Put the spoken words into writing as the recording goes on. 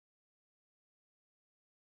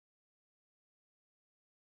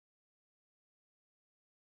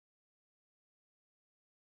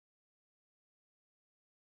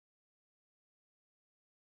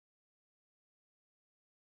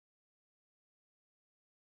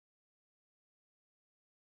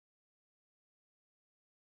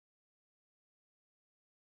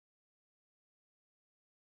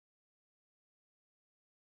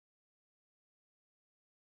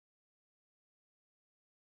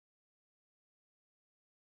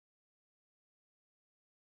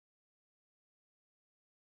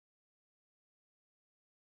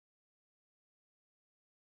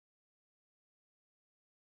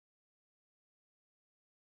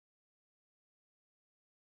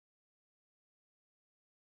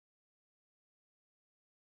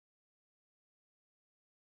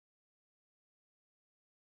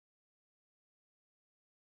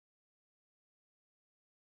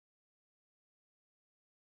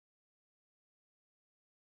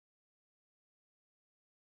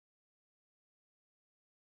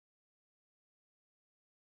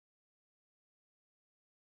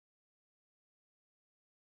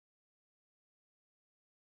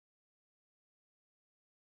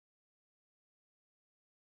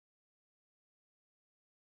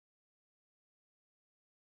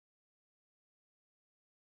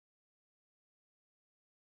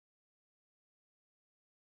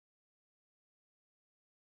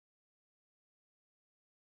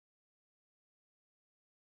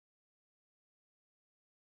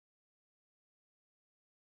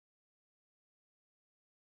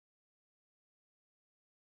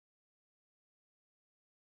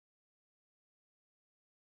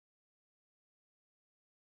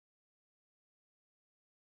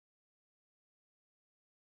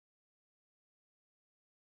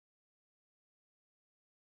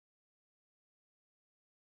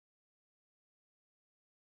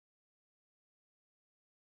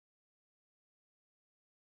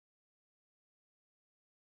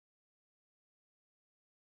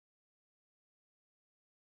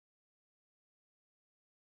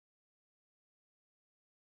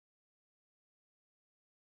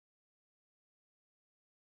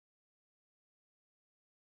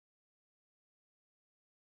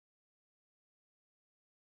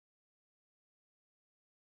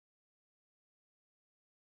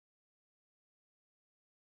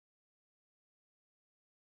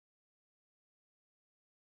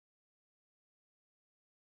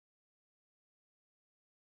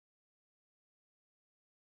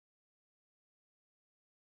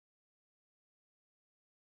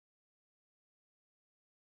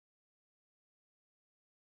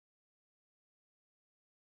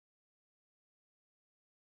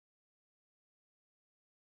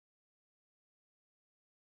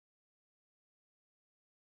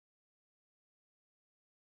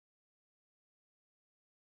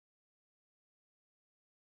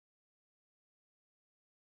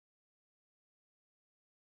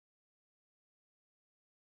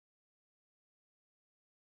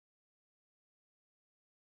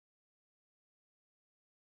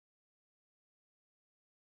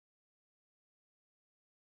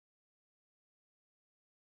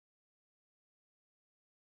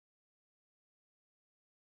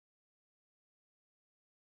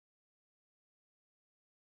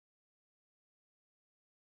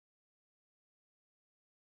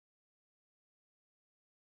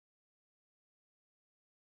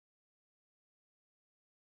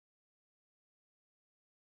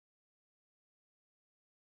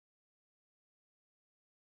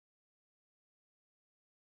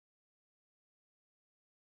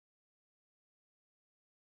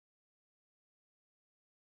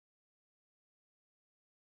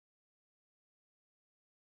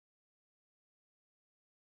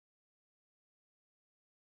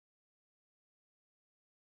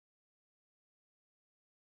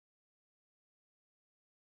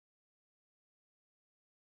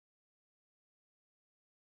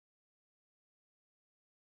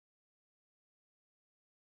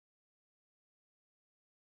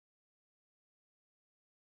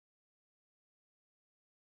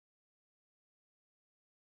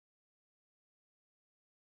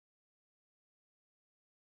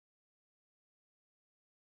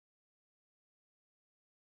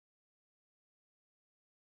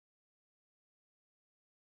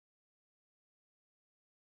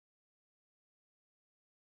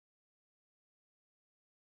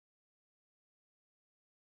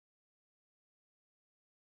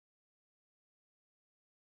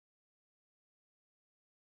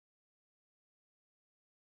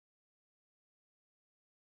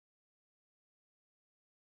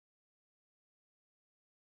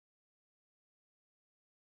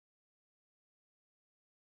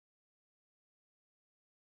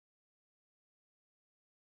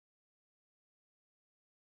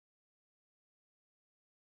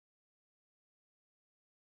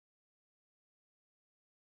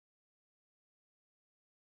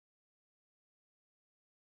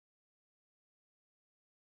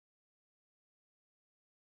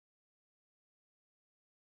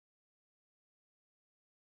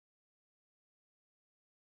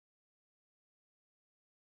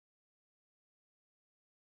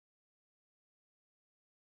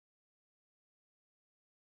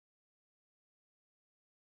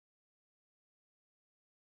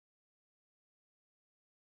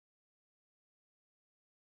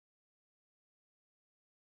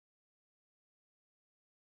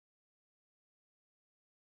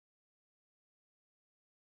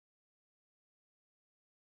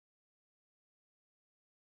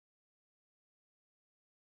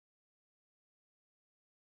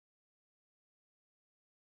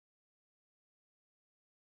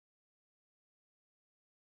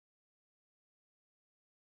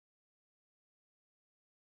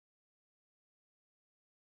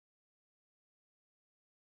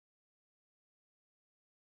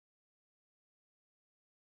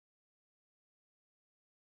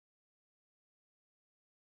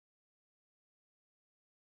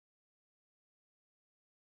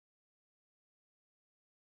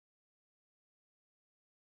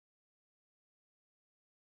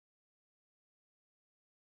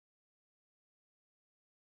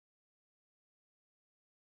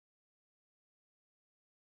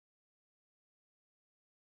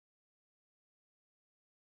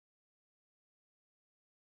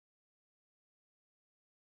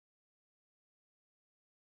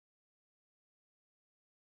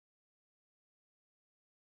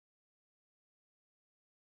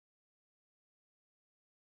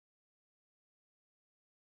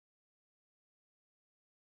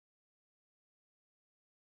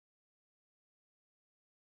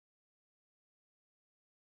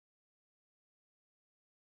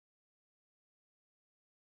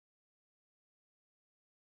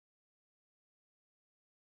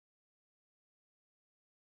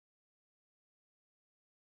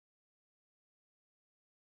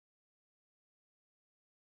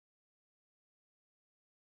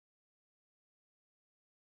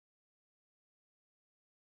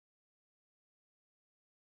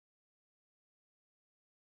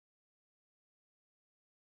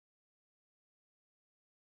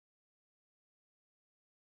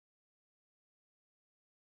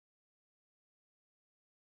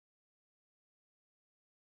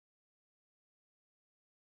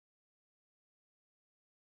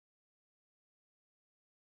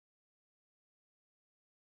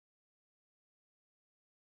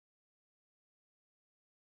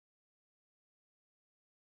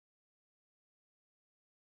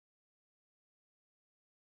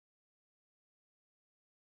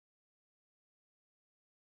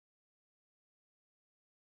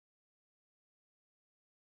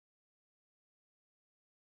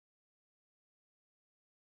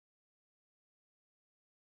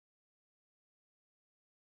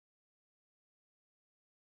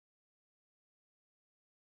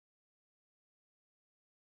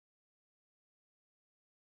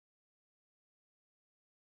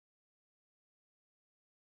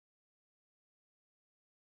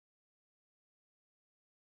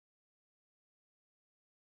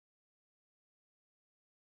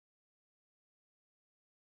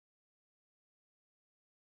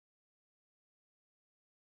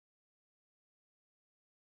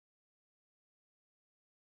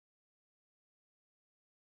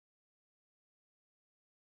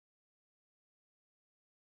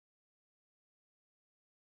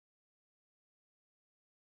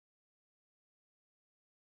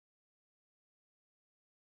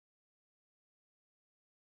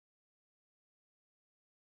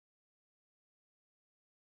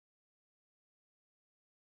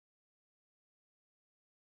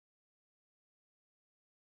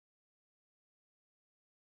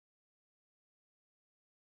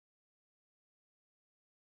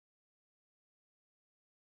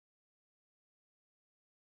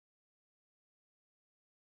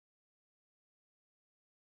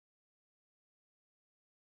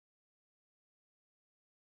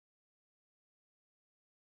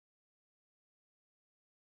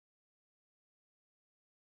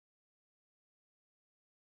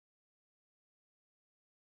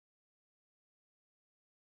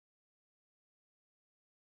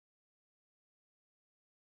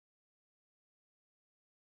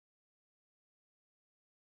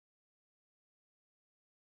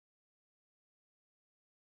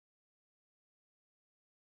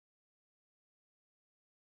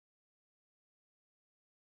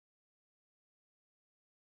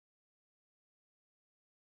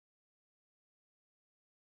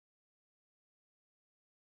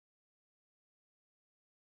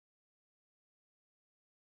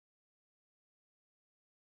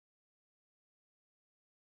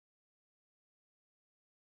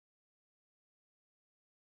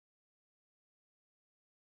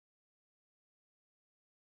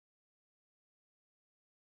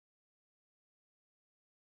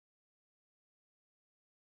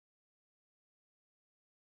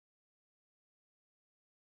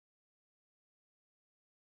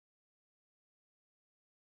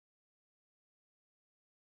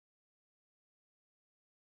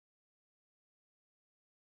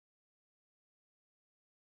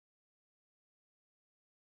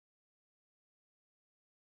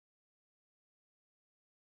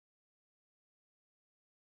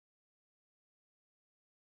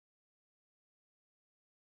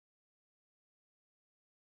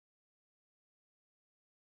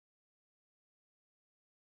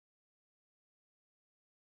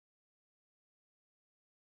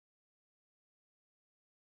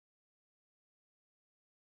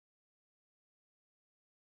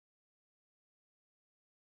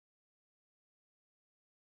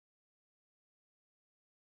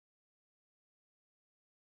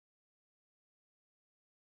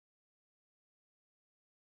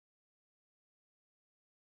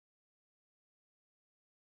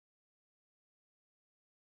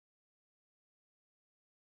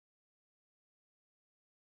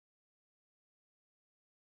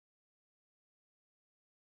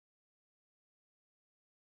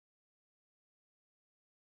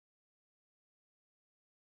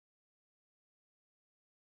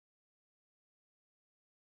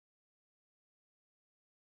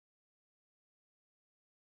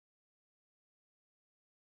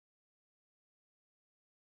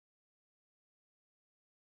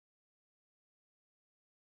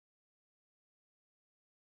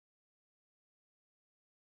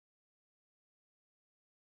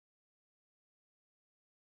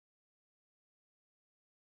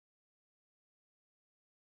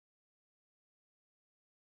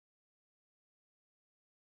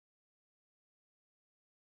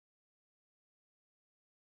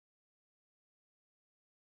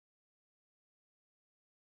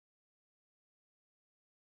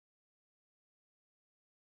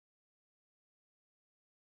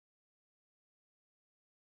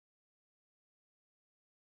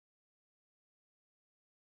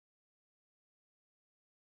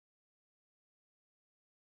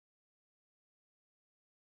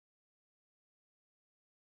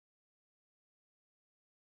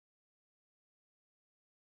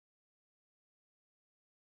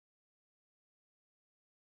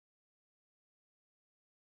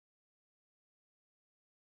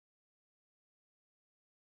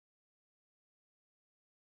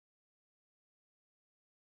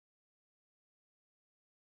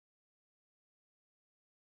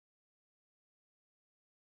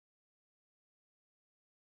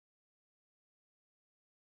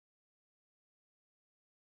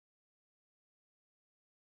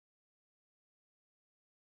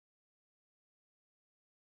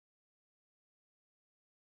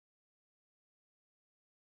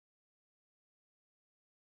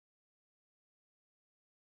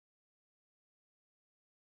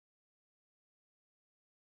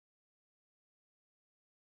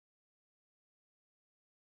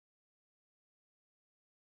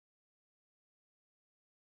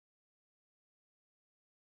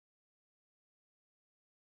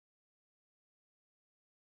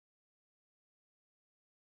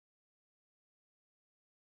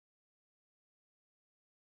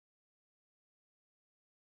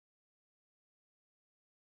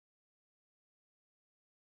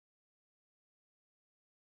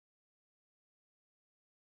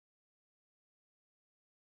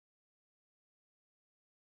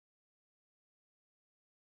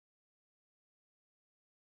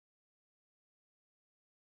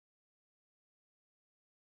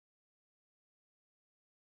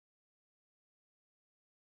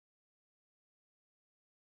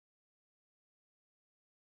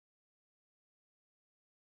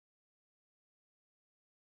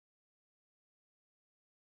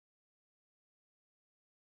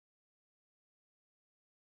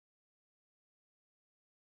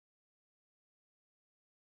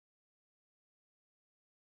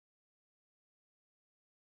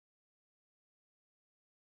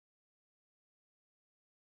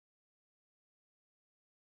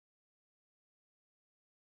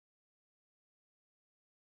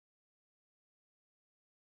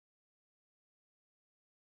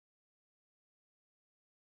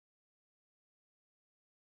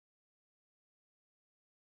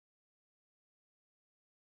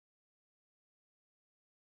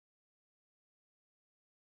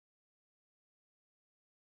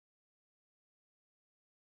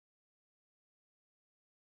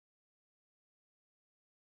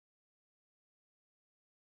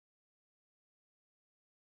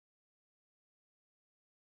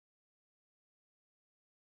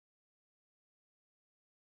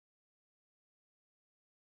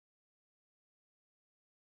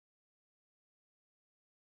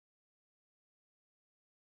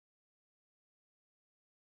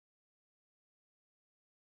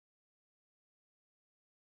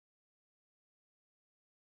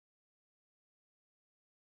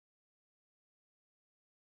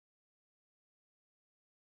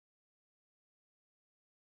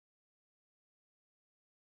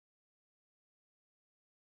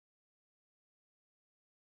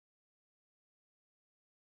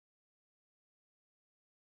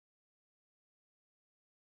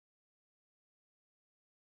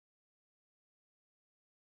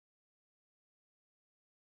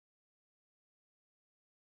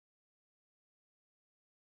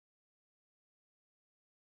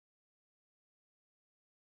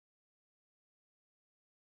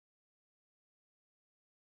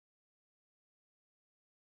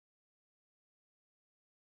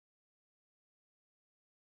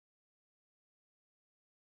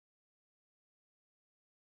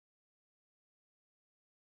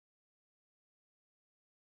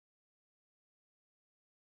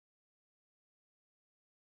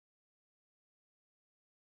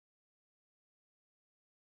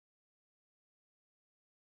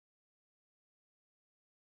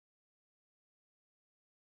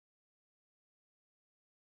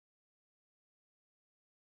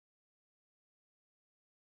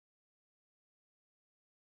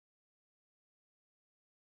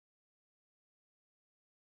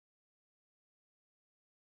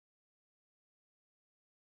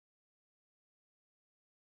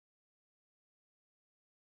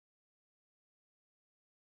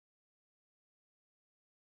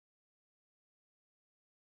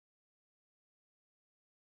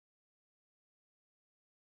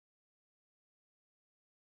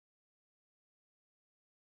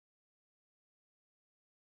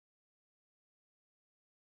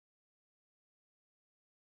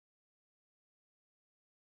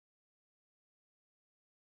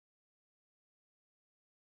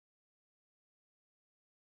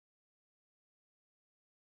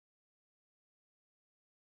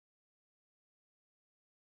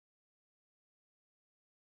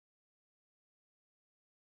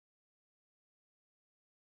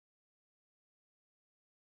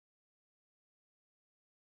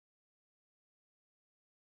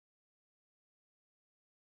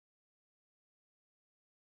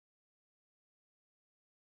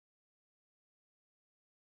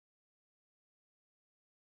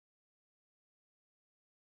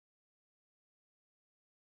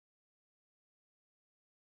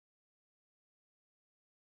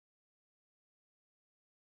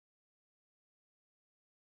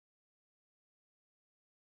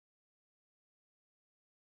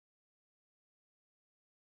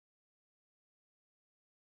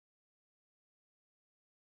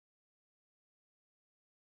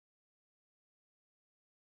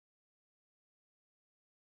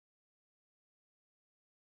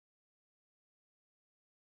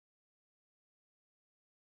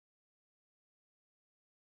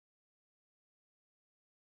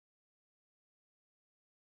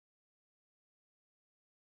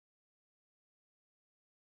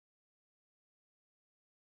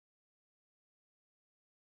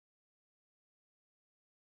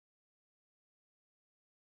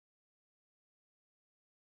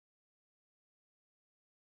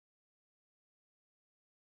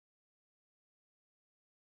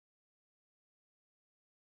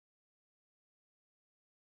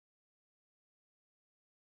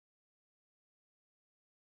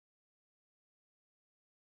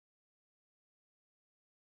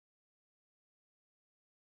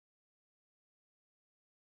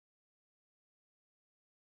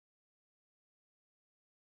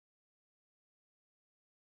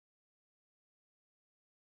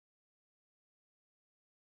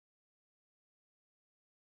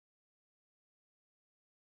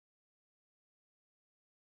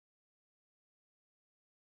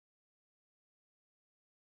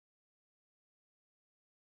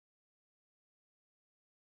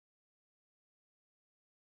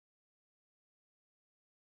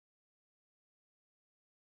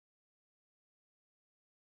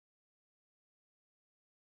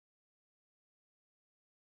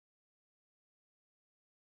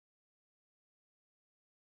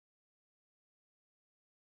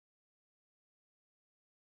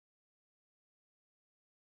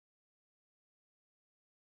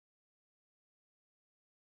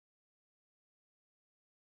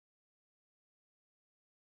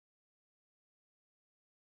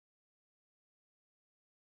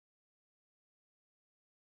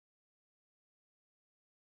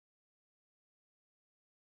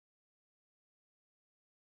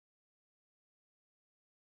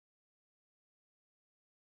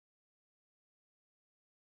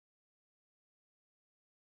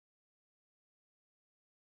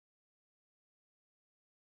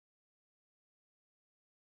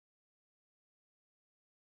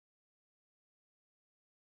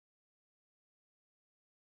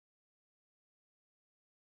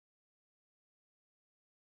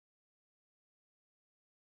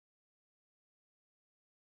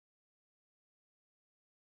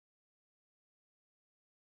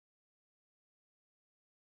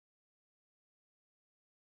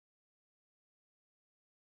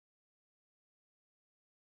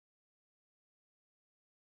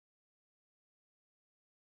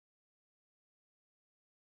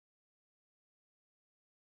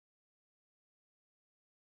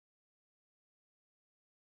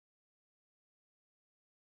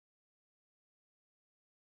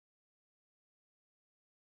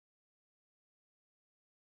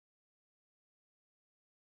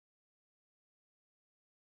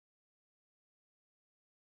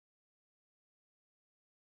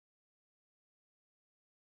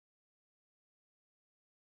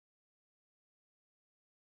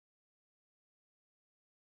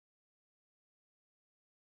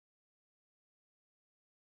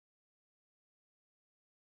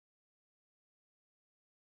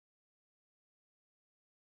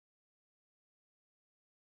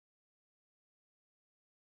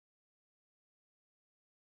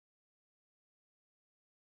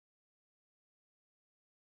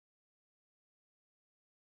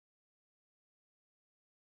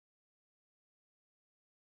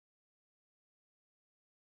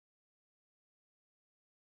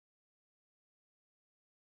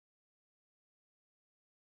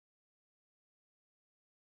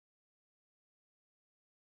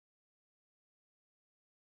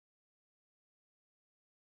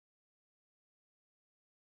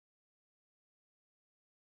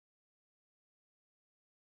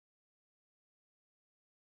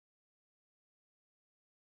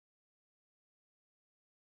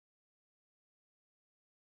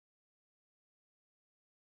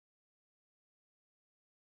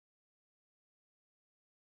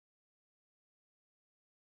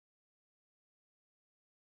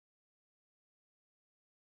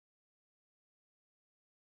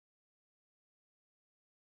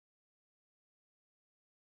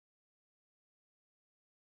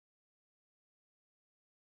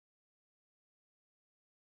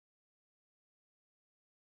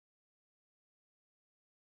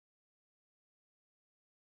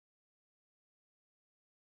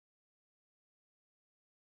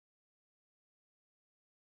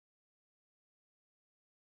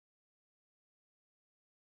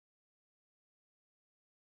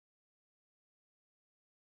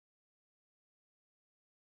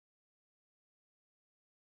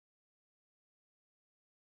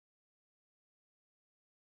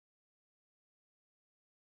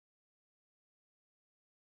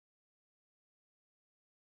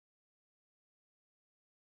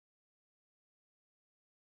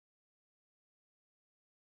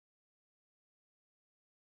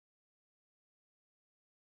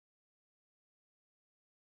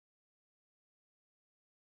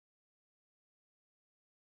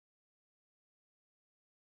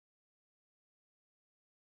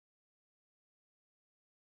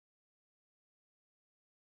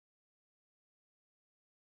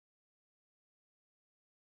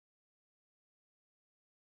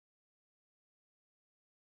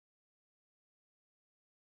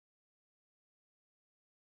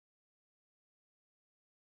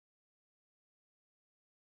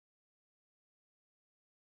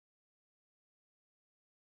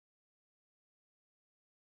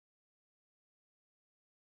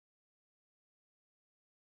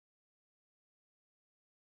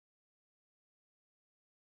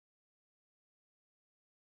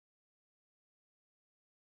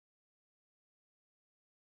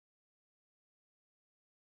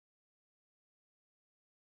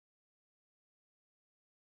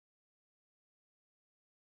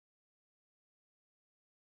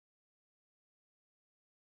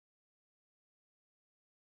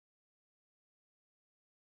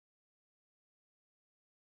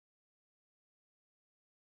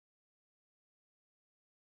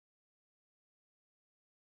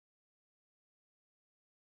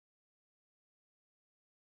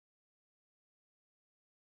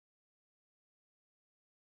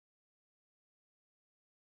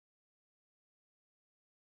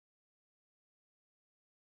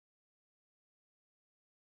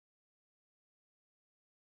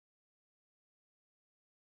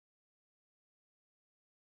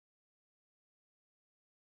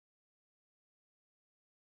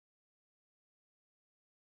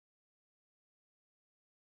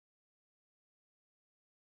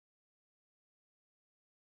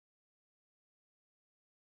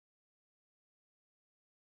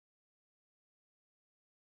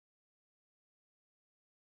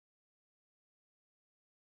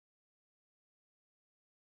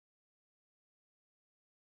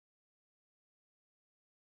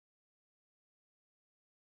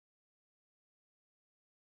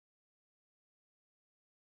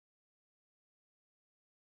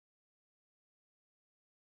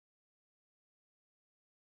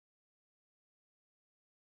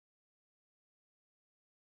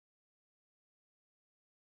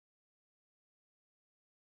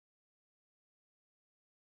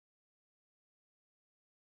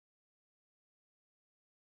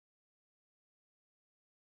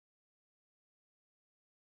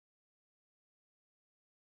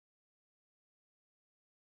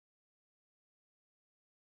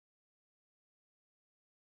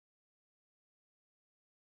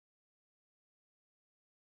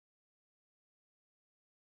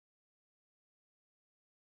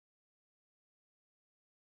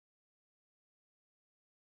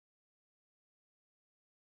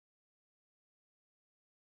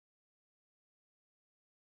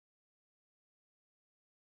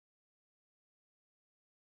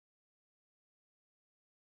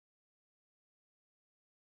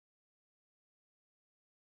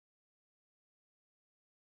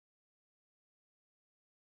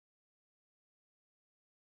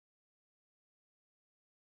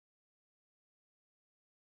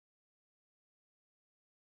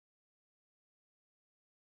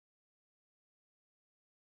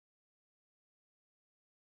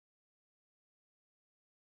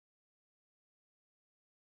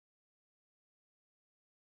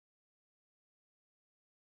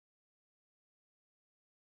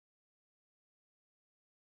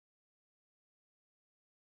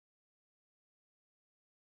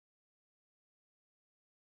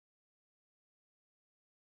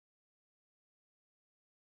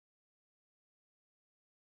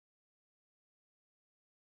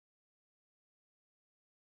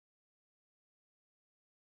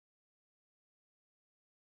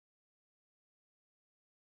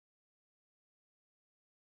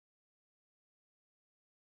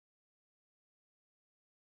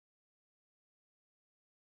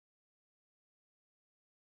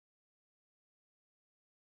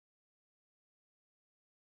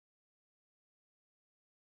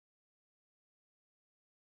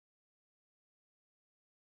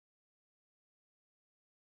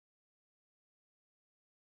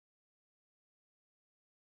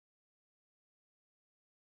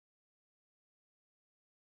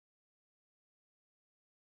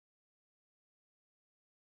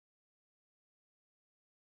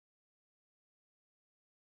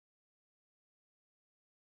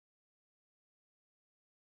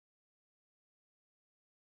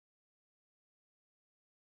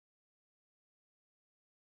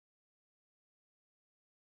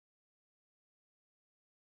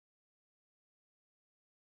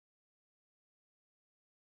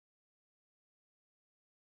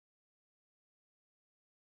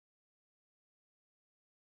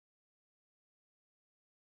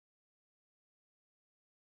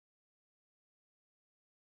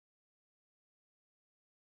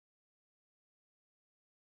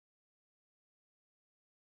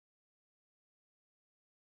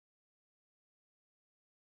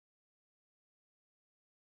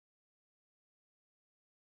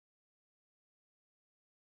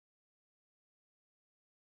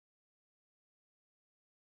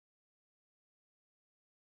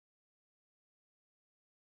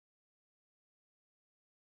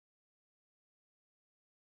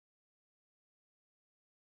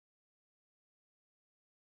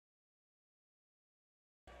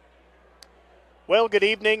Well, good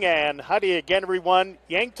evening and howdy again, everyone.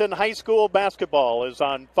 Yankton High School basketball is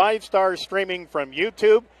on 5-star streaming from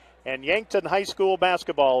YouTube, and Yankton High School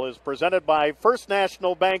basketball is presented by First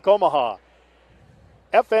National Bank Omaha.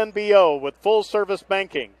 FNBO with full-service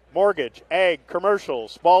banking, mortgage, ag, commercial,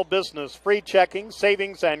 small business, free checking,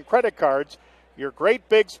 savings, and credit cards. Your great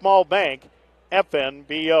big small bank,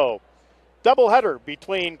 FNBO. Doubleheader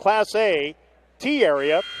between Class A, T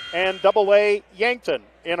area, and AA Yankton.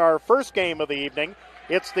 In our first game of the evening,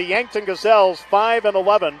 it's the Yankton Gazelles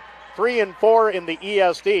 5-11, 3-4 in the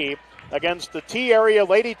ESD against the T area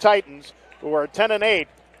Lady Titans, who are 10-8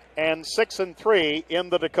 and 6-3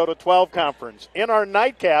 in the Dakota 12 Conference. In our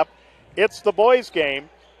nightcap, it's the boys'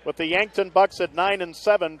 game with the Yankton Bucks at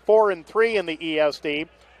 9-7, 4-3 in the ESD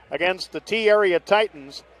against the T area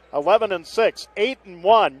Titans, 11-6,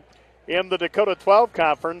 8-1 in the Dakota 12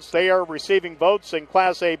 Conference. They are receiving votes in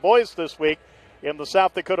Class A boys this week in the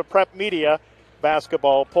South Dakota Prep Media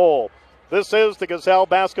basketball poll. This is the Gazelle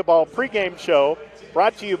basketball pregame show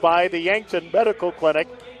brought to you by the Yankton Medical Clinic.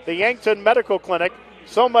 The Yankton Medical Clinic,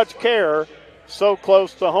 so much care, so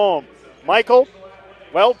close to home. Michael,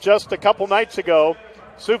 well, just a couple nights ago,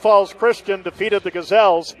 Sioux Falls Christian defeated the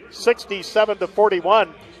Gazelles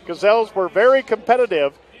 67-41. Gazelles were very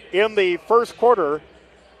competitive in the first quarter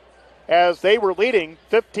as they were leading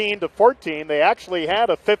 15-14. They actually had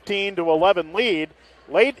a 15-11 lead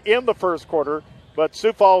late in the first quarter, but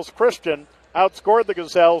Sioux Falls Christian outscored the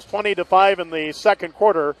Gazelles 20-5 in the second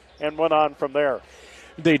quarter and went on from there.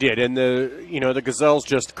 They did, and the Gazelles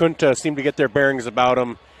just couldn't seem to get their bearings about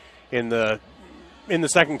them in the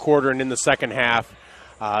second quarter and in the second half,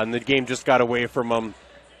 and the game just got away from them.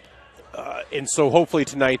 And so hopefully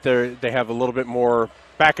tonight they have a little bit more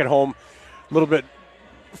back at home, a little bit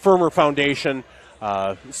firmer foundation.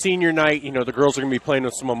 Senior night, the girls are going to be playing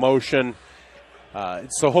with some emotion.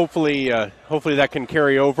 So hopefully that can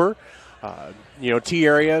carry over. T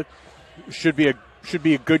area should be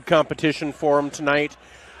a good competition for them tonight.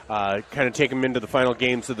 Kind of take them into the final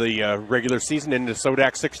games of the regular season into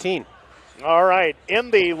SODAC 16. All right,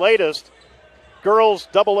 in the latest girls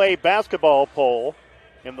AA basketball poll,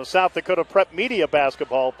 in the South Dakota Prep Media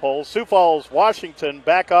basketball poll, Sioux Falls, Washington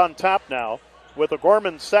back on top now with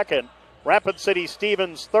O'Gorman second, Rapid City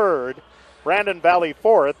Stevens third, Brandon Valley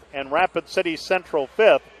fourth, and Rapid City Central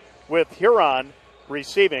fifth, with Huron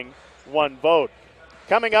receiving one vote.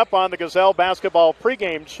 Coming up on the Gazelle basketball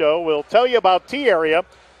pregame show, we'll tell you about T-Area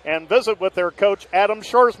and visit with their coach, Adam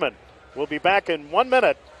Shorsman. We'll be back in 1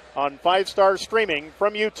 minute on 5-star streaming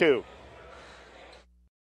from YouTube.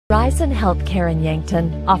 Horizon Healthcare in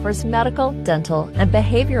Yankton offers medical, dental, and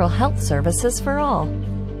behavioral health services for all,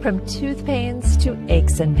 from tooth pains to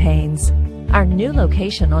aches and pains. Our new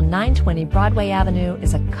location on 920 Broadway Avenue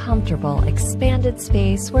is a comfortable, expanded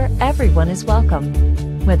space where everyone is welcome.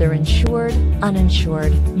 Whether insured,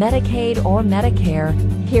 uninsured, Medicaid, or Medicare,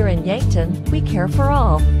 here in Yankton, we care for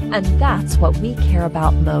all, and that's what we care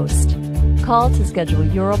about most. Call to schedule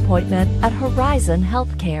your appointment at Horizon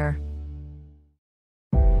Healthcare.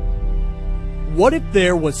 What if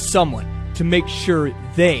there was someone to make sure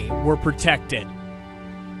they were protected?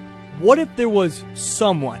 What if there was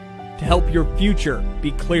someone to help your future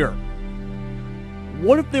be clearer?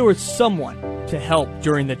 What if there was someone to help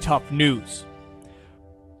during the tough news?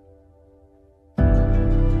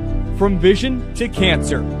 From vision to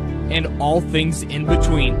cancer and all things in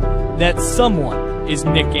between, that someone is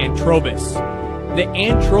Nick Antrobus. The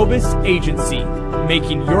Antrobus Agency,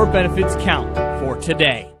 making your benefits count for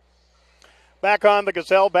today. Back on the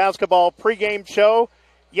Gazelle basketball pregame show,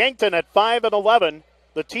 Yankton at 5-11.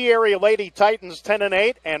 The T-Area Lady Titans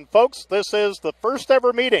 10-8, and folks, this is the first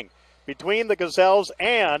ever meeting between the Gazelles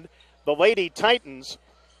and the Lady Titans,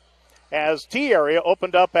 as T-Area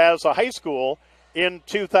opened up as a high school in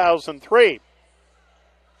 2003.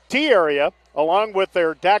 T-Area, along with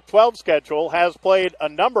their DAC 12 schedule, has played a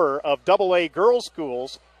number of AA girls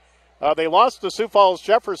schools. They lost to Sioux Falls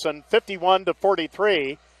Jefferson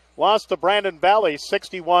 51-43, lost to Brandon Valley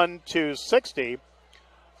 61-60.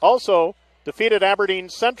 Also defeated Aberdeen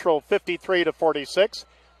Central 53-46,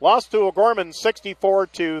 lost to O'Gorman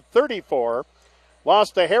 64-34,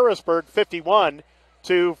 lost to Harrisburg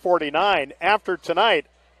 51-49. After tonight,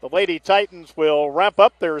 the Lady Titans will wrap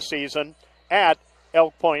up their season at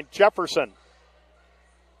Elk Point Jefferson.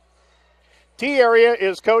 T-Area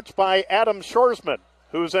is coached by Adam Shorsman,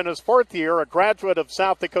 who's in his fourth year, a graduate of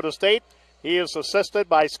South Dakota State. He is assisted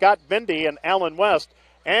by Scott Bindy and Alan West.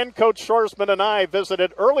 And Coach Shorsman and I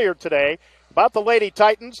visited earlier today about the Lady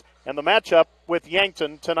Titans and the matchup with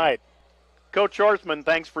Yankton tonight. Coach Shorsman,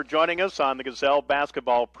 thanks for joining us on the Gazelle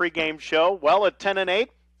basketball pregame show. Well, at 10-8,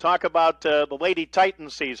 Talk about the Lady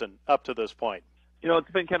Titans season up to this point.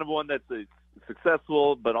 It's been kind of one that's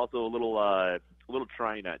successful, but also a little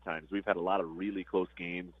trying at times. We've had a lot of really close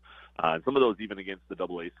games. Some of those even against the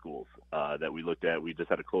AA schools that we looked at. We just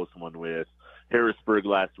had a close one with Harrisburg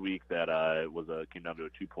last week that came down to a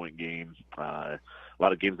 2-point game. A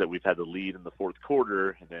lot of games that we've had the lead in the fourth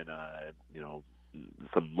quarter, and then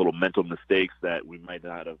some little mental mistakes that we might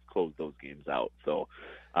not have closed those games out. So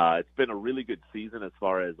it's been a really good season as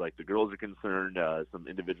far as like the girls are concerned. Some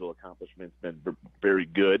individual accomplishments been very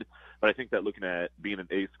good, but I think that looking at being an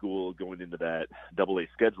A school going into that AA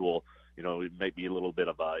schedule, it might be a little bit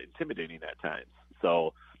of intimidating at times.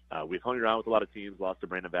 So we've hung around with a lot of teams, lost to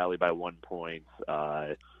Brandon Valley by 1 point.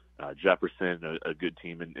 Jefferson, a good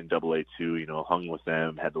team in AA too, hung with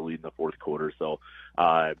them, had the lead in the fourth quarter. So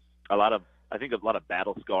a lot of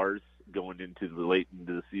battle scars going into the late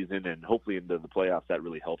into the season, and hopefully into the playoffs. That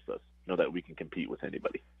really helps us know that we can compete with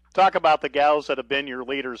anybody. Talk about the gals that have been your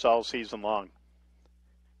leaders all season long.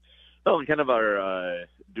 Well, and kind of our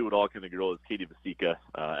do-it-all kind of girl is Katie Vasica,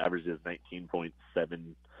 averages 19.7,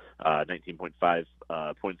 19.5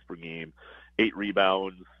 points per game, 8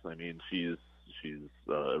 rebounds. I mean, she's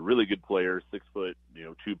a really good player, 6 foot,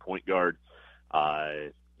 2-point guard.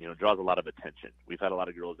 Draws a lot of attention. We've had a lot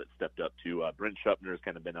of girls that stepped up too. Brent Schupner has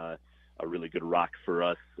kind of been a really good rock for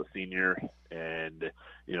us, a senior, and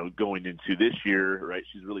going into this year, right?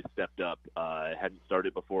 She's really stepped up. Hadn't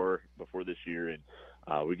started before this year, and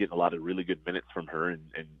we're getting a lot of really good minutes from her,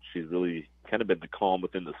 and she's really kind of been the calm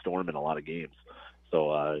within the storm in a lot of games.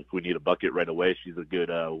 So if we need a bucket right away, she's a good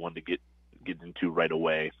one to get into right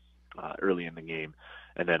away early in the game.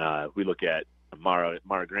 And then we look at Mara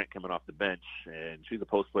Grant coming off the bench, and she's a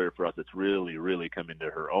post player for us that's really, really come into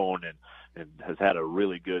her own and has had a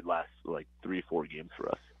really good last 3-4 games for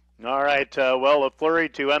us. All right. Well, a flurry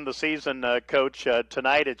to end the season, Coach.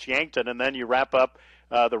 Tonight it's Yankton, and then you wrap up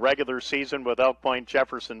the regular season with Elk Point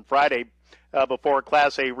Jefferson Friday before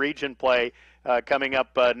Class A region play coming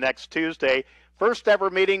up next Tuesday. First ever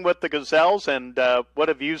meeting with the Gazelles, and what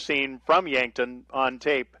have you seen from Yankton on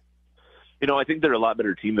tape? I think they're a lot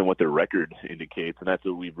better team than what their record indicates, and that's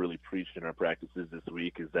what we've really preached in our practices this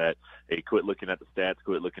week is that, hey, quit looking at the stats,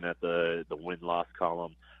 quit looking at the win-loss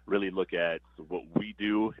column, really look at what we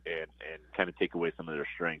do and kind of take away some of their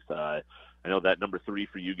strengths. I know that number 3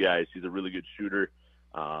 for you guys, she's a really good shooter.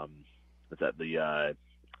 Is that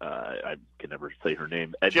I can never say her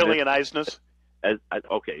name. Jillian Eidsness.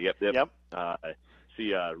 Okay, yep.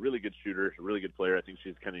 She really good shooter, a really good player. I think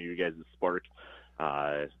she's kind of your guys' spark.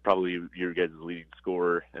 Probably your guys' leading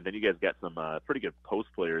scorer. And then you guys got some pretty good post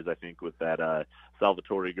players, I think, with that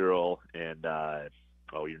Salvatori girl and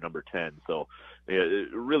your number 10. So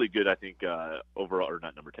really good, I think, overall, or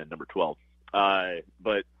not number 10, number 12.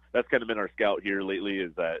 But that's kind of been our scout here lately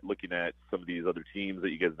is that looking at some of these other teams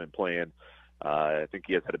that you guys have been playing. I think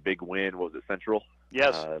you guys had a big win. What was it, Central?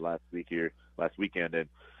 Yes. Last weekend. And,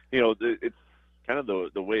 it's kind of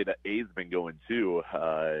the way that A's been going too,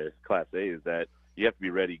 Class A, is that you have to be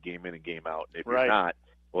ready game in and game out. And if you're not,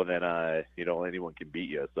 well then anyone can beat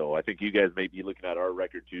you. So I think you guys may be looking at our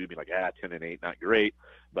record too, be like 10-8, not great,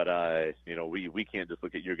 but we can't just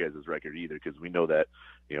look at your guys' record either because we know that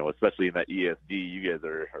especially in that ESD, you guys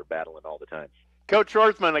are battling all the time. Coach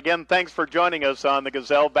Shorsman, again, thanks for joining us on the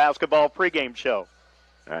Gazelle Basketball pregame show.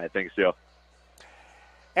 All right, thanks, Joe.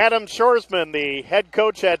 Adam Shorsman, the head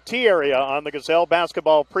coach at T-Area on the Gazelle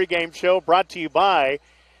Basketball pregame show, brought to you by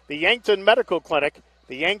the Yankton Medical Clinic.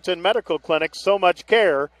 The Yankton Medical Clinic, so much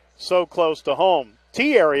care, so close to home.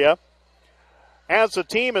 T-Area, as a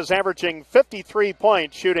team, is averaging 53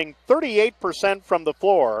 points, shooting 38% from the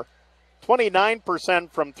floor,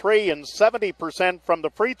 29% from 3, and 70% from the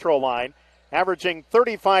free throw line, averaging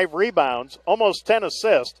 35 rebounds, almost 10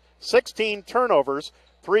 assists, 16 turnovers,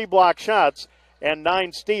 3 block shots, and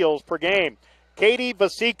 9 steals per game. Katie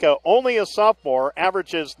Vasica, only a sophomore,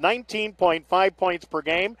 averages 19.5 points per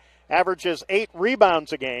game, averages 8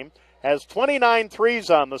 rebounds a game, has 29 threes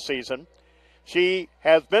on the season. She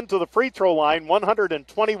has been to the free throw line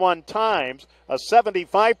 121 times, a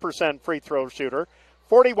 75% free throw shooter,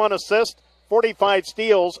 41 assists, 45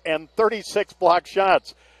 steals, and 36 block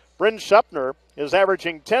shots. Bryn Schupner is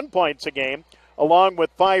averaging 10 points a game, along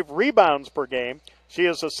with 5 rebounds per game. She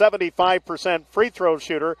is a 75% free throw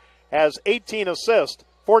shooter, has 18 assists,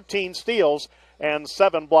 14 steals, and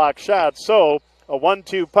 7 block shots. So a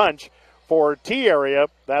 1-2 punch for T-Area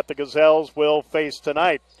that the Gazelles will face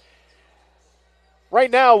tonight.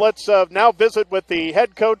 Right now, let's now visit with the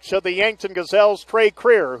head coach of the Yankton Gazelles, Trey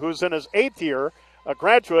Creer, who's in his 8th year, a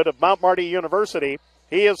graduate of Mount Marty University.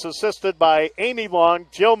 He is assisted by Amy Long,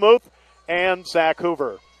 Jill Muth, and Zach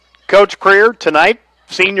Hoover. Coach Krier, tonight,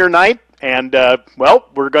 senior night, and,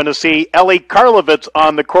 we're going to see Ellie Karolevitz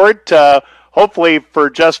on the court, hopefully for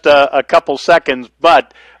just a couple seconds,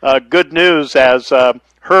 but good news as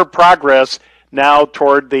her progress now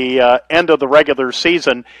toward the end of the regular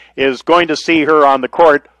season is going to see her on the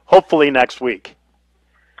court hopefully next week.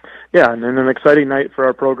 Yeah, and an exciting night for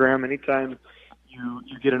our program. Anytime you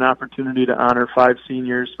get an opportunity to honor 5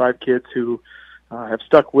 seniors, 5 kids who have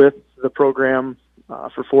stuck with the program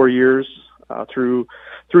for 4 years, through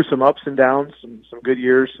some ups and downs, some good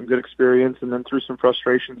years, some good experience, and then through some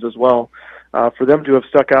frustrations as well. For them to have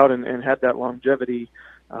stuck out and had that longevity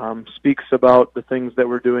speaks about the things that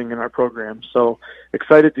we're doing in our program. So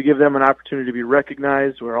excited to give them an opportunity to be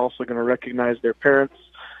recognized. We're also going to recognize their parents,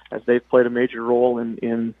 as they've played a major role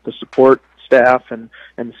in the support staff and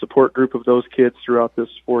the support group of those kids throughout this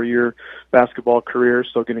 4-year basketball career.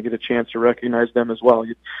 So going to get a chance to recognize them as well.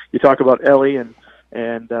 You talk about Ellie, and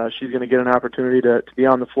she's going to get an opportunity to be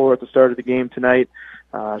on the floor at the start of the game tonight.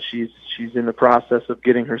 She's in the process of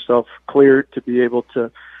getting herself cleared to be able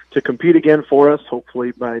to compete again for us.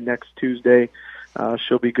 Hopefully by next Tuesday,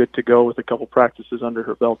 she'll be good to go with a couple practices under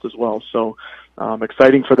her belt as well. So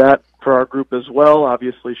exciting for that for our group as well.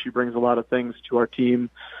 Obviously, she brings a lot of things to our team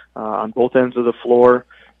on both ends of the floor.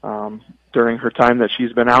 During her time that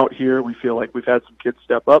she's been out here, we feel like we've had some kids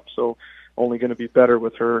step up, so only going to be better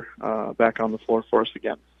with her back on the floor for us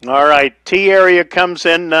again. All right, T area comes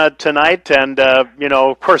in tonight, and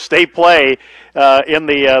of course they play in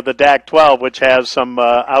the DAC-12, which has some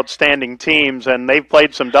outstanding teams, and they've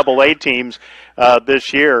played some AA teams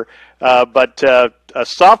this year. But a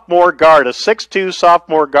sophomore guard, a 6'2"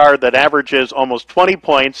 sophomore guard that averages almost 20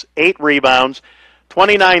 points, 8 rebounds,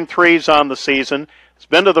 29 threes on the season. Has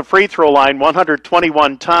been to the free throw line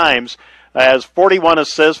 121 times. Has 41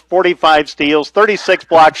 assists, 45 steals, 36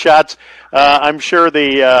 block shots. I'm sure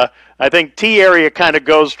I think T area kind of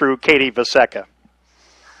goes through Katie Vaseka.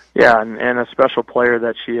 Yeah, and a special player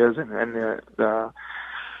that she is, and the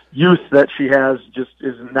youth that she has just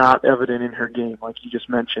is not evident in her game, like you just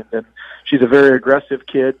mentioned. And she's a very aggressive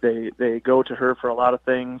kid. They go to her for a lot of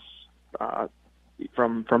things,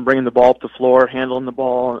 from bringing the ball up the floor, handling the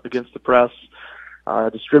ball against the press,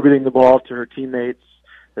 distributing the ball to her teammates.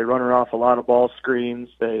 They run her off a lot of ball screens.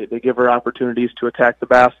 They give her opportunities to attack the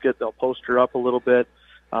basket. They'll post her up a little bit,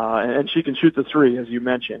 and she can shoot the three, as you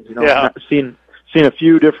mentioned. I've seen a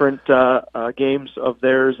few different games of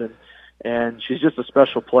theirs, and she's just a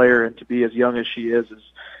special player. And to be as young as she is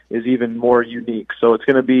even more unique. So it's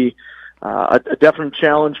going to be a definite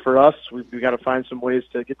challenge for us. We've got to find some ways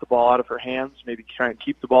to get the ball out of her hands. Maybe try and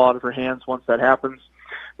keep the ball out of her hands once that happens.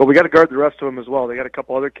 But we got to guard the rest of them as well. They got a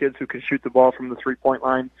couple other kids who can shoot the ball from the 3-point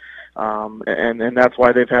line, and that's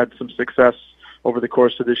why they've had some success over the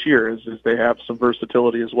course of this year. Is they have some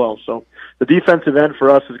versatility as well. So the defensive end for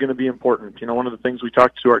us is going to be important. One of the things we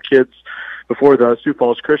talked to our kids before the Sioux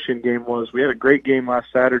Falls Christian game was we had a great game last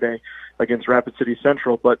Saturday against Rapid City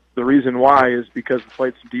Central, but the reason why is because we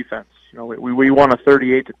played some defense. We won a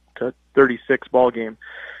 38-36 ball game.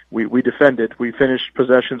 We defended. We finished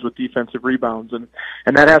possessions with defensive rebounds, and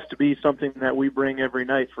that has to be something that we bring every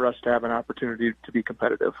night for us to have an opportunity to be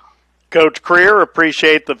competitive. Coach Krier,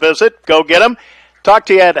 appreciate the visit. Go get them. Talk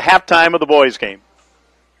to you at halftime of the boys' game.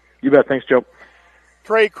 You bet. Thanks, Joe.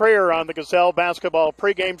 Trey Krier on the Gazelle Basketball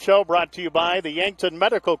pregame show, brought to you by the Yankton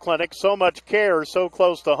Medical Clinic. So much care, so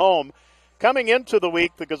close to home. Coming into the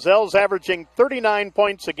week, the Gazelles averaging 39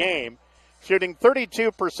 points a game, shooting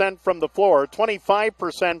 32% from the floor,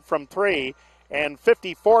 25% from 3, and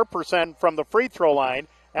 54% from the free throw line,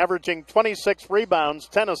 averaging 26 rebounds,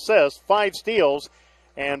 10 assists, 5 steals,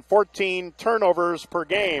 and 14 turnovers per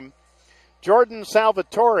game. Jordynn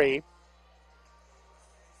Salvatori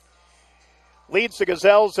leads the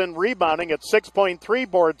Gazelles in rebounding at 6.3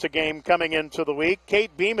 boards a game coming into the week.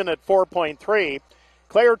 Kate Beeman at 4.3.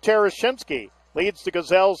 Claire Tereshinski leads the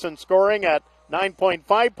Gazelles in scoring at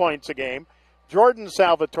 9.5 points a game. Jordynn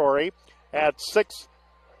Salvatori at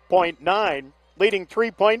 6.9, leading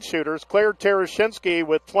three-point shooters. Claire Tereshinski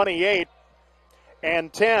with 28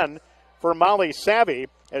 and 10 for Molly Savey,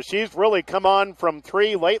 as she's really come on from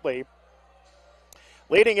 3 lately.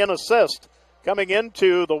 Leading in assist coming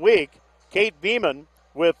into the week, Kate Beeman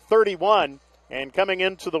with 31, and coming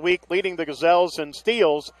into the week leading the Gazelles in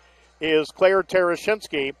steals is Claire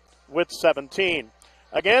Tereshinski with 17.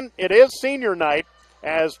 Again, it is senior night,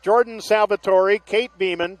 as Jordynn Salvatori, Kate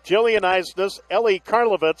Beeman, Jillian Eidsness, Ellie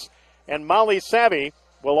Karolevitz, and Molly Savey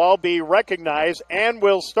will all be recognized and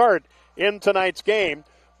will start in tonight's game.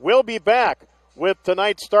 We'll be back with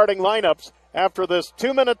tonight's starting lineups after this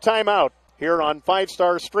 2-minute timeout here on 5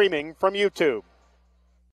 Star Streaming from YouTube.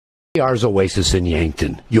 JR's Oasis in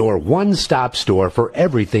Yankton, your one-stop store for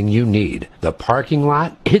everything you need. The parking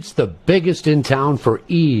lot, it's the biggest in town for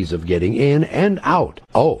ease of getting in and out.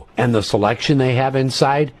 Oh, and the selection they have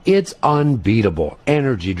inside, it's unbeatable.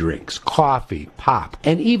 Energy drinks, coffee, pop,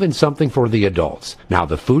 and even something for the adults. Now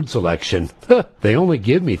the food selection, they only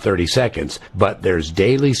give me 30 seconds, but there's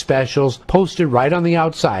daily specials posted right on the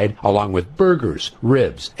outside, along with burgers,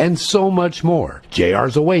 ribs, and so much more.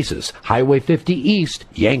 JR's Oasis, Highway 50 East,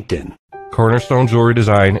 Yankton. Cornerstone Jewelry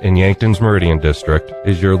Design in Yankton's Meridian District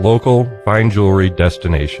is your local fine jewelry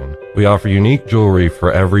destination. We offer unique jewelry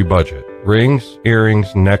for every budget. Rings,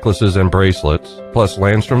 earrings, necklaces, and bracelets, plus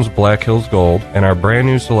Landstrom's Black Hills Gold and our brand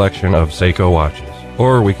new selection of Seiko watches.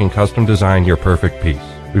 Or we can custom design your perfect piece.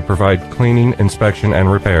 We provide cleaning, inspection, and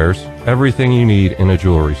repairs, everything you need in a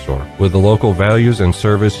jewelry store, with the local values and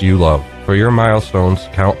service you love. For your milestones,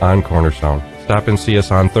 count on Cornerstone. Stop and see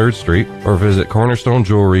us on 3rd Street or visit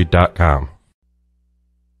cornerstonejewelry.com.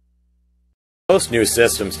 Most new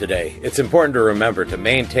systems today, it's important to remember to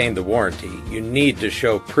maintain the warranty. You need to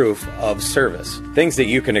show proof of service. Things that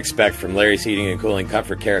you can expect from Larry's Heating and Cooling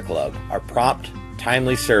Comfort Care Club are prompt,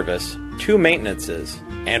 timely service, 2 maintenances,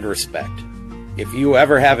 and respect. If you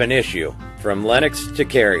ever have an issue, from Lennox to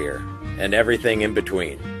Carrier and everything in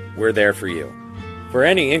between, we're there for you. For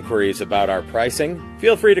any inquiries about our pricing,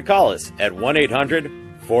 feel free to call us at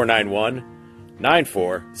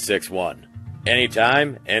 1-800-491-9461.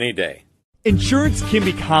 Anytime, any day. Insurance can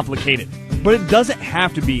be complicated, but it doesn't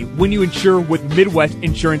have to be when you insure with Midwest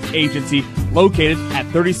Insurance Agency, located at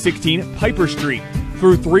 3016 Piper Street.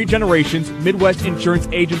 Through 3 generations, Midwest Insurance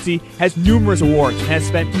Agency has numerous awards and has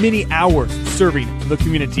spent many hours serving the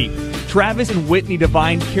community. Travis and Whitney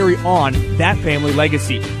Devine carry on that family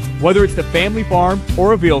legacy. Whether it's the family farm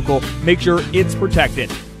or a vehicle, make sure it's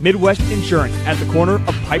protected. Midwest Insurance at the corner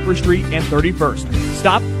of Piper Street and 31st.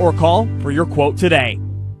 Stop or call for your quote today.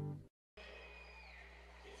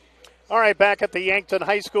 All right, back at the Yankton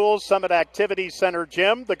High School Summit Activity Center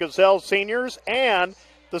gym, the Gazelle seniors and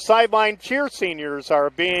the sideline cheer seniors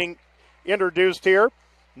are being introduced here.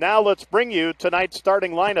 Now let's bring you tonight's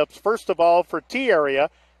starting lineups. First of all, for T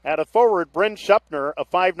area, at a forward, Bryn Schupner, a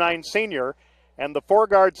 5'9 senior, and the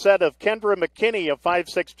 4-guard set of Kendra McKinney, a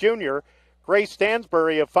 5'6 junior, Grace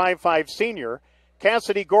Stansbury, a 5'5 senior,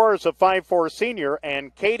 Cassidy Gores, a 5'4 senior,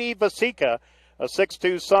 and Katie Vasika, a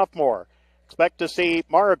 6'2 sophomore. Expect to see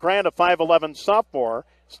Mara Grant, a 5'11 sophomore,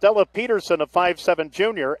 Stella Peterson, a 5'7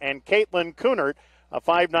 junior, and Caitlin Kunert, a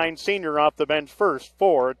 5'9 senior, off the bench first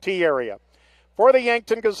for T area. For the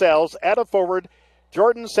Yankton Gazelles, at a forward,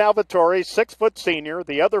 Jordynn Salvatori, 6' senior,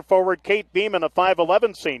 the other forward, Kate Beeman, a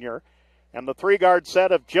 5'11 senior, and the 3-guard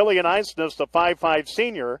set of Jillian Eidsness, a 5'5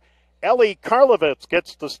 senior. Ellie Karolevitz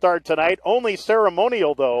gets the start tonight, only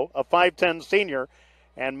ceremonial though, a 5'10 senior,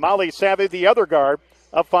 and Molly Savey, the other guard,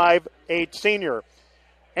 a 5'8 senior.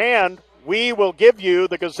 And we will give you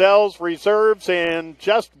the Gazelles reserves in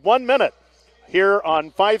just 1 minute here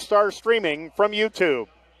on 5-Star Streaming from YouTube.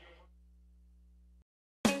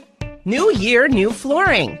 New year, new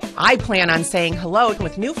flooring. I plan on saying hello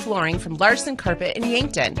with new flooring from Larson Carpet in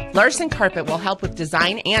Yankton. Larson Carpet will help with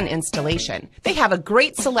design and installation. They have a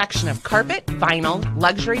great selection of carpet, vinyl,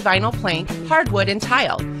 luxury vinyl plank, hardwood, and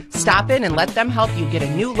tile. Stop in and let them help you get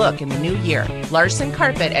a new look in the new year. Larson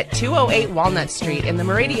Carpet at 208 Walnut Street in the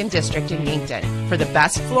Meridian District in Yankton. For the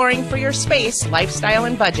best flooring for your space, lifestyle,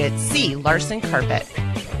 and budget, see Larson Carpet.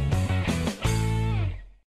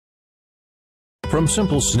 From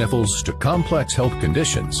simple sniffles to complex health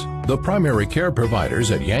conditions, the primary care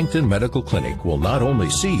providers at Yankton Medical Clinic will not only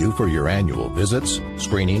see you for your annual visits,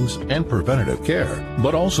 screenings, and preventative care,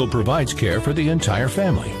 but also provides care for the entire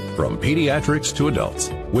family, from pediatrics to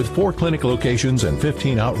adults. With 4 clinic locations and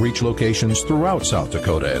 15 outreach locations throughout South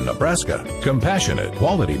Dakota and Nebraska, compassionate,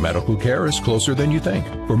 quality medical care is closer than you think.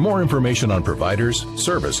 For more information on providers,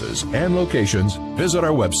 services, and locations, visit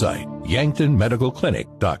our website,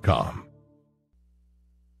 yanktonmedicalclinic.com.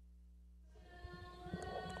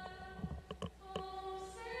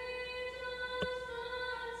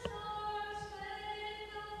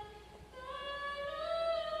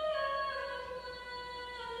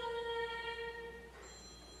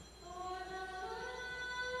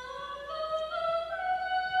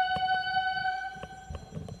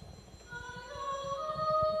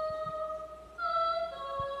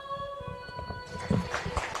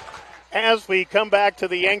 As we come back to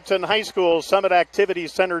the Yankton High School Summit Activity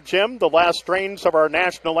Center gym, the last strains of our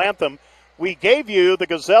national anthem, we gave you the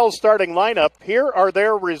Gazelle starting lineup. Here are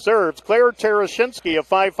their reserves. Claire Terashinsky, a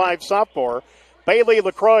 5'5 sophomore. Bailey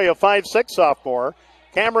LaCroix, a 5'6 sophomore.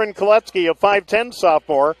 Cameron Koletsky, a 5'10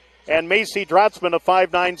 sophomore. and Macy Drotzman, a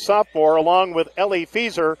 5'9 sophomore, along with Ellie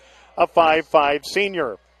Fieser, a 5'5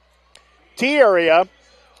 senior. T-Area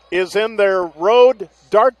is in their road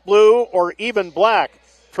dark blue or even black,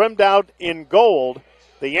 trimmed out in gold.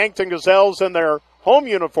 The Yankton Gazelles in their home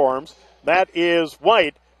uniforms, that is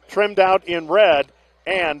white, trimmed out in red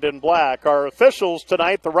and in black. Our officials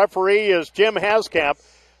tonight, the referee is Jim Haskamp.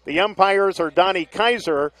 The umpires are Donnie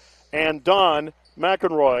Kaiser and Don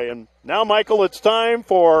McEnroy. And now, Michael, it's time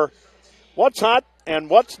for What's Hot and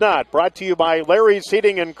What's Not, brought to you by Larry's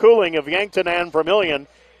Heating and Cooling of Yankton and Vermilion.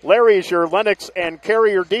 Larry's your Lennox and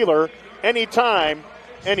Carrier dealer anytime,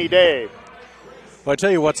 any day. Well, I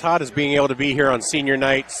tell you what's hot is being able to be here on senior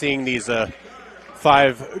night, seeing these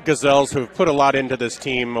 5 Gazelles who have put a lot into this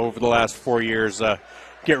team over the last 4 years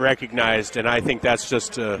get recognized, and I think that's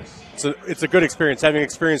just it's a good experience. Having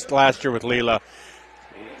experienced last year with Leela,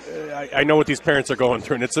 I know what these parents are going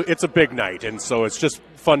through, and it's a big night, and so it's just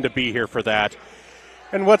fun to be here for that.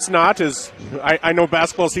 And what's not is I know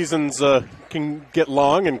basketball seasons can get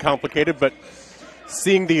long and complicated, but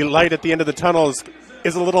seeing the light at the end of the tunnel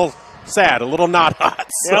is a little sad, a little not hot.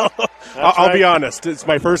 So Yeah, I'll be honest. It's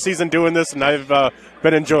my first season doing this, and I've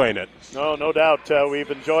been enjoying it. No doubt.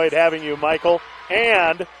 We've enjoyed having you, Michael.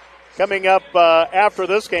 And coming up after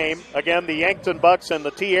this game, again, the Yankton Bucks and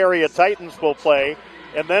the T-Area Titans will play.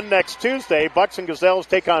 And then next Tuesday, Bucks and Gazelles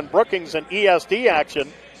take on Brookings in ESD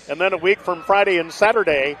action. And then a week from Friday and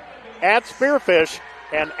Saturday, at Spearfish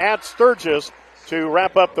and at Sturgis to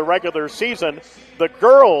wrap up the regular season. The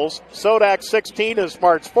girls' Sodak 16 is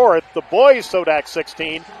March 4th. The boys' Sodak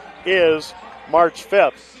 16 is March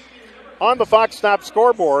 5th. On the Fox Stop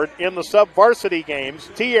scoreboard in the sub-varsity games,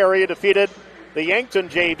 T-Area defeated the Yankton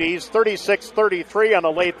JVs 36-33 on a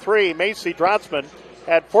late 3. Macy Drotzman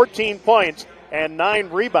had 14 points and 9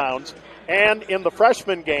 rebounds. And in the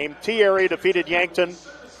freshman game, T-Area defeated Yankton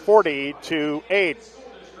 40-8.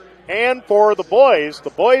 And for the boys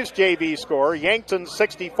JV score, Yankton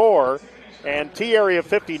 64 and T-Area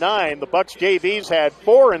 59. The Bucks JVs had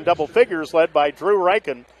 4 in double figures, led by Drew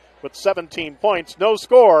Reichen with 17 points. No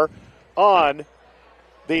score on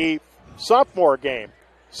the sophomore game.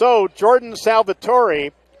 So Jordynn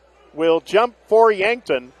Salvatori will jump for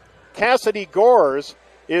Yankton. Cassidy Gores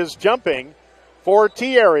is jumping for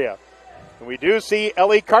T-Area. And we do see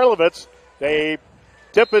Ellie Karolevitz. They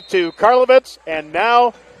tip it to Karolevitz, and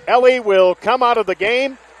now Ellie will come out of the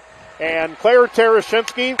game, and Claire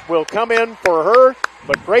Terashinsky will come in for her.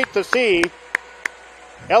 But great to see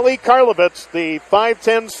Ellie Karolevitz, the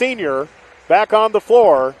 5'10 senior, back on the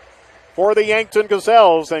floor for the Yankton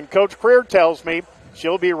Gazelles. And Coach Creer tells me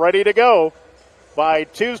she'll be ready to go by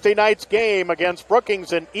Tuesday night's game against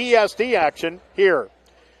Brookings in ESD action here.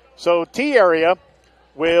 So T-Area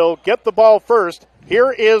will get the ball first.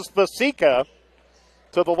 Here is Vasika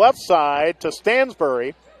to the left side to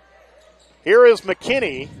Stansbury. Here is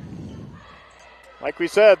McKinney. Like we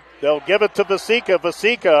said, they'll give it to Vasika.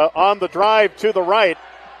 Vasika on the drive to the right.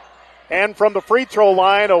 And from the free throw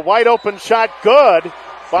line, a wide open shot, good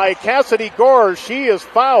by Cassidy Gore. She is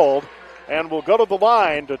fouled and will go to the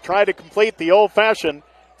line to try to complete the old-fashioned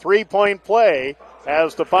three-point play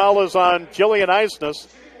as the foul is on Jillian Eidsness.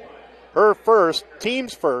 Her first,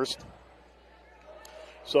 team's first.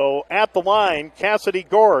 So at the line, Cassidy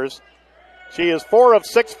Gores. She is 4 of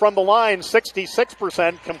 6 from the line,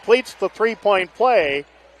 66%, completes the three-point play.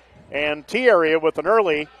 And T-Area with an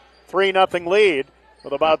early 3-0 lead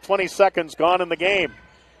with about 20 seconds gone in the game.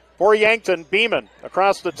 For Yankton, Beeman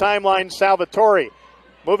across the timeline, Salvatori.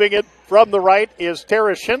 Moving it from the right is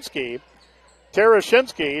Terashinsky.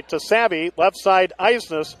 Terashinsky to Savey, left side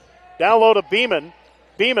Eidsness. Down low to Beeman.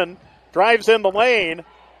 Beeman drives in the lane.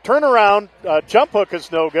 Turnaround, jump hook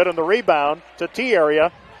is no good, and the rebound to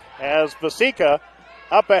T-Area as Vasika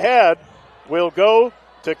up ahead will go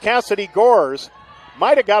to Cassidy Gores.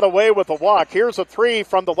 Might have got away with a walk. Here's a 3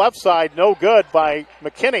 from the left side, no good by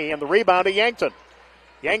McKinney, and the rebound to Yankton.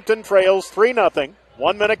 Yankton trails 3-0.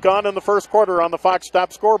 1 minute gone in the first quarter on the Fox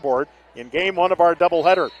Stop scoreboard in game 1 of our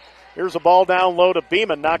doubleheader. Here's a ball down low to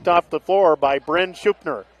Beeman, knocked off the floor by Bryn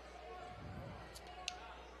Schupner.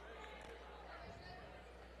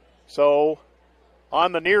 So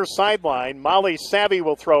on the near sideline, Molly Savey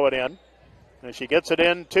will throw it in. And she gets it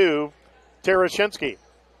in to Terashinsky.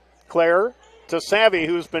 Claire to Savey,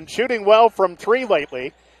 who's been shooting well from 3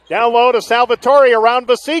 lately. Down low to Salvatori around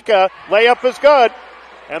Vasika. Layup is good.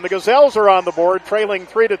 And the Gazelles are on the board, trailing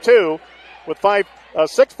 3-2 with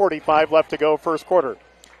 6:45 left to go first quarter.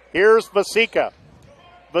 Here's Vasika.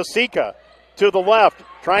 Vasika to the left,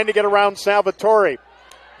 trying to get around Salvatori.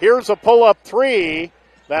 Here's a pull-up 3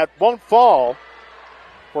 that won't fall.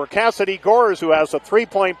 for Cassidy Gores, who has a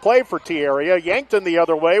 3-point play for T area. Yankton the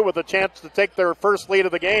other way with a chance to take their first lead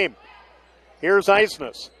of the game. Here's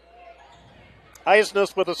Eidsness.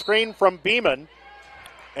 Eidsness with a screen from Beeman,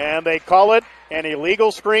 and they call it an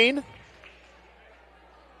illegal screen.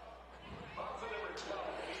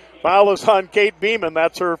 Foul is on Kate Beeman.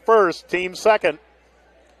 That's her first, team second.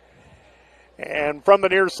 And from the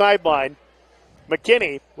near sideline,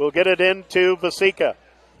 McKinney will get it into Vasika,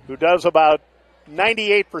 who does about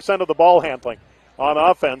 98% of the ball handling on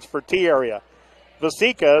offense for T area.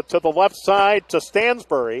 Vasika to the left side to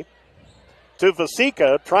Stansbury. To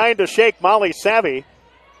Vasika, trying to shake Molly Savey.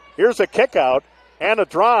 Here's a kick out and a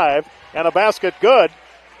drive and a basket good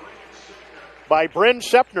by Bryn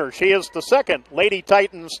Shepner. She is the second Lady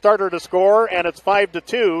Titans starter to score, and it's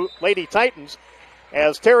 5-2 Lady Titans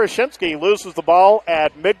as Terashinsky loses the ball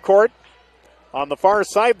at midcourt on the far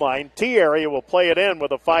sideline. T area will play it in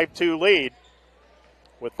with a 5-2 lead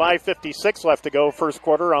with 5:56 left to go first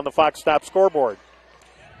quarter on the Fox Stop scoreboard.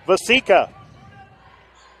 Vasika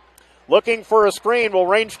looking for a screen, will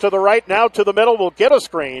range to the right, now to the middle, will get a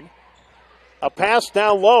screen. A pass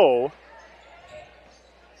down low.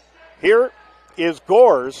 Here is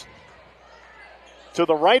Gores to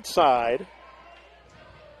the right side.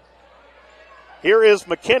 Here is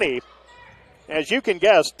McKinney. As you can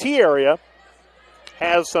guess, T area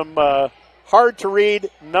has some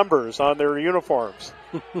hard-to-read numbers on their uniforms.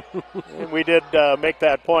 And we did make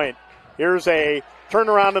that point. Here's a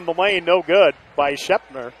turnaround in the lane, no good, by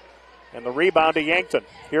Shepner. And the rebound to Yankton.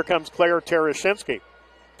 Here comes Claire Terashinsky.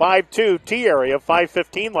 5-2 T area,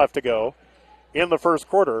 5:15 left to go in the first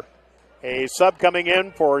quarter. A sub coming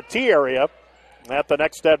in for T area at the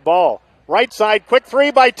next dead ball. Right side, quick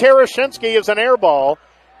three by Terashinsky is an air ball.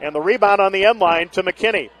 And the rebound on the end line to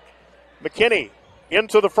McKinney. McKinney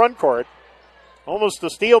into the front court. Almost a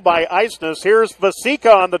steal by Eidsness. Here's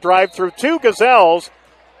Vasika on the drive through 2 Gazelles.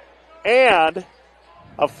 And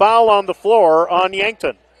a foul on the floor on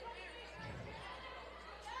Yankton.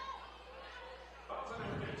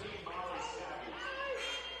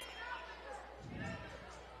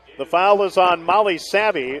 The foul is on Molly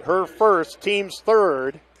Savey, her first, team's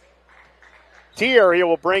third. T area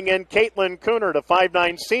will bring in Caitlin Cooner, the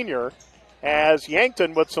 5'9 senior, as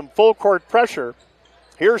Yankton with some full court pressure.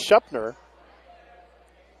 Here's Shepner.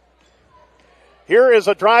 Here is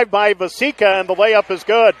a drive by Vasika, and the layup is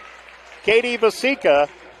good. Katie Vasika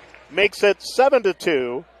makes it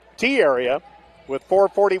 7-2 T area with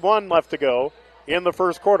 4:41 left to go in the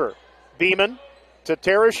first quarter. Beeman to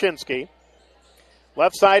Terashinsky.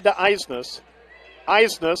 Left side to Eidsness.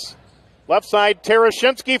 Eidsness, left side,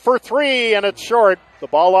 Terashinsky for 3, and it's short. The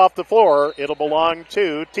ball off the floor. It'll belong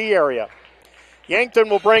to T area. Yankton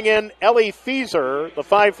will bring in Ellie Fieser, the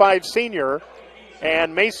 5'5 senior,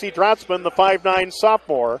 and Macy Drotzman, the 5'9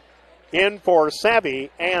 sophomore, in for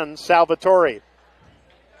Savey and Salvatori.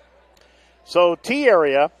 So T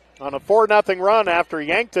area on a 4-0 run after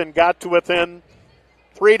Yankton got to within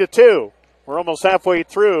 3-2. We're almost halfway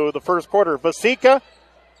through the first quarter. Vasika,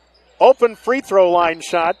 open free throw line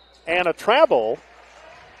shot, and a travel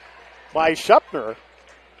by Shepner.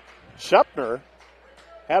 Shepner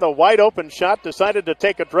had a wide open shot, decided to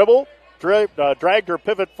take a dribble, dragged her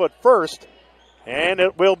pivot foot first, and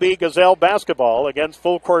it will be Gazelle basketball against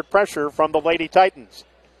full court pressure from the Lady Titans.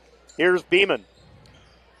 Here's Beeman.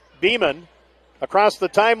 Beeman across the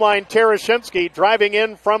timeline, Terashinsky driving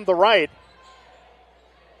in from the right.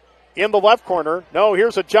 In the left corner, no,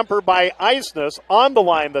 here's a jumper by Eidsness on the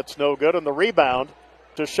line that's no good, and the rebound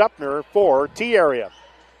to Shepner for T area.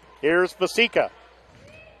 Here's Vasika.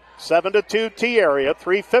 7-2 T area,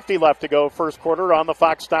 3:50 left to go first quarter on the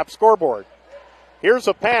Fox Stop scoreboard. Here's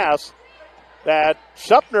a pass that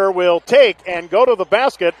Shepner will take and go to the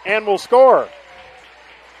basket and will score.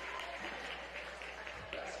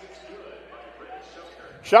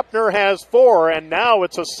 Shepner has 4, and now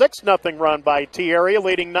it's a 6-0 run by T area,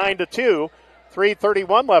 leading 9-2.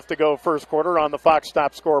 3:31 left to go first quarter on the Fox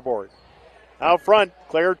Stop scoreboard. Out front,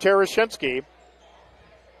 Claire Terashinsky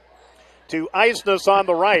to Eidsness on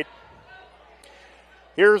the right.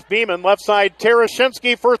 Here's Beeman, left side,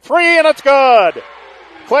 Terashinsky for 3, and it's good.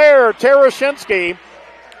 Claire Terashinsky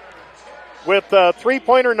with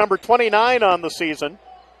three-pointer number 29 on the season.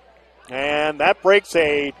 And that breaks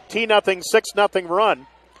a T-0, 6-0 run.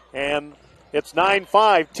 And it's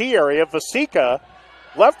 9-5 T area. Vasika,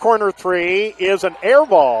 left corner 3 is an air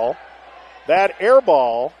ball. That air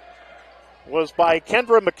ball was by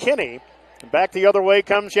Kendra McKinney. And back the other way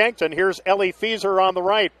comes Yankton. Here's Ellie Fieser on the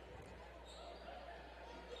right.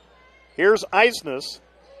 Here's Eidsness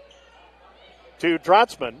to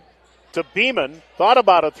Drotzman to Beeman. Thought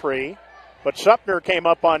about a 3. but Schupner came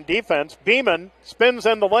up on defense. Beeman spins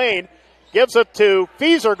in the lane, gives it to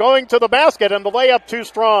Fieser going to the basket, and the layup too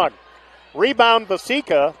strong. Rebound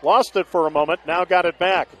Vasika, lost it for a moment, now got it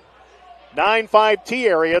back. 9-5 T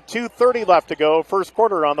area, 2:30 left to go, first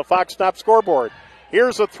quarter on the Fox Stop scoreboard.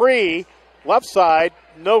 Here's a three, left side,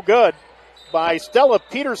 no good, by Stella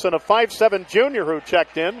Peterson, a 5'7 junior who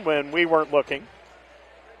checked in when we weren't looking.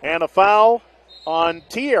 And a foul on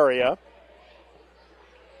T area.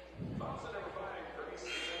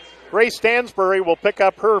 Grace Stansbury will pick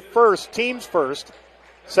up her first, team's first.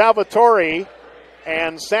 Salvatori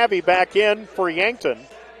and Savey back in for Yankton.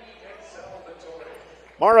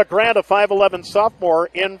 Mara Grant, a 5'11 sophomore,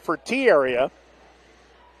 in for T area.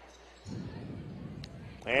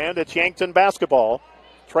 And it's Yankton basketball,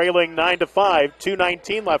 trailing 9-5,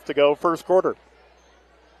 2:19 left to go, first quarter.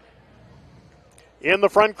 In the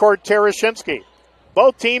front court, Terashinsky.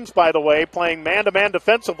 Both teams, by the way, playing man-to-man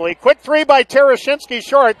defensively. Quick three by Terashinsky,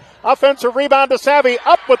 short. Offensive rebound to Savey,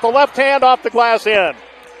 up with the left hand, off the glass, in.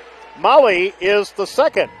 Molly is the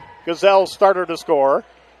second Gazelles starter to score,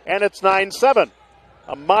 and it's 9-7.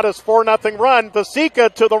 A modest 4-0 run.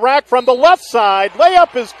 Vasika to the rack from the left side.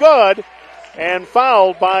 Layup is good, and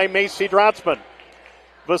fouled by Macy Drotzman.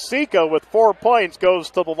 Vasika with 4 points goes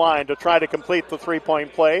to the line to try to complete the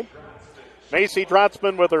three-point play. Macy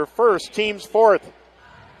Drotzman with her first, team's fourth.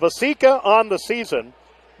 Vasika on the season,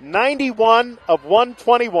 91 of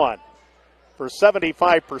 121 for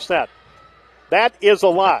 75%. That is a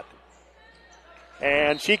lot.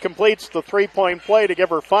 And she completes the three-point play to give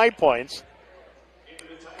her 5 points.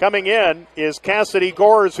 Coming in is Cassidy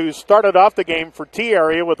Gores, who started off the game for T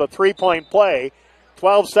area with a three-point play.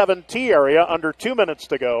 12-7 T area, under 2 minutes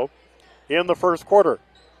to go in the first quarter.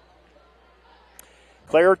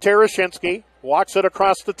 Claire Terashinsky walks it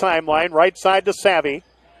across the timeline, right side to Savey.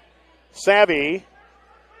 Savey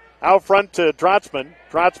out front to Drotzman.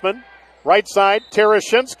 Drotzman, right side,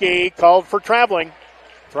 Terashinsky called for traveling.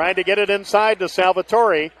 Trying to get it inside to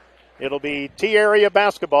Salvatori. It'll be T area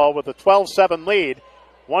basketball with a 12-7 lead.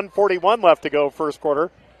 1:41 left to go, first quarter,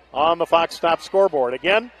 on the Fox Stop scoreboard.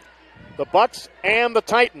 Again, the Bucks and the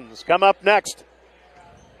Titans come up next.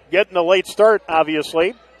 Getting a late start,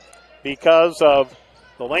 obviously, because of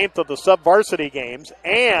the length of the sub-varsity games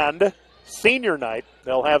and senior night.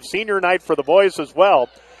 They'll have senior night for the boys as well.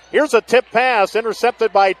 Here's a tip pass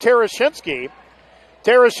intercepted by Terashinsky.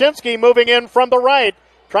 Terashinsky moving in from the right.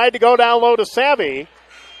 Tried to go down low to Savey,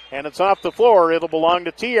 and it's off the floor. It'll belong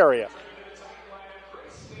to T area.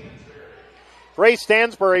 Grace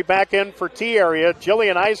Stansbury back in for T area.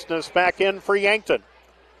 Jillian Eidsness back in for Yankton.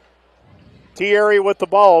 T area with the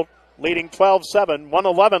ball, leading 12-7,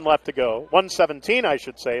 1:11 left to go. 1:17, I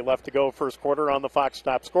should say, left to go, first quarter on the Fox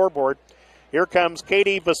Stop scoreboard. Here comes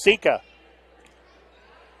Katie Vasika.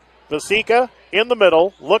 Vasika in the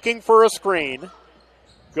middle, looking for a screen.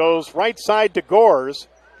 Goes right side to Gores.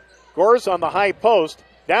 Gores on the high post.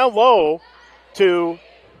 Down low to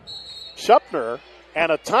Schupner,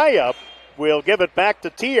 and a tie-up. Will give it back to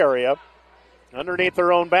T area underneath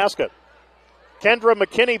their own basket. Kendra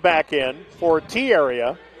McKinney back in for T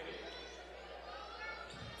area.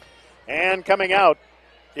 And coming out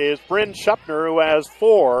is Bryn Schupner, who has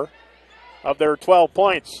 4 of their 12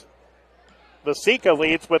 points. Vasika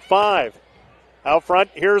leads with 5. Out front,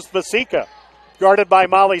 here's Vasika, guarded by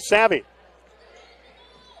Molly Savey.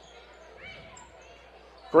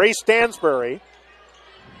 Grace Stansbury.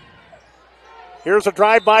 Here's a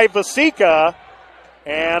drive by Vasika,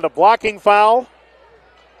 and a blocking foul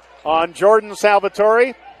on Jordynn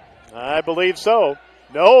Salvatori. I believe so.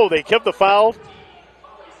 No, they give the foul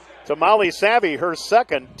to Molly Savey, her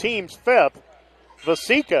second, team's 5th.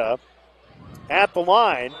 Vasika at the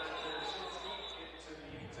line.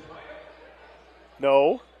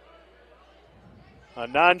 No. A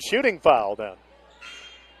non-shooting foul then.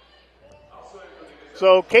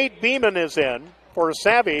 So Kate Beeman is in for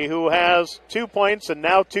Savey, who has 2 points and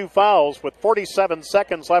now 2 fouls with 47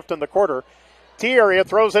 seconds left in the quarter. T area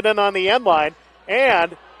throws it in on the end line,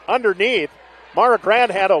 and underneath, Mara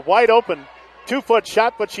Grant had a wide open 2-foot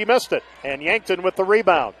shot, but she missed it. And Yankton with the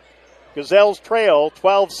rebound. Gazelles trail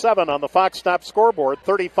 12-7 on the Fox Stop scoreboard,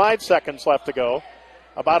 35 seconds left to go.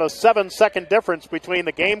 About a 7-second difference between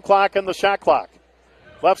the game clock and the shot clock.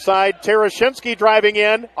 Left side, Terashinsky driving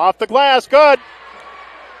in, off the glass, good.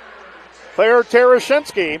 Claire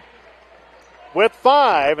Terashinsky with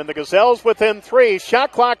 5, and the Gazelles within 3.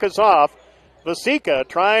 Shot clock is off. Vasika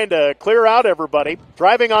trying to clear out everybody,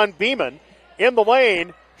 driving on Beeman in the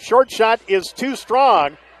lane. Short shot is too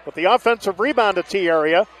strong, but the offensive rebound to T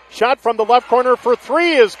area. Shot from the left corner for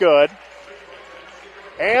 3 is good.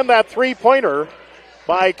 And that three-pointer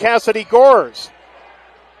by Cassidy Gores.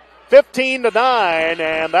 15-9,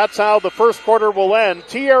 and that's how the first quarter will end.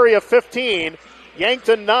 T-Area 15,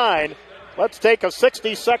 Yankton 9. Let's take a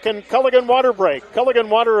 60-second Culligan Water break. Culligan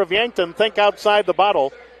Water of Yankton, think outside the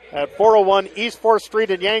bottle at 401 East 4th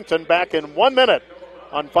Street in Yankton. Back in 1 minute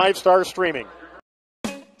on 5-Star Streaming.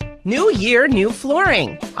 New year, new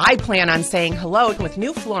flooring. I plan on saying hello with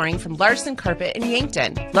new flooring from Larson Carpet in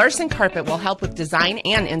Yankton. Larson Carpet will help with design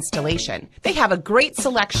and installation. They have a great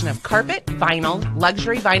selection of carpet, vinyl,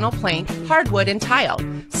 luxury vinyl plank, hardwood, and tile.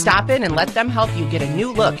 Stop in and let them help you get a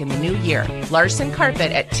new look in the new year. Larson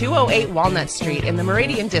Carpet at 208 Walnut Street in the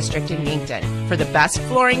Meridian District in Yankton. For the best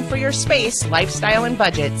flooring for your space, lifestyle, and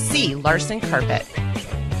budget, see Larson Carpet.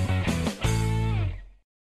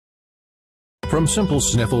 From simple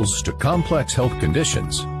sniffles to complex health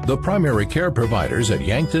conditions, the primary care providers at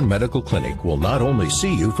Yankton Medical Clinic will not only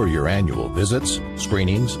see you for your annual visits,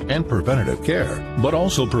 screenings, and preventative care, but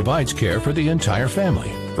also provides care for the entire family,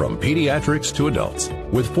 from pediatrics to adults.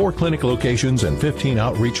 With 4 clinic locations and 15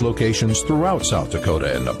 outreach locations throughout South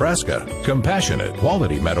Dakota and Nebraska, compassionate,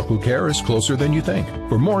 quality medical care is closer than you think.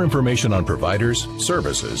 For more information on providers,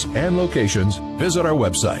 services, and locations, visit our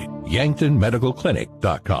website,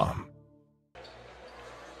 yanktonmedicalclinic.com.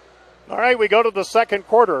 All right, we go to the second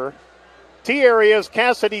quarter. T-Area's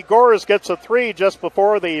Cassidy Gores gets a 3 just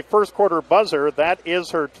before the first quarter buzzer. That is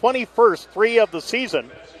her 21st 3 of the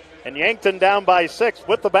season. And Yankton down by 6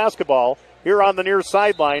 with the basketball. Here on the near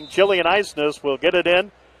sideline, Jillian Eidsness will get it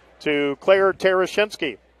in to Claire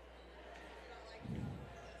Terashinsky.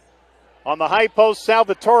 On the high post,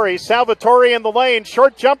 Salvatori. Salvatori in the lane.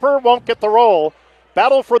 Short jumper, won't get the roll.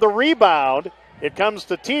 Battle for the rebound. It comes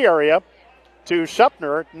to T-Area. To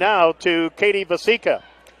Schupner, now to Katie Vasika.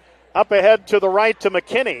 Up ahead to the right to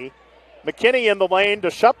McKinney. McKinney in the lane to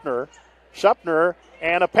Schupner. Schupner,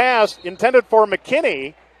 and a pass intended for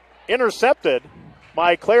McKinney, intercepted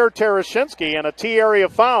by Claire Terashinsky, and a T-Area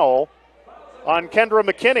foul on Kendra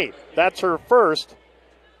McKinney. That's her first,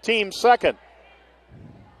 team second.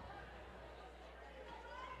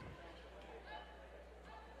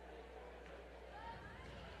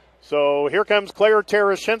 So here comes Claire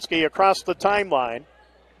Terashinsky across the timeline.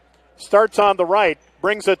 Starts on the right,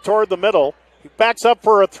 brings it toward the middle. Backs up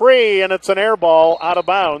for a 3, and it's an air ball out of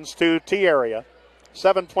bounds to T-Area.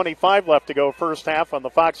 7:25 left to go first half on the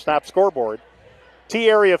Fox Top scoreboard.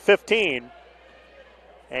 T-Area 15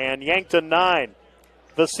 and Yankton 9.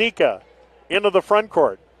 Vasika into the front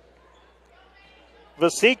court.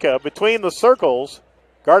 Vasika between the circles,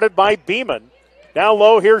 guarded by Beeman. Down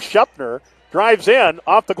low, here's Schupner. Drives in,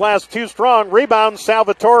 off the glass, too strong. Rebound,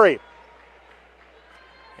 Salvatori.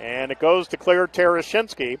 And it goes to Claire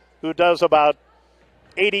Terashinsky, who does about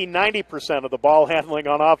 80-90% of the ball handling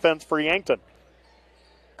on offense for Yankton.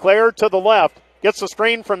 Claire to the left, gets a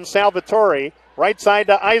screen from Salvatori. Right side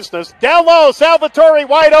to Eidsness. Down low, Salvatori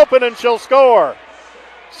wide open, and she'll score.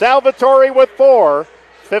 Salvatori with 4.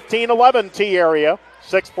 15-11 T-Area.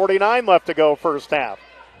 6:49 left to go first half.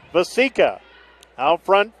 Vasika out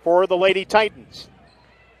front for the Lady Titans.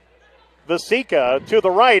 Vasika to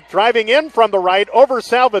the right, driving in from the right over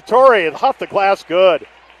Salvatori. Off the glass, good.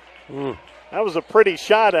 That was a pretty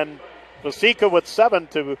shot, and Vasika with 7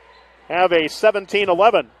 to have a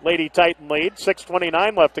 17-11 Lady Titan lead.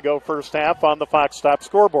 6:29 left to go first half on the Fox Stop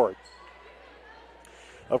scoreboard.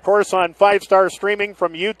 Of course, on 5-Star streaming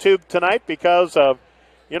from YouTube tonight because of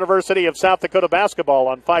University of South Dakota basketball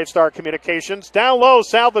on 5-Star Communications. Down low,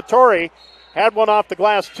 Salvatori had one off the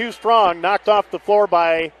glass, too strong, knocked off the floor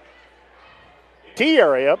by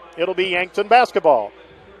T-Area. It'll be Yankton basketball.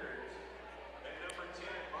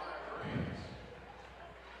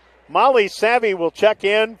 Molly Savey will check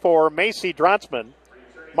in for Macy Drotzman.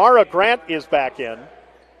 Mara Grant is back in.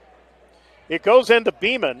 It goes into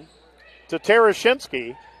Beeman to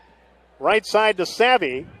Terashinsky. Right side to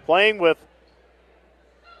Savey, playing with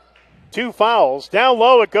 2 fouls. Down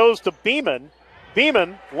low it goes to Beeman.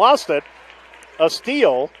 Beeman lost it. A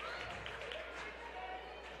steal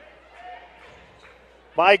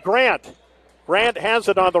by Grant. Grant has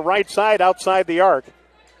it on the right side outside the arc.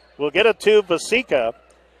 We'll get it to Vasika.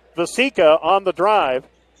 Vasika on the drive.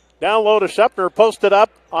 Down low to Schupner, posted up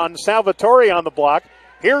on Salvatori on the block.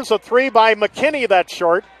 Here's a 3 by McKinney that's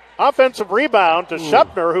short. Offensive rebound to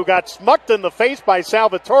Schupner, who got smucked in the face by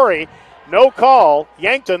Salvatori. No call.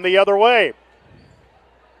 Yankton the other way.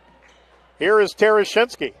 Here is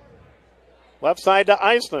Terashinsky. Left side to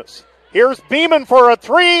Eidsness. Here's Beeman for a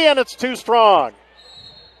 3, and it's too strong.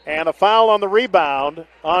 And a foul on the rebound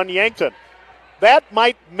on Yankton. That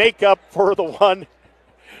might make up for the one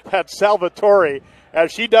that Salvatori,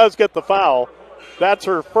 as she does get the foul. That's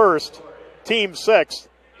her first, team sixth.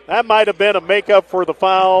 That might have been a makeup for the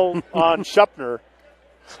foul on Schupner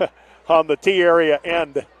on the T area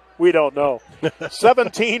end. We don't know.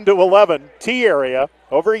 17-11, T area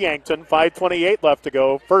over Yankton. 5:28 left to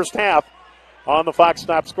go. First half on the Fox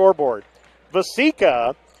Stop scoreboard.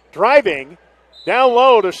 Vasika driving down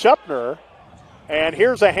low to Schupner. And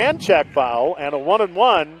here's a hand check foul and a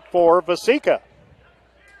 1-and-1 for Vasika.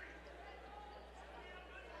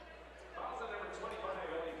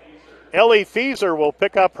 Ellie Fieser will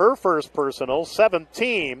pick up her first personal,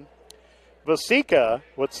 17. Vasika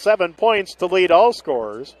with 7 points to lead all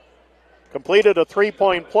scorers. Completed a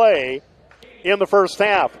 3-point play in the first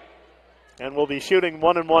half. And will be shooting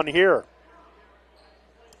 1-and-1 here.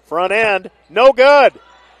 Front end, no good.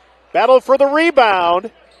 Battle for the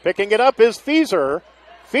rebound. Picking it up is Fieser.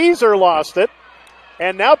 Fieser lost it.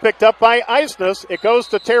 And now picked up by Eidsness. It goes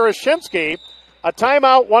to Terashinsky. A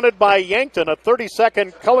timeout wanted by Yankton, a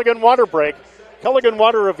 30-second Culligan water break. Culligan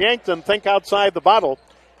Water of Yankton, think outside the bottle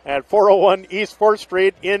at 401 East 4th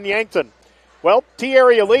Street in Yankton. Well, T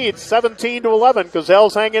area leads 17-11.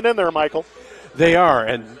 Gazelles hanging in there, Michael. They are,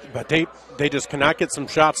 but they just cannot get some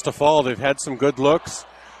shots to fall. They've had some good looks.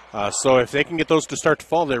 So if they can get those to start to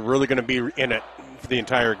fall, they're really going to be in it for the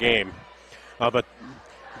entire game. But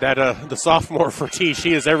that the sophomore for T,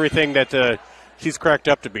 she is everything that she's cracked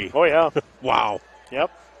up to be. Oh, yeah. Wow. Yep.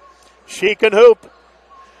 She can hoop,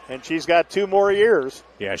 and she's got 2 more years.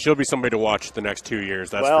 Yeah, she'll be somebody to watch the next 2 years,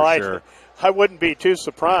 that's for sure. I wouldn't be too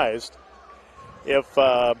surprised if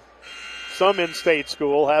some in-state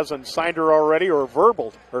school hasn't signed her already or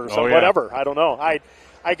verbaled or whatever. I don't know.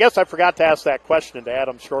 I guess I forgot to ask that question to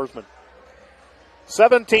Adam Shorsman.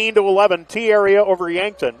 17-11, T area over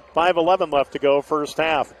Yankton. 5:11 left to go, first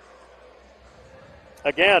half.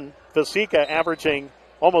 Again, Vasika averaging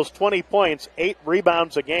almost 20 points, 8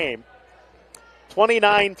 rebounds a game.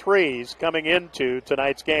 29 threes coming into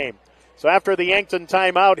tonight's game. So after the Yankton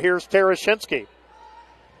timeout, here's Terashinsky.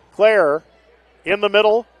 Claire in the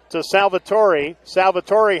middle to Salvatori.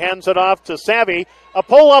 Salvatori hands it off to Savey. A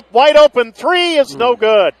pull-up wide open 3 is no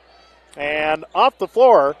good. And off the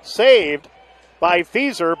floor, saved by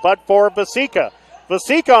Fieser, but for Vasika.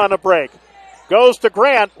 Vasika on a break. Goes to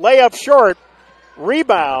Grant, layup short.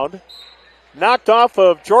 Rebound. Knocked off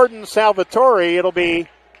of Jordynn Salvatori. It'll be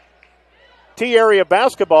T area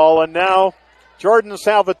basketball, and now Jordynn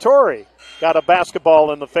Salvatori got a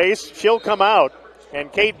basketball in the face. She'll come out,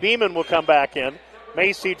 and Kate Beeman will come back in.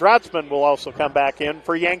 Macy Drotzman will also come back in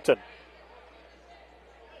for Yankton.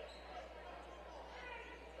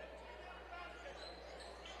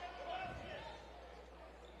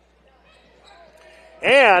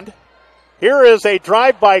 And here is a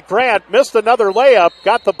drive by Grant. Missed another layup.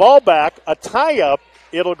 Got the ball back. A tie-up.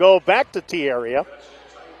 It'll go back to T area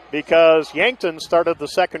because Yankton started the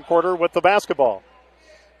second quarter with the basketball.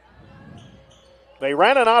 They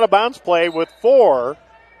ran an out-of-bounds play with 4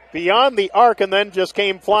 beyond the arc and then just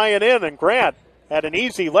came flying in, and Grant had an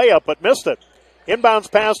easy layup but missed it.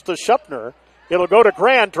 Inbounds pass to Schupner. It'll go to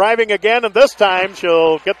Grant, driving again, and this time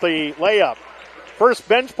she'll get the layup. First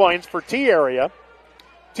bench points for T area.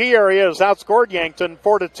 T area has outscored Yankton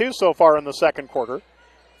 4-2 so far in the second quarter.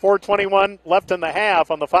 4:21 left in the half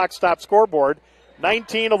on the Fox Stop scoreboard.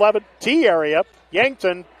 19-11 T area.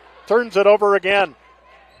 Yankton turns it over again.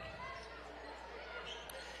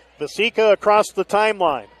 Vasika across the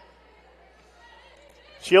timeline.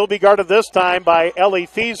 She'll be guarded this time by Ellie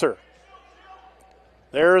Fieser.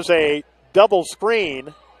 There's a double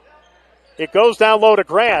screen. It goes down low to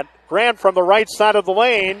Grant. Grant from the right side of the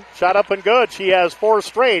lane. Shot up and good. She has 4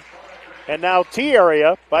 straight. And now T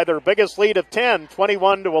area by their biggest lead of 10,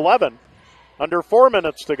 21-11. Under 4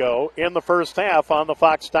 minutes to go in the first half on the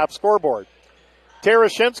Fox Stop scoreboard.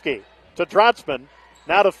 Terashinsky to Drotzman.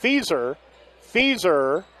 Now to Fieser.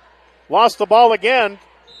 Fieser lost the ball again.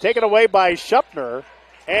 Taken away by Schupner.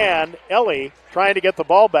 And Ellie, trying to get the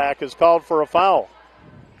ball back, is called for a foul.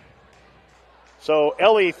 So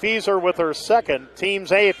Ellie Fieser with her second,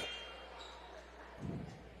 team's 8th.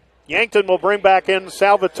 Yankton will bring back in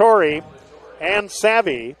Salvatori and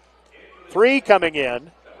Savey. 3 coming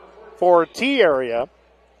in for T area.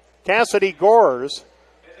 Cassidy Gores.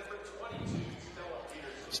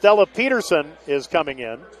 Stella Peterson is coming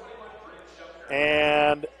in.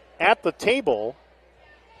 And at the table,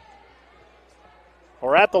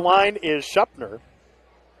 or at the line, is Schupner.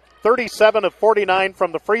 37 of 49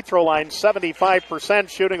 from the free throw line, 75%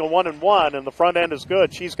 shooting a 1-and-1, and the front end is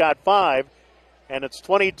good. She's got 5, and it's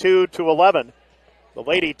 22-11. The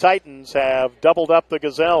Lady Titans have doubled up the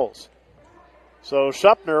Gazelles. So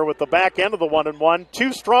Schupner with the back end of the 1-and-1,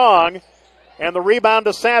 too strong, and the rebound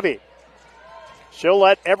to Savey. She'll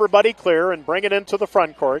let everybody clear and bring it into the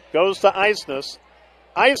front court. Goes to Eidsness.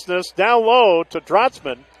 Eidsness down low to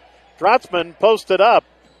Drotzman. Drotzman posted up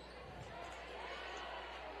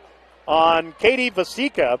on Katie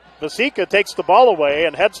Vasika. Vasika takes the ball away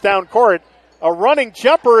and heads down court. A running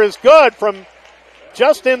jumper is good from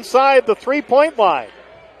just inside the three-point line.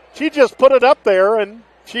 She just put it up there and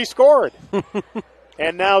she scored.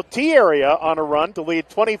 And now T-Area on a run to lead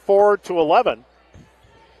 24-11.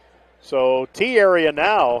 So T-Area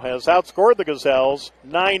now has outscored the Gazelles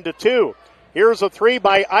 9-2. Here's a three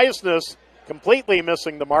by Eidsness, completely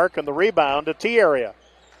missing the mark, and the rebound to T-Area.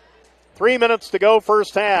 3 minutes to go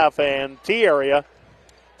first half, and T-Area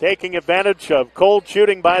taking advantage of cold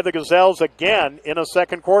shooting by the Gazelles again in a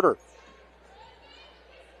second quarter.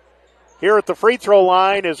 Here at the free throw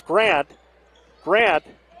line is Grant. Grant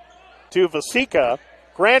to Vasika.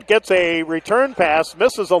 Grant gets a return pass,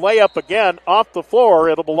 misses a layup again off the floor.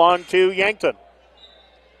 It'll belong to Yankton.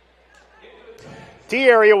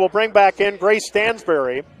 T-Area will bring back in Grace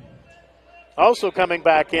Stansberry. Also coming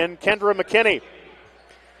back in, Kendra McKinney.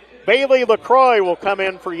 Bailey LaCroix will come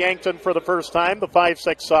in for Yankton for the first time, the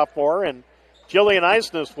 5'6" sophomore, and Jillian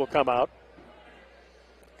Eidsness will come out.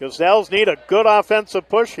 Gazelles need a good offensive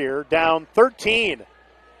push here, down 13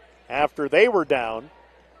 after they were down.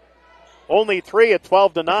 Only 3 at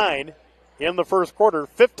 12-9 in the first quarter,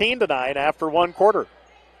 15-9 after one quarter.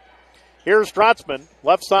 Here's Drotzman,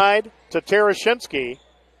 left side to Terashinsky,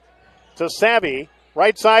 to Savey,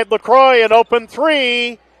 right side LaCroix, an open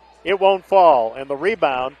three. It won't fall, and the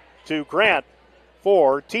rebound to Grant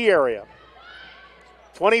for T-Area.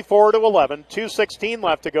 24-11, 2:16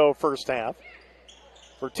 left to go first half.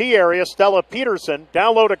 For T-Area, Stella Peterson,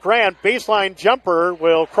 down low to Grant, baseline jumper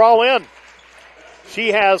will crawl in. She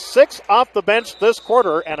has 6 off the bench this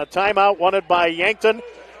quarter, and a timeout wanted by Yankton.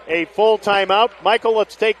 A full timeout. Michael,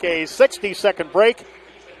 let's take a 60-second break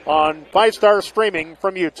on 5-Star Streaming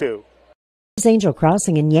from YouTube. Angel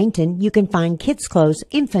Crossing in Yankton, you can find kids' clothes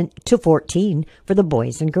infant to 14 for the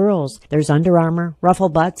boys and girls. There's Under Armour, Ruffle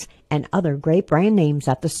Butts, and other great brand names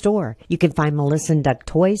at the store. You can find Melissa and Duck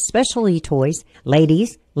toys, specialty toys.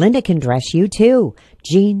 Ladies, Linda can dress you too.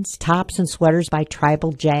 Jeans, tops, and sweaters by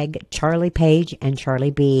Tribal Jag, Charlie Page, and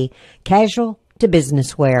Charlie B. Casual to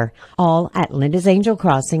business wear. All at Linda's Angel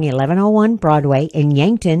Crossing, 1101 Broadway in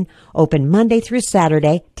Yankton. Open Monday through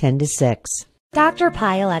Saturday, 10 to 6. Dr.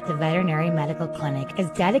 Pyle at the Veterinary Medical Clinic is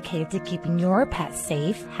dedicated to keeping your pet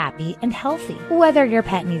safe, happy, and healthy. Whether your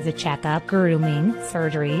pet needs a checkup, grooming,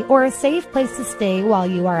 surgery, or a safe place to stay while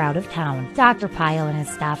you are out of town, Dr. Pyle and his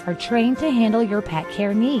staff are trained to handle your pet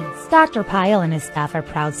care needs. Dr. Pyle and his staff are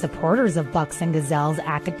proud supporters of Bucks and Gazelles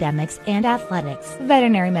academics and athletics.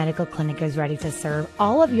 Veterinary Medical Clinic is ready to serve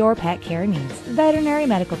all of your pet care needs. Veterinary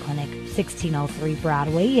Medical Clinic, 1603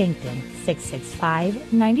 Broadway, Yankton,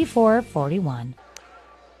 665-9441.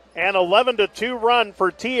 An 11-2 run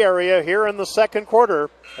for T-Area here in the second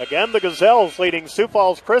quarter. Again, the Gazelles leading Sioux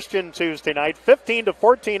Falls Christian Tuesday night,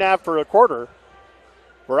 15-14 after a quarter.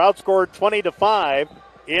 We're outscored 20-5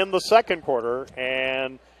 in the second quarter,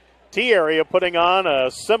 and T-Area putting on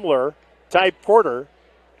a similar type quarter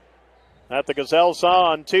that the Gazelles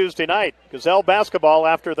saw on Tuesday night. Gazelle basketball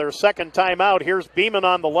after their second timeout. Here's Beeman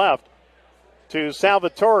on the left to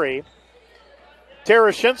Salvatori.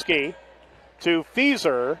 Terashinsky to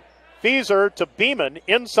Fieser. Fieser to Beeman.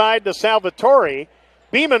 Inside to Salvatori.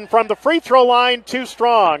 Beeman from the free throw line, too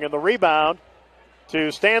strong. And the rebound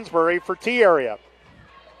to Stansbury for T-Area.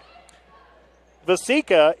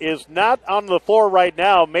 Vasika is not on the floor right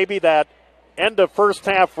now. Maybe that end of first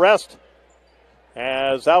half rest.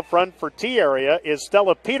 As out front for T-Area is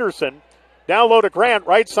Stella Peterson. Down low to Grant,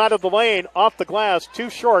 right side of the lane, off the glass,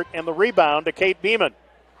 too short, and the rebound to Kate Beeman.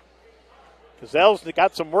 Gazelles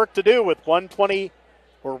got some work to do with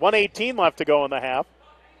 118 left to go in the half.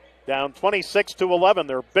 Down 26-11,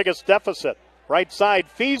 their biggest deficit. Right side,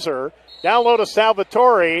 Fieser. Down low to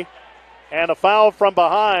Salvatori. And a foul from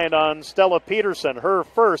behind on Stella Peterson. Her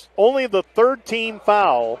first, only the third team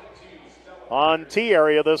foul on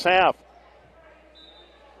T-Area this half.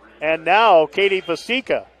 And now Katie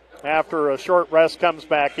Vasika, after a short rest, comes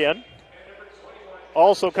back in.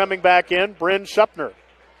 Also coming back in, Bryn Schupner.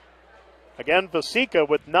 Again, Vasika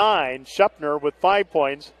with 9, Schupner with 5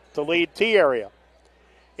 points to lead T-Area.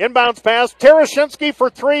 Inbounds pass, Terashinsky for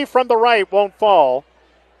 3 from the right, won't fall.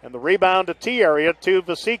 And the rebound to T-Area to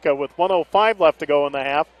Vasika with 1:05 left to go in the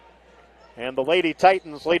half. And the Lady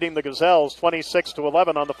Titans leading the Gazelles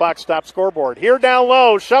 26-11 on the Fox Stop scoreboard. Here down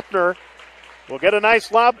low, Schupner will get a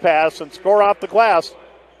nice lob pass and score off the glass.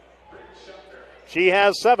 She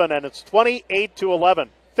has 7, and it's 28-11.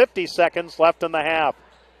 50 seconds left in the half.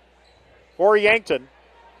 for Yankton.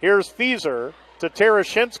 Here's Fieser to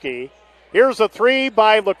Terashinsky. Here's a three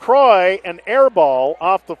by LaCroix, an air ball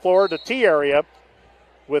off the floor to T area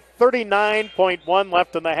with 39.1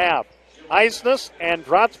 left in the half. Eidsness and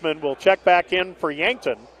Drotzman will check back in for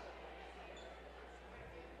Yankton.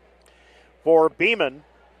 For Beeman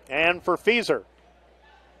and for Fieser.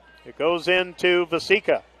 It goes into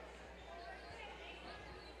Vasika.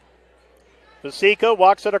 Vasika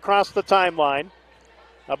walks it across the timeline.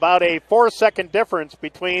 About a 4-second difference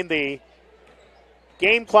between the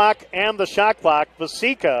game clock and the shot clock.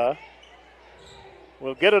 Vasika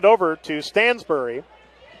will get it over to Stansbury.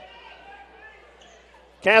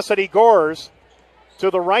 Cassidy Gores to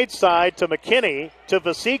the right side to McKinney, to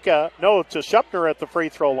Vasika, no, to Schupner at the free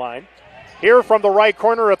throw line. Here from the right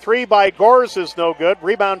corner, a three by Gores is no good.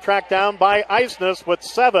 Rebound tracked down by Eidsness with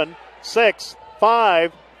 7, 6,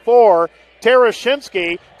 5, 4.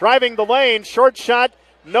 Terashinsky driving the lane, short shot,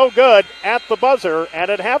 no good at the buzzer.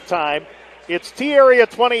 And at halftime, it's T area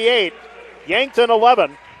 28, Yankton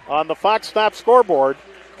 11 on the Fox Stop scoreboard.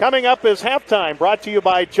 Coming up is halftime, brought to you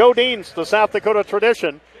by Jodynn's, the South Dakota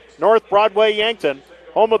tradition. North Broadway, Yankton,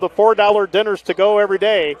 home of the $4 dinners to go every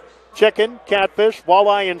day. Chicken, catfish,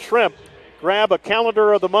 walleye, and shrimp. Grab a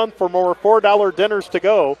calendar of the month for more $4 dinners to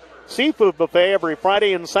go. Seafood buffet every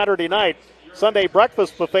Friday and Saturday night. Sunday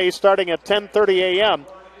breakfast buffet starting at 10:30 a.m.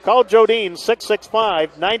 Call Jodynn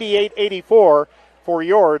 665-9884 for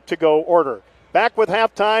your to-go order. Back with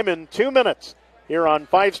halftime in 2 minutes here on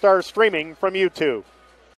 5-Star Streaming from YouTube.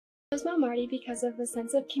 I chose Mount Marty because of the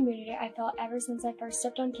sense of community I felt ever since I first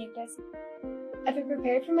stepped on campus. I've been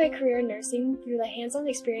prepared for my career in nursing through the hands-on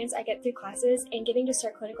experience I get through classes and getting to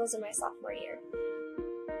start clinicals in my sophomore year.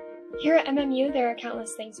 Here at MMU, there are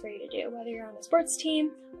countless things for you to do, whether you're on the sports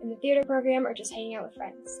team, in the theater program, or just hanging out with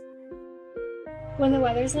friends. When the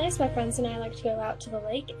weather's nice, my friends and I like to go out to the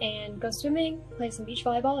lake and go swimming, play some beach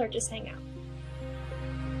volleyball, or just hang out.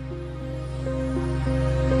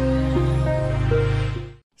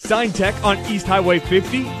 Sign Tech on East Highway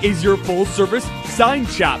 50 is your full-service sign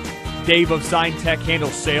shop. Dave of Sign Tech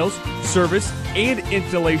handles sales, service, and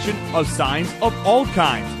installation of signs of all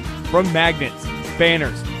kinds, from magnets,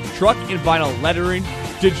 banners, truck and vinyl lettering,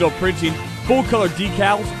 digital printing, full-color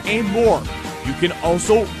decals, and more. You can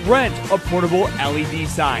also rent a portable LED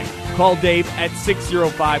sign. Call Dave at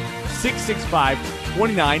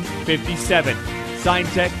 605-665-2957. Sign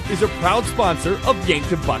Tech is a proud sponsor of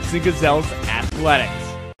Yankton Bucks and Gazelles Athletics.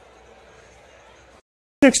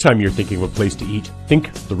 Next time you're thinking of a place to eat,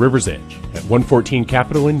 think the River's Edge at 114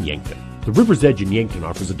 Capitol in Yankton. The River's Edge in Yankton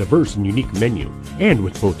offers a diverse and unique menu, and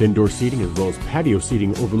with both indoor seating as well as patio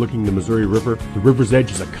seating overlooking the Missouri River, the River's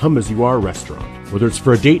Edge is a come-as-you-are restaurant. Whether it's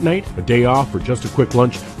for a date night, a day off, or just a quick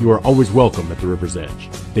lunch, you are always welcome at the River's Edge.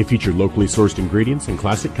 They feature locally sourced ingredients and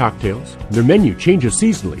classic cocktails. Their menu changes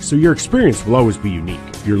seasonally, so your experience will always be unique.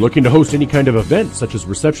 If you're looking to host any kind of event, such as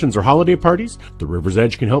receptions or holiday parties, the River's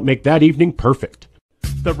Edge can help make that evening perfect.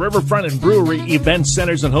 The Riverfront and Brewery Event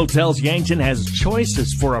Centers and Hotels Yankton has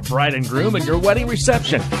choices for a bride and groom and your wedding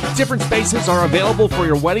reception. Different spaces are available for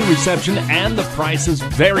your wedding reception, and the price is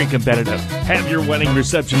very competitive. Have your wedding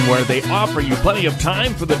reception where they offer you plenty of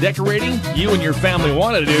time for the decorating you and your family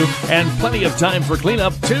want to do, and plenty of time for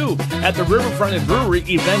cleanup too. At the Riverfront and Brewery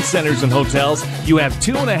Event Centers and Hotels, you have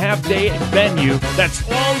 2.5-day venue that's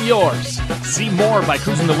all yours. See more by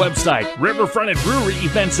cruising the website, Riverfront and Brewery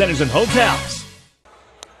Event Centers and Hotels.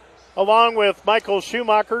 Along with Michael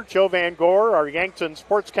Schumacher, Joe Van Goor, our Yankton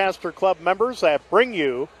Sportscaster Club members that bring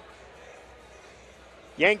you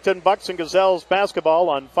Yankton Bucks and Gazelles basketball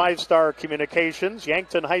on 5-Star Communications.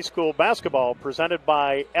 Yankton High School basketball presented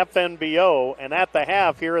by FNBO. And at the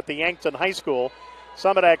half here at the Yankton High School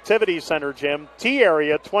Summit Activity Center gym, T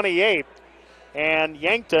area 28 and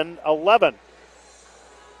Yankton 11.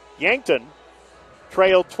 Yankton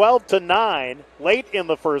trailed 12-9 late in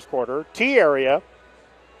the first quarter. T area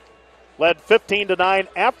led 15-9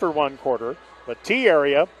 after one quarter, but T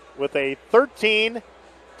area with a 13-2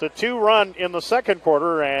 run in the second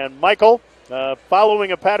quarter. And Michael,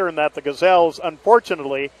 following a pattern that the Gazelles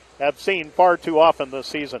unfortunately have seen far too often this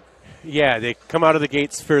season. Yeah, they come out of the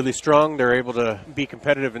gates fairly strong. They're able to be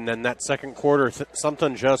competitive, and then that second quarter,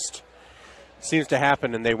 something just seems to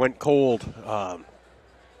happen, and they went cold.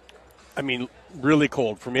 Really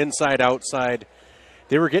cold from inside, outside.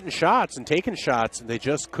 They were getting shots and taking shots, and they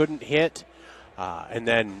just couldn't hit. And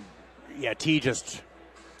then, T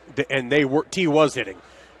was hitting.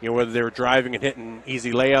 Whether they were driving and hitting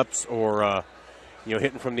easy layups or,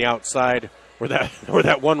 hitting from the outside, or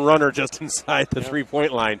that one runner just inside the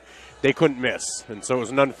three-point line, they couldn't miss. And so it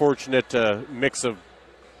was an unfortunate mix of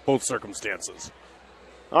both circumstances.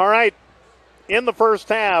 All right, In the first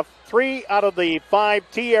half, 3 out of the 5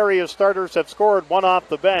 T-area starters have scored, 1 off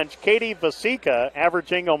the bench. Katie Vasika,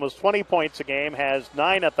 averaging almost 20 points a game, has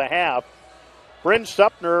 9 at the half. Bryn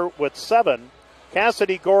Supner with 7.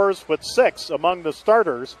 Cassidy Gores with 6 among the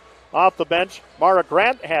starters. Off the bench, Mara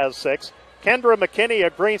Grant has 6. Kendra McKinney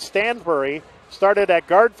of Grace Stansbury started at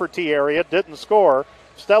guard for T-area, didn't score.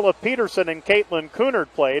 Stella Peterson and Caitlin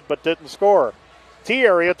Coonard played, but didn't score.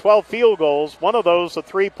 T-area, 12 field goals, one of those a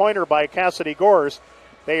three-pointer by Cassidy Gores.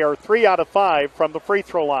 They are 3 out of 5 from the free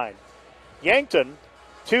throw line. Yankton,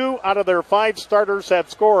 2 out of their 5 starters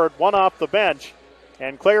have scored, 1 off the bench.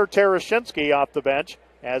 And Claire Terashinsky off the bench,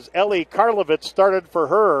 as Ellie Karolevitz started for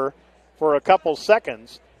her for a couple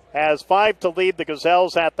seconds, has 5 to lead the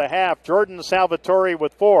Gazelles at the half. Jordynn Salvatori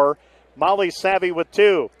with 4, Molly Savey with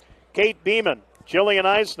 2. Kate Beeman, Jillian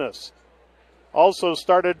Eidsness also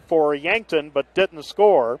started for Yankton but didn't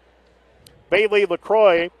score. Bailey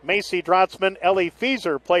LaCroix, Macy Drotzman, Ellie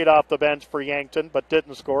Fieser played off the bench for Yankton but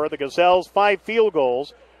didn't score. The Gazelles, 5 field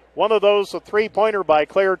goals, one of those a three-pointer by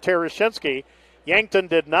Claire Terashinsky. Yankton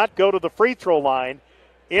did not go to the free throw line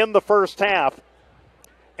in the first half,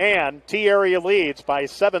 and T-area leads by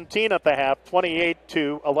 17 at the half,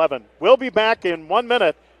 28-11. We'll be back in 1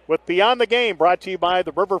 minute with Beyond the Game, brought to you by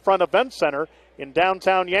the Riverfront Event Center in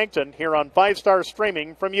downtown Yankton, here on 5-Star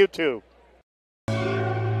Streaming from YouTube.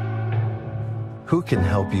 Who can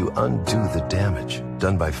help you undo the damage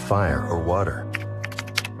done by fire or water?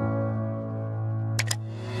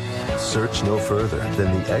 Search no further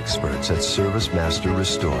than the experts at Service Master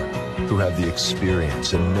Restore, who have the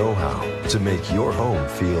experience and know-how to make your home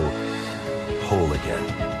feel whole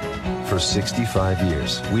again. For 65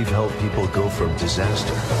 years, we've helped people go from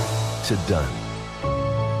disaster to done.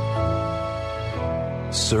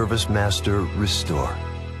 Service Master Restore.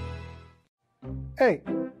 Hey,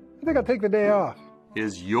 I think I'll take the day off.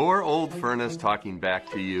 Is your old furnace talking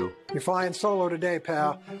back to you? You're flying solo today,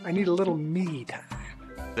 pal. I need a little me time.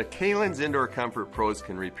 The Kalen's Indoor Comfort Pros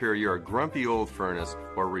can repair your grumpy old furnace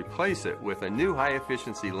or replace it with a new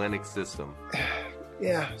high-efficiency Lennox system.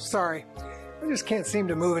 Yeah, sorry. I just can't seem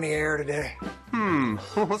to move any air today.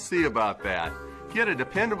 We'll see about that. Get a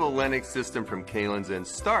dependable Lennox system from Kalen's and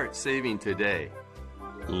start saving today.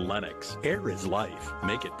 Lennox, air is life.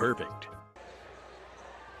 Make it perfect.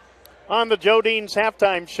 On the Joe Dean's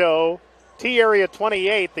halftime show, T-area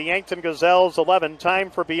 28, the Yankton Gazelles 11.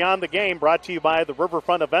 Time for Beyond the Game, brought to you by the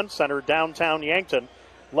Riverfront Event Center, downtown Yankton.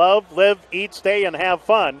 Love, live, eat, stay, and have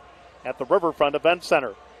fun at the Riverfront Event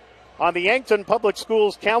Center. On the Yankton Public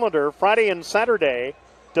Schools calendar, Friday and Saturday,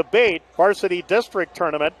 debate varsity district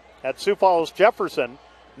tournament at Sioux Falls Jefferson.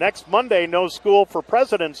 Next Monday, no school for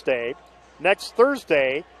President's Day. Next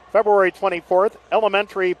Thursday, February 24th,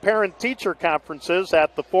 elementary parent-teacher conferences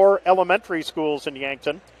at the 4 elementary schools in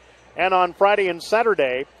Yankton. And on Friday and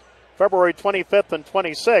Saturday, February 25th and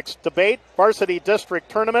 26th, debate varsity district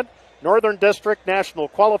tournament, Northern District national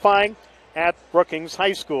qualifying at Brookings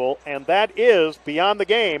High School. And that is Beyond the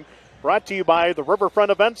Game, brought to you by the Riverfront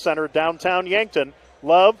Event Center, downtown Yankton.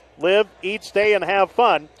 Love, live, eat, stay, and have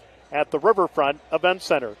fun at the Riverfront Event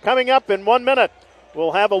Center. Coming up in 1 minute,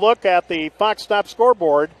 we'll have a look at the Fox Stop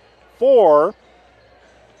scoreboard for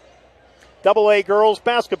AA girls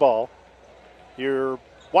basketball. You're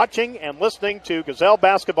watching and listening to Gazelle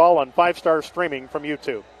basketball on 5-Star Streaming from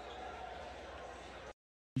YouTube.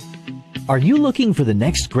 Are you looking for the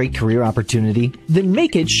next great career opportunity? Then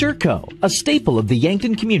make it Sherco, a staple of the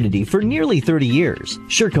Yankton community for nearly 30 years.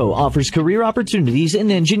 Sherco offers career opportunities in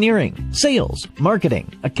engineering, sales,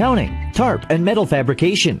 marketing, accounting, tarp and metal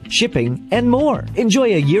fabrication, shipping, and more.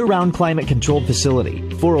 Enjoy a year-round climate-controlled facility,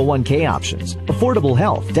 401k options, affordable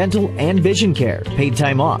health, dental, and vision care, paid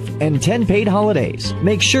time off, and 10 paid holidays.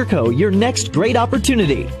 Make Sherco your next great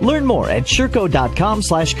opportunity. Learn more at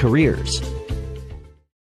sherco.com/careers.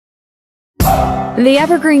 The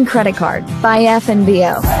Evergreen Credit Card by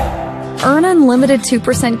FNBO. Earn unlimited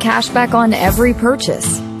 2% cash back on every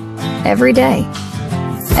purchase. Every day.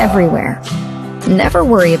 Everywhere. Never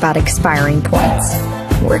worry about expiring points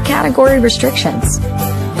or category restrictions.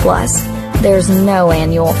 Plus, there's no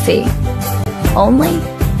annual fee. Only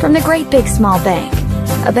from the Great Big Small Bank.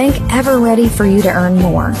 A bank ever ready for you to earn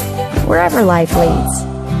more, wherever life leads.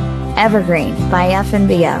 Evergreen by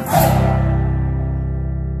FNBO.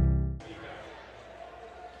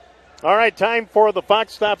 All right, time for the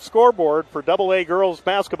Fox Stop scoreboard for AA girls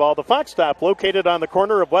basketball. The Fox Stop, located on the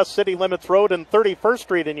corner of West City Limits Road and 31st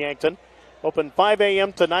Street in Yankton. Open 5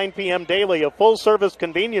 a.m. to 9 p.m. daily, a full-service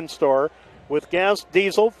convenience store with gas,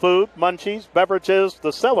 diesel, food, munchies, beverages,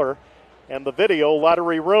 the cellar, and the video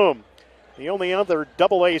lottery room. The only other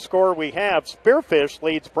AA score we have, Spearfish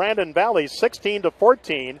leads Brandon Valley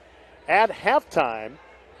 16-14 at halftime.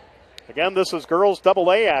 Again, this is girls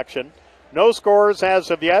AA action. No scores as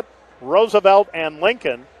of yet. Roosevelt and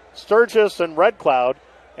Lincoln, Sturgis and Red Cloud,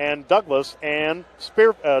 and Douglas and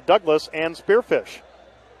Spearfish.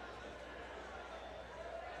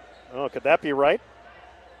 Oh, could that be right?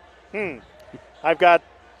 I've got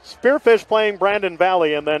Spearfish playing Brandon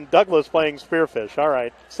Valley and then Douglas playing Spearfish. All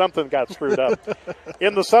right, something got screwed up.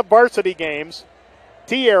 In the sub-varsity games,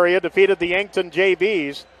 T-Area defeated the Yankton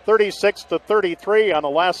JVs 36-33 on a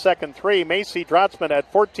last-second three. Macy Drotzman had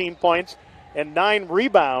 14 points and 9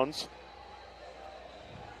 rebounds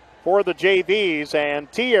for the JVs,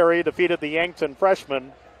 and T-Area defeated the Yankton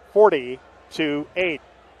freshmen 40-8.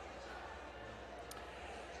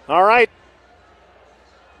 All right,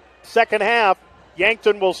 second half.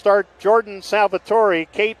 Yankton will start Jordynn Salvatori,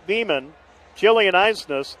 Kate Beeman, Jillian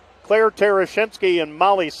Eidsness, Claire Terashinsky, and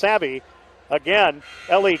Molly Savey. Again,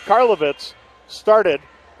 Ellie Karolevitz started,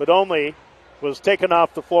 but only was taken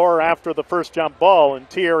off the floor after the first jump ball, and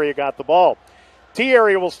T-Area got the ball.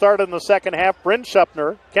 T-Area will start in the second half. Bryn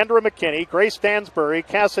Shupner, Kendra McKinney, Grace Stansbury,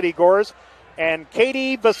 Cassidy Gores, and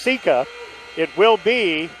Katie Vasika. It will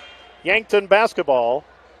be Yankton basketball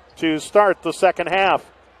to start the second half.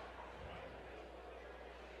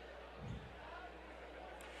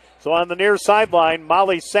 So on the near sideline,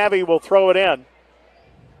 Molly Savey will throw it in.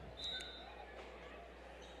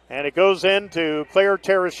 And it goes into Claire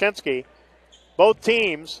Terashinsky. Both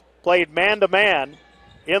teams played man-to-man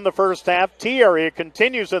in the first half. T-Area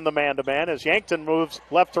continues in the man-to-man as Yankton moves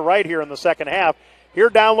left to right here in the second half. Here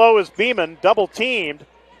down low is Beeman, double-teamed.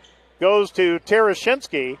 Goes to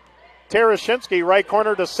Terashinsky. Terashinsky right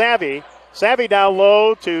corner to Savey. Savey down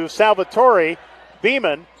low to Salvatori.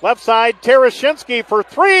 Beeman, left side, Terashinsky for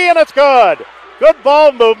three, and it's good. Good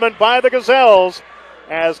ball movement by the Gazelles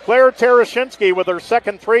as Claire Terashinsky with her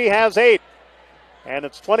second three has 8. And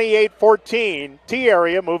it's 28-14.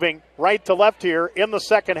 T-Area moving right to left here in the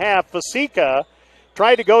second half. Vasika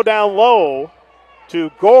tried to go down low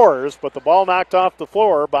to Gores, but the ball knocked off the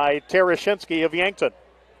floor by Terashinsky of Yankton.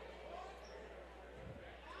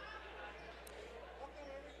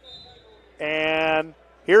 And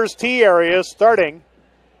here's T-Area starting.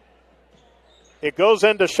 It goes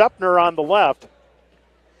into Shupner on the left.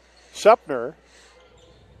 Shupner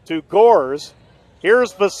to Gores.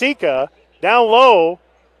 Here's Vasika down low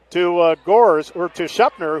to Gores, or to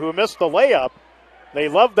Shupner, who missed the layup. They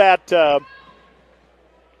love that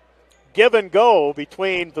give and go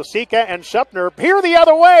between Vasika and Shupner. Here the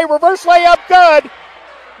other way, reverse layup, good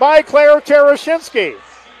by Claire Terashinsky.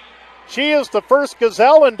 She is the first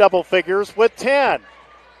Gazelle in double figures with 10.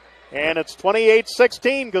 And it's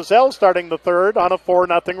 28-16. Gazelle starting the third on a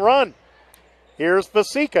 4-0 run. Here's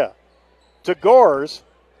Vasika to Gores.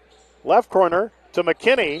 Left corner to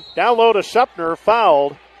McKinney. Down low to Shupner.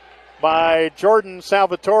 Fouled by Jordynn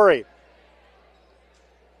Salvatori.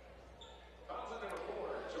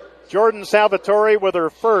 Jordynn Salvatori with her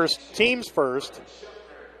first, team's first.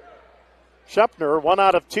 Shupner, 1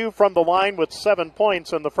 out of 2 from the line with 7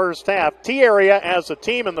 points in the first half. T-Area as a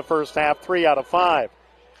team in the first half, 3 out of 5.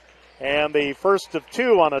 And the first of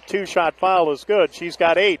 2 on a 2-shot foul is good. She's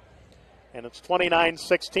got 8. And it's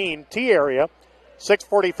 29-16 T-Area.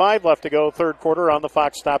 6:45 left to go, third quarter on the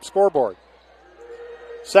Fox Stop scoreboard.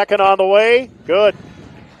 Second on the way, good.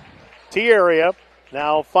 T-Area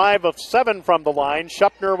now 5 of 7 from the line.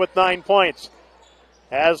 Shupner with 9 points,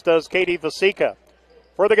 as does Katie Vasika.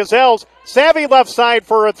 For the Gazelles, Savey left side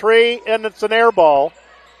for a 3, and it's an air ball.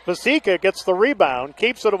 Vasika gets the rebound,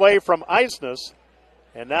 keeps it away from Eidsness,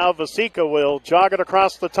 and now Vasika will jog it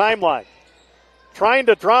across the timeline. Trying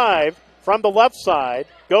to drive from the left side,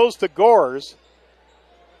 goes to Gores.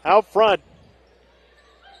 Out front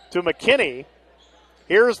to McKinney.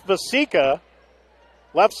 Here's Vasika.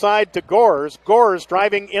 Left side to Gores. Gores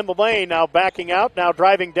driving in the lane, now backing out, now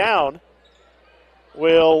driving down.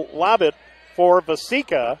 Will lob it for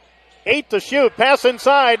Vasika. 8 to shoot. Pass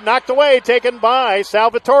inside. Knocked away. Taken by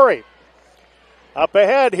Salvatori. Up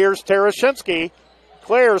ahead, here's Terashinsky.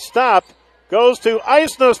 Claire stopped. Goes to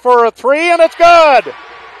Eidsness for a 3, and it's good.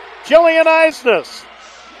 Jillian Eidsness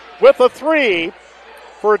with a 3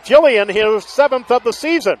 for Jillian, his 7th of the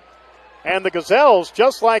season. And the Gazelles,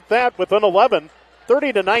 just like that, within 11,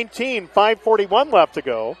 30-19, 5:41 left to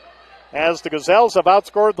go. As the Gazelles have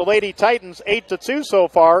outscored the Lady Titans 8-2 so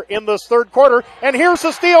far in this third quarter. And here's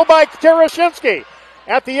the steal by Terashinsky.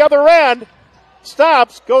 At the other end,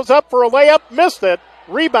 stops, goes up for a layup, missed it.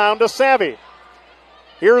 Rebound to Savey.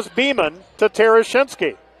 Here's Beeman to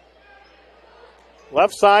Terashinsky.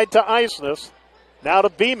 Left side to Eidsness. Now to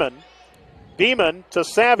Beeman. Beeman to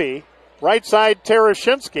Savey. Right side,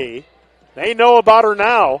 Terashinsky. They know about her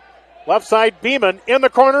now. Left side, Beeman in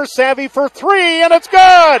the corner. Savey for three, and it's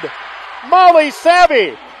good! Molly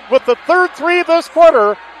Savey with the third three this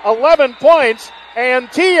quarter, 11 points,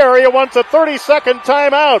 and T-Area wants a 30-second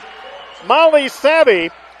timeout. Molly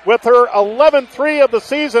Savey with her 11th three of the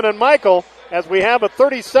season, and Michael, as we have a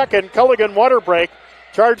 30-second Culligan water break,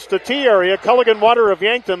 charged to T-Area. Culligan Water of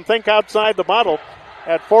Yankton, think outside the bottle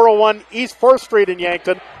at 401 East 4th Street in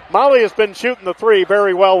Yankton. Molly has been shooting the three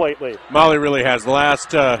very well lately. Molly really has. The last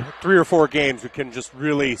 3 or 4 games, we can just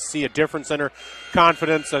really see a difference in her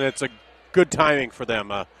confidence, and it's a good timing for them.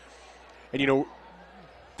 And, you know,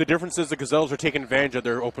 the difference is the Gazelles are taking advantage of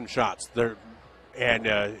their open shots. They're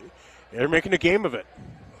making a game of it.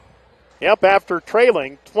 Yep, after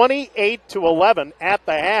trailing 28-11 at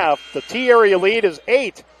the half, the T-Area lead is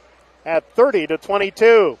 8 at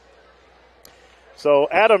 30-22. So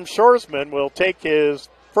Adam Shoresman will take his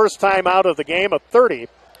first time out of the game at 30.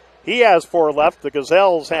 He has 4 left. The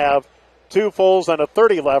Gazelles have 2 fulls and a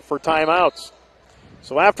 30 left for timeouts.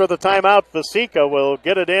 So after the timeout, Vasika will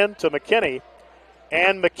get it in to McKinney,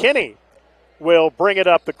 and McKinney will bring it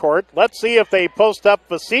up the court. Let's see if they post up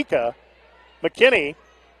Vasika. McKinney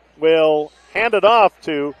will hand it off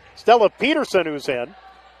to Stella Peterson, who's in.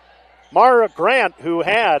 Mara Grant, who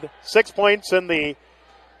had 6 points in the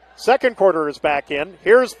second quarter, is back in.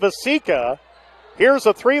 Here's Vasika. Here's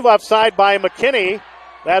a 3 left side by McKinney.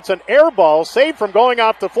 That's an air ball saved from going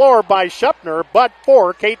off the floor by Shepner, but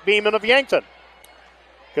for Kate Beeman of Yankton.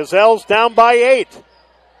 Gazelles down by 8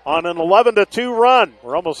 on an 11-2 run.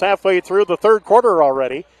 We're almost halfway through the third quarter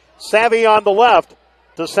already. Savey on the left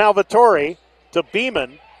to Salvatori to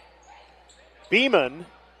Beeman. Beeman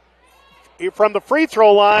from the free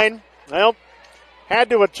throw line, well, had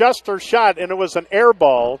to adjust her shot, and it was an air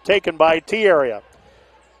ball taken by T-Area.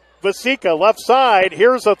 Vasika left side.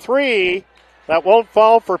 Here's a 3 that won't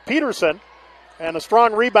fall for Peterson, and a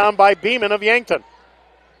strong rebound by Beeman of Yankton.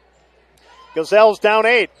 Gazelles down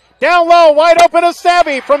 8. Down low, wide open is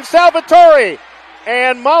Savey from Salvatori.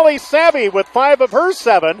 And Molly Savey with 5 of her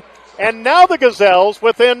 7. And now the Gazelles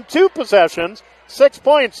within 2 possessions, 6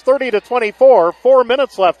 points, 30-24, 4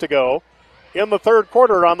 minutes left to go in the third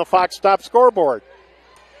quarter on the Fox Stop scoreboard.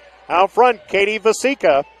 Out front, Katie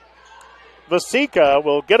Vasika. Vasika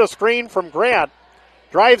will get a screen from Grant.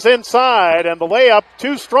 Drives inside, and the layup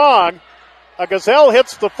too strong. A Gazelle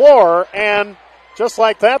hits the floor, and just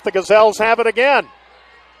like that, the Gazelles have it again.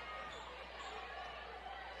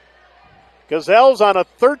 Gazelles on a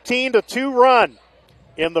 13-2 run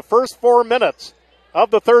in the first 4 minutes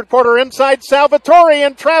of the third quarter. Inside, Salvatori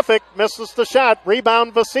in traffic. Misses the shot.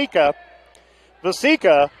 Rebound, Vasika.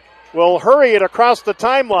 Vasika will hurry it across the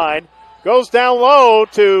timeline. Goes down low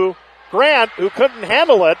to Grant, who couldn't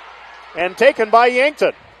handle it, and taken by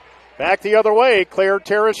Yankton. Back the other way, Claire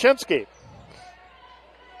Terashinsky.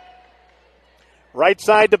 Right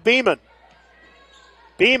side to Beeman.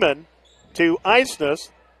 Beeman to Eidsness.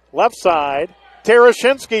 Left side,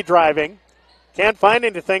 Terashinsky driving. Can't find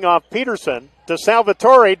anything off Peterson. To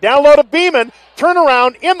Salvatori, down low to Beeman.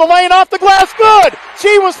 Turnaround in the lane, off the glass, good!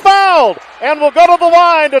 She was fouled and will go to the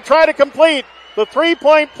line to try to complete the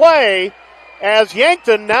three-point play as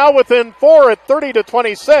Yankton now within 4 at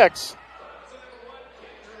 30-26.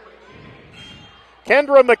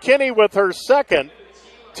 Kendra McKinney with her second,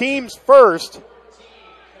 team's first.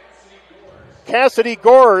 Cassidy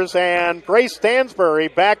Gores and Grace Stansbury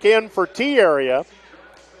back in for T-Area.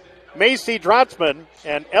 Macy Drotzman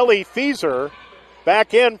and Ellie Fieser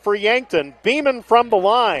back in for Yankton. Beeman from the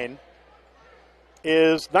line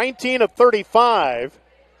is 19 of 35.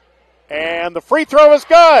 And the free throw is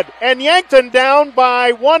good. And Yankton down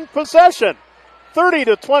by 1 possession.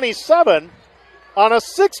 30-27 on a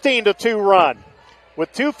 16-2 run.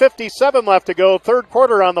 With 2:57 left to go, third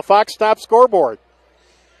quarter on the Fox Stop scoreboard.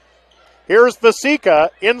 Here's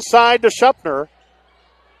Vasika inside to Shepner.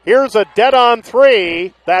 Here's a dead-on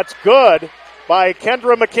 3. That's good by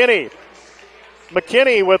Kendra McKinney.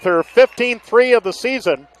 McKinney with her 15th 3 of the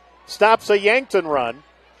season stops a Yankton run.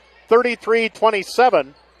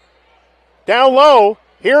 33-27. Down low,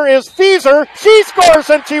 here is Fieser. She scores,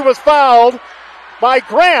 and she was fouled by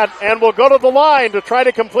Grant and will go to the line to try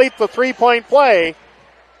to complete the three-point play.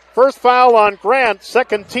 First foul on Grant,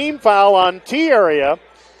 second team foul on T-Area.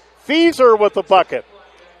 Fieser with the bucket.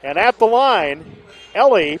 And at the line,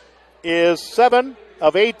 Ellie is 7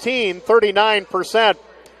 of 18, 39%.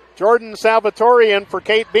 Jordynn Salvatori in for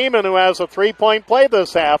Kate Beeman, who has a three-point play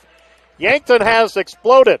this half. Yankton has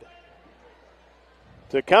exploded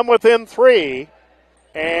to come within 3,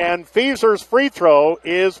 and Fieser's free throw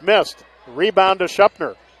is missed. Rebound to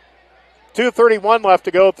Shepner. 2:31 left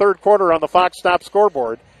to go, third quarter on the Fox Stop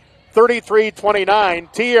scoreboard.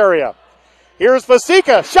 33-29, T-area. Here's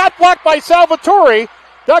Vasika. Shot blocked by Salvatori.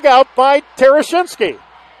 Dug out by Terashinsky.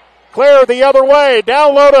 Claire the other way.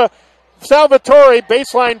 Down low to Salvatori.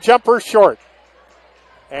 Baseline jumper short.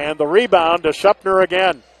 And the rebound to Schupner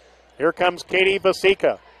again. Here comes Katie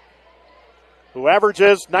Vasika, who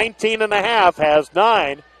averages 19.5, has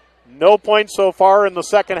 9. No points so far in the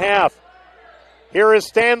second half. Here is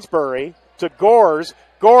Stansbury to Gores.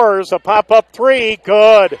 Gores, a pop-up three.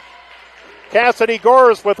 Good. Cassidy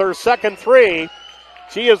Gores with her second three.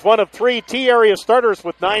 She is one of 3 T-area starters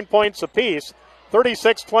with 9 points apiece.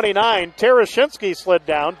 36-29. Terashinsky slid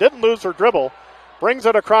down, didn't lose her dribble. Brings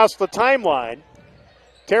it across the timeline.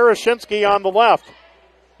 Terashinsky on the left.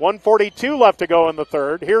 1:42 left to go in the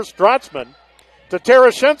third. Here's Drotzman to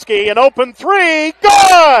Terashinsky. An open three.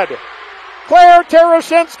 Good! Claire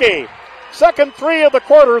Terashinsky. Second three of the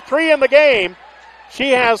quarter, 3 in the game.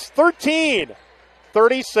 She has 13.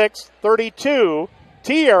 36-32.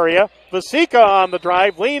 T-area. Vasika on the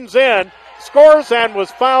drive, leans in, scores, and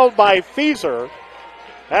was fouled by Fieser.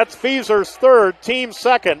 That's Fieser's third, team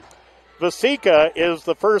second. Vasika is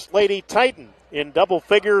the First Lady Titan in double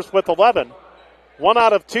figures with 11. 1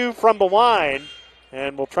 out of 2 from the line,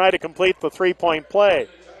 and will try to complete the three-point play.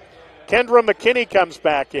 Kendra McKinney comes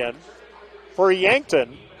back in. For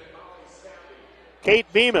Yankton, Kate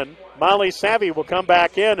Beeman, Molly Savey will come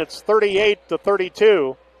back in. It's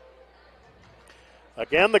 38-32.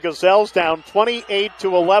 Again, the Gazelles down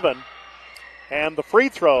 28-11. And the free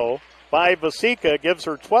throw by Vasika gives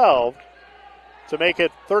her 12 to make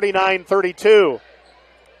it 39-32.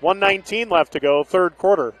 1:19 left to go, third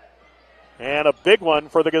quarter. And a big one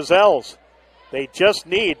for the Gazelles. They just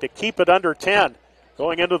need to keep it under 10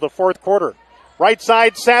 going into the fourth quarter. Right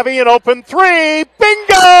side, Savey, an open three.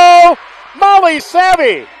 Bingo! Molly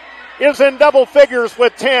Savey is in double figures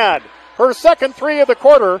with 10. Her second three of the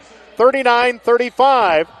quarter,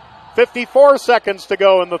 39-35. 54 seconds to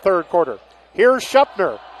go in the third quarter. Here's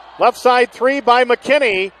Schupner. Left side three by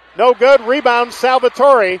McKinney. No good. Rebound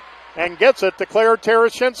Salvatori and gets it to Claire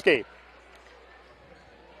Terashinsky.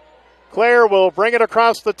 Claire will bring it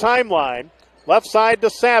across the timeline. Left side to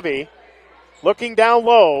Savey. Looking down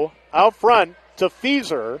low. Out front to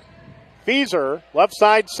Fieser. Fieser, left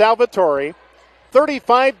side Salvatori.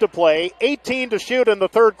 35 to play, 18 to shoot in the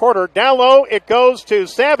third quarter. Down low, it goes to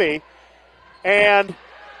Savey. And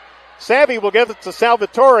Savey will give it to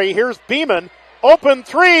Salvatori. Here's Beeman. Open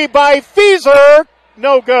three by Fieser.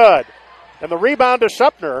 No good. And the rebound to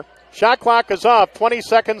Schupner. Shot clock is off. 20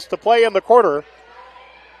 seconds to play in the quarter.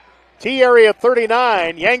 T-area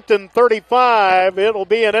 39, Yankton 35. It'll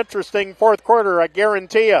be an interesting fourth quarter, I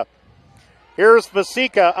guarantee you. Here's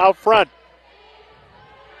Vasika out front.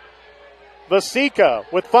 Vasika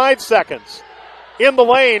with 5 seconds. In the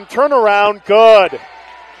lane, turnaround, good.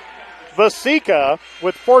 Vasika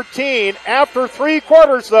with 14. After 3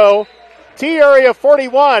 quarters, though, T-area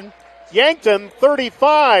 41, Yankton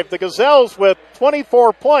 35. The Gazelles with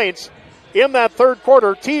 24 points in that third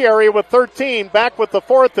quarter. T-area with 13. Back with the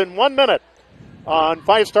fourth in 1 minute on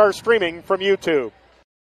 5-Star streaming from YouTube.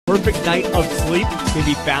 Perfect night of sleep can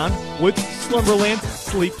be found with Slumberland's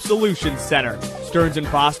Sleep Solutions Center. Stearns &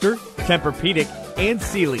 Foster, Tempur-Pedic, and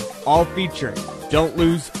Sealy all featured. Don't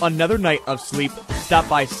lose another night of sleep. Stop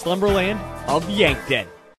by Slumberland of Yankton.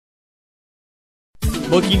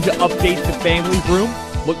 Looking to update the family room?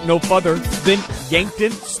 Look no further than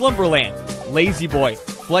Yankton Slumberland. Lazy Boy,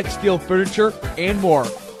 Flex Steel Furniture, and more.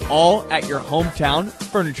 All at your hometown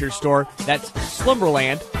furniture store. That's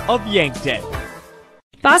Slumberland of Yankton.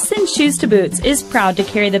 Boston Shoes to Boots is proud to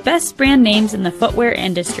carry the best brand names in the footwear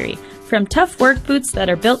industry. From tough work boots that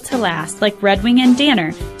are built to last, like Red Wing and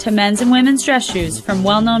Danner, to men's and women's dress shoes from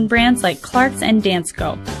well-known brands like Clark's and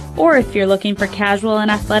Dansko. Or if you're looking for casual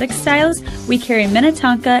and athletic styles, we carry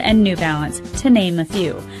Minnetonka and New Balance, to name a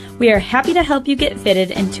few. We are happy to help you get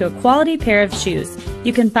fitted into a quality pair of shoes.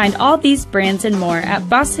 You can find all these brands and more at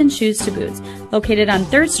Boston Shoes to Boots, located on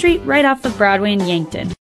 3rd Street right off of Broadway in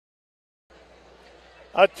Yankton.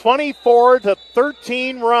 A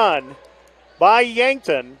 24-13 run by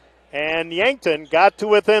Yankton, and Yankton got to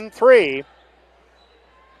within 3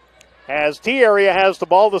 as T-area has the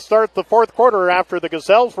ball to start the fourth quarter after the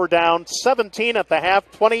Gazelles were down 17 at the half,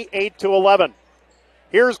 28-11.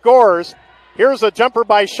 Here's Gores. Here's a jumper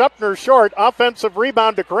by Schupner short. Offensive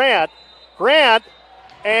rebound to Grant. Grant,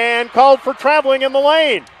 and called for traveling in the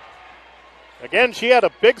lane. Again, she had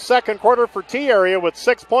a big second quarter for T-area with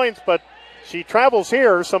 6 points, but she travels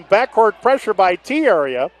here. Some backcourt pressure by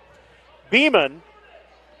T-area. Beeman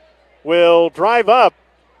will drive up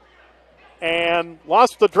and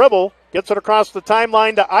lost the dribble. Gets it across the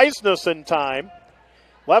timeline to Eidsness in time.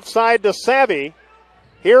 Left side to Savey.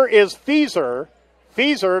 Here is Feeser.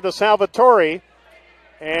 Feeser to Salvatori.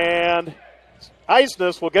 And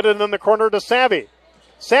Eidsness will get it in the corner to Savey.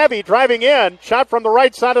 Savey driving in. Shot from the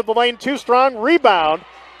right side of the lane. Too strong. Rebound.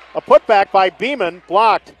 A putback by Beeman.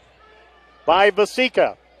 Blocked by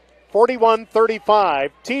Vasika.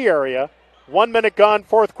 41-35. T area. 1 minute gone,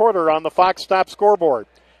 fourth quarter on the Fox Stop scoreboard.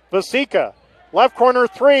 Vasika. Left corner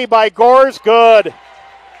three by Gores. Good.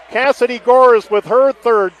 Cassidy Gores with her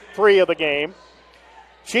third three of the game.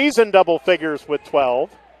 She's in double figures with 12.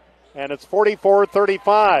 And it's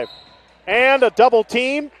 44-35. And a double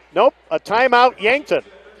team. Nope, a timeout Yankton.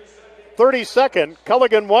 30-second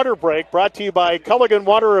Culligan water break brought to you by Culligan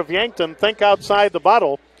Water of Yankton. Think outside the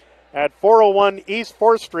bottle at 401 East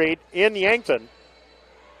 4th Street in Yankton.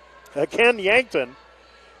 Again, Yankton.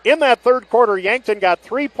 In that third quarter, Yankton got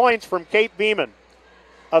 3 points from Kate Beeman.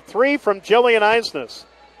 A 3 from Jillian Eidsness.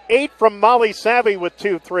 8 from Molly Savey with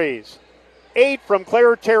 2 threes. 8 from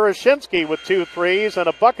Claire Terashinsky with 2 threes, and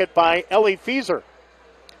a bucket by Ellie Feeser.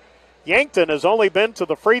 Yankton has only been to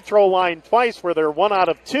the free throw line twice where they're 1 out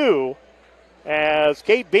of 2, as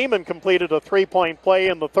Kate Beeman completed a 3-point play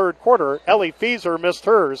in the third quarter. Ellie Feeser missed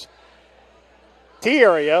hers. T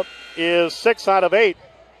area is 6 out of 8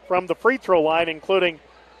 from the free throw line, including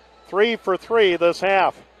 3 for 3 this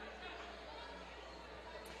half.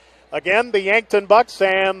 Again, the Yankton Bucks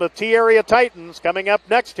and the T area Titans coming up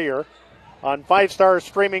next here on 5-Star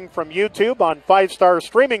streaming from YouTube, on 5-Star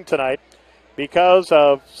streaming tonight because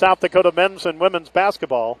of South Dakota men's and women's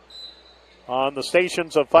basketball on the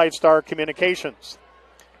stations of 5-Star Communications.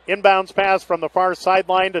 Inbounds pass from the far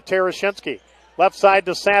sideline to Terashinsky. Left side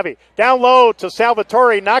to Savey. Down low to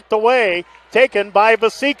Salvatori, knocked away, taken by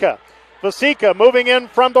Vasika. Vasika moving in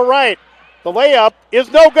from the right. The layup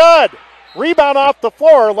is no good. Rebound off the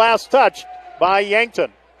floor, last touch by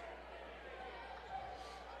Yankton.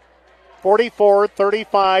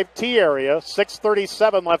 44-35 T area,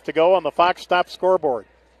 6:37 left to go on the Fox Stop scoreboard.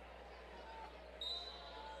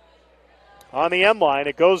 On the end line,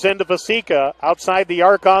 it goes into Vasika, outside the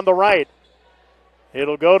arc on the right.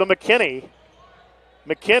 It'll go to McKinney.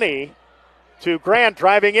 McKinney to Grant,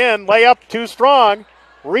 driving in, layup too strong.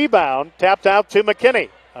 Rebound, tapped out to McKinney.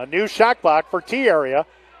 A new shot clock for T area.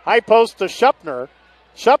 High post to Schupner.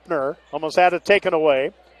 Schupner almost had it taken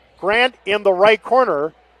away. Grant in the right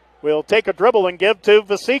corner will take a dribble and give to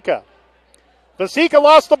Vasika. Vasika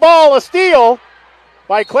lost the ball. A steal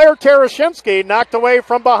by Claire Terashinsky, knocked away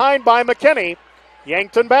from behind by McKinney.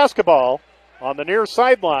 Yankton basketball on the near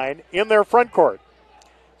sideline in their front court.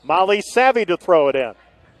 Molly Savey to throw it in.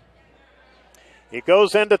 It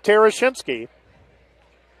goes into Terashinsky.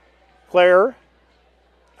 Claire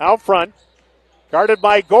out front, guarded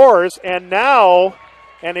by Gores, and now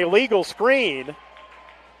an illegal screen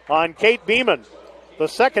on Kate Beeman. The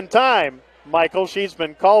second time, Michael, she's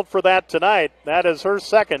been called for that tonight. That is her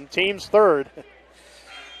second, team's third.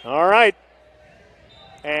 All right.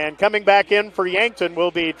 And coming back in for Yankton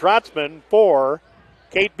will be Drotzman for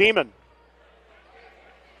Kate Beeman.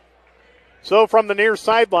 So from the near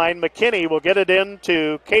sideline, McKinney will get it in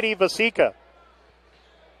to Katie Vasika,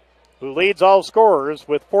 who leads all scorers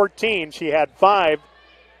with 14. She had 5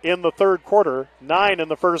 in the third quarter, 9 in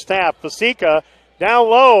the first half. Vasika down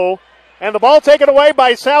low, and the ball taken away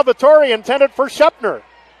by Salvatori, intended for Schupner.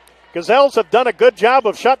 Gazelles have done a good job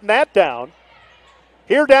of shutting that down.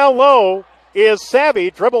 Here down low is Savey,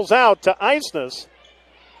 dribbles out to Eidsness.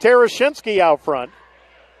 Terashinsky out front.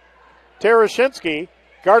 Terashinsky,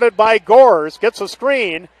 guarded by Gores, gets a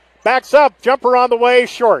screen, backs up, jumper on the way,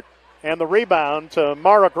 short. And the rebound to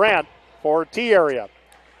Mara Grant for T area.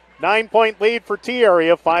 9-point lead for T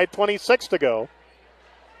area, 5:26 to go.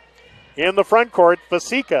 In the front court,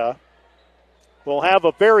 Vasika will have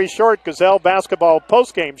a very short Gazelle basketball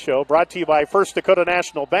postgame show brought to you by First Dakota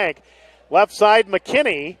National Bank. Left side,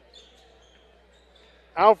 McKinney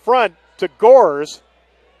out front to Gores.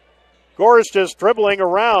 Gores just dribbling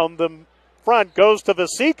around the front, goes to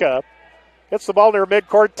Vasika. Gets the ball near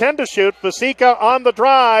midcourt, 10 to shoot. Vasika on the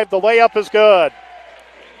drive. The layup is good.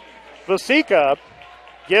 Vasika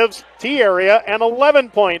gives T area an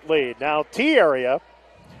 11-point lead. Now T area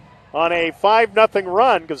on a 5-0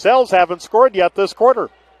 run. Gazelles haven't scored yet this quarter.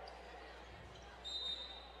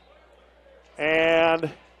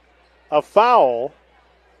 And a foul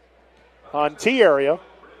on T area.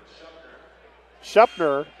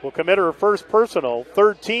 Schupner will commit her first personal,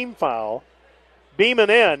 third team foul. Beeman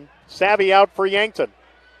in. Savey out for Yankton.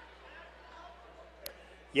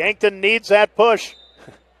 Yankton needs that push.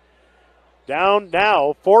 Down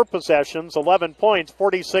now 4 possessions, 11 points,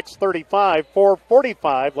 46-35,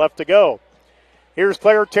 4:45 left to go. Here's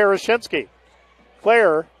Claire Terashinsky.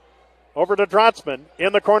 Claire over to Drotzman.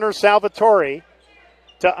 In the corner, Salvatori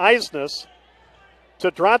to Eidsness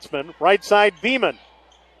to Drotzman. Right side, Beeman.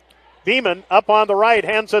 Beeman up on the right,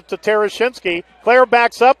 hands it to Terashinsky. Claire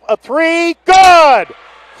backs up, a three, good!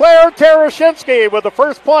 Claire Terashinsky with the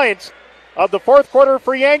first points of the fourth quarter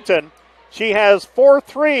for Yankton. She has 4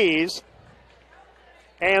 threes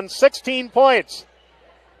and 16 points.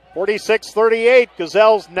 46-38,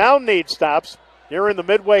 Gazelles now need stops nearing the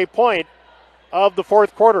midway point of the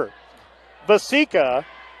fourth quarter. Vasika,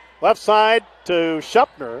 left side to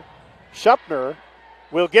Schupner. Schupner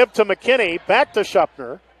will give to McKinney, back to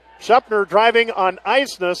Schupner. Schupner driving on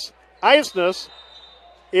Eidsness. Eidsness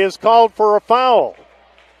is called for a foul.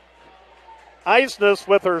 Eidsness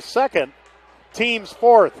with her second, team's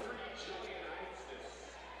fourth.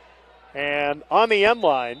 And on the end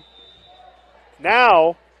line,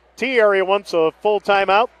 now T-Area wants a full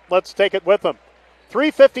timeout. Let's take it with them.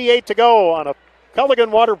 3:58 to go on a Culligan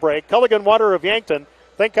Water break. Culligan Water of Yankton.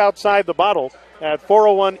 Think outside the bottle at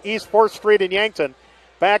 401 East 4th Street in Yankton.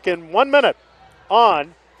 Back in 1 minute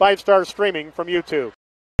on 5-Star Streaming from YouTube.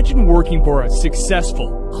 Imagine working for a successful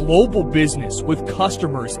global business with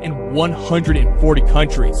customers in 140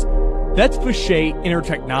 countries. That's Vishay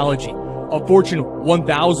Intertechnology, a Fortune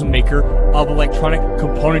 1000 maker of electronic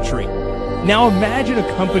componentry. Now imagine a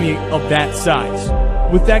company of that size,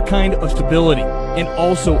 with that kind of stability, and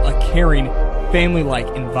also a caring, family-like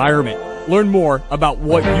environment. Learn more about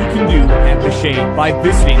what you can do at Vishay by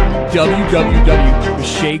visiting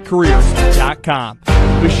www.vishaycareers.com.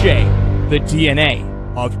 Vishay, the DNA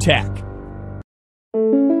of tech.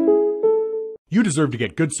 You deserve to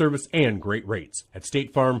get good service and great rates. At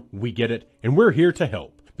State Farm, we get it, and we're here to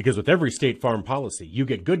help. Because with every State Farm policy, you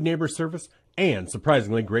get good neighbor service and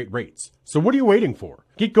surprisingly great rates. So what are you waiting for?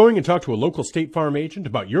 Get going and talk to a local State Farm agent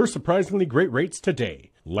about your surprisingly great rates today.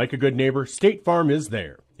 Like a good neighbor, State Farm is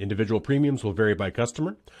there. Individual premiums will vary by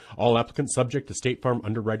customer. All applicants subject to State Farm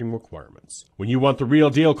underwriting requirements. When you want the real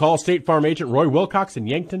deal, call State Farm agent Roy Wilcox in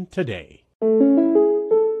Yankton today.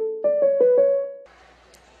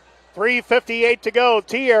 3:58 to go.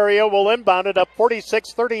 T-Area will inbound it up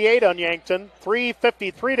 46-38 on Yankton.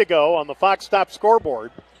 3:53 to go on the Fox Stop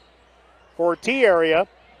scoreboard. For T-Area,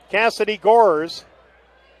 Cassidy Gores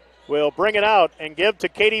will bring it out and give to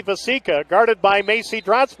Katie Vasika, guarded by Macy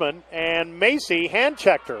Drotzman, and Macy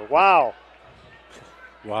hand-checked her. Wow.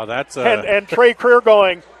 Wow, that's and Trey Creer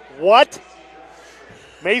going, what?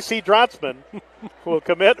 Macy Drotzman will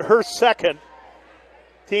commit her second,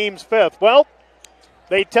 team's fifth. Well,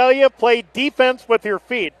 they tell you play defense with your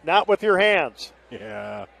feet, not with your hands.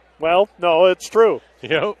 Yeah. Well, no, it's true.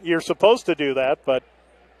 Yep. You're supposed to do that, but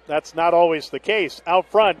that's not always the case. Out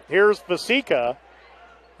front, here's Vasika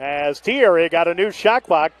as T-Area got a new shot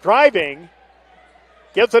clock. Driving,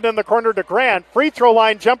 gives it in the corner to Grant. Free throw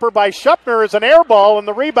line jumper by Schupner is an air ball, and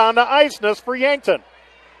the rebound to Eidsness for Yankton.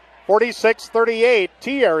 46-38,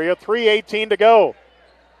 T-Area, 3:18 to go.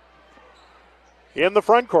 In the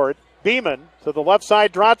front court, Beeman to the left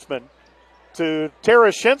side, Drotzman to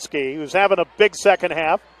Terashinsky, who's having a big second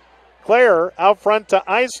half. Claire out front to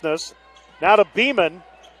Eidsness. Now to Beeman.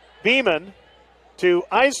 Beeman to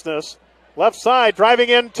Eidsness. Left side, driving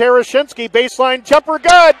in Terashinsky. Baseline jumper,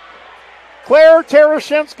 good. Claire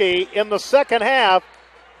Terashinsky in the second half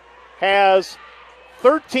has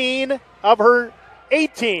 13 of her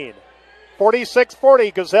 18.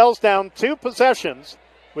 46-40, Gazelles down 2 possessions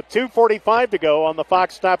with 2:45 to go on the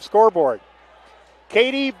Fox Stop scoreboard.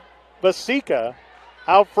 Katie Vasika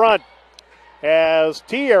out front as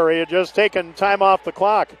T-Area just taken time off the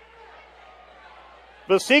clock.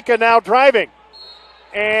 Vasika now driving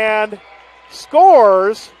and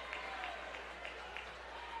scores.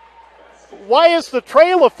 Why is the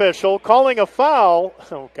trail official calling a foul?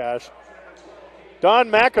 Oh, gosh. Don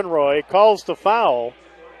McEnroy calls the foul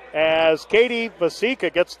as Katie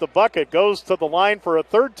Vasika gets the bucket, goes to the line for a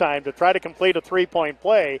third time to try to complete a three-point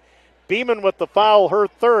play. Beeman with the foul, her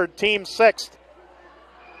third, team sixth.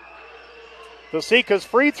 Vasika's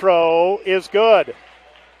free throw is good.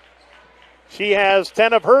 She has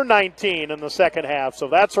 10 of her 19 in the second half, so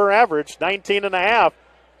that's her average, 19 and a half.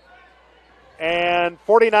 And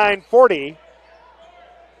 49-40,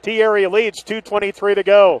 T-Area leads, 2:23 to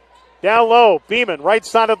go. Down low, Beeman, right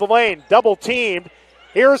side of the lane, double teamed.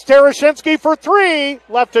 Here's Terashinsky for three,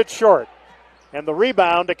 left it short. And the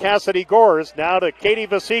rebound to Cassidy Gores, now to Katie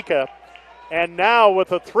Vasika. And now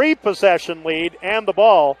with a 3-possession lead and the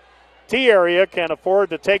ball, T-Area can afford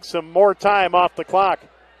to take some more time off the clock.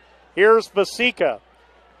 Here's Vasika.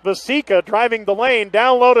 Vasika driving the lane,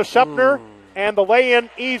 down low to Shupner, and the lay-in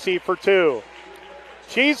easy for 2.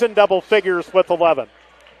 She's in double figures with 11.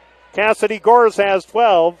 Cassidy Gores has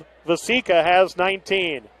 12. Vasika has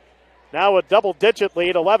 19. Now a double-digit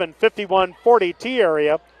lead, 11, 51-40 T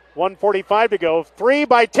area, 1:45 to go. 3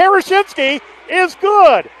 by Terashinsky is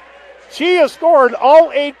good. She has scored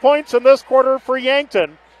all 8 points in this quarter for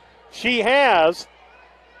Yankton. She has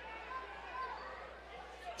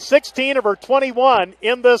 16 of her 21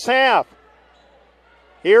 in this half.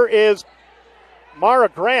 Here is Mara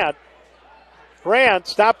Grant. Grant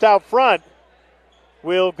stopped out front.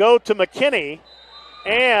 Will go to McKinney,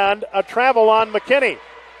 and a travel on McKinney.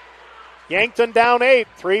 Yankton down 8,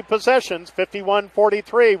 3 possessions,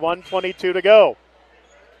 51-43, 1:22 to go.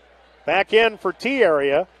 Back in for T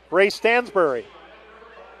area, Grace Stansbury.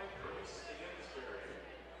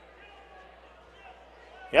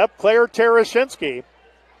 Yep, Claire Terashinsky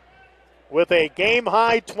with a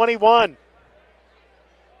game-high 21.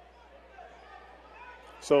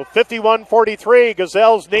 So 51-43,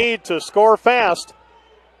 Gazelles need to score fast.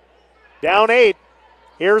 Down 8.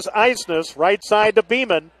 Here's Eidsness, right side to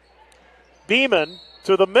Beeman. Beeman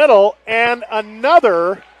to the middle, and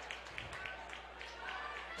another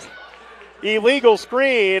illegal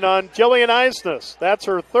screen on Jillian Eidsness. That's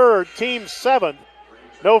her third, team 7th.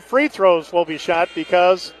 No free throws will be shot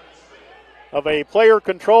because of a player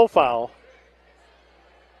control foul.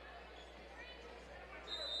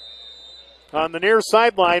 On the near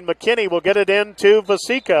sideline, McKinney will get it into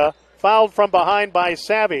Vasika, fouled from behind by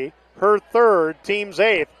Savey. Her third, team's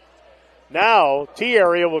 8th. Now, T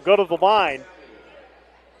area will go to the line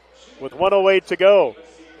with 1:08 to go.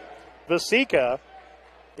 Vasika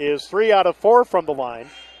is 3 out of 4 from the line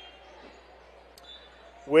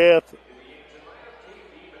with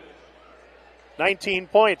 19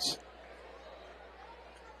 points.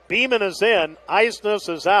 Beeman is in. Eidsness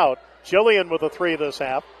is out. Jillian with a 3 this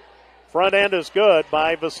half. Front end is good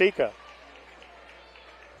by Vasika.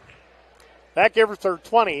 That gives her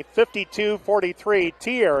 20, 52-43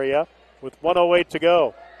 T area with 1:08 to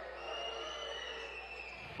go.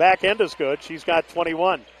 Back end is good. She's got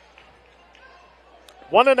 21.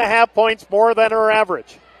 1.5 points more than her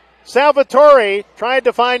average. Salvatori tried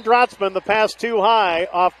to find Drotzman. The pass too high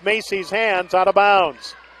off Macy's hands, out of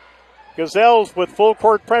bounds. Gazelles with full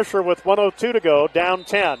court pressure with 1:02 to go, down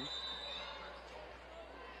 10.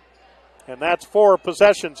 And that's 4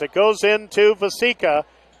 possessions. It goes into Vasika,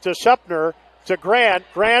 to Shupner, to Grant.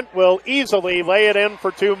 Grant will easily lay it in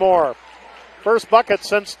for 2 more. First bucket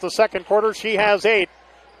since the second quarter. She has 8.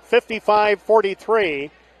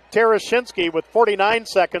 55-43. Terashinsky with 49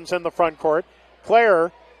 seconds in the front court.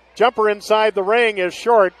 Claire, jumper inside the ring is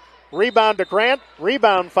short. Rebound to Grant.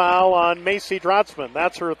 Rebound foul on Macy Drotzman.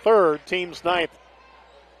 That's her third, team's 9th.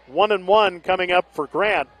 1-1 coming up for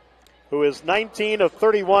Grant, who is 19 of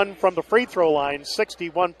 31 from the free throw line,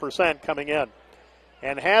 61% coming in,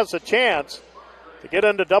 and has a chance to get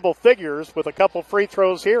into double figures with a couple free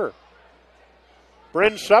throws here.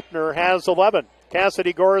 Bryn Shupner has 11.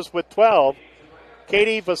 Cassidy Gores with 12.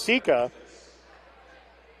 Katie Vasika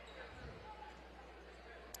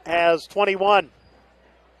has 21.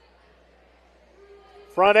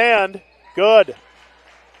 Front end, good.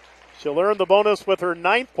 She'll earn the bonus with her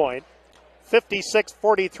 9th point.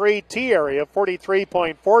 56-43 T area,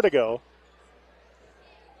 43.4 to go.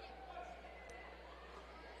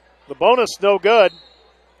 The bonus no good.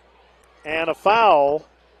 And a foul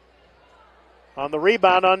on the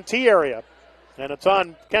rebound on T area. And it's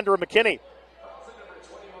on Kendra McKinney.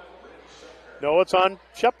 No, it's on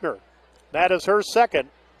Shupner. That is her second,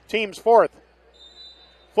 team's 4th.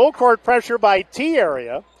 Full court pressure by T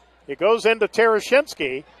area. It goes into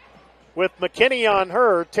Terashinsky with McKinney on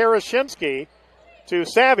her. Terashinsky to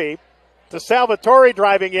Savey, to Salvatori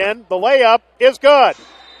driving in. The layup is good.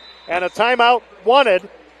 And a timeout wanted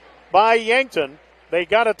by Yankton. They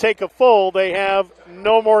got to take a full. They have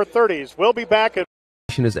no more 30s. We'll be back at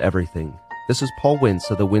is everything. This is Paul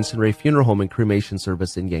Wintz of the Winston Ray Funeral Home and Cremation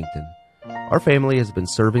Service in Yankton. Our family has been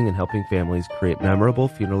serving and helping families create memorable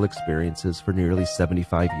funeral experiences for nearly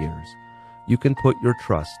 75 years. You can put your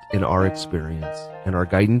trust in our experience and our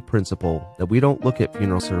guiding principle that we don't look at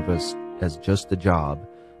funeral service as just a job,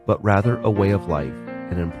 but rather a way of life,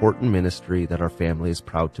 an important ministry that our family is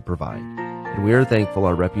proud to provide. And we are thankful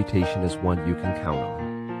our reputation is one you can count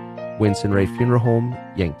on. Winston Ray Funeral Home,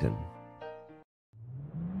 Yankton.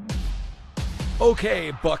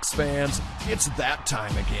 Okay, Bucks fans, it's that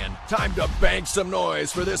time again. Time to bank some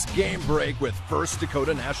noise for this game break with First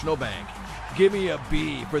Dakota National Bank. Give me a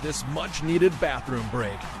B for this much-needed bathroom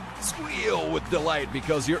break. Squeal with delight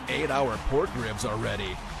because your 8-hour pork ribs are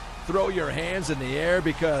ready. throw your hands in the air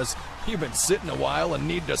because you've been sitting a while and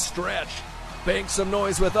need to stretch? Bank some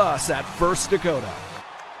noise with us at First Dakota.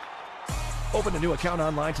 Open a new account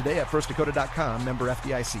online today at firstdakota.com, member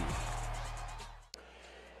FDIC.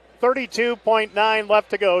 32.9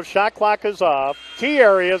 left to go. Shot clock is off.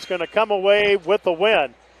 T-Area is going to come away with the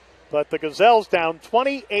win. But the Gazelles down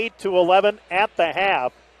 28-11 at the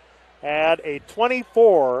half. Had a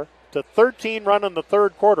 24-13 run in the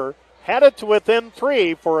third quarter. Had it to within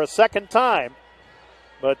 3 for a second time.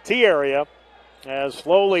 But T-Area has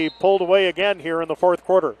slowly pulled away again here in the fourth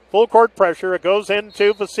quarter. Full court pressure. It goes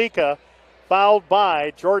into Vasika, fouled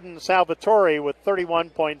by Jordynn Salvatori with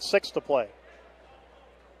 31.6 to play.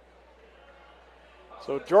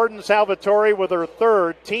 So Jordynn Salvatori with her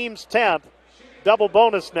third, team's 10th. Double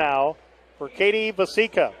bonus now for Katie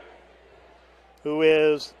Vasika, who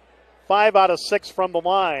is 5 out of 6 from the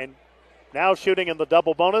line. Now shooting in the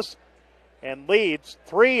double bonus and leads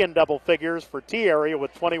 3 in double figures for T-Area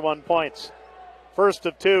with 21 points. First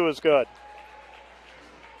of 2 is good.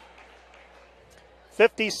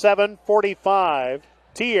 57-45,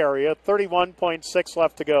 T-Area, 31.6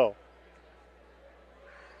 left to go.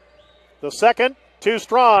 The second, too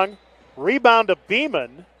strong. Rebound to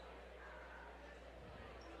Beeman.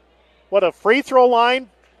 What, a free throw line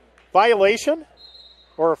violation?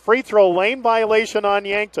 Or a free throw lane violation on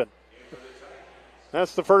Yankton?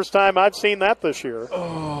 That's the first time I've seen that this year.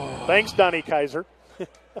 Oh. Thanks, Donnie Kaiser.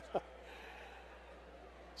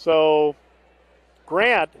 So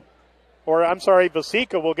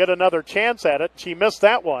Vasika will get another chance at it. She missed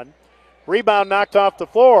that one. Rebound knocked off the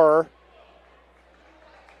floor.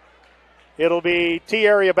 It'll be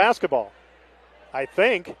T-Area basketball, I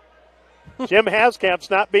think. Jim Haskamp's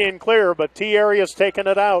not being clear, but T-Area's taking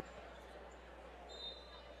it out.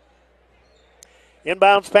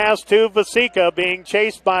 Inbounds pass to Vasika, being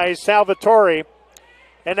chased by Salvatori.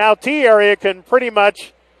 And now T-Area can pretty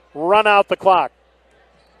much run out the clock.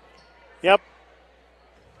 Yep.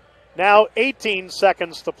 Now 18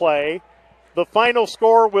 seconds to play. The final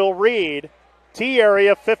score will read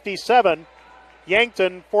T-Area 57,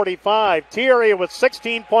 Yankton 45. T-Area with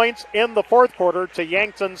 16 points in the fourth quarter to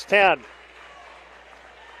Yankton's 10.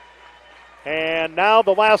 And now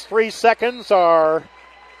the last 3 seconds are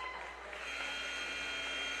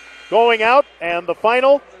going out, and the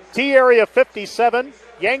final, T-Area 57,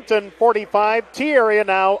 Yankton 45. T-Area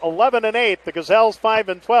now 11-8. The Gazelles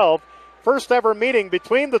 5-12. First ever meeting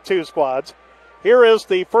between the two squads. Here is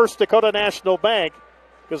the First Dakota National Bank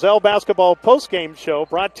Gazelle basketball postgame show,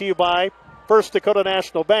 brought to you by First Dakota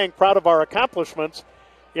National Bank, proud of our accomplishments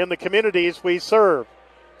in the communities we serve.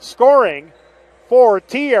 Scoring for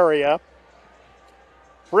T-Area,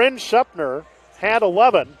 Bryn Shupner had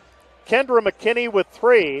 11. Kendra McKinney with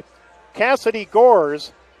 3. Cassidy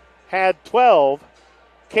Gores had 12.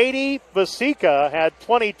 Katie Vasika had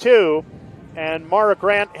 22. And Mara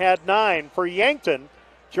Grant had 9. For Yankton,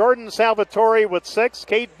 Jordynn Salvatori with 6.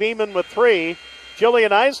 Kate Beeman with 3. Jillian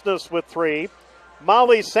Eidsness with 3.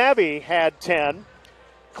 Molly Savey had 10.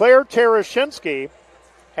 Claire Terashinsky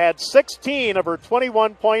had 16 of her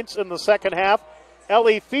 21 points in the second half.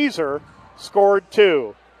 Ellie Fieser scored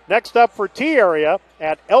 2. Next up for T-Area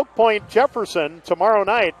at Elk Point Jefferson tomorrow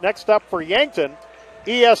night. Next up for Yankton,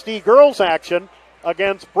 ESD girls action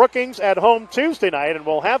against Brookings at home Tuesday night, and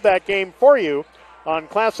we'll have that game for you on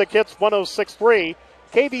Classic Hits 106.3,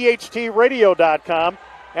 KVHTradio.com,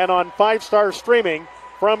 and on 5-Star streaming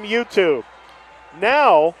from YouTube.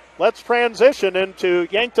 Now, let's transition into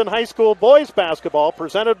Yankton High School boys basketball,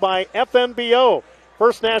 presented by FNBO,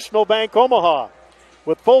 First National Bank Omaha.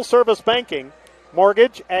 With full-service banking,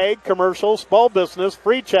 mortgage, ag, commercial, small business,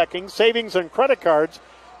 free checking, savings, and credit cards,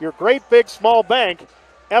 your great big small bank,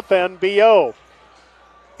 FNBO.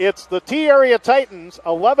 It's the T-Area Titans,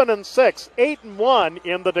 11-6, 8-1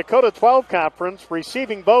 in the Dakota 12 Conference,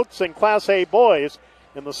 receiving votes in Class A boys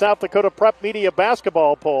in the South Dakota Prep Media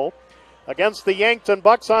Basketball Poll against the Yankton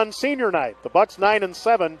Bucks on senior night. The Bucks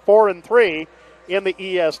 9-7, 4-3 in the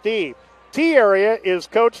ESD. T-Area is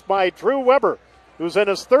coached by Drew Weber, who's in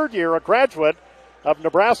his third year, a graduate of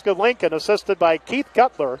Nebraska-Lincoln, assisted by Keith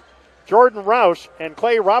Cutler, Jordan Roush, and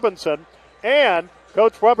Clay Robinson. And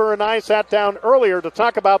Coach Weber and I sat down earlier to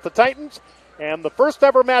talk about the Titans and the first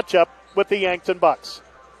ever matchup with the Yankton Bucks.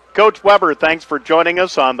 Coach Weber, thanks for joining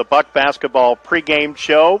us on the Buck Basketball pregame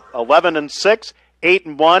show. 11-6,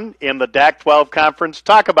 8-1 in the DAC-12 Conference.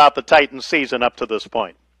 Talk about the Titans season up to this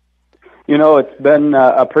point. You know, it's been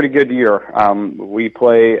a pretty good year. We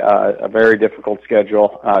play a very difficult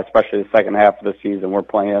schedule, especially the second half of the season. We're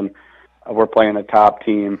playing a top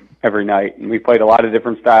team every night, and we played a lot of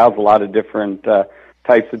different styles, a lot of different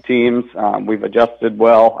types of teams. We've adjusted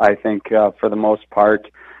well, I think, for the most part.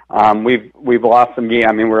 We've lost some games.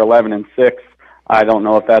 I mean, we're 11-6. I don't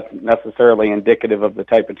know if that's necessarily indicative of the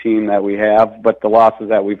type of team that we have, but the losses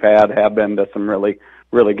that we've had have been to some really,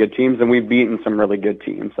 really good teams, and we've beaten some really good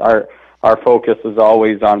teams. Our focus is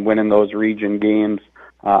always on winning those region games.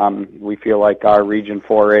 We feel like our Region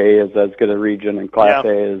 4A is as good a region in Class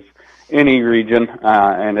A as any region,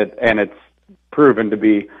 and it's proven to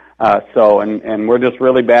be so. And we're just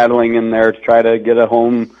really battling in there to try to get a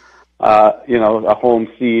home, a home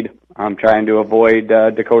seed. I'm trying to avoid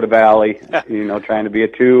Dakota Valley, trying to be a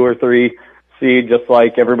 2 or 3 seed just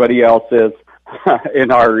like everybody else is in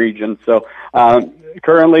our region. So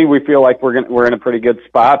currently we feel like we're in a pretty good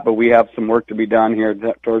spot, but we have some work to be done here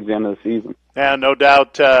towards the end of the season. Yeah, no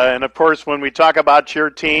doubt. And, of course, when we talk about your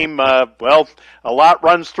team, a lot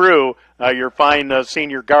runs through your fine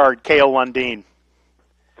senior guard, Cale Lundeen.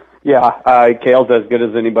 Yeah, Cale's as good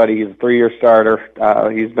as anybody. He's a 3-year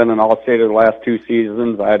starter. He's been an All-Stater the last 2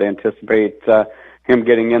 seasons. I'd anticipate him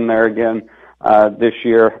getting in there again this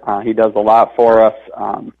year. He does a lot for us,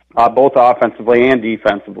 both offensively and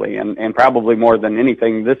defensively, and probably more than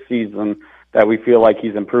anything this season that we feel like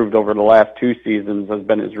he's improved over the last 2 seasons has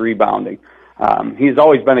been his rebounding. He's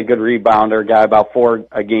always been a good rebounder, guy about 4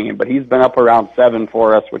 a game, but he's been up around 7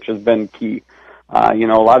 for us, which has been key. A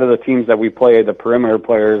lot of the teams that we play, the perimeter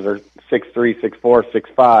players are 6'3", 6'4",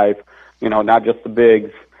 6'5", not just the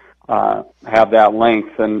bigs, have that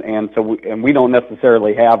length. And so we don't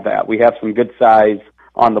necessarily have that. We have some good size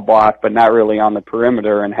on the block, but not really on the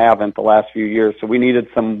perimeter and haven't the last few years. So we needed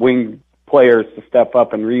some wing players to step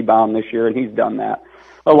up and rebound this year, and he's done that,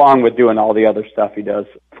 along with doing all the other stuff he does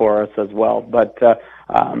for us as well. But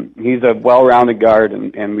he's a well-rounded guard,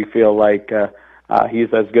 and we feel like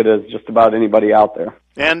he's as good as just about anybody out there.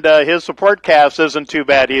 And his support cast isn't too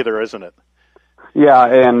bad either, isn't it? Yeah,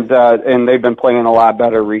 and they've been playing a lot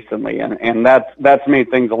better recently, and that's made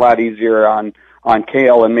things a lot easier on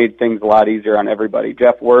Cale and made things a lot easier on everybody.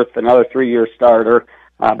 Jeff Worth, another 3-year starter,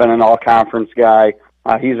 been an all-conference guy.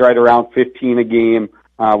 He's right around 15 a game,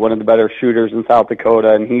 one of the better shooters in South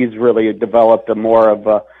Dakota, and he's really developed a more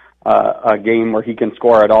of a game where he can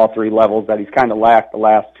score at all 3 levels that he's kind of lacked the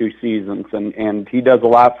last 2 seasons, and he does a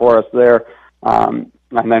lot for us there. And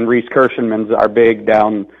then Reese Kirshenman's our big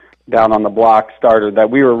down on the block starter that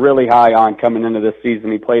we were really high on coming into this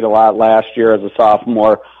season. He played a lot last year as a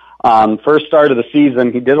sophomore. First start of the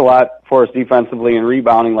season, he did a lot for us defensively and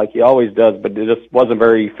rebounding like he always does, but it just wasn't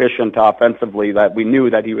very efficient offensively that we knew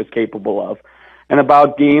that he was capable of. And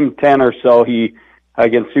about game 10 or so, he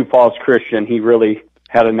against Sioux Falls Christian, he really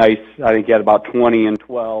had a nice, I think he had about 20 and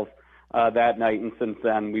 12 that night, and since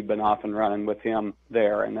then we've been off and running with him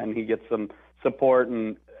there. And then he gets some support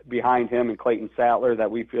and behind him and Clayton Sattler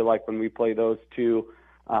that we feel like when we play those two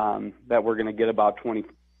that we're going to get about 20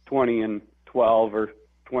 and 12 or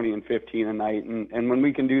 20 and 15 a night. And when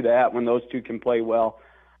we can do that, when those two can play well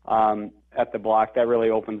at the block, that really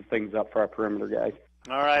opens things up for our perimeter guys.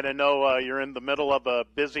 All right, I know you're in the middle of a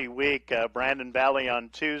busy week. Brandon Valley on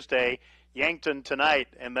Tuesday, Yankton tonight,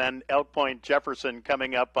 and then Elk Point Jefferson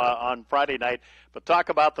coming up on Friday night. But talk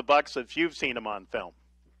about the Bucks if you've seen them on film.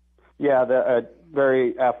 Yeah, they're a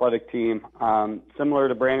very athletic team. Similar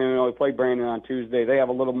to Brandon, we played Brandon on Tuesday. They have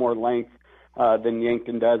a little more length than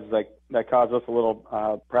Yankton does. That caused us a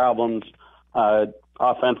little problems.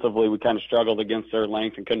 Offensively, we kind of struggled against their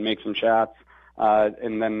length and couldn't make some shots.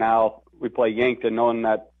 And then now we play Yankton knowing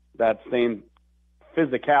that same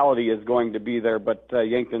physicality is going to be there, but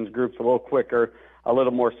Yankton's group's a little quicker, a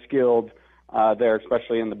little more skilled there,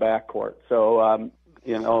 especially in the backcourt. So,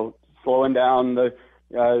 slowing down the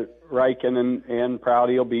Riken and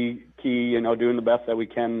Prouty will be key, doing the best that we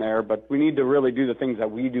can there. But we need to really do the things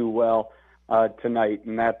that we do well tonight,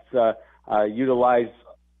 and that's utilize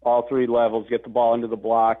all 3 levels, get the ball into the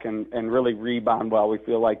block, and really rebound well. We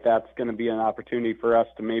feel like that's going to be an opportunity for us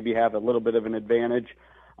to maybe have a little bit of an advantage.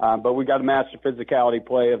 But we got to match the physicality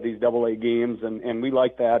play of these AA games, and we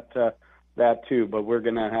like that too. But we're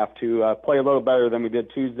going to have to play a little better than we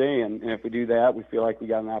did Tuesday, and if we do that, we feel like we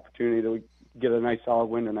got an opportunity to get a nice solid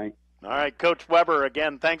win tonight. All right, Coach Weber,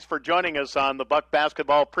 again, thanks for joining us on the Buck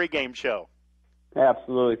Basketball pregame show.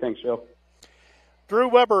 Absolutely. Thanks, Joe. Drew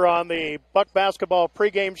Weber on the Buck Basketball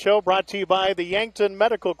pregame show, brought to you by the Yankton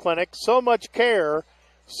Medical Clinic. So much care,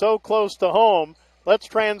 so close to home. Let's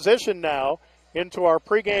transition now into our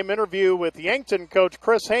pregame interview with Yankton coach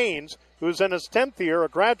Chris Haynes, who's in his 10th year, a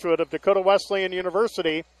graduate of Dakota Wesleyan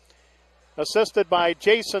University, assisted by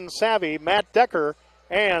Jason Savey, Matt Decker,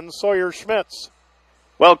 and Sawyer Schmitz.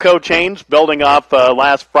 Well, Coach Haynes, building off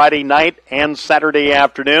last Friday night and Saturday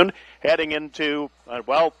afternoon, heading into,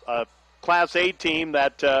 a Class A team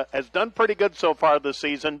that has done pretty good so far this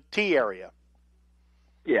season, T area.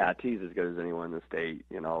 Yeah, T's as good as anyone in the state.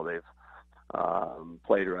 You know, they've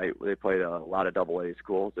played right. They played a lot of AA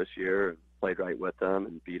schools this year, played right with them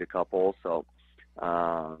and beat a couple. So,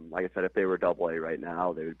 like I said, if they were AA right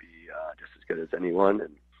now, they would be just as good as anyone.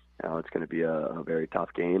 And it's going to be a very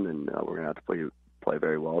tough game, and we're going to have to play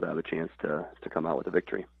very well to have a chance to come out with a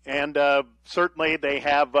victory. And certainly they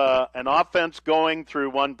have an offense going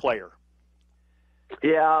through one player.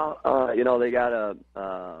 Yeah, they got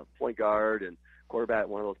a point guard and quarterback,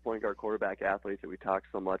 one of those point guard quarterback athletes that we talked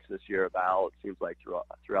so much this year about. It seems like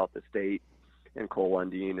throughout the state. And Cole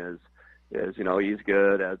Lundeen is he's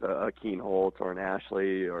good as a Keen Holtz or an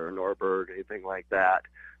Ashley or a Norberg, anything like that,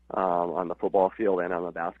 on the football field and on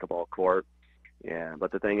the basketball court.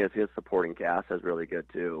 But the thing is, his supporting cast is really good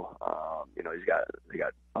too. They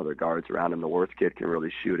got other guards around him. The Worth kid can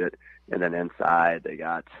really shoot it, and then inside they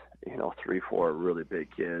got 3-4 really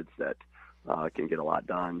big kids that can get a lot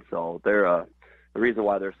done. So they're the reason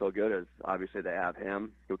why they're so good is obviously they have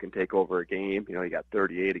him who can take over a game. He got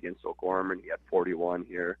 38 against O'Gorman. He had 41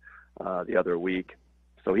 here the other week.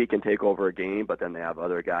 So he can take over a game, but then they have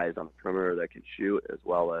other guys on the perimeter that can shoot as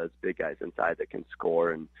well as big guys inside that can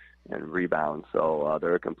score and rebound. So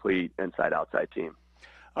they're a complete inside-outside team.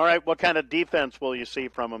 All right, what kind of defense will you see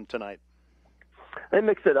from them tonight? They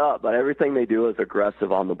mix it up, but everything they do is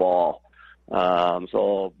aggressive on the ball.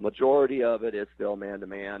 So majority of it is still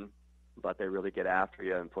man-to-man, but they really get after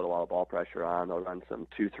you and put a lot of ball pressure on. They'll run some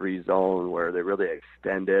 2-3 zone where they really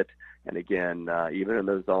extend it. And again, even in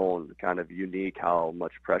the zone, kind of unique how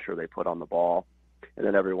much pressure they put on the ball. And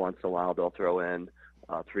then every once in a while they'll throw in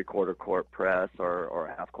a three-quarter court press or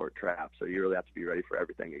a half-court trap. So you really have to be ready for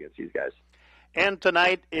everything against these guys. And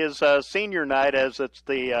tonight is senior night as it's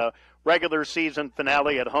the regular season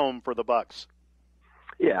finale at home for the Bucks.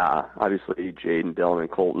 Yeah, obviously Jaden, Dylan, and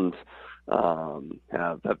Colton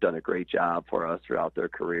have done a great job for us throughout their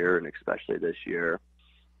career, and especially this year.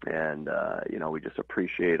 And, we just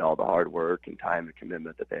appreciate all the hard work and time and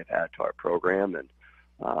commitment that they've had to our program. And,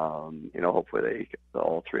 hopefully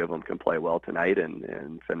all three of them can play well tonight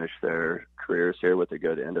and finish their careers here with a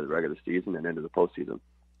good end of the regular season and into the postseason.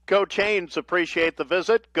 Coach Haynes, appreciate the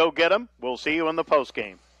visit. Go get them. We'll see you in the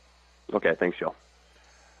postgame. Okay, thanks, Joe.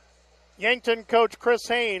 Yankton coach Chris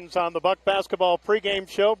Haynes on the Buck Basketball pregame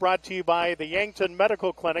show, brought to you by the Yankton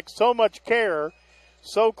Medical Clinic. So much care,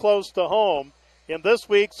 so close to home. In this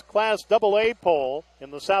week's Class AA poll, in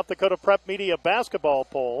the South Dakota Prep Media Basketball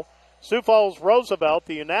poll, Sioux Falls Roosevelt,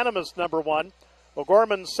 the unanimous number 1,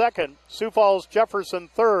 O'Gorman 2nd, Sioux Falls Jefferson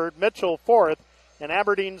 3rd, Mitchell 4th, and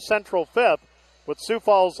Aberdeen Central 5th, with Sioux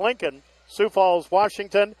Falls Lincoln, Sioux Falls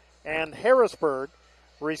Washington, and Harrisburg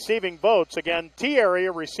receiving votes. Again, T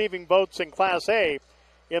area receiving votes in Class A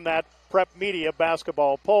in that Prep Media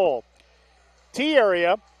Basketball poll. T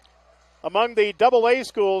area, among the AA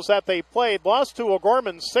schools that they played, lost to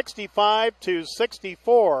O'Gorman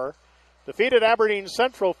 65-64, defeated Aberdeen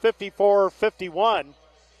Central 54-51,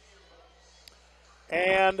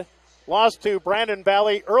 and lost to Brandon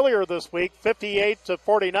Valley earlier this week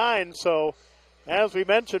 58-49. So, as we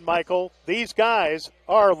mentioned, Michael, these guys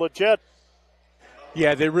are legit.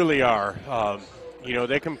 Yeah, they really are.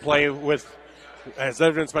 They can play with, as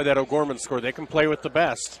evidenced by that O'Gorman score, they can play with the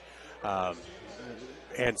best.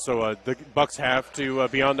 And so the Bucks have to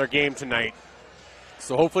be on their game tonight.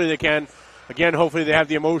 So hopefully they can. Again, hopefully they have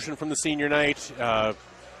the emotion from the senior night.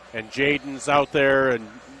 And Jaden's out there, and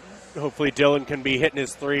hopefully Dylan can be hitting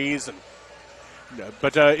his threes.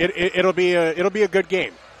 But it'll be a good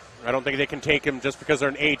game. I don't think they can take him just because they're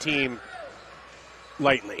an A team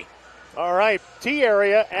lightly. All right, T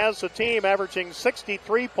area as a team averaging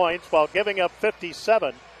 63 points while giving up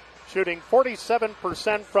 57, shooting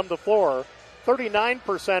 47% from the floor,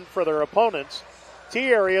 39% for their opponents. T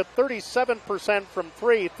area 37% from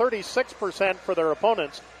 3, 36% for their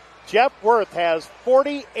opponents. Jeff Worth has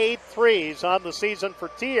 48 threes on the season for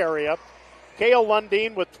T area. Cale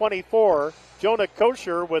Lundeen with 24, Jonah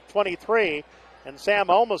Kosher with 23, and Sam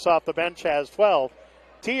Almas off the bench has 12.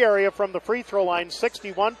 T area from the free throw line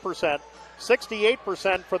 61%,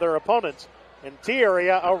 68% for their opponents. And T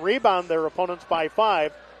area out-rebound their opponents by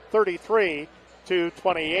 5,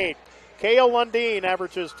 33-28. Cale Lundeen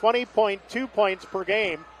averages 20.2 points per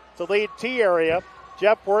game to lead T area.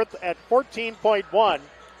 Jeff Worth at 14.1.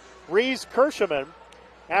 Reese Kirschman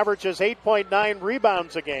averages 8.9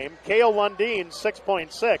 rebounds a game. Cale Lundeen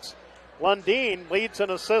 6.6. Lundeen leads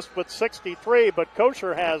in assists with 63, but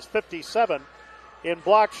Kosher has 57. In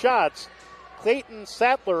block shots, Clayton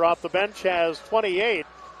Sattler off the bench has 28,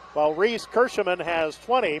 while Reese Kirschman has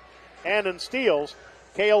 20. And in steals,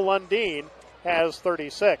 Kale Lundeen has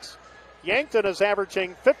 36. Yankton is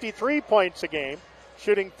averaging 53 points a game,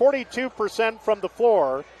 shooting 42% from the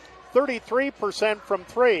floor, 33% from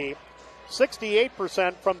three,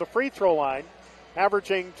 68% from the free throw line,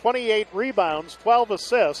 averaging 28 rebounds, 12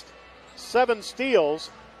 assists, 7 steals,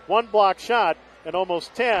 1 block shot, and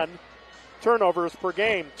almost 10 turnovers per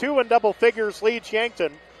game. 2 in double figures leads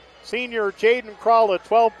Yankton. Senior Jaden Kral at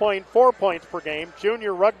 12.4 points per game.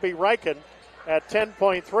 Junior Rugby Riken at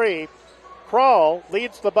 10.3. Kral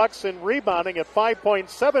leads the Bucks in rebounding at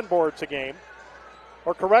 5.7 boards a game.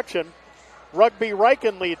 Or correction, Rugby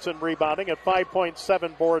Riken leads in rebounding at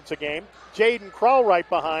 5.7 boards a game. Jaden Kral right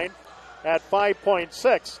behind at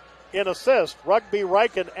 5.6. In assists, Rugby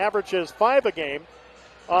Riken averages 5 a game.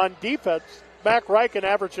 On defense, Mac Riken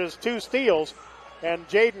averages 2 steals, and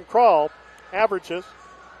Jaden Kral averages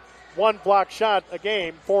 1 block shot a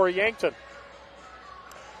game for Yankton.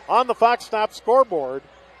 On the Fox Stop scoreboard,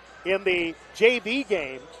 in the JV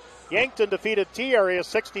game, Yankton defeated T-Area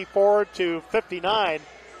 64-59.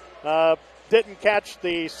 Didn't catch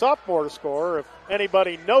the sophomore score. If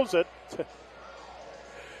anybody knows it,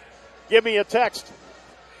 give me a text.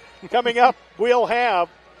 Coming up, we'll have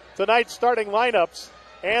tonight's starting lineups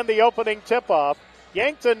and the opening tip-off.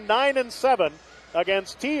 Yankton 9-7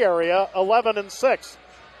 against T-Area 11-6.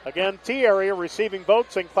 Again, T-Area receiving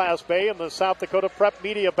votes in Class B in the South Dakota Prep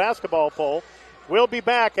Media Basketball Poll. We'll be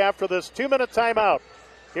back after this 2-minute timeout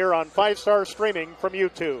here on 5-Star Streaming from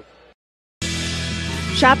YouTube.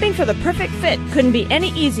 Shopping for the perfect fit couldn't be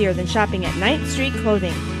any easier than shopping at 9th Street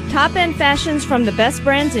Clothing. Top-end fashions from the best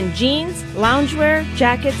brands in jeans, loungewear,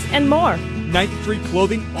 jackets, and more. 9th Street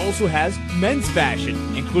Clothing also has men's fashion,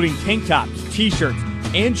 including tank tops, t-shirts,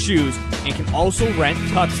 and shoes, and can also rent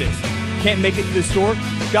tuxes. Can't make it to the store?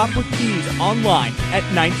 Shop with ease online at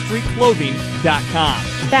 9thstreetclothing.com.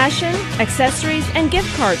 Fashion, accessories, and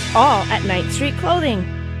gift cards, all at 9th Street Clothing.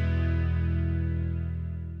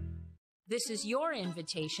 This is your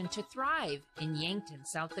invitation to thrive in Yankton,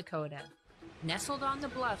 South Dakota. Nestled on the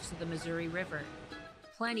bluffs of the Missouri River,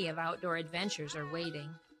 plenty of outdoor adventures are waiting.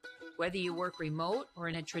 Whether you work remote or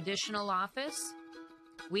in a traditional office,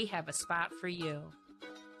 we have a spot for you.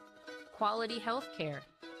 Quality health care,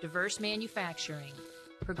 diverse manufacturing,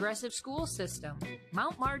 progressive school system,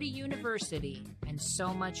 Mount Marty University, and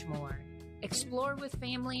so much more. Explore with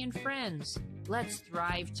family and friends. Let's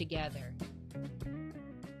thrive together.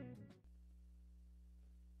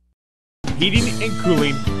 Heating and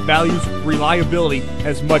Cooling values reliability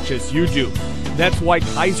as much as you do. That's why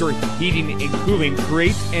Kaiser Heating and Cooling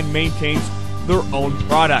creates and maintains their own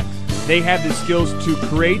products. They have the skills to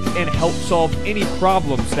create and help solve any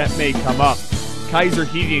problems that may come up. Kaiser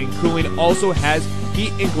Heating and Cooling also has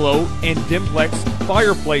Heat and Glow and Dimplex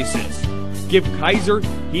fireplaces. Give Kaiser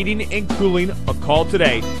Heating and Cooling a call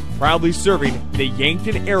today, proudly serving the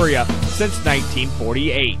Yankton area since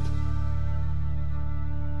 1948.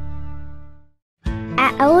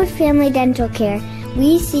 At Elwood Family Dental Care,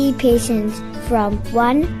 we see patients from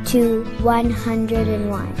 1 to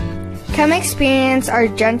 101. Come experience our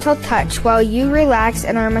gentle touch while you relax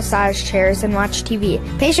in our massage chairs and watch TV.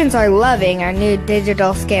 Patients are loving our new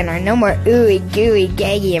digital scanner. No more ooey gooey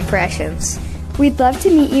gaggy impressions. We'd love to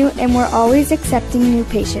meet you, and we're always accepting new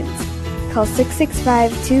patients. Call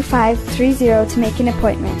 665-2530 to make an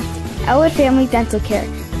appointment. Elwood Family Dental Care,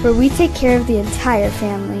 where we take care of the entire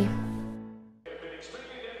family.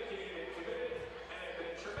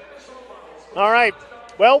 All right.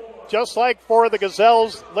 Well, just like for the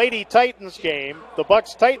Gazelles Lady Titans game, the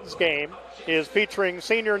Bucks Titans game is featuring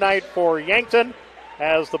senior night for Yankton,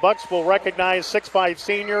 as the Bucks will recognize 6'5"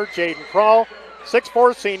 senior Jaden Kral,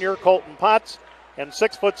 6'4" senior Colton Potts, and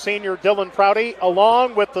 6' senior Dylan Prouty,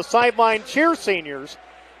 along with the sideline cheer seniors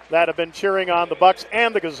that have been cheering on the Bucks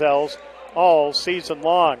and the Gazelles all season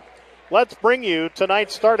long. Let's bring you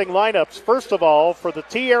tonight's starting lineups. First of all, for the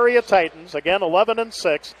T-Area Titans, again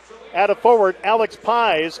 11-6. At a forward, Alex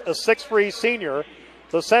Pies, a 6'3" senior.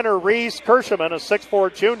 The center, Reese Kirschman, a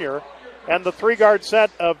 6'4" junior. And the three-guard set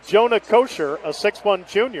of Jonah Kosher, a 6'1"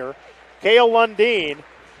 junior. Kale Lundeen,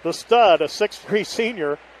 the stud, a 6'3"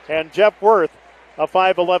 senior. And Jeff Worth, a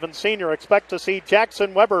 5'11" senior. Expect to see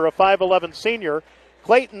Jackson Weber, a 5'11" senior.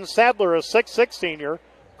 Clayton Sadler, a 6'6" senior.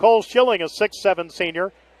 Cole Schilling, a 6'7"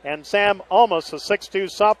 senior. And Sam Almas, a 6'2"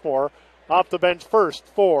 sophomore, off the bench first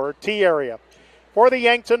for T-Area. For the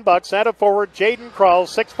Yankton Bucks, at a forward, Jaden Kral,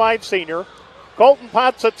 6'5" senior. Colton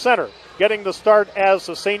Potts at center, getting the start as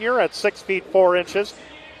a senior at 6 feet 4 inches.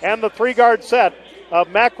 And the three-guard set of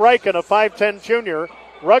Mac Riken, a 5'10" junior,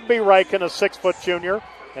 Rugby Riken, a 6' junior,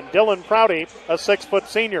 and Dylan Prouty, a 6'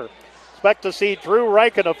 senior. expect to see Drew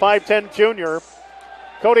Reichen, a 5'10 junior,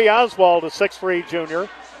 Cody Oswald, a 6'3 junior,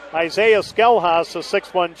 Isaiah Skelhaas, a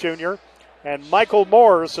 6'1 junior, and Michael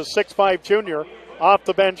Morris, a 6'5 junior, off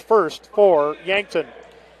the bench first for Yankton.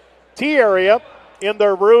 T area in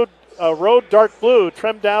their road dark blue,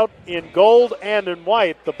 trimmed out in gold and in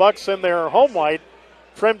white. The Bucks in their home white,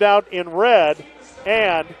 trimmed out in red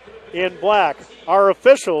and in black. Our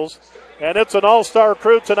officials, and it's an all-star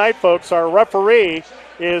crew tonight, folks. Our referee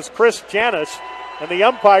is Chris Janish, and the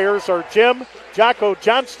umpires are Jim Jocko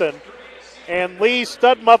Johnston and Lee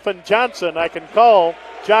Studmuffin Johnson. I can call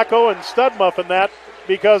Jocko and Studmuffin that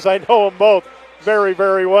because I know them both very,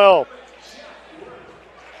 very well.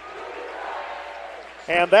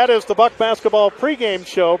 And that is the Buck Basketball pregame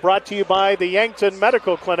show brought to you by the Yankton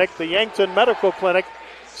Medical Clinic. The Yankton Medical Clinic,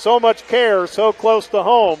 so much care, so close to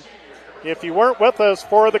home. If you weren't with us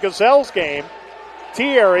for the Gazelles game,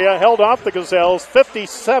 T-Area held off the Gazelles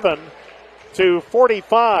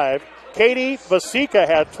 57-45. Katie Vasika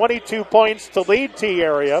had 22 points to lead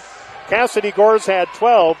T-Area. Cassidy Gores had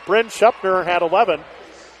 12. Bryn Schupner had 11.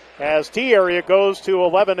 As T-Area goes to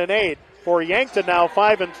 11-8. For Yankton now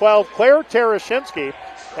 5-12. Claire Terashinsky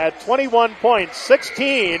had 21 points,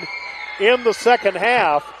 16 in the second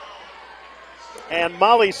half. And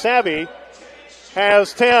Molly Savey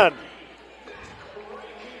has 10.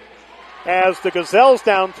 As the Gazelles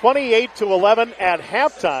down 28-11 at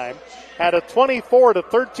halftime, had a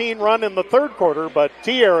 24-13 run in the third quarter, but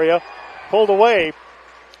T-Area pulled away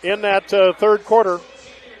in that third quarter.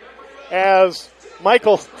 As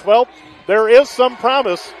Michael, well, there is some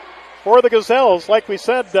promise for the Gazelles. Like we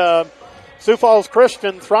said, Sioux Falls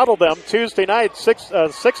Christian throttled them Tuesday night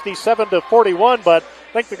 67-41, but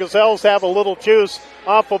I think the Gazelles have a little juice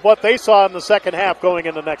off of what they saw in the second half going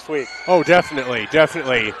into next week. Oh, definitely.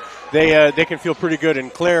 They can feel pretty good,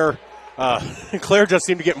 and Claire just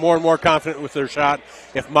seemed to get more and more confident with their shot.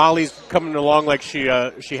 If Molly's coming along like she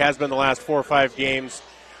has been the last 4 or 5 games,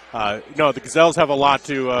 the Gazelles have a lot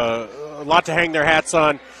to hang their hats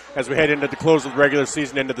on as we head into the close of the regular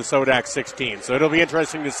season into the Sodac 16. So it'll be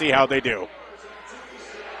interesting to see how they do.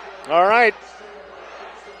 All right.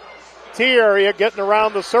 T-Area getting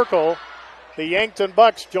around the circle. The Yankton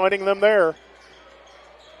Bucks joining them there.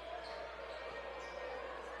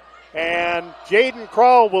 And Jaden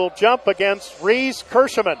Kral will jump against Reese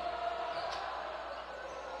Kirschman.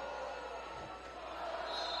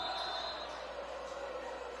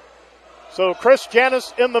 So Chris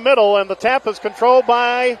Janis in the middle, and the tap is controlled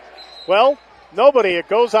by, nobody. It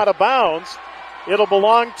goes out of bounds. It'll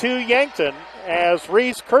belong to Yankton as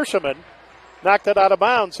Reese Kirschman knocked it out of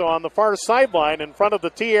bounds. So on the far sideline in front of the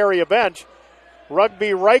T-Area bench,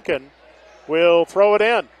 Rugby Reichen will throw it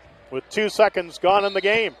in with 2 seconds gone in the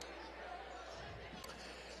game.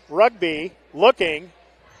 Rugby looking,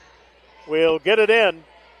 will get it in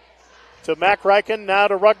to Mac Reichen, now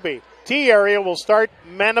to Rugby. T-Area will start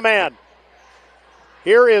man-to-man.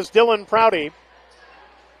 Here is Dylan Prouty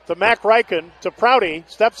to Mac Reichen to Prouty,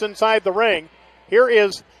 steps inside the ring. Here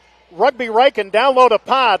is Rugby Reichen down low to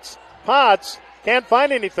Potts. Potts can't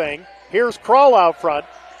find anything. Here's Kral out front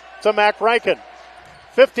to Mac Reichen.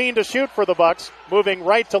 15 to shoot for the Bucks, moving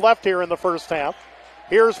right to left here in the first half.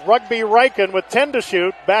 Here's Rugby Reichen with 10 to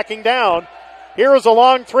shoot, backing down. Here is a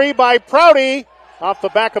long three by Prouty. Off the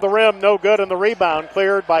back of the rim, no good, and the rebound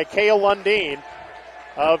cleared by Cale Lundeen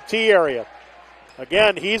of T-Area.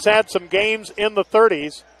 Again, he's had some games in the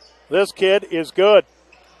 30s. This kid is good.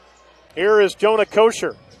 Here is Jonah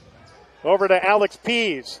Kosher. Over to Alex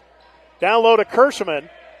Pease. Down low to Kirschman.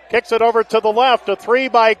 Kicks it over to the left. A three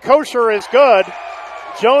by Kosher is good.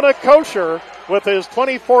 Jonah Kosher with his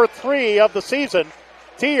 24th three of the season.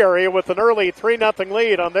 T-Area with an early 3-0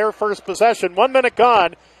 lead on their first possession. 1 minute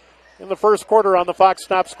gone in the first quarter on the Fox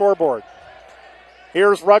Stop scoreboard.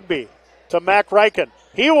 Here's Rugby to Mac Reichen.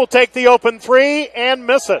 He will take the open three and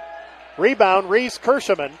miss it. Rebound, Reese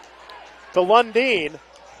Kirschman to Lundeen.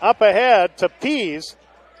 Up ahead to Pease.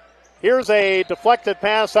 Here's a deflected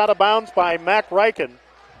pass out of bounds by Mac Reichen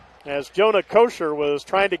as Jonah Kosher was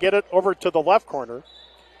trying to get it over to the left corner.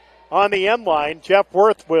 On the end line, Jeff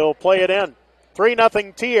Worth will play it in.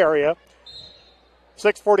 3-0 T-Area.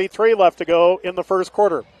 6:43 left to go in the first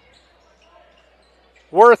quarter.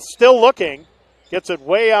 Worth still looking. Gets it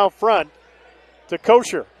way out front to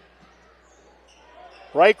Kosher.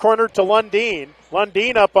 Right corner to Lundeen.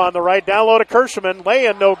 Lundeen up on the right. Down low to Kirschman.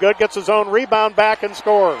 Lay-in no good. Gets his own rebound back and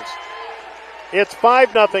scores. It's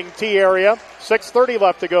 5-0 T-Area. 6:30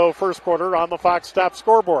 left to go first quarter on the Fox Stop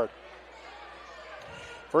scoreboard.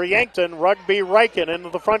 For Yankton, Rugby Reichen into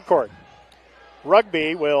the front court.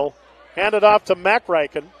 Rugby will hand it off to Mac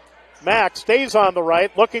Reichen. Mack stays on the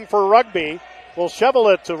right, looking for Rugby. Will shovel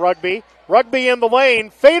it to Rugby. Rugby in the lane,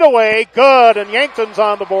 fade away, good, and Yankton's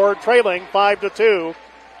on the board, trailing 5-2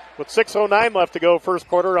 with 6:09 left to go first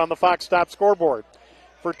quarter on the Fox Stop scoreboard.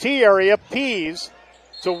 For T area, Pease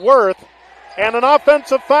to Worth, and an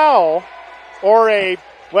offensive foul, or an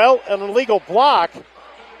illegal block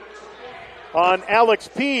on Alex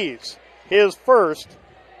Pease, his first,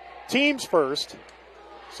 team's first.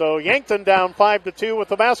 So Yankton down 5-2 with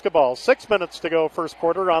the basketball. 6 minutes to go first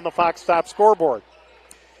quarter on the Fox Stop scoreboard.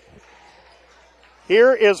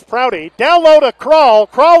 Here is Prouty. Down low to Kral.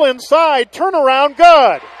 Kral inside. Turnaround.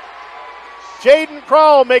 Good. Jaden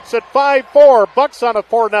Kral makes it 5-4. Bucks on a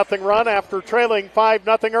 4-0 run after trailing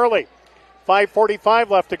 5-0 early. 5:45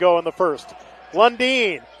 left to go in the first.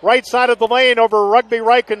 Lundeen. Right side of the lane over Rugby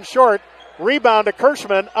Reichen short. Rebound to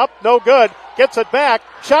Kirschman. Up. No good. Gets it back.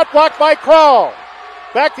 Shot blocked by Kral.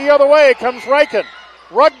 Back the other way comes Reichen.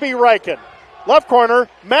 Rugby Reichen. Left corner.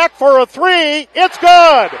 Mack for a three. It's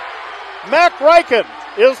good. Mack Reichen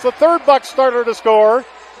is the third Buck starter to score.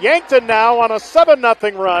 Yankton now on a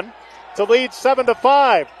 7-0 run to lead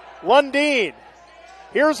 7-5. Lundeen.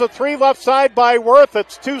 Here's a three left side by Worth.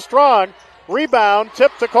 It's too strong. Rebound.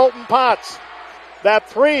 Tip to Colton Potts. That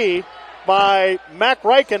three by Mack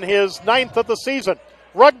Reichen, his 9th of the season.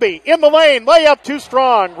 Rugby in the lane. Layup too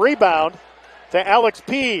strong. Rebound to Alex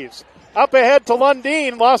Pease. Up ahead to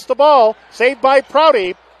Lundeen. Lost the ball. Saved by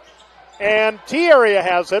Prouty. And T area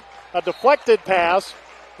has it. A deflected pass.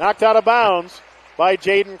 Knocked out of bounds by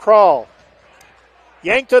Jaden Kral.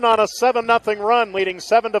 Yankton on a 7-0 run, leading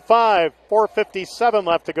 7-5. 4:57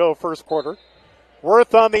 left to go first quarter.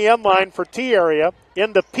 Worth on the end line for T area.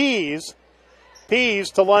 Into Pease. Pease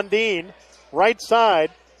to Lundeen. Right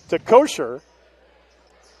side to Kosher,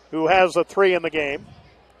 who has a three in the game.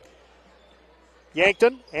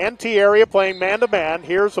 Yankton and T area playing man-to-man.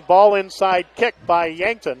 Here's a ball inside kick by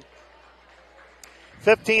Yankton.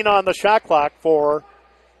 15 on the shot clock for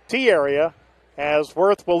T area as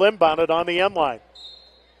Worth will inbound it on the end line.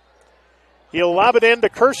 He'll lob it in to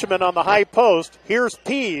Kirschman on the high post. Here's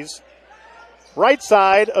Pease. Right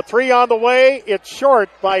side, a three on the way. It's short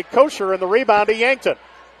by Kosher, and the rebound to Yankton.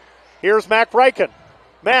 Here's Mack Reichen.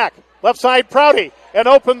 Mack, left side Prouty. An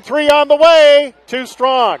open three on the way. Too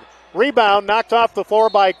strong. Rebound knocked off the floor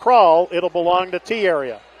by Kral. It'll belong to T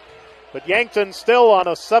area. But Yankton still on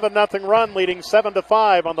a 7-0 run, leading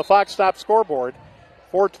 7-5 on the Fox Stop scoreboard.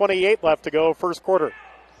 4:28 left to go first quarter.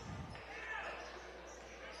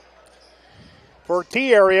 For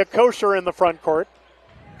T area, Kosher in the front court.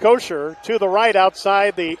 Kosher to the right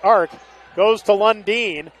outside the arc. Goes to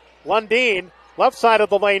Lundeen. Lundeen, left side of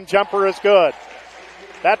the lane jumper is good.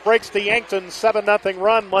 That breaks the Yankton 7-0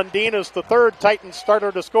 run. Lundeen is the third Titan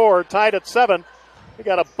starter to score, tied at 7. We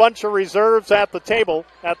got a bunch of reserves at the table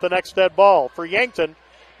at the next dead ball. For Yankton,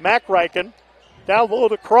 Mack Reichen, down low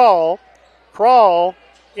to Kral. Kral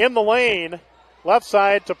in the lane, left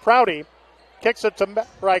side to Prouty. Kicks it to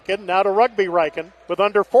Reichen, now to Rugby Reichen with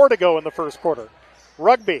under 4 to go in the first quarter.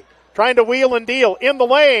 Rugby trying to wheel and deal in the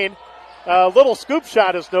lane. A little scoop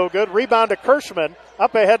shot is no good. Rebound to Kirschman,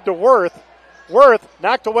 up ahead to Worth. Worth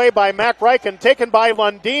knocked away by Mack Reichen, taken by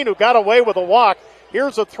Lundeen, who got away with a walk.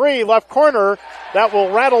 Here's a three, left corner, that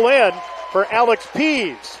will rattle in for Alex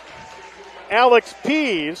Pease. Alex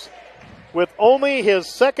Pease with only his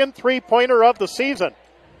second three-pointer of the season.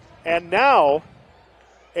 And now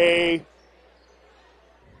a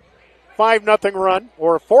 5-0 run,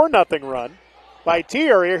 or a 4-0 run by T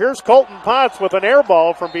area. Here's Colton Potts with an air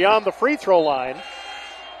ball from beyond the free throw line.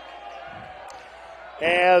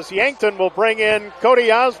 As Yankton will bring in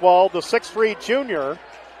Cody Oswald, the 6'3 junior.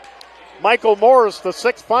 Michael Morris, the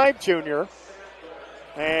 6'5 junior.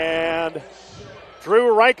 And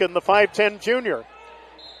Drew Reichen, the 5'10 junior.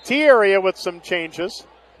 T area with some changes.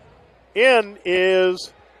 In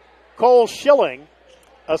is Cole Schilling,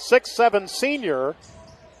 a 6'7 senior.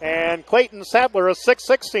 And Clayton Sadler, a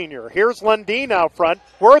 6'6 senior. Here's Lundeen out front.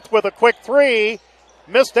 Worth with a quick three.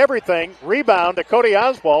 Missed everything. Rebound to Cody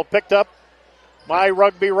Oswald. Picked up by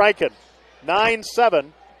Rugby Reichen.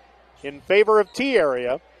 9-7 in favor of T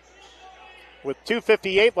area with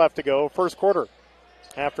 2:58 left to go first quarter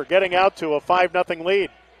after getting out to a 5-0 lead.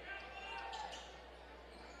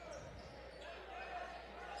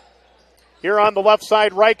 Here on the left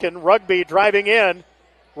side, Reichen. Rugby driving in.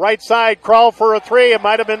 Right side, Kral for a three. It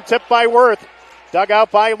might have been tipped by Worth. Dug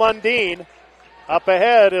out by Lundeen. Up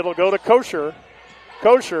ahead, it'll go to Kosher.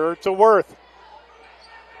 Kosher to Worth.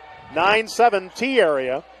 9-7 T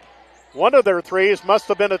area. One of their threes must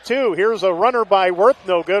have been a two. Here's a runner by Worth,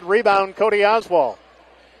 no good. Rebound, Cody Oswald.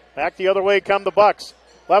 Back the other way come the Bucks.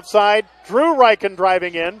 Left side, Drew Reichen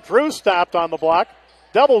driving in. Drew stopped on the block.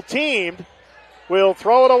 Double teamed. Will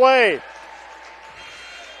throw it away.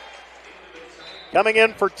 Coming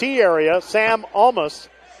in for T area, Sam Almas,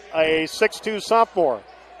 a 6'2 sophomore.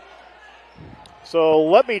 So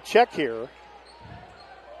let me check here.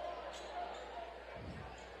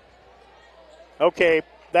 Okay,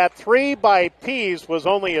 that 3 by Pease was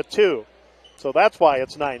only a 2. So that's why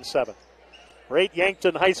it's 9-7. Great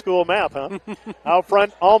Yankton High School math, huh? Out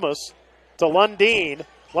front, Almas to Lundeen.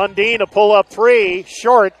 Lundeen a pull-up 3,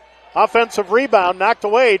 short. Offensive rebound, knocked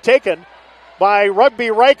away, taken by Rugby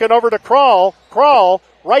Reichen over to Kral. Kral,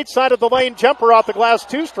 right side of the lane, jumper off the glass,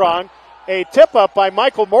 too strong. A tip-up by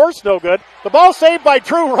Michael Morse, no good. The ball saved by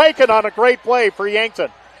Drew Reichen on a great play for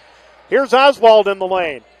Yankton. Here's Oswald in the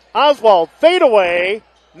lane. Oswald, fade away,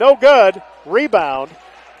 no good. Rebound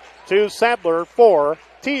to Sadler for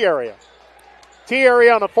T area. T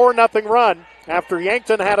area on a 4-0 run after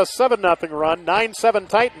Yankton had a 7-0 run. 9-7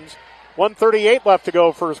 Titans. 1:38 left to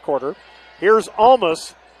go first quarter. Here's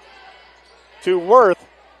Almas to Worth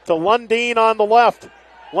to Lundeen on the left.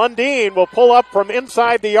 Lundeen will pull up from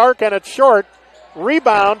inside the arc and it's short.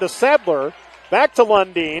 Rebound to Sadler. Back to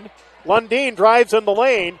Lundeen. Lundeen drives in the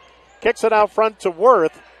lane. Kicks it out front to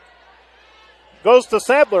Worth. Goes to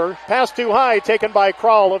Sadler. Pass too high, taken by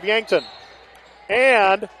Kral of Yankton.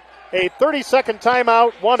 And a 30-second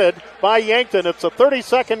timeout wanted by Yankton. It's a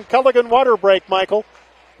 30-second Culligan water break, Michael.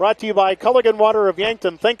 Brought to you by Culligan Water of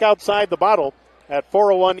Yankton. Think outside the bottle at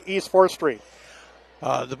 401 East 4th Street.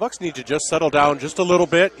 The Bucks need to just settle down just a little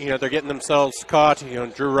bit. You know, they're getting themselves caught. You know,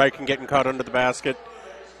 Drew Reichen getting caught under the basket.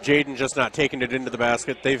 Jaden just not taking it into the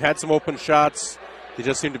basket. They've had some open shots. They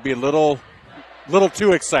just seem to be a little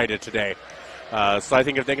too excited today. So I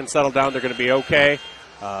think if they can settle down, they're going to be okay.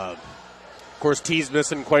 Of course, T's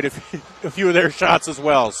missing quite a few of their shots as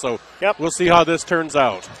well. So We'll see how this turns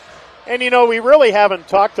out. And, you know, we really haven't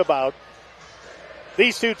talked about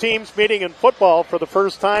these two teams meeting in football for the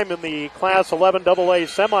first time in the Class 11 AA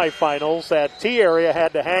semifinals. That T area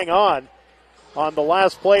had to hang on the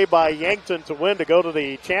last play by Yankton to win to go to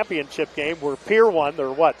the championship game, where Pier won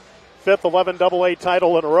their, fifth 11 AA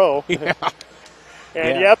title in a row. Yeah.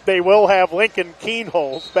 And yet they will have Lincoln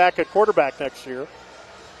Keenholz back at quarterback next year.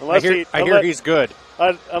 I hear he's good.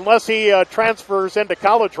 Unless he transfers into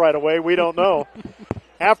college right away, we don't know.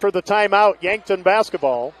 After the timeout, Yankton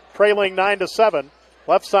basketball, trailing 9-7.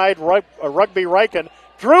 Left side, Rugby Reichen.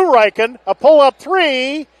 Drew Reichen, a pull-up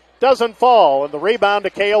 3, doesn't fall. And the rebound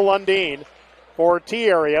to Cale Lundeen for T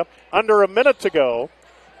area. Under a minute to go.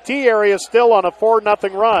 T area still on a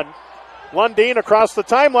 4-0 run. Lundeen across the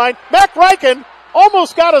timeline. Mac Reichen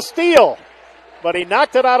almost got a steal, but he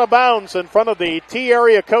knocked it out of bounds in front of the T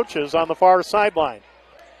area coaches on the far sideline.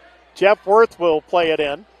 Jeff Worth will play it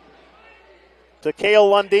in to Cale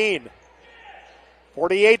Lundeen.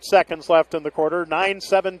 48 seconds left in the quarter.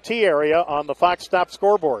 9-7 T area on the Fox Stop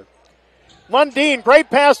scoreboard. Lundeen, great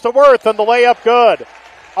pass to Worth, and the layup good.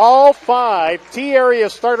 All 5 T area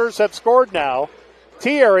starters have scored now.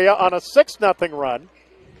 T area on a 6-0 run.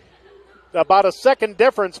 About a second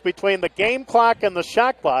difference between the game clock and the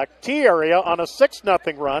shot clock. T area on a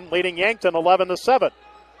 6-0 run, leading Yankton 11-7.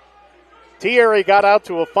 T area got out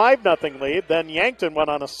to a 5-0 lead. Then Yankton went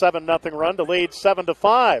on a 7-0 run to lead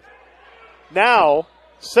 7-5. Now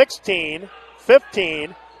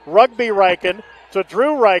 16-15. Rugby Reichen to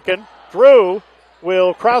Drew Reichen. Drew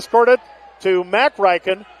will cross-court it to Mac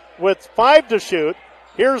Reichen with 5 to shoot.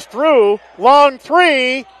 Here's Drew, long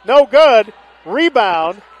 3, no good.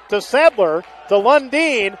 Rebound to Sadler, to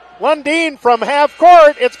Lundeen. Lundeen from half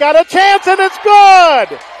court. It's got a chance, and it's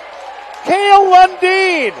good! Cale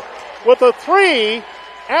Lundeen with a 3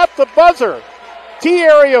 at the buzzer. T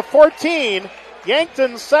area 14,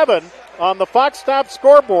 Yankton 7 on the Fox Stop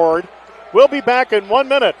scoreboard. We'll be back in 1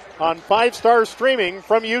 minute on 5 Star streaming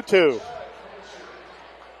from YouTube.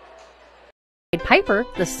 Piper,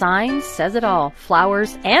 the sign says it all.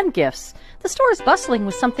 Flowers and gifts. The store is bustling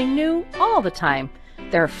with something new all the time.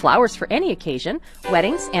 There are flowers for any occasion,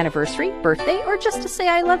 weddings, anniversary, birthday, or just to say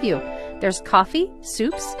I love you. There's coffee,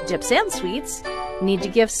 soups, dips, and sweets. Need to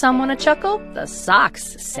give someone a chuckle? The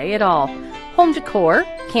socks say it all. Home decor,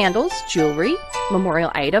 candles, jewelry,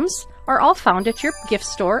 memorial items are all found at your gift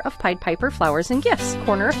store of Pied Piper Flowers and Gifts,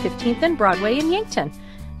 corner of 15th and Broadway in Yankton.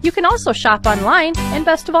 You can also shop online, and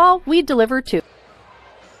best of all, we deliver too.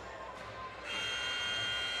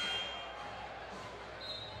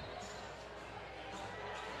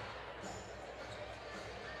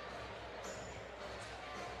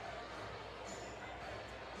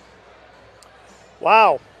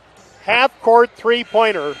 Wow. Half-court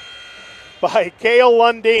three-pointer by Cale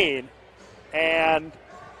Lundeen. And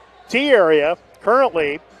T area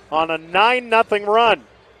currently on a 9-0 run.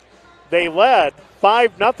 They led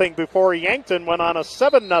 5-0 before Yankton went on a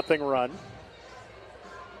 7-0 run.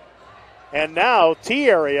 And now T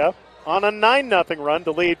area on a 9-0 run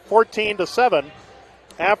to lead 14-7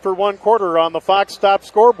 after one quarter on the Fox Stop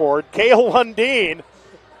scoreboard. Cale Lundeen,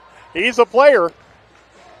 he's a player,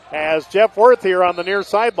 as Jeff Worth here on the near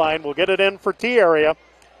sideline will get it in for T area.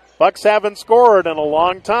 Bucks haven't scored in a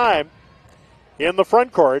long time in the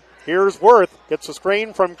front court. Here's Worth, gets a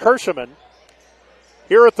screen from Kirschman.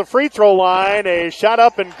 Here at the free throw line, a shot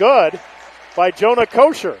up and good by Jonah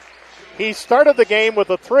Kosher. He started the game with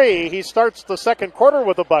a 3. He starts the second quarter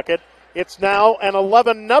with a bucket. It's now an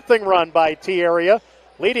 11-0 run by T area,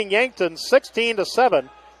 leading Yankton 16-7.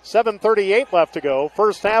 7:38 left to go.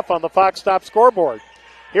 First half on the Fox Stop scoreboard.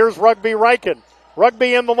 Here's Rugby Riken.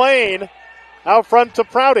 Rugby in the lane. Out front to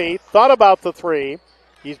Prouty. Thought about the 3.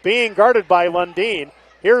 He's being guarded by Lundeen.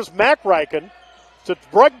 Here's Mac Riken to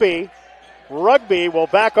Rugby. Rugby will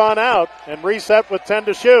back on out and reset with 10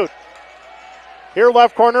 to shoot. Here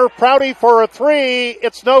left corner, Prouty for a 3.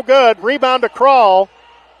 It's no good. Rebound to Kral.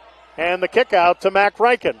 And the kick out to Mac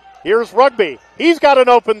Riken. Here's Rugby. He's got an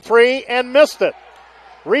open 3 and missed it.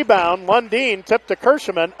 Rebound, Lundeen tipped to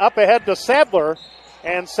Kirschman. Up ahead to Sadler.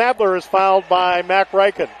 And Sadler is fouled by Mac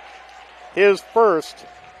Riken. His first,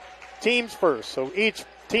 team's first. So each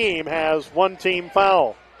team has one team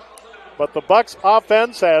foul. But the Bucks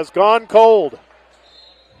offense has gone cold.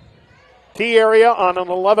 T area on an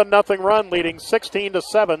 11-0 run, leading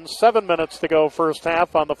 16-7. 7 minutes to go first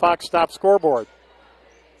half on the Fox Stop scoreboard.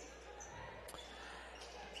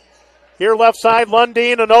 Here left side,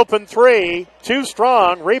 Lundeen, an open 3. Too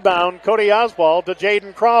strong. Rebound, Cody Oswald to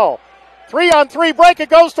Jaden Kral. 3-on-3 break, it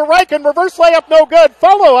goes to Riken. Reverse layup, no good.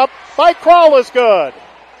 Follow up by Kral is good.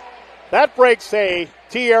 That breaks a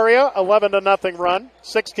T area 11-0 run.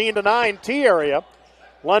 16-9 T area.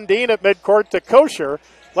 Lundeen at midcourt to Kosher.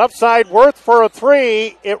 Left side, Worth for a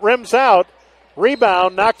 3. It rims out.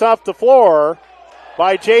 Rebound knocked off the floor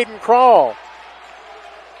by Jaden Kral.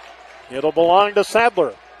 It'll belong to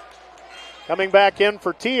Sadler. Coming back in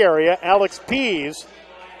for T area, Alex Pease,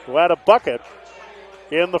 who had a bucket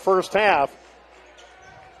in the first half.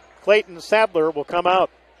 Clayton Sadler will come out.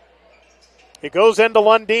 It goes into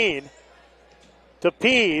Lundeen to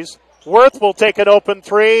Pease. Worth will take an open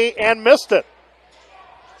 3 and missed it.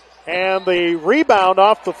 And the rebound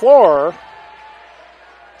off the floor,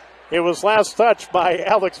 it was last touched by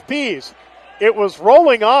Alex Pease. It was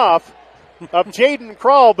rolling off of Jaden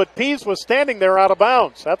Kral, but Pease was standing there out of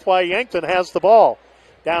bounds. That's why Yankton has the ball.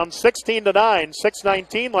 Down 16-9,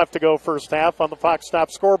 6:19 left to go first half on the Fox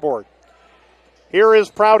Stop scoreboard. Here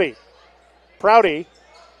is Prouty. Prouty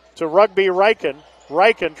to Rugby Riken.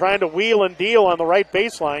 Riken trying to wheel and deal on the right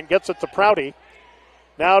baseline. Gets it to Prouty.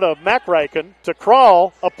 Now to Mac Riken. To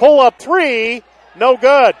Kral. A pull-up 3. No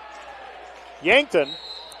good. Yankton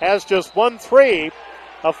has just 1 3.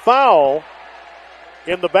 A foul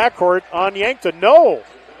in the backcourt on Yankton. No.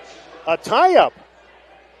 A tie-up.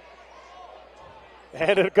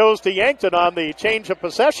 And it goes to Yankton on the change of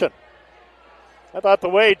possession. I thought the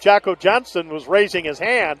way Jocko Johnson was raising his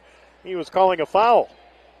hand, he was calling a foul.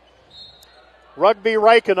 Rugby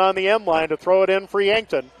Riken on the M line to throw it in for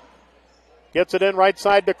Yankton. Gets it in right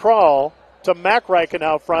side to Kral. To Mac Riken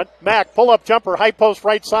out front. Mac, pull-up jumper, high post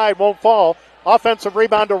right side, won't fall. Offensive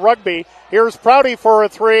rebound to Rugby. Here's Prouty for a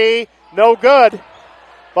 3. No good.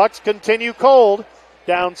 Bucks continue cold.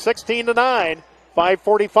 Down 16-9.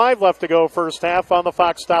 5:45 left to go first half on the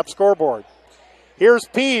Fox Stop scoreboard. Here's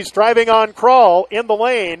Pease driving on Kral in the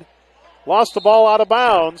lane. Lost the ball out of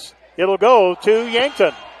bounds. It'll go to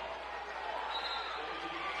Yankton.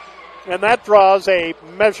 And that draws a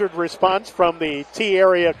measured response from the T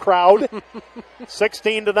area crowd.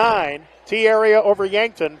 16-9. T area over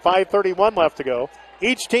Yankton. 5:31 left to go.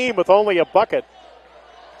 Each team with only a bucket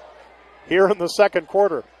here in the second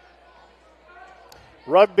quarter.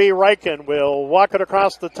 Rugby Riken will walk it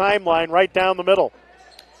across the timeline right down the middle.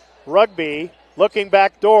 Rugby looking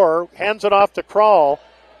back door, hands it off to Kral.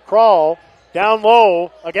 Kral down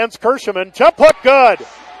low against Kirschman. Jump hook good.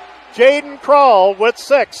 Jaden Kral with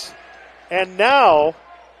 6. And now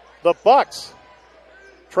the Bucks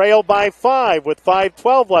trail by 5 with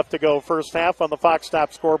 5:12 left to go first half on the Fox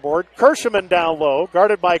Stop scoreboard. Kirschman down low,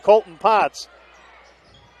 guarded by Colton Potts.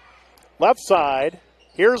 Left side,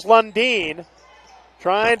 here's Lundeen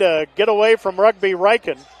trying to get away from Rugby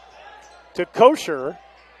Riken to Kosher.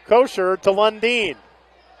 Kosher to Lundeen.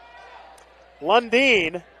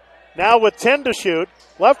 Lundeen now with 10 to shoot.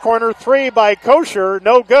 Left corner 3 by Kosher.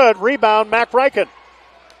 No good. Rebound Mac Riken.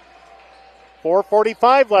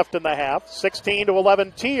 4:45 left in the half.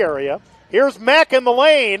 16-11 T area. Here's Mack in the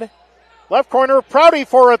lane. Left corner, Prouty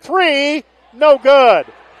for a three. No good.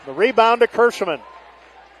 The rebound to Kirschman.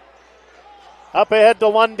 Up ahead to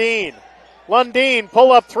Lundeen. Lundeen,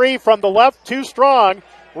 pull-up three from the left, too strong.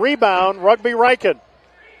 Rebound, Rugby Riken.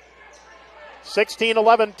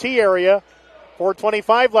 16-11 T area.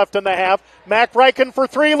 4:25 left in the half. Mack Riken for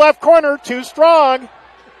three, left corner, too strong.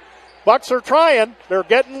 Bucks are trying. They're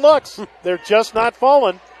getting looks. They're just not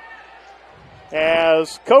falling.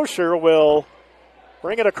 As Kosher will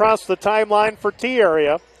bring it across the timeline for T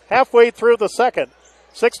area. Halfway through the second.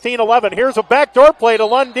 16-11. Here's a backdoor play to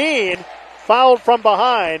Lundeen. Fouled from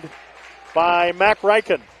behind by Mack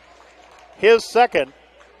Riken. His second,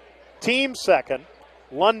 team second.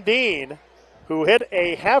 Lundeen, who hit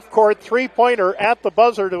a half-court three-pointer at the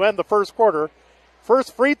buzzer to end the first quarter.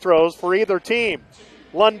 First free throws for either team.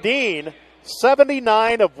 Lundeen,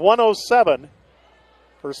 79 of 107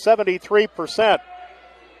 for 73%.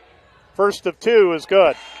 First of two is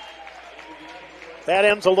good. That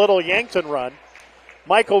ends a little Yankton run.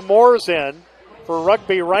 Michael Moore's in for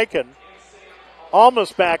Rugby Riken.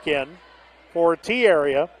 Almost back in for T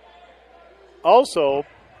area. Also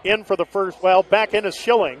in for the first, back in is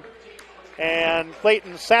Schilling. And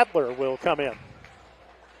Clayton Sadler will come in.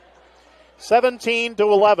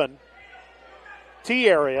 17-11. T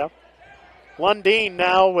area. Lundeen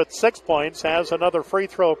now with 6 points has another free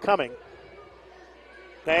throw coming.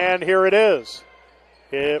 And here it is.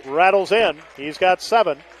 It rattles in. He's got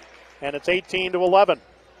 7. And it's 18-11.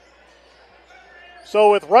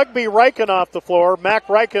 So with Rugby Riken off the floor, Mack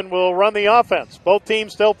Riken will run the offense. Both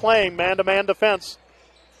teams still playing man-to-man defense.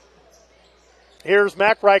 Here's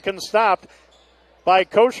Mack Riken stopped by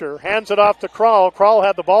Kosher. Hands it off to Kral. Kral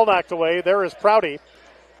had the ball knocked away. There is Prouty.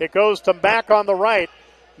 It goes to Mack on the right.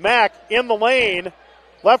 Mack in the lane.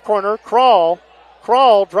 Left corner. Kral.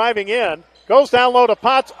 Kral driving in. Goes down low to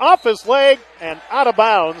Potts. Off his leg and out of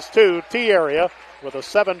bounds to T area with a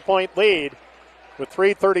 7-point lead. With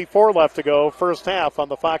 3:34 left to go, first half on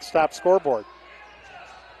the Fox Stop scoreboard.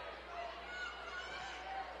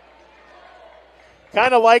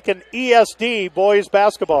 Kind of like an ESD boys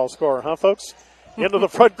basketball score, huh, folks? Into the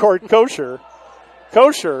front court, Kosher.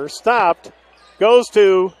 Kosher stopped, goes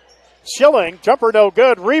to Schilling. Jumper no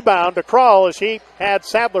good. Rebound to Kral as he had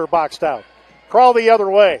Sadler boxed out. Kral the other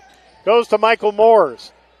way. Goes to Michael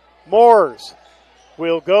Moores. Moores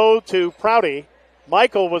will go to Prouty.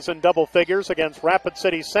 Michael was in double figures against Rapid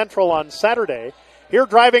City Central on Saturday. Here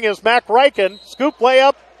driving is Mack Riken. Scoop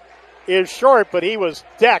layup is short, but he was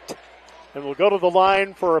decked. And will go to the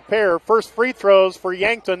line for a pair. First free throws for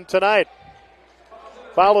Yankton tonight.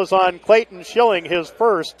 Foul is on Clayton Schilling, his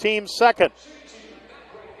first, team second.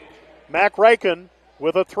 Mack Riken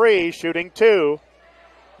with a three, shooting 2.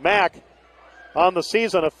 Mack on the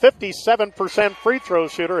season, a 57% free throw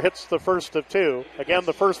shooter, hits the first of 2. Again,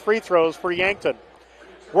 the first free throws for Yankton.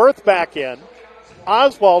 Worth back in.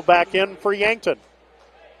 Oswald back in for Yankton.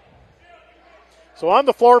 So on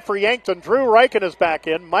the floor for Yankton, Drew Riken is back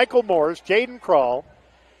in. Michael Moores, Jaden Kral,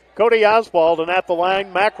 Cody Oswald, and at the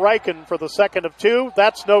line, Mack Riken for the second of 2.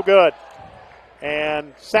 That's no good.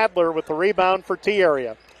 And Sadler with the rebound for T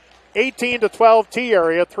area. 18-12 T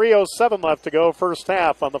area, 3:07 left to go, first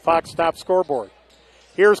half on the Fox Stop scoreboard.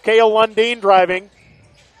 Here's Cale Lundeen driving.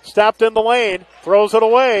 Stopped in the lane, throws it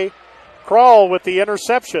away. Kral with the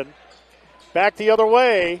interception. Back the other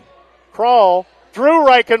way. Kral. Drew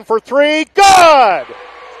Riken for 3. Good!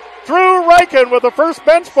 Drew Riken with the first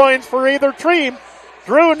bench points for either team.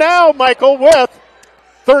 Drew now, Michael, with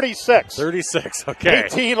 36. 36, okay.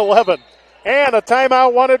 18-11. And a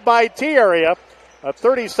timeout wanted by T area. A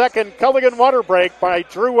 30-second Culligan water break by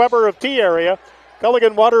Drew Weber of T area.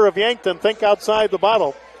 Culligan Water of Yankton, think outside the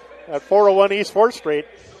bottle at 401 East 4th Street.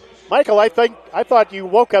 Michael, I thought you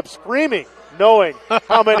woke up screaming, knowing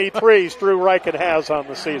how many threes Drew Riken has on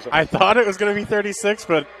the season. I thought it was going to be 36,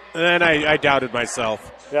 but then I doubted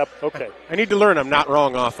myself. Yep, okay. I need to learn I'm not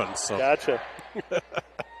wrong often. So. Gotcha.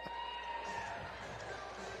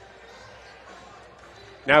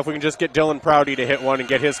 Now if we can just get Dylan Prouty to hit one and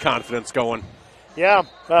get his confidence going. Yeah,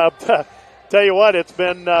 tell you what, it's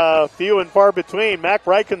been few and far between. Mack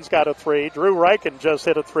Riken's got a 3. Drew Riken just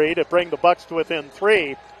hit a 3 to bring the Bucks to within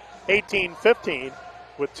 3. 18-15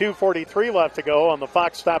 with 2:43 left to go on the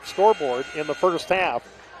Fox Stop scoreboard in the first half.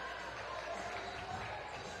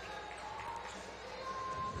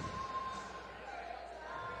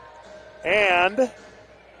 And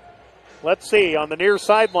let's see, on the near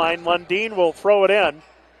sideline, Lundeen will throw it in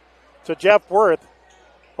to Jeff Worth.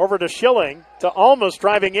 Over to Schilling, to Almus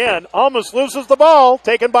driving in. Almus loses the ball,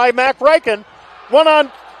 taken by Mack Riken.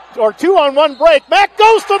 or 2-on-1 break. Mack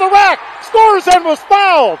goes to the rack, scores and was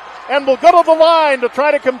fouled, and will go to the line to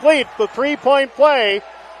try to complete the three-point play,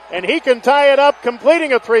 and he can tie it up,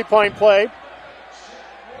 completing a three-point play.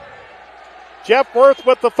 Jeff Worth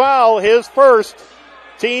with the foul, his first,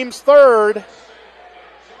 team's third.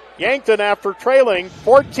 Yankton, after trailing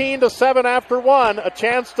 14-7 after one, a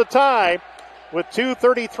chance to tie with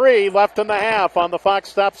 2:33 left in the half on the Fox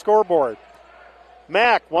Stop scoreboard.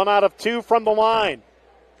 Mack, 1 out of 2 from the line.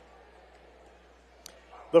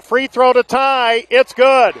 The free throw to tie, it's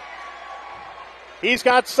good. He's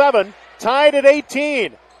got 7, tied at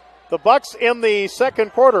 18. The Bucks in the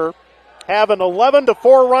second quarter have an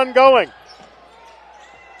 11-4 run going.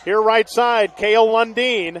 Here right side, Cale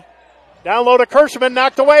Lundeen. Down low to Kirschman,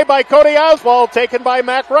 knocked away by Cody Oswald, taken by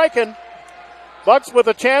Mac Reichen. Bucks with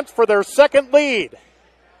a chance for their second lead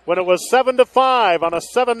when it was 7-5 on a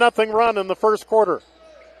 7-0 run in the first quarter.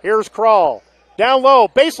 Here's Kral. Down low,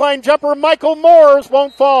 baseline jumper, Michael Moores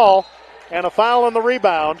won't fall. And a foul on the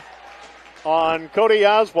rebound on Cody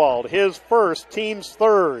Oswald, his first, team's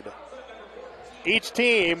third. Each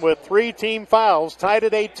team with 3 team fouls, tied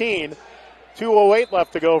at 18. 2:08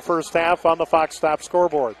 left to go first half on the Fox Stop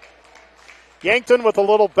scoreboard. Yankton with a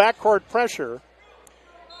little backcourt pressure.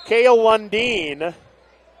 Cale Lundeen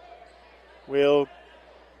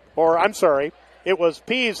it was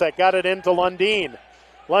Pease that got it into Lundeen.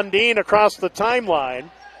 Lundeen across the timeline,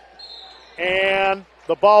 and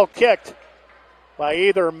the ball kicked by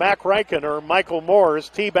either Mac Reichen or Michael Moores.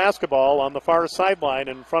 T-basketball on the far sideline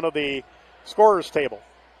in front of the scorer's table.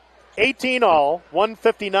 18 all,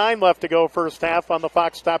 1:59 left to go first half on the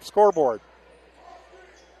Fox Stop scoreboard.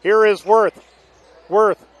 Here is Worth.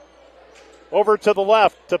 Worth over to the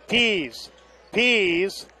left to Pease.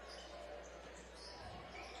 Pease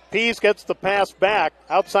gets the pass back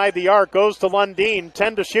outside the arc, goes to Lundeen.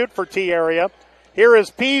 10 to shoot for T area. Here is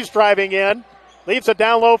Pease driving in, leaves it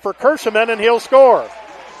down low for Kirschman, and he'll score.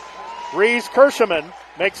 Reese Kirschman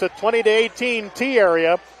makes it 20-18 T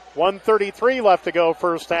area. 1:33 left to go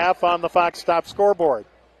first half on the Fox Stop scoreboard.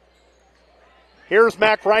 Here's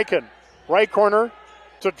Mac Reichen. Right corner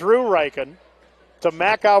to Drew Reichen. To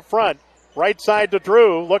Mac out front. Right side to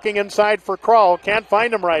Drew. Looking inside for Kral. Can't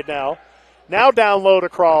find him right now. Now down low to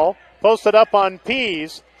Kral. Posted up on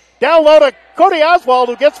Pease. Down low to Cody Oswald,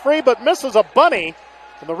 who gets free but misses a bunny.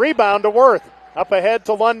 And the rebound to Worth. Up ahead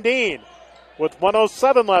to Lundeen. With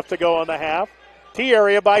 1:07 left to go in the half. T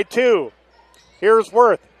area by 2. Here's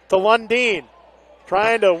Worth to Lundeen.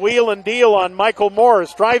 Trying to wheel and deal on Michael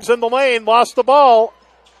Morris. Drives in the lane, lost the ball.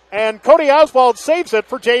 And Cody Oswald saves it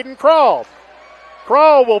for Jaden Kral.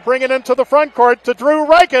 Kral will bring it into the front court to Drew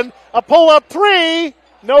Reichen. A pull-up 3.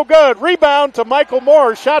 No good. Rebound to Michael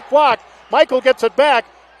Morris. Shot blocked. Michael gets it back.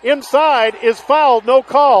 Inside is fouled. No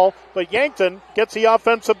call. But Yankton gets the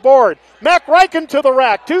offensive board. Mac Reichen to the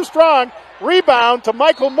rack. Too strong. Rebound to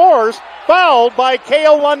Michael Morris. Fouled by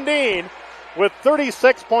Cale Lundeen with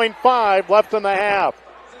 36.5 left in the half.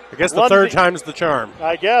 I guess the third time's the charm.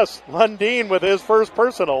 I guess. Lundeen with his first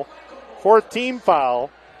personal. 4th team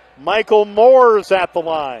foul. Michael Moores at the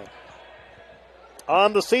line.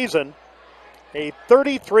 On the season, a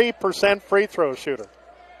 33% free throw shooter.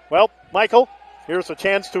 Well, Michael, here's a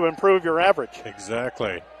chance to improve your average.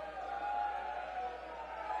 Exactly.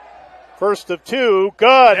 First of 2,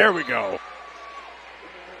 good. There we go.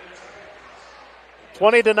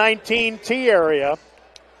 20-19 T area.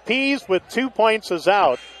 Pease with 2 points is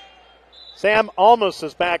out. Sam Almus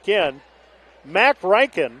is back in. Mac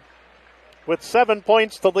Reichen with 7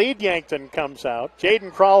 points to lead Yankton comes out.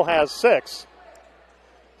 Jaden Kral has 6.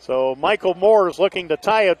 So Michael Moore is looking to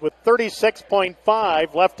tie it with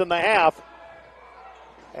 36.5 left in the half.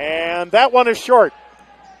 And that one is short.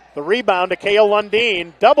 The rebound to Cale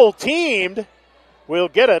Lundeen. Double teamed. We'll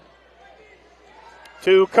get it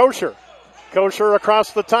to Kosher. Kosher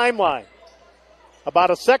across the timeline. About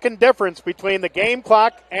a second difference between the game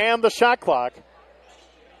clock and the shot clock.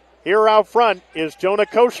 Here out front is Jonah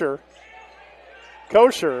Kosher.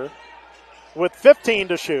 Kosher with 15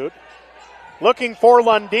 to shoot. Looking for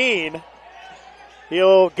Lundeen.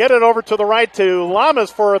 He'll get it over to the right to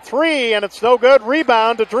Lamas for a 3, and it's no good.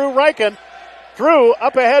 Rebound to Drew Reichen. Drew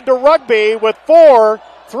up ahead to Rugby with 4,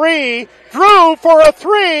 3. Drew for a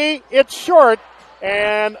 3. It's short.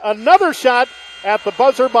 And another shot at the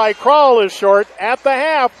buzzer by Kral is short. At the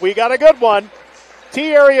half, we got a good one.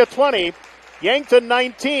 T area 20, Yankton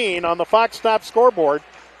 19 on the Fox Stop scoreboard.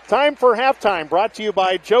 Time for halftime, brought to you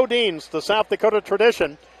by Joe Dean's, the South Dakota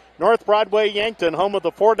tradition. North Broadway, Yankton, home of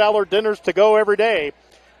the $4 dinners to go every day.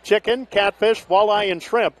 Chicken, catfish, walleye, and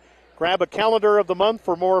shrimp. Grab a calendar of the month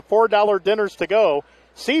for more $4 dinners to go.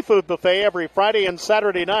 seafood buffet every Friday and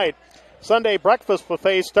Saturday night. Sunday breakfast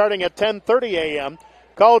buffet starting at 10:30 a.m.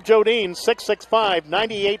 Call Jordynn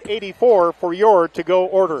 665-9884 for your to-go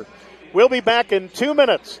order. We'll be back in 2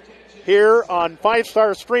 minutes here on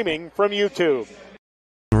 5-Star Streaming from YouTube.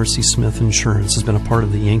 R.C. Smith Insurance has been a part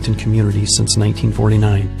of the Yankton community since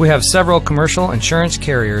 1949. We have several commercial insurance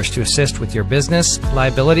carriers to assist with your business,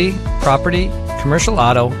 liability, property, commercial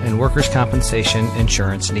auto, and workers' compensation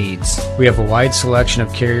insurance needs. We have a wide selection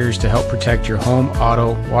of carriers to help protect your home,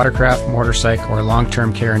 auto, watercraft, motorcycle, or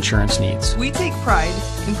long-term care insurance needs. We take pride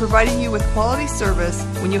in providing you with quality service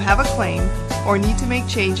when you have a claim or need to make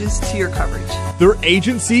changes to your coverage. Their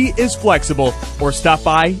agency is flexible, or stop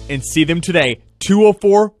by and see them today.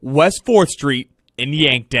 204 West 4th Street in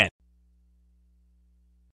Yankton.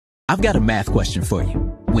 I've got a math question for you.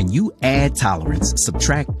 When you add tolerance,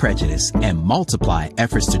 subtract prejudice, and multiply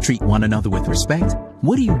efforts to treat one another with respect,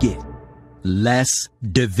 what do you get? Less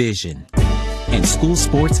division. And school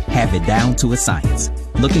sports have it down to a science.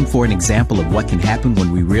 Looking for an example of what can happen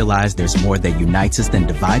when we realize there's more that unites us than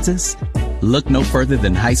divides us? Look no further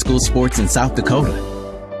than high school sports in South Dakota.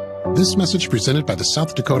 This message presented by the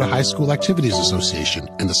South Dakota High School Activities Association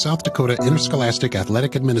and the South Dakota Interscholastic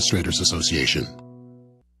Athletic Administrators Association.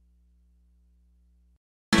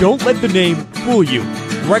 Don't let the name fool you.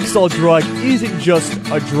 Rexall Drug isn't just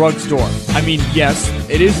a drugstore. I mean, yes,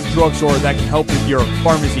 it is a drugstore that can help with your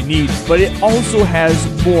pharmacy needs, but it also has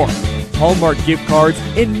more. Hallmark gift cards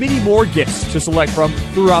and many more gifts to select from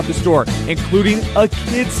throughout the store, including a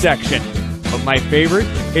kids section. But my favorite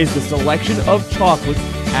is the selection of chocolates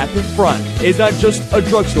at the front. It's not just a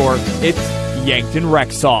drugstore, it's Yankton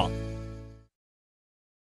Rexall.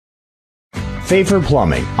 Pfeiffer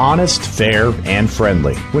Plumbing. Honest, fair, and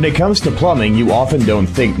friendly. When it comes to plumbing, you often don't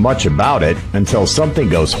think much about it until something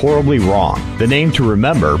goes horribly wrong. The name to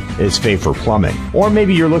remember is Pfeiffer Plumbing. Or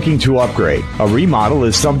maybe you're looking to upgrade. A remodel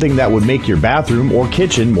is something that would make your bathroom or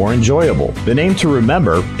kitchen more enjoyable. The name to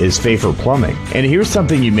remember is Pfeiffer Plumbing. And here's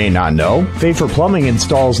something you may not know. Pfeiffer Plumbing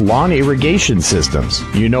installs lawn irrigation systems.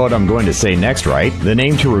 You know what I'm going to say next, right? The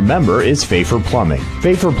name to remember is Pfeiffer Plumbing.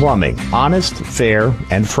 Pfeiffer Plumbing. Honest, fair,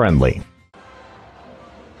 and friendly.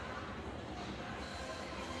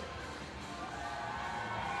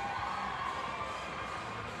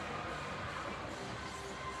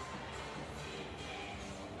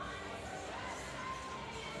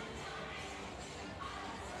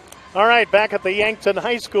 All right, back at the Yankton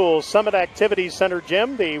High School Summit Activities Center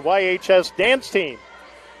gym, the YHS dance team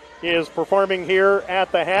is performing here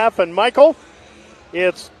at the half. And Michael,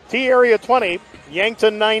 it's T Area 20,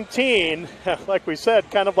 Yankton 19. Like we said,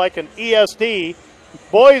 kind of like an ESD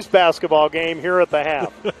boys basketball game here at the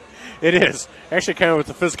half. It is. Actually, kind of with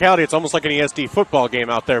the physicality, it's almost like an ESD football game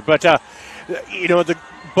out there. But, the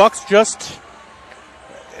Bucks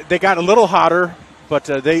they got a little hotter. But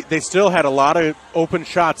they still had a lot of open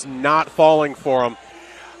shots not falling for them.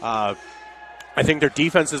 I think their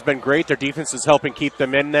defense has been great. Their defense is helping keep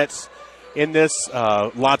them in this.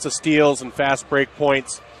 Lots of steals and fast break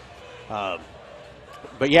points.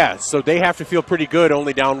 But, yeah, so they have to feel pretty good,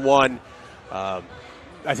 only down one. I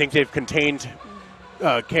think they've contained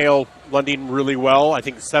Kale Lundeen really well. I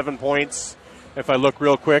think 7 points, if I look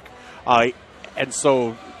real quick. And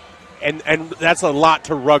that's a lot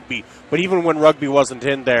to rugby. But even when rugby wasn't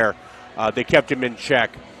in there, they kept him in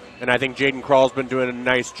check. And I think Jaden Kral's been doing a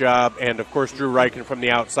nice job. And, of course, Drew Reichen from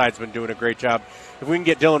the outside's been doing a great job. If we can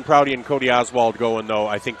get Dylan Prouty and Cody Oswald going, though,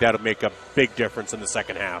 I think that'll make a big difference in the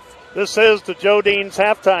second half. This is the Jodynn's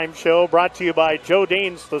Halftime Show, brought to you by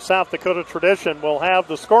Jodynn's, the South Dakota tradition. We'll have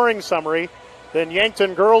the scoring summary. Then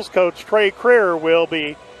Yankton girls coach Trey Creer will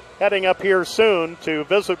be heading up here soon to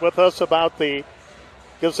visit with us about the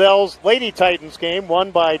Gazelles Lady Titans game,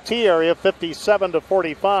 won by T Area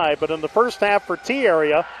 57-45. But in the first half for T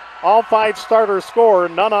Area, all 5 starters score,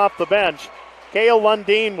 none off the bench. Kale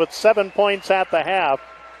Lundeen with 7 points at the half.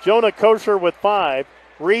 Jonah Kosher with 5.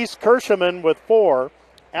 Reese Kirschman with 4.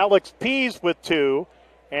 Alex Pease with 2.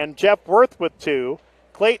 And Jeff Worth with 2.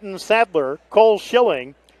 Clayton Sadler, Cole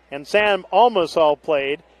Schilling, and Sam Almas all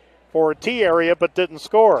played for T Area but didn't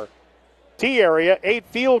score. T Area, 8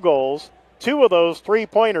 field goals. 2 of those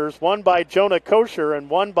 3-pointers, one by Jonah Kosher and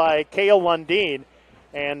one by Kale Lundeen.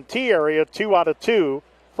 And T Area, 2 out of 2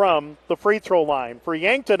 from the free throw line. For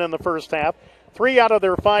Yankton in the first half, 3 out of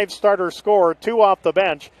their 5 starters score, 2 off the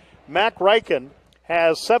bench. Mac Reichen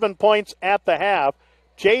has 7 points at the half.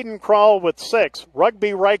 Jaden Kral with 6.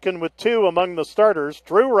 Rugby Reichen with 2 among the starters.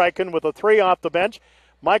 Drew Reichen with a 3 off the bench.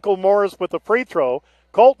 Michael Morris with a free throw.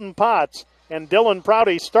 Colton Potts and Dylan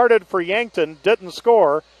Prouty started for Yankton, didn't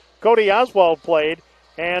score. Cody Oswald played,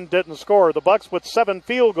 and didn't score. The Bucks with 7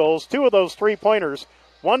 field goals, 2 of those 3-pointers,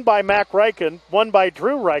 one by Mac Reichen, one by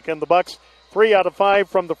Drew Reichen. The Bucks 3 out of 5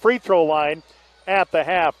 from the free throw line at the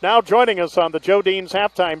half. Now joining us on the Jordyn's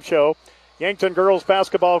halftime show, Yankton girls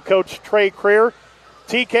basketball coach Trey Creer.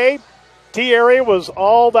 TK, T-area was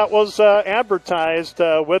all that was advertised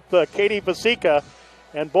with Katie Vasika.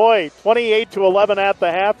 And boy, 28-11 at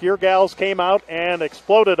the half. Your gals came out and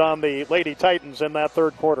exploded on the Lady Titans in that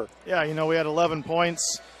third quarter. Yeah, we had 11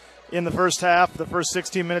 points in the first half. The first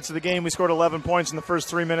 16 minutes of the game, we scored 11 points in the first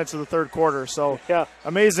 3 minutes of the third quarter. So yeah,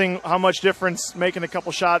 amazing how much difference making a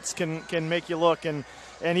couple shots can make you look, and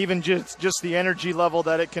even just the energy level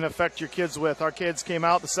that it can affect your kids with. Our kids came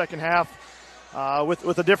out the second half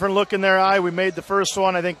with a different look in their eye. We made the first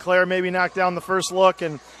one. I think Claire maybe knocked down the first look,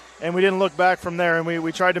 and we didn't look back from there. And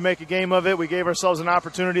we tried to make a game of it. We gave ourselves an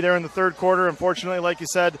opportunity there in the third quarter. Unfortunately, like you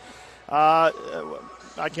said,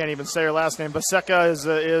 I can't even say her last name. Vaseka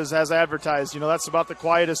is as advertised. That's about the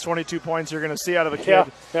quietest 22 points you're going to see out of a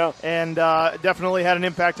kid. Yeah. And definitely had an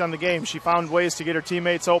impact on the game. She found ways to get her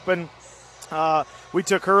teammates open. We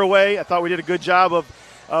took her away. I thought we did a good job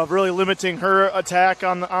of really limiting her attack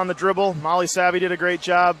on the dribble. Molly Savey did a great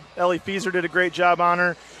job. Ellie Fieser did a great job on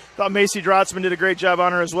her. Thought Macy Drotzman did a great job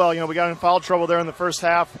on her as well. We got in foul trouble there in the first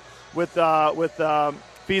half with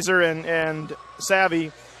Fieser and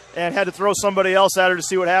Savey, and had to throw somebody else at her to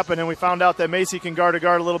see what happened, and we found out that Macy can guard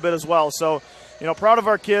a little bit as well. So, proud of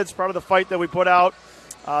our kids, proud of the fight that we put out,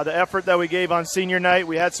 the effort that we gave on senior night.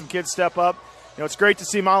 We had some kids step up. It's great to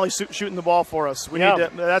see Molly shooting the ball for us.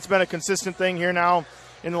 That's been a consistent thing here now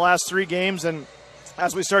in the last 3 games, and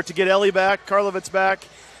as we start to get Ellie back, Karolevitz back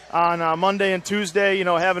on Monday and Tuesday,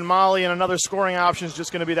 having Molly and another scoring option is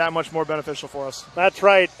just going to be that much more beneficial for us. That's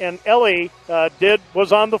right. And Ellie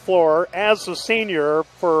was on the floor as a senior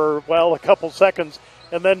for, a couple seconds,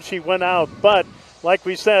 and then she went out. But like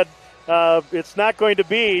we said, it's not going to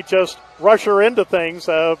be just rush her into things.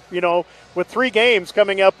 With 3 games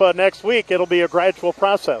coming up next week, it'll be a gradual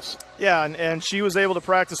process. Yeah, and she was able to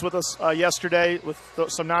practice with us yesterday with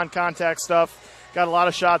some non-contact stuff. Got a lot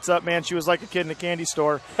of shots up, man. She was like a kid in a candy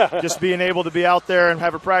store, just being able to be out there and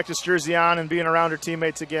have her practice jersey on and being around her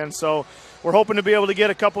teammates again. So we're hoping to be able to get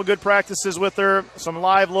a couple good practices with her, some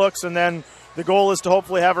live looks, and then the goal is to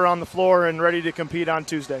hopefully have her on the floor and ready to compete on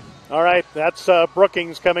Tuesday. All right, that's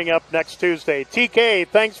Brookings coming up next Tuesday. TK,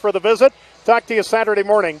 thanks for the visit. Talk to you Saturday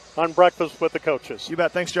morning on Breakfast with the Coaches. You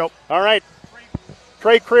bet. Thanks, Joe. All right.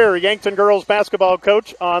 Trey Creer, Yankton girls basketball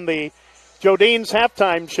coach on the Jordyn's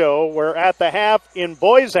halftime show. We're at the half in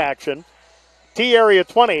boys action. T-Area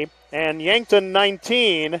 20 and Yankton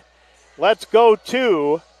 19. Let's go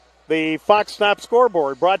to the Fox Stop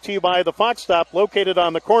scoreboard, brought to you by the Fox Stop, located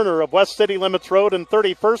on the corner of West City Limits Road and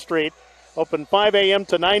 31st Street. Open 5 a.m.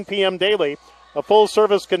 to 9 p.m. daily. A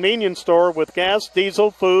full-service convenience store with gas, diesel,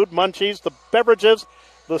 food, munchies, the beverages,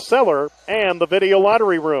 the cellar, and the video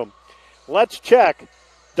lottery room. Let's check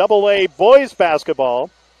AA boys basketball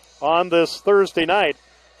on this Thursday night.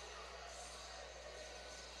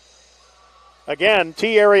 Again,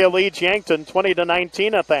 T-Area leads Yankton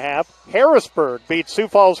 20-19 at the half. Harrisburg beats Sioux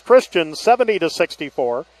Falls Christian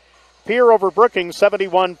 70-64. Pierre over Brookings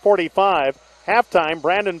 71-45. Halftime,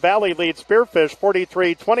 Brandon Valley leads Spearfish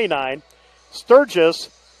 43-29. Sturgis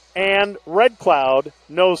and Red Cloud,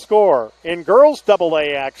 no score. In girls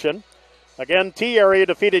AA action, again, T-Area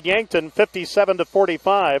defeated Yankton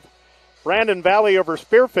 57-45. Brandon Valley over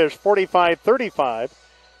Spearfish 45-35.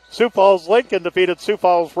 Sioux Falls Lincoln defeated Sioux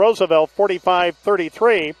Falls Roosevelt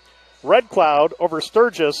 45-33. Red Cloud over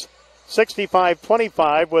Sturgis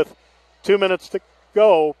 65-25 with 2 minutes to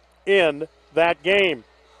go in that game.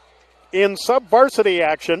 In sub-varsity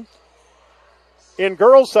action, in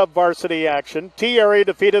girls sub-varsity action, T-Area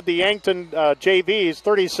defeated the Yankton JVs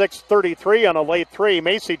 36-33 on a late 3.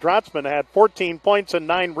 Macy Drotzman had 14 points and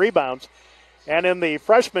 9 rebounds. And in the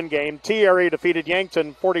freshman game, T-Area defeated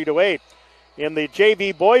Yankton 40-8. In the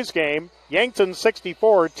JV boys game, Yankton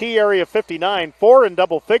 64, T-Area 59, 4 in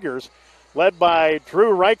double figures, led by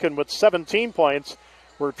Drew Reichen with 17 points.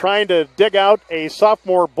 We're trying to dig out a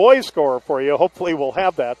sophomore boys score for you. Hopefully we'll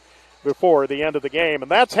have that before the end of the game.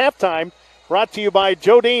 And that's halftime, brought to you by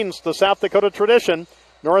Jordyn's, the South Dakota tradition,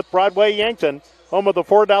 North Broadway, Yankton, home of the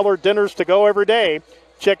 $4 dinners to go every day.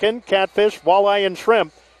 Chicken, catfish, walleye, and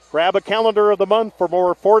shrimp. Grab a calendar of the month for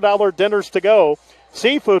more $4 dinners to go.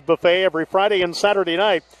 Seafood buffet every Friday and Saturday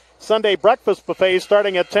night. Sunday breakfast buffet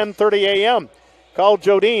starting at 10:30 a.m. Call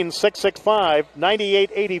Jordynn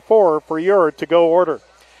 665-9884 for your to-go order.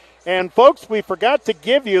 And, folks, we forgot to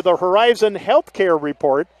give you the Horizon Healthcare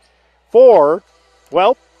report for,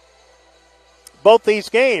 both these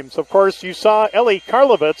games. Of course, you saw Ellie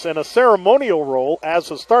Karolevitz in a ceremonial role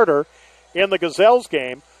as a starter in the Gazelles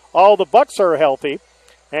game. All the Bucks are healthy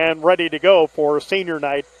and ready to go for senior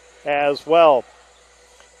night as well.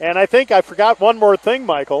 And I think I forgot one more thing,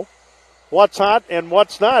 Michael. What's hot and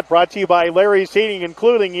what's not, brought to you by Larry's Heating,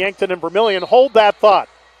 including Yankton and Vermilion. Hold that thought,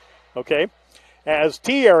 okay? As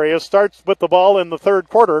T-Area starts with the ball in the third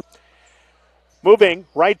quarter, moving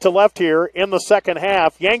right to left here in the second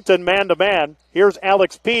half. Yankton man-to-man. Here's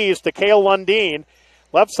Alex Pease to Cale Lundeen.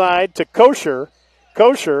 Left side to Kosher.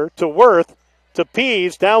 Kosher to Worth to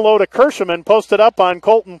Pease. Down low to Kirschman. Posted up on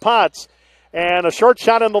Colton Potts. And a short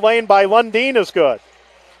shot in the lane by Lundeen is good.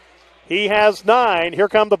 He has 9. Here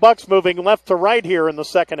come the Bucks moving left to right here in the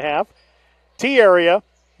second half. T-Area,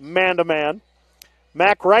 man-to-man.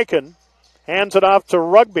 Mac Reichen hands it off to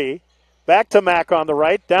Rugby. Back to Mac on the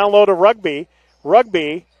right. Down low to Rugby.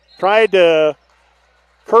 Rugby tried to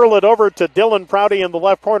curl it over to Dylan Prouty in the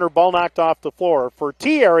left corner. Ball knocked off the floor. For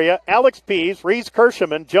T-Area, Alex Pease, Reese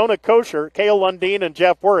Kirschman, Jonah Kosher, Cale Lundeen, and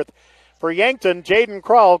Jeff Worth. For Yankton, Jaden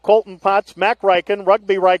Kral, Colton Potts, Mac Reichen,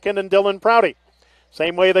 Rugby Reichen, and Dylan Prouty.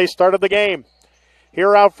 Same way they started the game.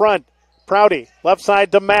 Here out front, Prouty, left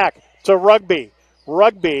side to Mac, to Rugby.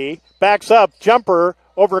 Rugby backs up, jumper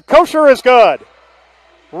over Kosher is good.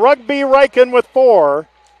 Rugby Reichen with 4.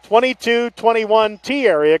 22-21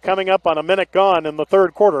 T-Area coming up on a minute gone in the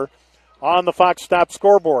third quarter on the Fox Stop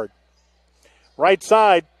scoreboard. Right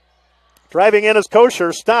side, driving in is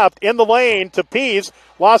Kosher, stopped in the lane to Pease,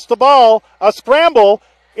 lost the ball, a scramble.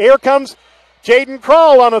 Here comes Jaden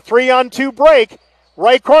Kral on a 3-on-2 break.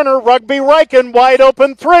 Right corner, Rugby Reichen, wide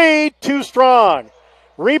open 3, too strong.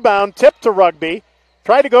 Rebound, tip to Rugby.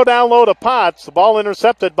 Tried to go down low to Potts. The ball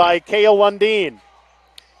intercepted by Cale Lundeen.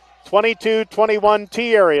 22-21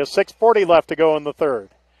 T-Area, 6:40 left to go in the third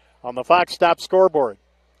on the Fox Stop scoreboard.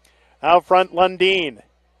 Out front, Lundeen.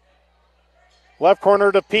 Left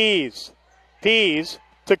corner to Pease. Pease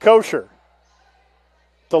to Kosher.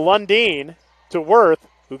 To Lundeen, to Worth,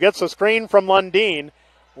 who gets a screen from Lundeen.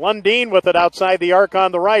 Lundeen with it outside the arc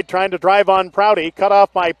on the right, trying to drive on Prouty, cut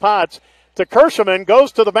off by Potts. To Kirschman,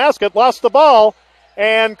 goes to the basket, lost the ball,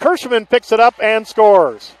 and Kirschman picks it up and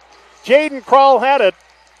scores. Jaden Kral had it,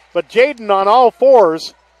 but Jaden on all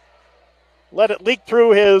fours let it leak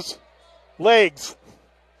through his legs.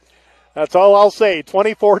 That's all I'll say.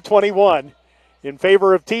 24-21 in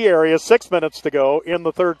favor of T-Area. 6 minutes to go in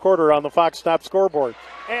the third quarter on the Fox Stop scoreboard.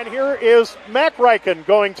 And here is Mac Reichen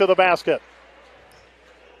going to the basket.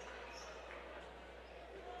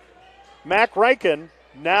 Mac Reichen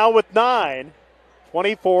now with 9,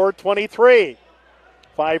 24-23.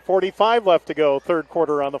 5:45 left to go, third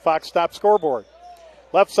quarter on the Fox Stop scoreboard.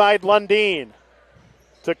 Left side, Lundeen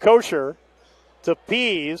to Kosher, to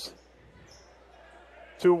Pease,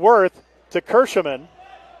 to Worth, to Kirschman.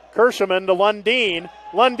 Kirschman to Lundeen.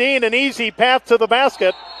 Lundeen, an easy path to the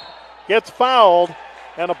basket, gets fouled,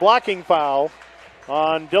 and a blocking foul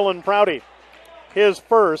on Dylan Prouty. His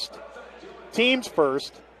first, team's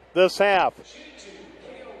first this half.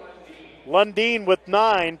 Lundeen with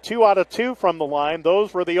 9, 2 out of 2 from the line.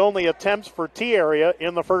 Those were the only attempts for T-Area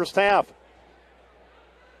in the first half.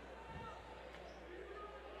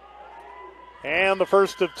 And the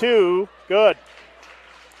first of 2, good.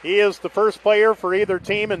 He is the first player for either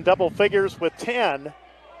team in double figures with 10.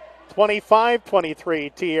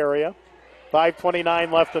 25-23 T-Area.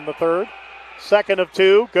 5:29 left in the third. Second of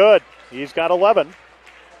 2, good. He's got 11.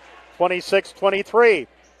 26-23.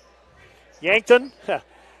 Yankton,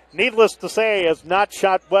 needless to say, has not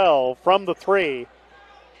shot well from the 3.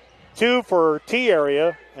 2 for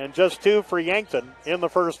T-Area and just 2 for Yankton in the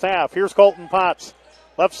first half. Here's Colton Potts.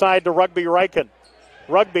 Left side to Rugby Reichen.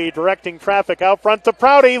 Rugby directing traffic out front to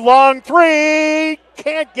Prouty. Long 3.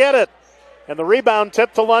 Can't get it. And the rebound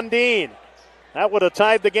tip to Lundeen. That would have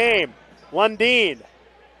tied the game. Lundeen.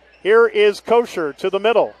 Here is Kosher to the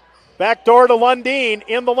middle. Back door to Lundeen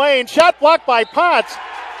in the lane. Shot blocked by Potts,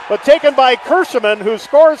 but taken by Kirschman, who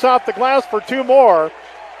scores off the glass for 2 more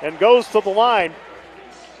and goes to the line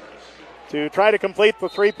to try to complete the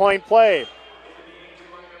three-point play.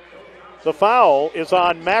 The foul is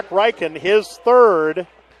on Mac Reichen, his third,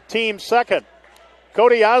 team second.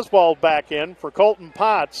 Cody Oswald back in for Colton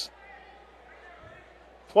Potts.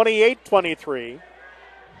 28-23.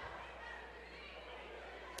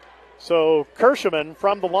 So Kirschman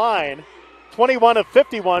from the line, 21 of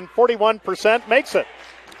 51, 41%, makes it.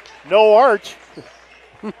 No arch.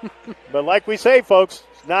 But like we say, folks,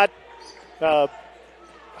 it's not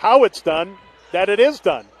how it's done, that it is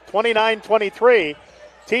done. 29-23.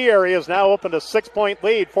 T-Area is now opened a 6-point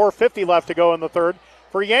lead. 4:50 left to go in the third.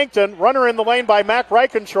 for Yankton. Runner in the lane by Mac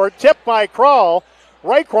Reichenshort. Tipped by Kral.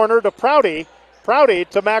 Right corner to Prouty. Prouty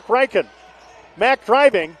to Mac Reichen. Mac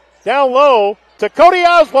driving. Down low to Cody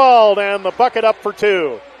Oswald. And the bucket up for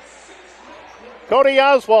 2. Cody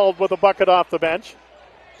Oswald with a bucket off the bench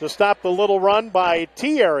to stop the little run by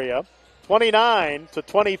T-Area.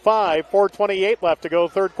 29-25. 4:28 left to go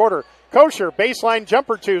third quarter. Kosher, baseline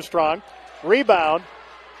jumper too strong. Rebound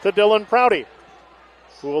to Dylan Prouty,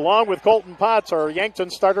 who along with Colton Potts are Yankton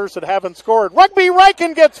starters that haven't scored. Rugby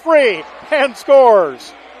Reichen gets free and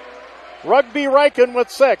scores. Rugby Reichen with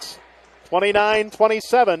 6.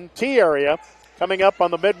 29-27, T-Area coming up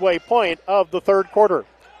on the midway point of the third quarter.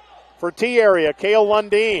 For T-Area, Kale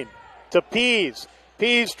Lundeen to Pease.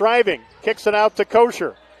 Pease driving, kicks it out to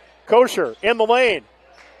Kosher. Kosher in the lane.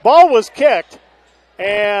 Ball was kicked,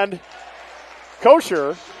 and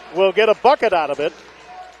Kosher will get a bucket out of it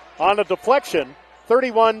on a deflection.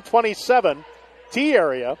 31-27,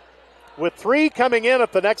 T-Area with 3 coming in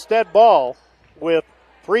at the next dead ball with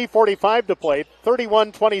 3:45 to play.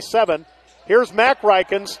 31-27. Here's Mac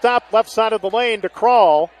Reichen, stopped left side of the lane to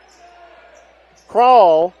Kral.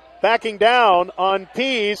 Kral backing down on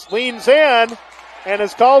Pease, leans in, and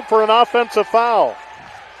is called for an offensive foul.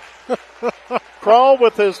 Kral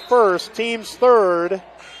with his first, team's third,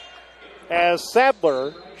 as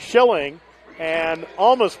Sadler, Schilling, and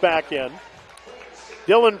almost back in.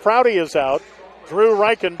 Dylan Prouty is out. Drew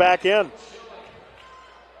Reichen back in.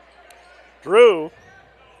 Drew,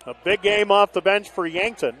 a big game off the bench for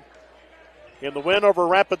Yankton in the win over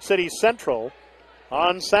Rapid City Central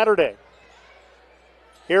on Saturday.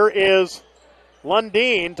 Here is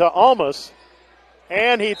Lundeen to Almas,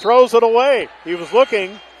 and he throws it away. He was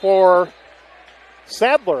looking for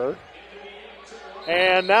Sadler,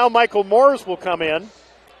 and now Michael Moores will come in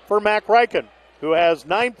for Mac Reichen, who has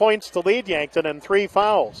 9 points to lead Yankton and 3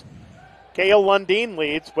 fouls. Kale Lundeen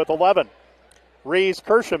leads with 11. Reese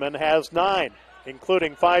Kirschman has 9,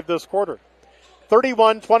 including 5 this quarter.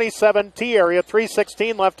 31-27 T-Area,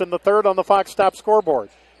 3:16 left in the third on the Fox Stop scoreboard.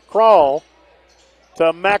 Kral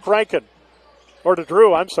to Mac Reichen, or to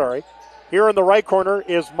Drew, I'm sorry. Here in the right corner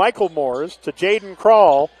is Michael Moores to Jaden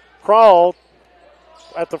Kral. Kral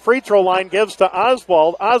at the free throw line gives to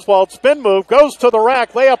Oswald. Oswald spin move, goes to the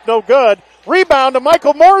rack, layup no good. Rebound to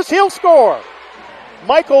Michael Moores, he'll score.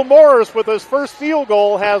 Michael Moores with his first field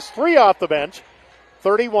goal has 3 off the bench.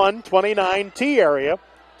 31-29 T-Area.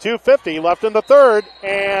 2:50 left in the third,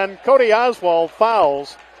 and Cody Oswald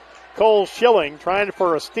fouls Cole Schilling trying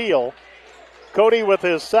for a steal. Cody with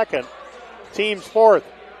his second, team's fourth.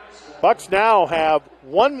 Bucks now have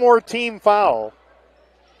 1 more team foul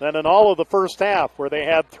than in all of the first half, where they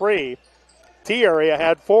had 3. T-Area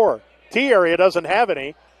had 4. T-Area doesn't have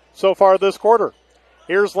any so far this quarter.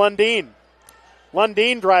 Here's Lundeen.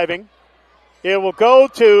 Lundeen driving. It will go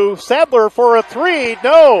to Sadler for a 3.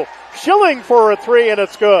 No, Schilling for a 3, and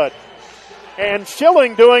it's good. And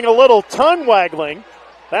Schilling doing a little tongue waggling.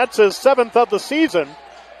 That's his 7th of the season.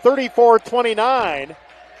 34-29.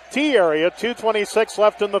 T-Area, 2:26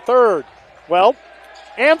 left in the third. Well,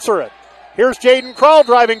 answer it. Here's Jaden Kral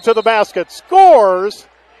driving to the basket. Scores,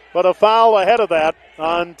 but a foul ahead of that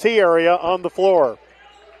on T-Area on the floor.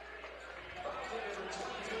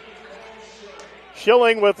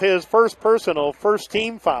 Schilling with his first personal, first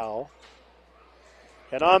team foul.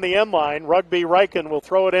 And on the end line, Rugby Reichen will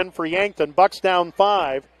throw it in for Yankton. Bucks down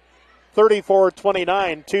 5.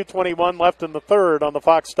 34-29, 2:21 left in the third on the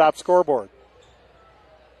Fox Stop scoreboard.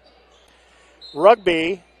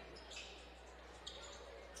 Rugby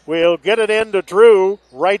will get it into Drew,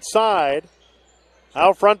 right side.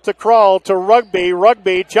 Out front to Kral to Rugby.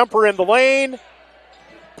 Rugby, jumper in the lane.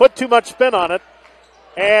 Put too much spin on it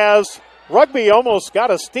as Rugby almost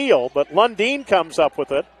got a steal, but Lundeen comes up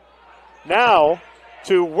with it. Now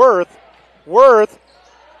to Worth. Worth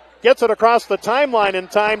gets it across the timeline in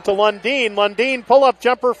time to Lundeen. Lundeen, pull-up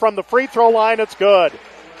jumper from the free throw line. It's good.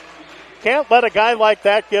 Can't let a guy like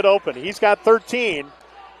that get open. He's got 13.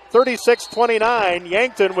 36-29.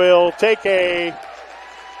 Yankton will take a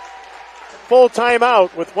full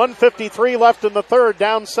timeout with 1:53 left in the third.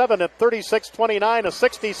 Down 7 at 36-29. A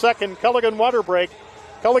 60-second Culligan water break.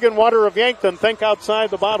 Culligan Water of Yankton, think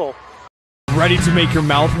outside the bottle. Ready to make your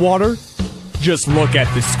mouth water? Just look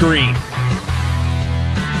at the screen.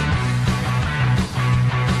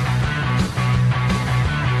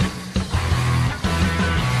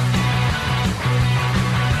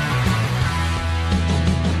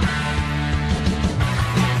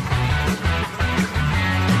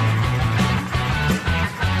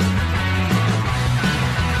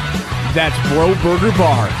 That's Bro Burger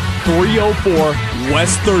Bar, 304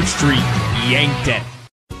 West 3rd Street, Yankton.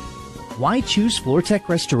 Why choose FloorTech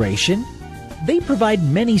Restoration? They provide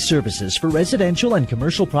many services for residential and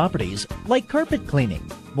commercial properties like carpet cleaning,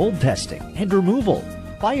 mold testing and removal,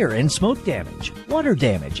 fire and smoke damage, water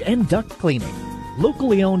damage, and duct cleaning.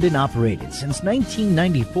 Locally owned and operated since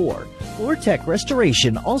 1994, FloorTech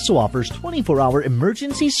Restoration also offers 24-hour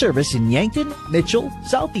emergency service in Yankton, Mitchell,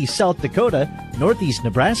 Southeast South Dakota, Northeast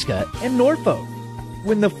Nebraska, and Norfolk.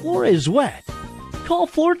 When the floor is wet, call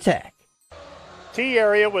FloorTech. T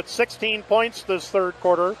area with 16 points this third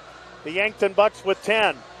quarter. The Yankton Bucks with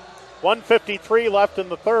 10. 1:53 left in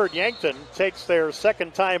the third. Yankton takes their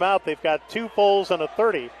second timeout. They've got 2 fulls and a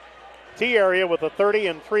 30. T area with a 30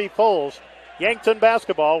 and 3 fulls. Yankton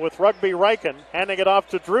basketball with Rugby Riken, handing it off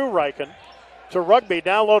to Drew Riken. To Rugby,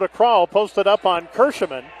 down low to Kral, posted up on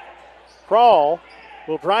Kirschman. Kral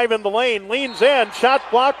will drive in the lane, leans in, shot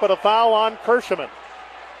blocked, but a foul on Kirschman.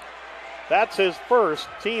 That's his first,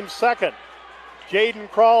 team second. Jaden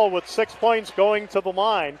Kral with 6 points going to the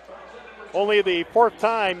line. Only the 4th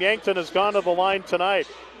time Yankton has gone to the line tonight.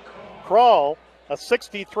 Kral, a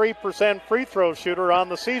 63% free throw shooter on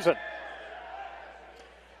the season.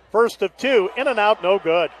 First of 2, in and out, no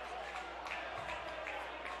good.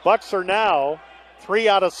 Bucks are now 3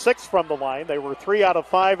 out of 6 from the line. They were 3 out of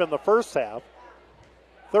 5 in the first half.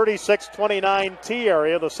 36-29 T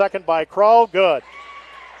area, the second by Kral, good.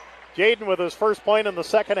 Jaden with his first point in the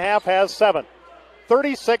second half has 7.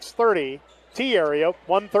 36-30 T area,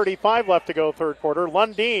 1:35 left to go third quarter.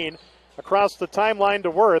 Lundeen across the timeline to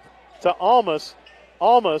Worth, to Almas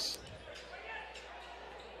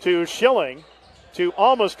to Schilling, to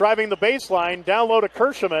Almas driving the baseline, down low to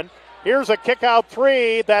Kirschman. Here's a kick out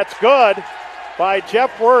 3, that's good by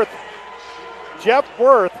Jeff Worth. Jeff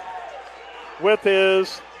Worth with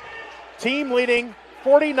his team leading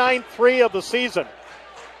 49th 3 of the season.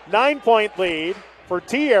 9-point lead for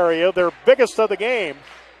T area, their biggest of the game,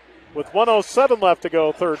 with 1:07 left to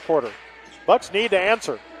go third quarter. Bucks need to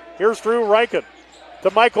answer. Here's Drew Riken to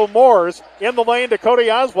Michael Moores in the lane to Cody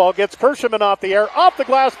Oswald. Gets Kirschman off the air. Off the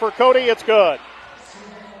glass for Cody. It's good.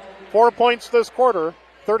 4 points this quarter.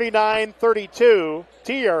 39-32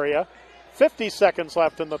 T area. 50 seconds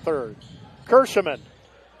left in the third. Kirschman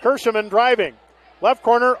driving. Left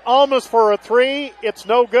corner. Almost for a 3. It's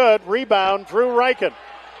no good. Rebound. Drew Riken.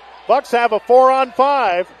 Bucks have a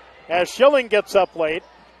 4-on-5 as Schilling gets up late.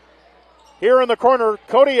 Here in the corner,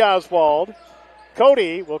 Cody Oswald.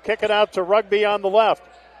 Cody will kick it out to Rugby on the left.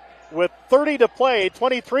 With 30 to play,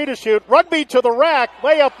 23 to shoot. Rugby to the rack.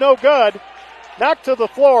 Layup no good. Knocked to the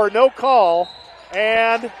floor, no call.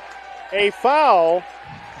 And a foul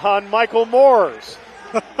on Michael Moores.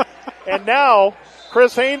 And now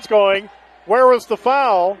Chris Haynes going, where was the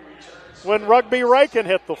foul when Rugby Riken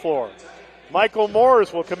hit the floor? Michael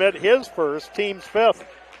Moores will commit his first, team's 5th.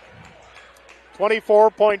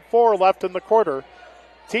 24.4 left in the quarter.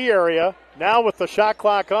 T area, now with the shot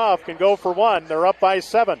clock off, can go for 1. They're up by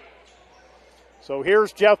 7. So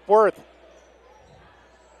here's Jeff Worth.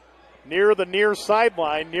 Near the near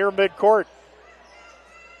sideline, near midcourt.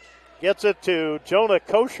 Gets it to Jonah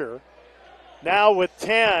Kosher. Now with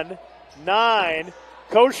 10, 9,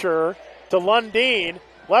 Kosher to Lundeen.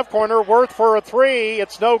 Left corner, Worth for a 3.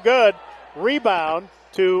 It's no good. Rebound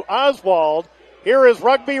to Oswald. Here is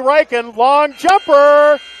Rugby Riken, long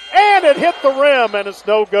jumper, and it hit the rim, and it's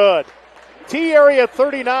no good. T area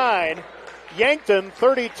 39, Yankton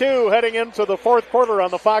 32, heading into the fourth quarter on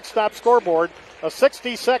the Fox Stop scoreboard. A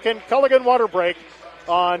 60-second Culligan water break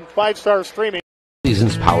on 5-Star Streaming.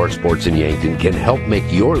 Seasons Power Sports in Yankton can help make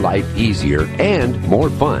your life easier and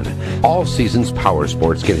more fun. All Seasons Power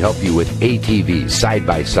Sports can help you with ATVs,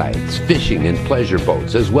 side-by-sides, fishing and pleasure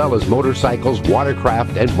boats, as well as motorcycles,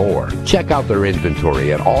 watercraft, and more. Check out their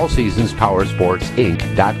inventory at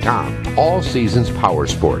allseasonspowersportsinc.com. All Seasons Power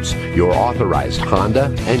Sports, your authorized Honda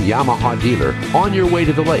and Yamaha dealer on your way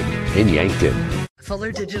to the lake in Yankton.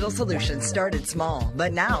 Fuller Digital Solutions started small,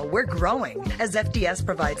 but now we're growing as FDS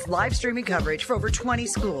provides live streaming coverage for over 20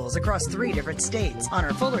 schools across 3 different states on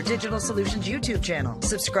our Fuller Digital Solutions YouTube channel.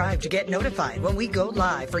 Subscribe to get notified when we go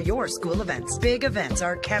live for your school events. Big events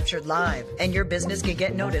are captured live, and your business can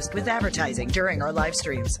get noticed with advertising during our live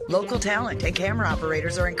streams. Local talent and camera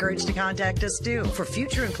operators are encouraged to contact us too for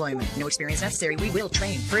future employment. No experience necessary. We will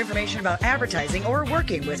train. For information about advertising or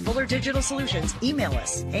working with Fuller Digital Solutions, email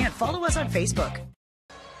us and follow us on Facebook.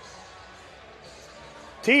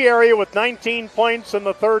 T area with 19 points in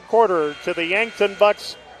the third quarter to the Yankton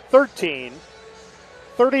Bucks 13.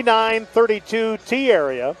 39-32 T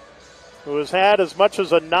area, who has had as much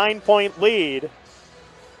as a 9-point lead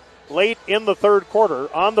late in the third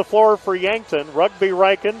quarter. On the floor for Yankton, Rugby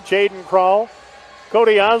Riken, Jaden Kral,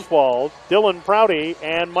 Cody Oswald, Dylan Prouty,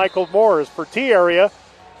 and Michael Moores. For T area,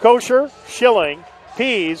 Kosher, Schilling,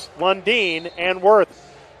 Pease, Lundeen, and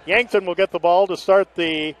Worth. Yankton will get the ball to start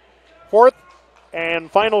the fourth and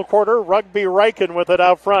final quarter. Rugby Riken with it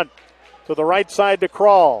out front. To the right side to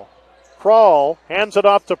Kral. Kral hands it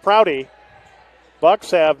off to Prouty.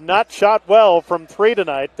 Bucks have not shot well from three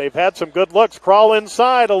tonight. They've had some good looks. Kral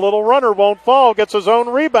inside. A little runner won't fall. Gets his own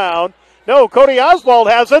rebound. No, Cody Oswald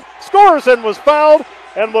has it. Scores and was fouled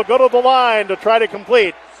and will go to the line to try to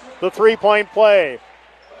complete the three-point play.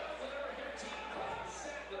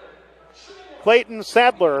 Clayton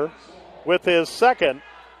Sadler with his second,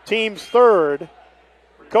 team's third.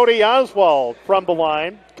 Cody Oswald from the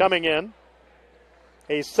line coming in.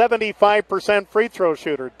 A 75% free throw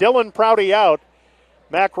shooter. Dylan Prouty out.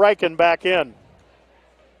 Mac Riken back in.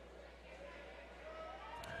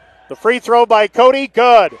 The free throw by Cody,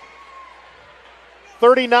 good.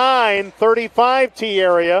 39-35 T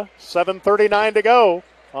area. 7:39 to go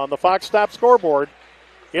on the Fox Stop scoreboard.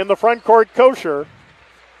 In the front court, Kosher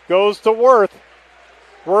goes to Worth.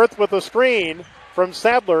 Worth with a screen from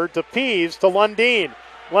Sadler to Pease to Lundeen.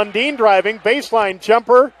 Lundeen driving, baseline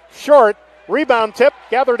jumper, short, rebound tip,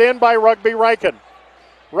 gathered in by Rugby Riken.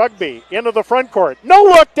 Rugby into the front court. No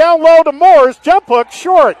look, down low to Moores, jump hook,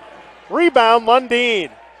 short. Rebound, Lundeen.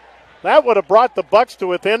 That would have brought the Bucks to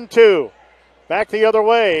within two. Back the other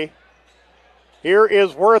way. Here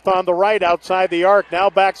is Worth on the right outside the arc, now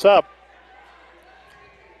backs up.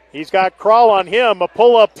 He's got Kral on him, a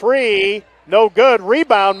pull-up three, no good.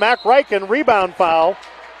 Rebound, Mac Riken, rebound foul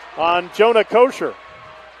on Jonah Kosher.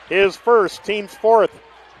 His first, team's fourth.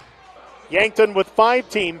 Yankton with 5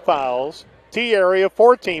 team fouls. T area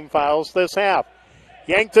 4 team fouls this half.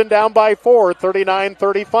 Yankton down by 4,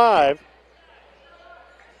 39-35.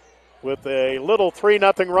 With a little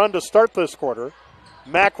 3-0 run to start this quarter.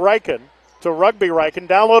 Mac Riken to Rugby Riken.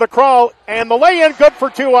 Down low to Kral, and the lay-in good for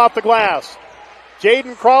 2 off the glass.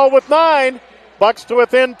 Jaden Kral with 9. Bucks to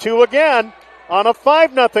within 2 again on a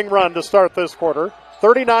 5-0 run to start this quarter.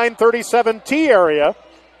 39-37 T area.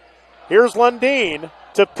 Here's Lundeen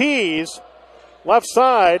to Pease. Left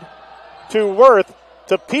side to Worth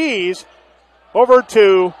to Pease. Over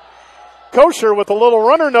to Kosher with a little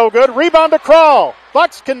runner, no good. Rebound to Kral.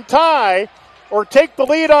 Bucks can tie or take the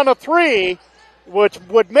lead on a 3, which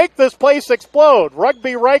would make this place explode.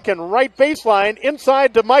 Rugby Riken, right baseline,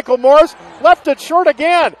 inside to Michael Morris. Left it short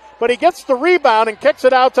again, but he gets the rebound and kicks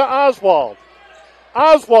it out to Oswald.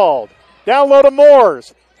 Oswald, down low to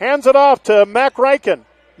Moores. Hands it off to Mac Riken.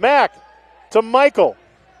 Mac to Michael,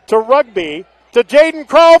 to Rugby, to Jaden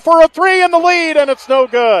Kral for a 3 in the lead, and it's no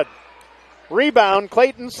good. Rebound,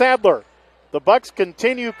 Clayton Sadler. The Bucks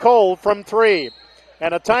continue cold from 3.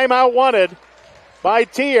 And a timeout wanted by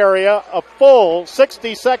T area. A full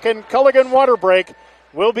 60-second Culligan water break.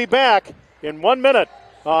 We'll be back in 1 minute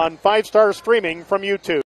on 5-Star Streaming from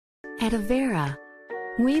YouTube. At Avera,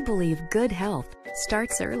 we believe good health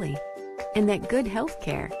starts early and that good health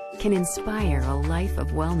care can inspire a life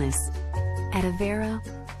of wellness. At Avera,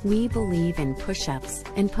 we believe in push-ups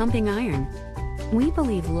and pumping iron. We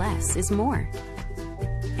believe less is more.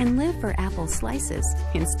 And live for apple slices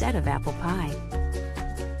instead of apple pie.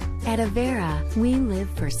 At Avera, we live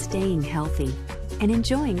for staying healthy and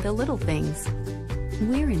enjoying the little things.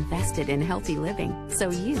 We're invested in healthy living so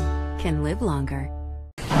you can live longer.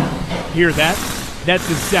 Hear that? That's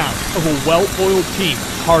the sound of a well-oiled team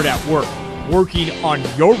hard at work, working on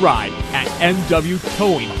your ride at MW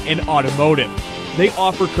Towing and Automotive. They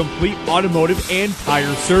offer complete automotive and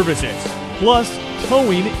tire services. Plus,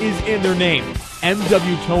 towing is in their name.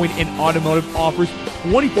 MW Towing and Automotive offers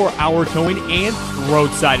 24-hour towing and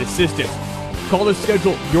roadside assistance. Call to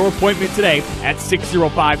schedule your appointment today at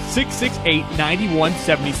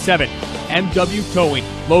 605-668-9177. MW Towing,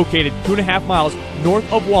 located 2.5 miles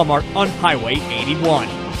north of Walmart on Highway 81.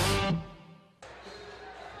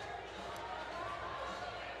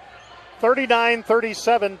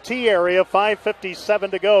 (39-37) T area,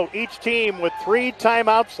 5:57 to go. Each team with 3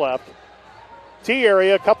 timeouts left. T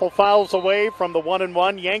area a couple fouls away from the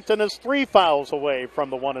 1-1. Yankton is 3 fouls away from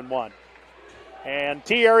the 1-1. And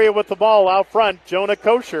T area with the ball out front. Jonah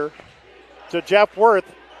Kosher to Jeff Worth.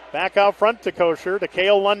 Back out front to Kosher to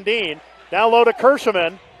Cale Lundeen. Down low to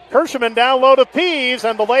Kirschman. Kirschman down low to Pease,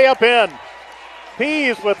 and the layup in.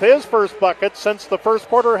 Pease with his first bucket since the first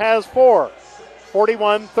quarter has 4.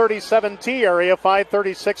 41-37 T area,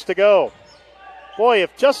 5:36 to go. Boy,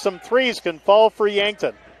 if just some threes can fall for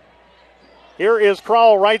Yankton. Here is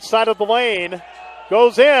Kral, right side of the lane.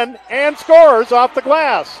 Goes in and scores off the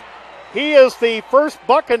glass. He is the first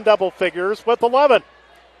Buck in double figures with 11.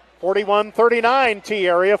 41-39 T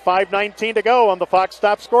area, 5:19 to go on the Fox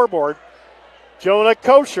Stop scoreboard. Jonah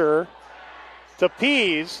Kosher to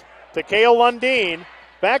Pease, to Kale Lundeen,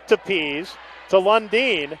 back to Pease, to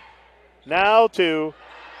Lundeen, now to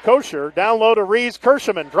Kosher, down low to Reese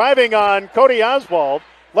Kirschman, driving on Cody Oswald,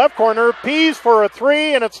 left corner, Pease for a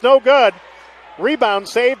three, and it's no good. Rebound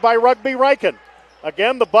saved by Rugby Riken.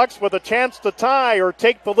 Again, the Bucks with a chance to tie or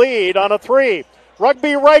take the lead on a three.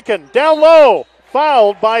 Rugby Riken, down low,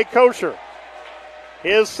 fouled by Kosher.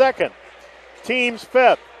 His second, team's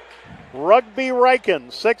fifth. Rugby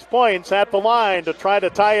Riken, 6 points at the line to try to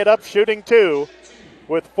tie it up, shooting two.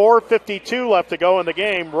 With 4:52 left to go in the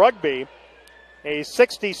game, Rugby, a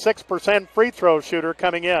 66% free throw shooter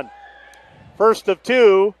coming in. First of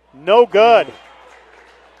two, no good.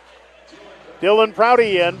 Dylan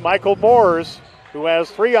Prouty in, Michael Moores, who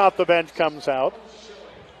has three off the bench, comes out.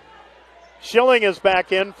 Schilling is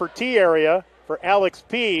back in for T area for Alex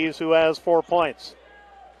Pease, who has 4 points.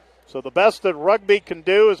 So the best that Rugby can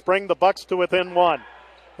do is bring the Bucks to within one.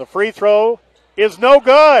 The free throw is no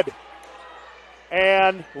good.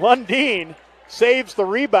 And Lundeen saves the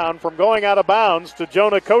rebound from going out of bounds to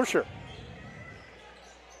Jonah Kosher.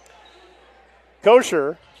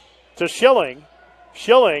 Kosher to Schilling.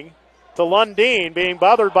 Schilling to Lundeen, being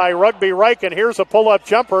bothered by Rugby Riken. Here's a pull-up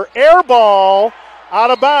jumper. Air ball out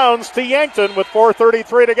of bounds to Yankton with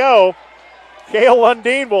 4:33 to go. Kale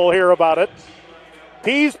Lundeen will hear about it.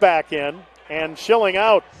 Pease back in and Schilling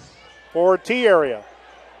out for T area.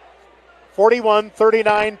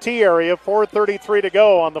 41-39 T area, 4:33 to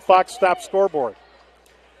go on the Fox Stop scoreboard.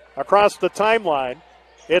 Across the timeline,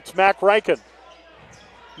 it's Mac Riken.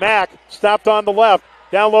 Mac stopped on the left,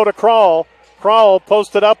 down low to Kral. Kral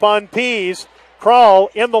posted up on Pease. Kral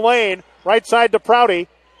in the lane, right side to Prouty.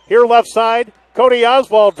 Here left side, Cody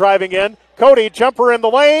Oswald driving in. Cody, jumper in the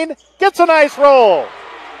lane, gets a nice roll.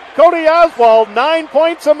 Cody Oswald, 9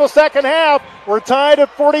 points in the second half. We're tied at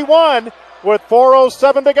 41 with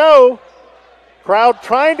 4:07 to go. Crowd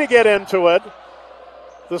trying to get into it.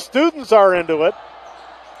 The students are into it.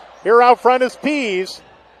 Here out front is Pease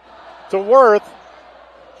to Worth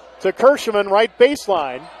to Kirschman, right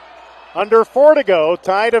baseline. Under 4 to go,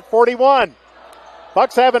 tied at 41.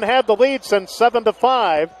 Bucks haven't had the lead since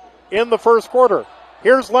 7-5 in the first quarter.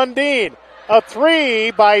 Here's Lundeen. A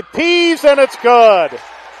three by Pease, and it's good.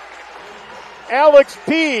 Alex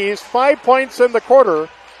Pease, 5 points in the quarter.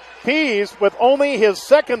 Pease with only his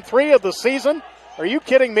second three of the season. Are you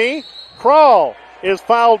kidding me? Kral is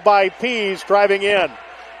fouled by Pease driving in.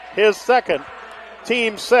 His second,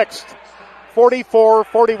 team sixth.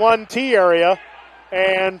 44-41 T area.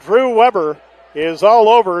 And Drew Weber is all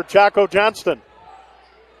over Jocko Johnston.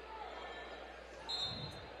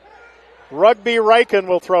 Rugby Riken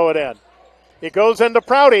will throw it in. It goes into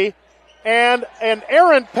Prouty, and an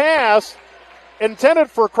errant pass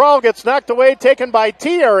intended for Kral gets knocked away, taken by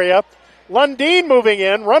T area. Lundeen moving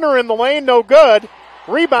in, runner in the lane, no good.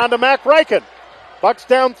 Rebound to Mac Riken. Bucks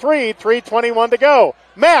down 3:21 to go.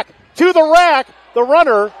 Mac to the rack, the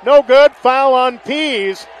runner, no good. Foul on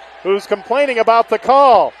Pease, who's complaining about the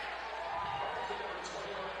call.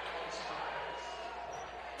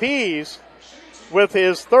 Pease with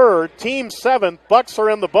his third, team seventh. Bucks are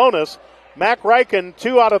in the bonus. Mac Riken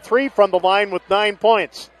 2 out of 3 from the line with 9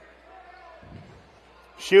 points.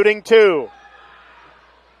 Shooting two.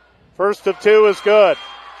 First of two is good.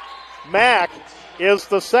 Mac is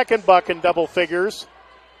the second Buck in double figures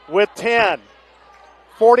with 10.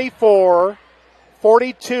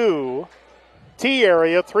 44-42. T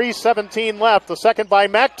area, 3:17 left. The second by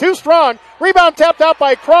Mac, too strong. Rebound tapped out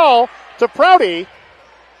by Kral to Prouty.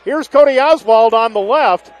 Here's Cody Oswald on the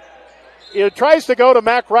left. It tries to go to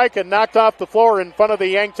Mac Riken, knocked off the floor in front of the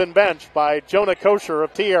Yankton bench by Jonah Kosher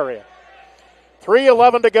of T area.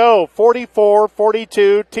 3:11 to go,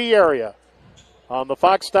 44-42 T area on the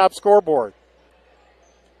Fox Stop scoreboard.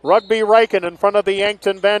 Rugby Riken in front of the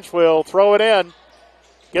Yankton bench will throw it in.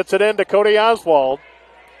 Gets it into Cody Oswald.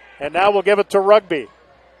 And now we'll give it to Rugby.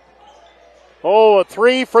 Oh, a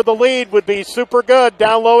three for the lead would be super good.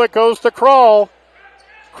 Down low it goes to Kral.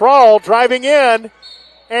 Kral driving in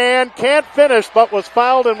and can't finish, but was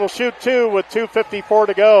fouled and will shoot two with 2:54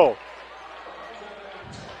 to go.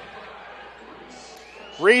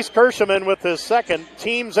 Reese Kirschman with his second,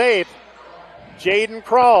 team's eighth. Jaden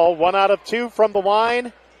Kral, 1 out of 2 from the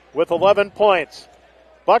line with 11 points.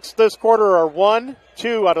 Bucks this quarter are 1,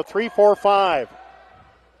 2 out of 3, 4, 5.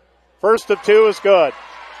 First of two is good.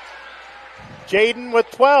 Jaden with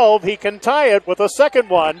 12. He can tie it with a second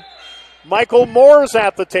one. Michael Moore's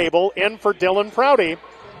at the table, in for Dylan Prouty.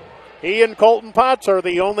 He and Colton Potts are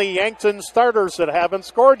the only Yankton starters that haven't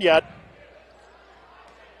scored yet.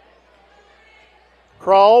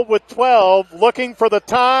 Kral with 12, looking for the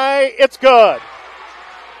tie. It's good.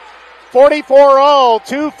 44 all,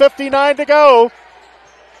 2:59 to go.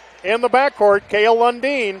 In the backcourt, Kale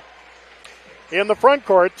Lundeen. In the front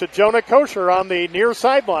court to Jonah Kosher on the near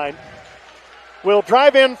sideline. Will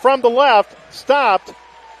drive in from the left, stopped,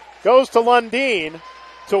 goes to Lundeen,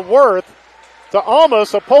 to Worth, to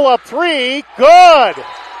Almas, a pull-up three, good!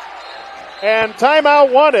 And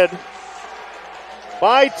timeout wanted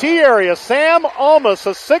by T-Area. Sam Almas,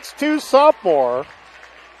 a 6'2 sophomore,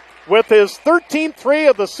 with his 13th three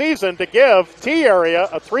of the season to give T-Area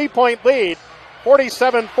a 3-point lead,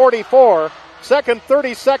 47-44. Second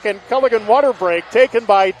 30-second Culligan water break taken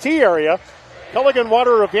by T-Area. Culligan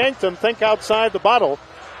Water of Yankton think outside the bottle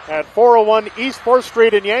at 401 East 4th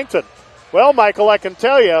Street in Yankton. Well, Michael, I can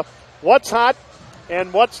tell you what's hot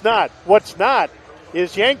and what's not. What's not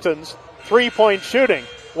is Yankton's three-point shooting.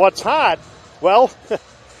 What's hot? Well,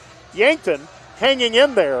 Yankton hanging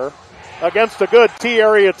in there against a good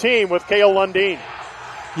T-Area team with Kale Lundeen.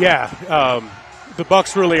 Yeah, the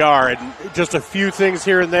Bucks really are, and just a few things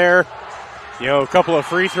here and there. You know, a couple of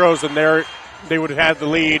free throws in there, they would have had the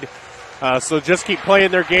lead. So just keep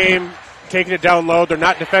playing their game, taking it down low. They're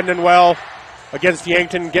not defending well against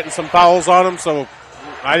Yankton, getting some fouls on them. So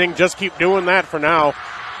I think just keep doing that for now.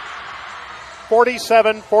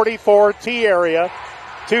 47-44 T-Area,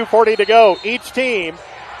 2:40 to go. Each team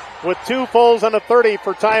with 2 fulls and a 30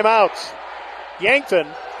 for timeouts. Yankton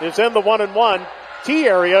is in the 1-and-1.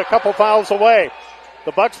 T-Area a couple fouls away.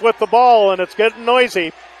 The Bucks with the ball, and it's getting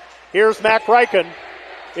noisy. Here's Mac Reichen.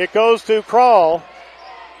 It goes to Kral.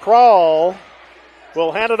 Kral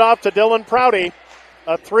will hand it off to Dylan Prouty.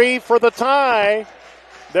 A 3 for the tie.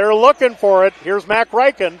 They're looking for it. Here's Mac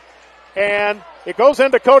Reichen. And it goes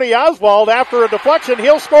into Cody Oswald after a deflection.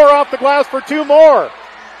 He'll score off the glass for 2 more.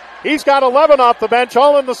 He's got 11 off the bench,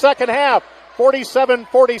 all in the second half.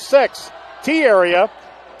 47-46. T-Area,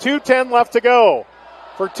 2:10 left to go.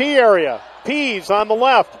 For T-Area, Pease on the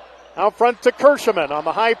left. Out front to Kirschman on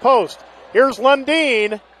the high post. Here's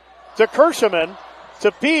Lundeen to Kirschman,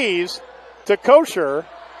 to Pease, to Kosher.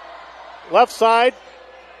 Left side,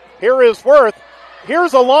 here is Worth.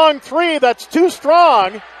 Here's a long 3 that's too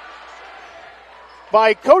strong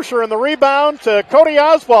by Kosher, and the rebound to Cody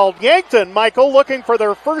Oswald. Yankton, Michael, looking for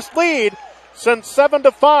their first lead since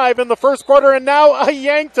 7-5 in the first quarter, and now a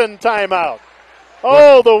Yankton timeout.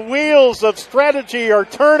 Oh, the wheels of strategy are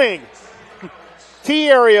turning.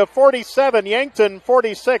 T-Area 47, Yankton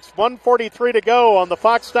 46, 1:43 to go on the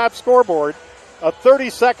Fox Stop scoreboard. A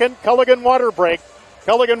 30-second Culligan water break.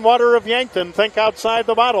 Culligan Water of Yankton think outside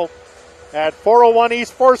the bottle at 401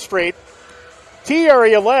 East 4th Street.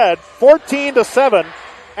 T-Area led 14-7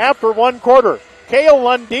 after 1 quarter. Kale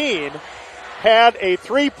Lundeen had a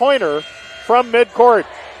 3-pointer from midcourt.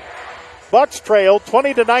 Bucks trailed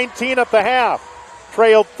 20-19 at the half.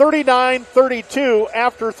 Trailed 39-32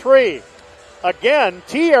 after 3. Again,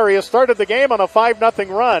 T-Area started the game on a 5-0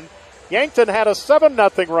 run. Yankton had a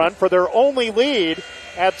 7-0 run for their only lead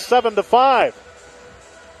at 7-5.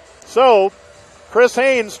 So, Chris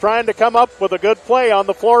Haynes trying to come up with a good play on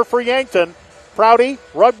the floor for Yankton. Prouty,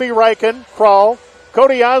 Rugby Reichen, Kral,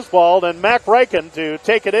 Cody Oswald, and Mac Reichen to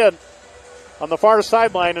take it in on the far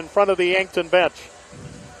sideline in front of the Yankton bench.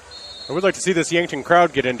 I would like to see this Yankton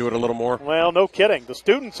crowd get into it a little more. Well, no kidding. The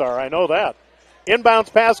students are, I know that.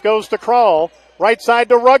 Inbounds pass goes to Kral. Right side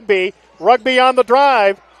to Rugby. Rugby on the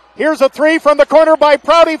drive. Here's a 3 from the corner by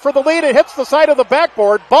Prouty for the lead. It hits the side of the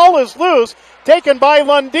backboard. Ball is loose. Taken by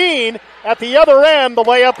Lundeen. At the other end, the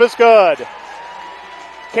layup is good.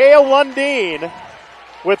 Kale Lundeen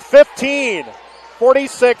with 15.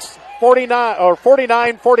 46-49 or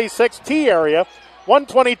 49-46 T-Area.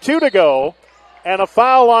 1:22 to go. And a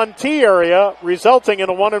foul on T-Area, resulting in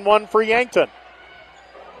a 1-and-1 for Yankton.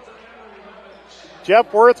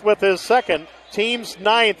 Jeff Worth with his second, team's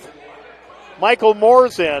 9th. Michael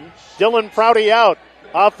Moore's in. Dylan Prouty out.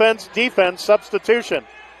 Offense, defense, substitution.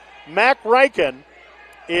 Mac Reichen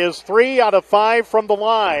is 3 out of 5 from the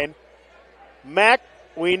line. Mac,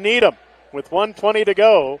 we need him. With 1:20 to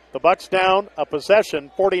go, the Bucks down a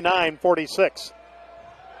possession, 49-46.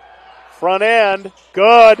 Front end,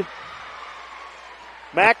 good.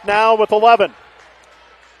 Mac now with 11.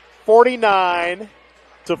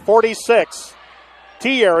 49-46.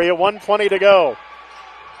 T-Area, 1:20 to go.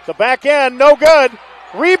 The back end, no good.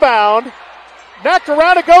 Rebound. Knocked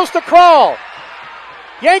around, it goes to Kral.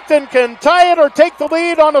 Yankton can tie it or take the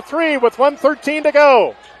lead on a 3 with 1:13 to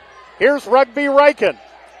go. Here's Rugby Reichen.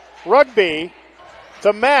 Rugby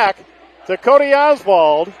to Mac, to Cody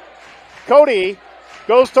Oswald. Cody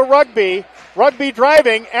goes to Rugby. Rugby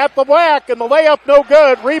driving at the whack, and the layup no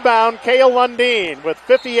good. Rebound, Kale Lundeen with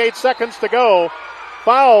 58 seconds to go.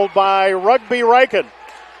 Fouled by Rugby Riken.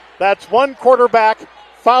 That's one quarterback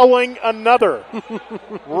fouling another.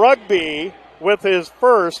 Rugby with his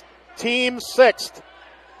first, team sixth.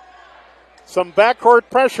 Some backcourt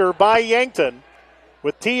pressure by Yankton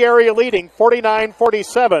with T-Area leading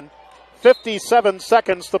 49-47. 57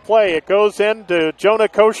 seconds to play. It goes into Jonah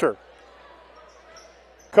Kosher.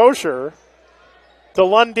 Kosher to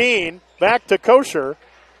Lundeen. Back to Kosher.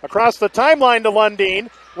 Across the timeline to Lundeen.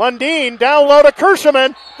 Lundeen down low to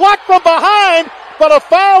Kirschman. Blocked from behind, but a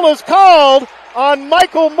foul is called on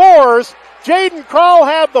Michael Moores. Jaden Kral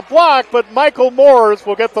had the block, but Michael Moores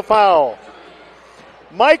will get the foul.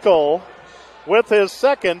 Michael with his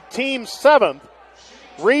second, team seventh.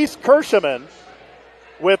 Reese Kirschman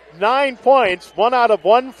with 9 points, 1 out of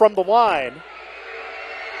 1 from the line.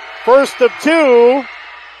 First of two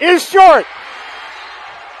is short.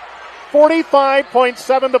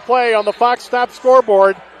 45.7 to play on the Fox Stop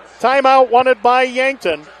scoreboard. Timeout wanted by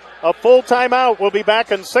Yankton. A full timeout. We'll be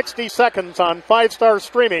back in 60 seconds on 5-Star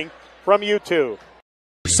Streaming from YouTube.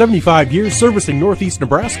 For 75 years servicing Northeast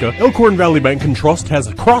Nebraska, Elkhorn Valley Bank and Trust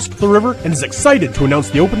has crossed the river and is excited to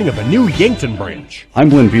announce the opening of a new Yankton branch. I'm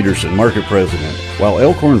Glenn Peterson, Market President. While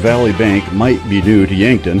Elkhorn Valley Bank might be new to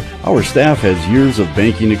Yankton, our staff has years of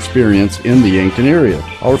banking experience in the Yankton area.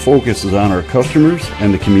 Our focus is on our customers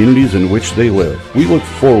and the communities in which they live. We look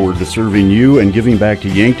forward to serving you and giving back to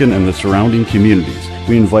Yankton and the surrounding communities.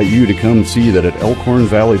 We invite you to come see that at Elkhorn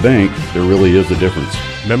Valley Bank, there really is a difference.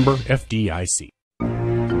 Member FDIC.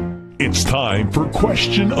 It's time for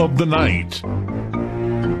Question of the Night.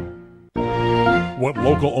 What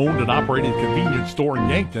local owned and operated convenience store in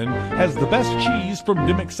Yankton has the best cheese from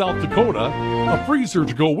Dimmock, South Dakota, a freezer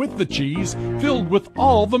to go with the cheese filled with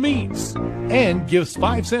all the meats, and gives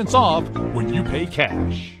 5 cents off when you pay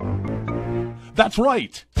cash? That's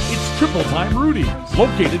right, it's Triple Time Rudy's,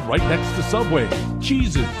 located right next to Subway.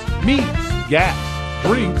 Cheeses, meats, gas,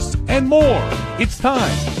 drinks, and more. It's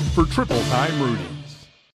time for Triple Time Rudy's.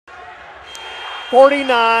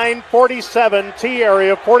 49-47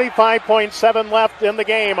 T-Area, 45.7 left in the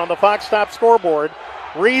game on the Fox Stop scoreboard.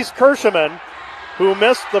 Reese Kirschman, who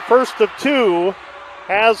missed the first of two,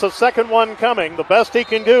 has a second one coming. The best he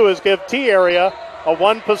can do is give T-Area a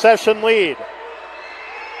one-possession lead.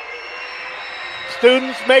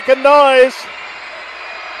 Students making noise.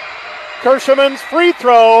 Kirschman's free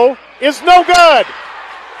throw is no good.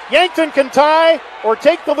 Yankton can tie or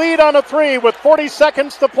take the lead on a three with 40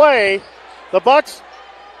 seconds to play. The Bucks,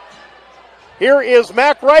 here is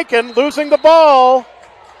Mac Riken losing the ball.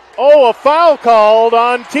 Oh, a foul called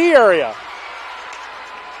on T-Area.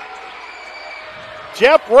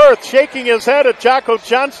 Jeff Worth shaking his head at Jocko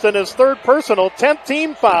Johnston, his third personal, 10th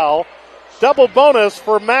team foul. Double bonus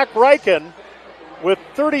for Mac Riken with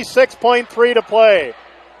 36.3 to play.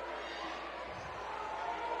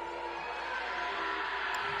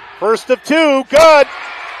 First of two, good.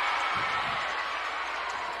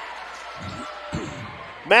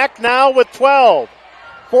 Mac now with 12.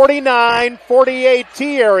 49-48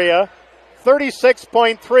 T-Area.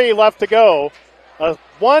 36.3 left to go. A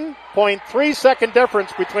 1.3 second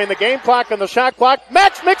difference between the game clock and the shot clock.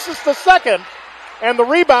 Max mixes the second. And the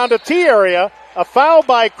rebound to T-Area. A foul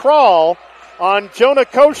by Kral on Jonah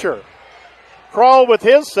Kosher. Kral with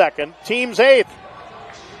his second. Team's eighth.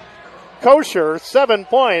 Kosher, 7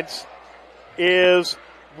 points, is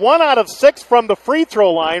 1 out of 6 from the free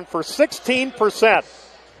throw line for 16%.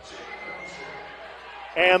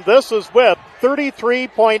 And this is with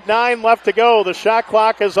 33.9 left to go. The shot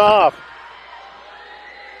clock is off.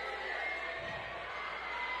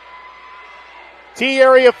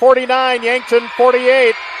 T-Area 49, Yankton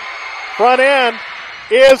 48. Front end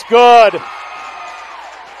is good.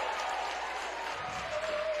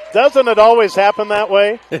 Doesn't it always happen that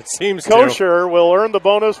way? It seems Kosher will earn the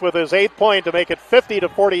bonus with his 8th point to make it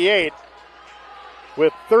 50-48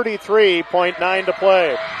 with 33.9 to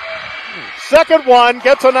play. Second one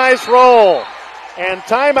gets a nice roll. And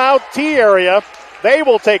timeout T-Area. They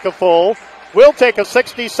will take a full. We'll take a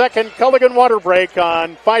 60-second Culligan water break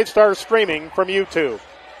on 5-Star Streaming from YouTube.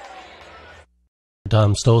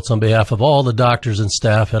 Tom Stotz on behalf of all the doctors and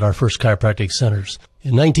staff at our First Chiropractic Centers.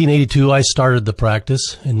 In 1982, I started the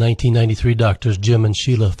practice. In 1993, Drs. Jim and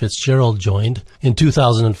Sheila Fitzgerald joined. In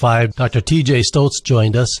 2005, Dr. T.J. Stotz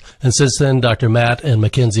joined us. And since then, Dr. Matt and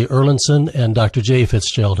Mackenzie Erlinson and Dr. J.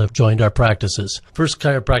 Fitzgerald have joined our practices. First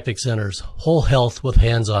Chiropractic Centers, whole health with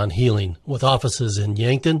hands-on healing, with offices in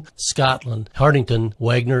Yankton, Scotland, Hartington,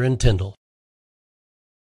 Wagner, and Tyndall.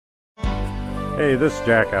 Hey, this is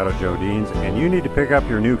Jack out of Jordyn's, and you need to pick up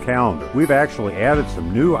your new calendar. We've actually added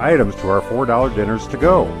some new items to our $4 dinners to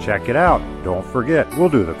go. Check it out. Don't forget, we'll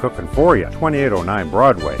do the cooking for you. 2809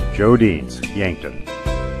 Broadway, Jordyn's, Yankton.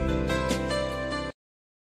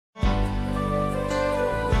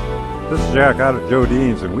 This is Jack out at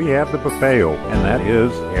Jordyn's, and we have the buffet open, and that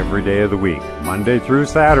is every day of the week. Monday through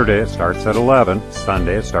Saturday, it starts at 11.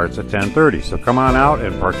 Sunday, it starts at 10:30. So come on out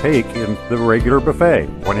and partake in the regular buffet.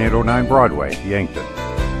 2809 Broadway, Yankton.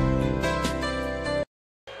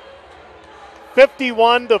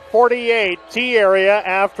 51-48 T area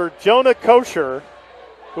after Jonah Kosher,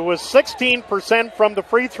 who was 16% from the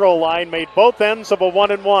free throw line, made both ends of a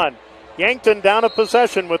 1-and-1. Yankton down a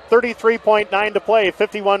possession with 33.9 to play,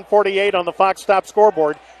 51-48 on the Fox Stop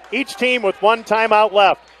scoreboard. Each team with one timeout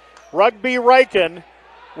left. Rugby Riken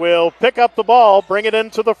will pick up the ball, bring it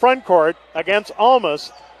into the front court against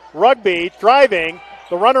Almas. Rugby driving,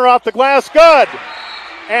 the runner off the glass, good!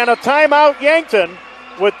 And a timeout Yankton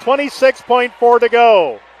with 26.4 to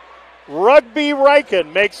go. Rugby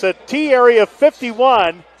Riken makes it T area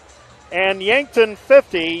 51 and Yankton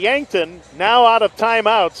 50. Yankton now out of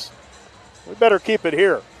timeouts. We better keep it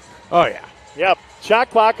here. Oh, yeah. Yep. Shot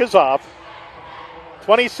clock is off.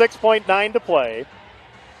 26.9 to play.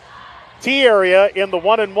 T area in the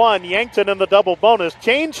 1-and-1. Yankton in the double bonus.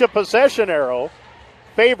 Change of possession arrow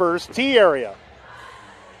favors T area.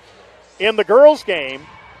 In the girls' game,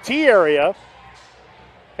 T area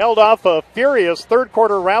held off a furious third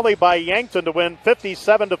quarter rally by Yankton to win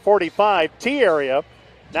 57-45. T area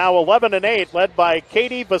now 11-8, led by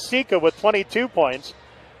Katie Vasika with 22 points.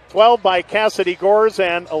 12 by Cassidy Gores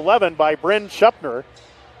and 11 by Bryn Schupner.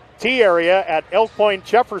 T area at Elk Point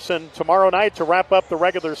Jefferson tomorrow night to wrap up the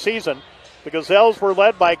regular season. The Gazelles were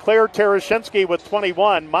led by Claire Tereshinsky with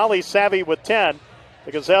 21, Molly Savey with 10.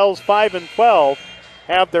 The Gazelles 5-12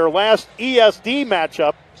 have their last ESD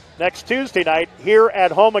matchup next Tuesday night here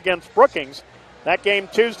at home against Brookings. That game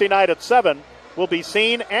Tuesday night at 7 will be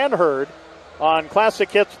seen and heard on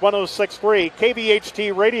Classic Hits 106.3,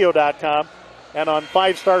 KVHTradio.com, and on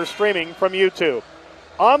 5-star streaming from YouTube.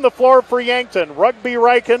 On the floor for Yankton, Rugby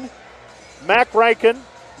Riken, Mac Riken,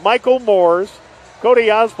 Michael Moores, Cody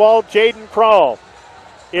Oswald, Jaden Kral.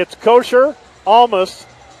 It's Kosher, Almas,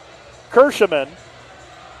 Kirschman,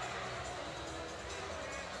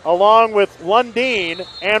 along with Lundeen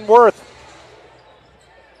and Worth.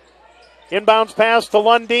 Inbounds pass to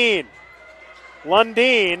Lundeen.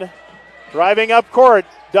 Lundeen driving up court,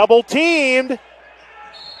 double teamed.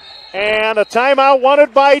 And a timeout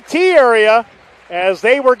wanted by T area as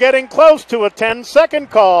they were getting close to a 10-second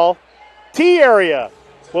call. T area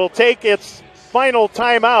will take its final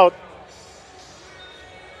timeout.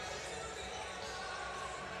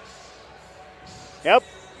 Yep,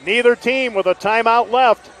 neither team with a timeout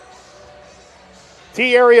left.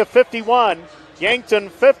 T area 51, Yankton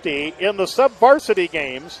 50 in the sub-varsity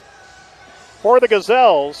games. For the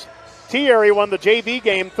Gazelles, T area won the JV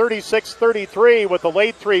game 36-33 with a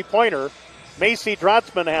late three-pointer. Macy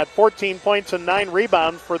Drotzman had 14 points and 9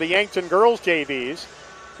 rebounds for the Yankton girls JVs.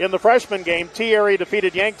 In the freshman game, T area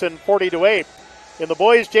defeated Yankton 40-8. In the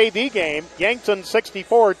boys JV game, Yankton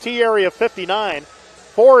 64, T area 59.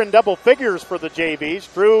 4 in double figures for the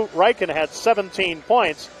JVs. Drew Riken had 17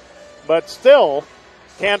 points, but still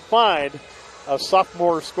can't find a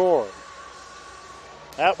sophomore score.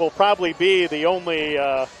 That will probably be the only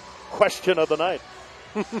question of the night.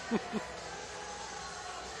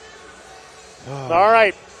 All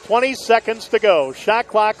right, 20 seconds to go. Shot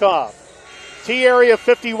clock off. T area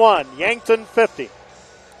 51, Yankton 50.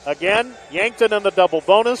 Again, Yankton in the double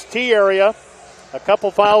bonus. T area a couple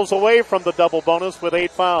fouls away from the double bonus with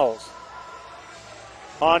 8 fouls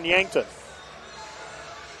on Yankton.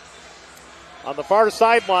 On the far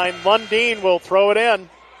sideline, Lundeen will throw it in.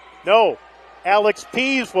 No, Alex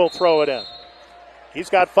Pease will throw it in. He's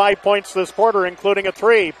got 5 points this quarter, including a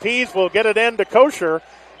 3. Pease will get it in to Kosher.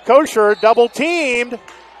 Kosher double teamed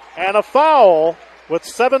and a foul with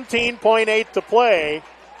 17.8 to play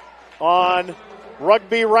on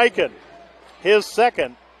Rugby Riken. His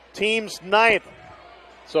second, team's 9th.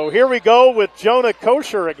 So here we go with Jonah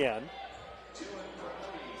Kosher again.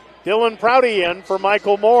 Dylan Prouty in for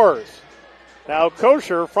Michael Moores. Now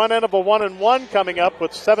Kosher, front end of a 1-and-1 coming up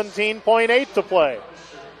with 17.8 to play.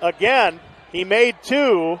 Again, he made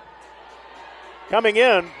 2. Coming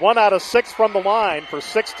in, 1 out of 6 from the line for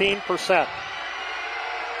 16%.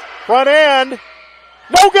 Front end,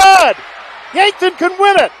 no good! Yankton can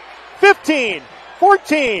win it.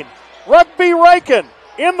 15-14. Rugby Riken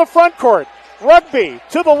in the front court. Rugby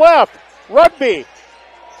to the left. Rugby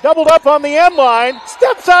doubled up on the end line.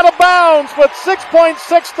 Steps out of bounds with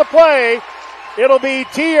 6.6 to play. It'll be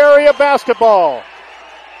T area basketball.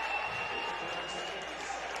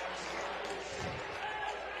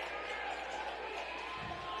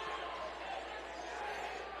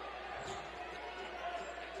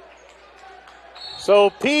 So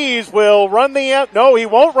Pease will run the end. No, he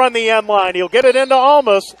won't run the end line. He'll get it into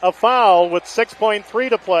Almas. A foul with 6.3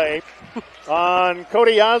 to play on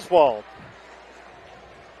Cody Oswald.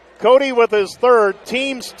 Cody with his third,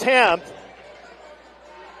 team's 10th.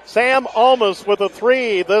 Sam Almas with a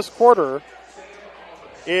 3 this quarter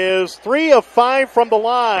is 3 of 5 from the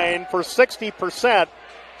line for 60%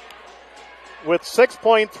 with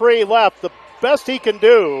 6.3 left. The best he can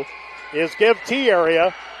do is give T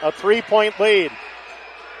area a 3-point lead.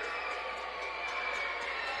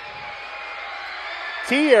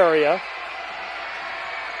 T area.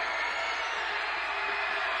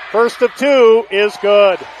 First of 2 is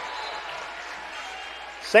good.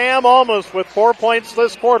 Sam Almas with 4 points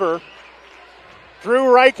this quarter. Drew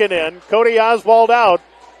Reichen in, Cody Oswald out.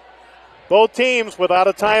 Both teams without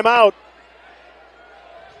a timeout.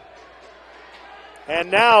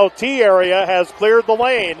 And now T area has cleared the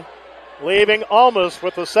lane, leaving Almas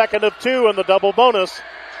with the second of 2 in the double bonus.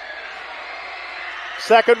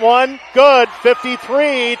 Second one, good,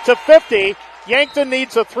 53-50. Yankton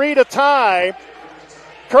needs a 3 to tie.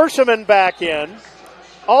 Kirschman back in.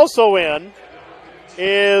 Also in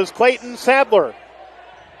is Clayton Sadler.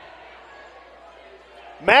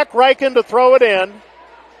 Mac Reichen to throw it in.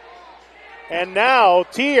 And now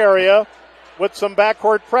T area with some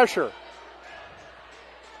backcourt pressure.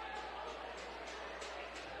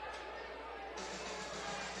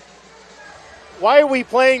 Why are we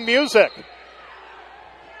playing music?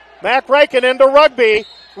 Mac Reichen into Rugby.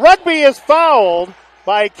 Rugby is fouled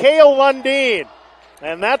by Cale Lundeen.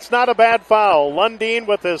 And that's not a bad foul. Lundeen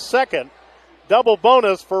with his second. Double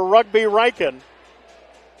bonus for Rugby Reichen,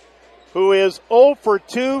 who is 0 for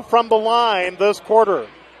 2 from the line this quarter.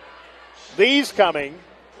 These coming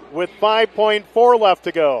with 5.4 left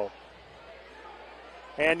to go.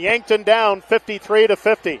 And Yankton down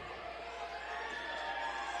 53-50.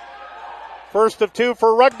 First of 2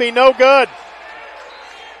 for Rugby, no good.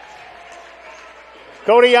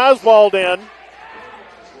 Cody Oswald in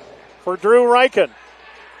for Drew Reichen.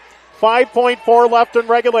 5.4 left in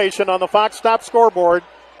regulation on the Fox Stop scoreboard.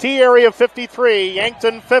 T area 53,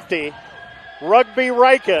 Yankton 50. Rugby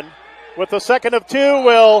Reichen with the second of 2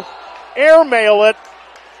 will airmail it.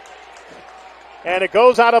 And it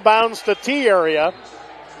goes out of bounds to T area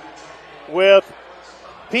with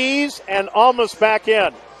Pease and Almas back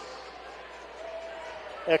in.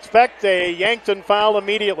 Expect a Yankton foul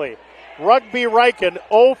immediately. Rugby Reichen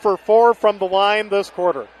 0 for 4 from the line this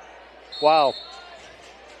quarter. Wow.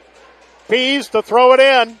 Pease to throw it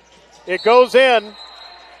in. It goes in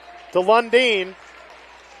to Lundeen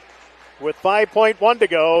with 5.1 to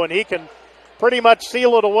go, and he can pretty much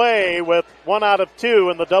seal it away with 1 out of 2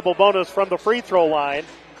 in the double bonus from the free throw line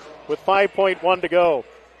with 5.1 to go.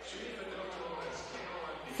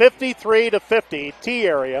 53-50, T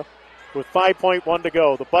area with 5.1 to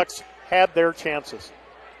go. The Bucks had their chances.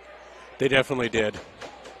 They definitely did.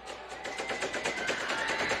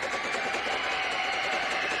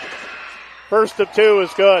 First of 2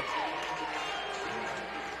 is good.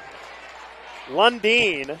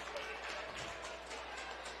 Lundeen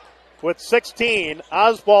with 16.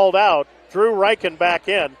 Oswald out. Drew Reichen back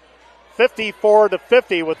in.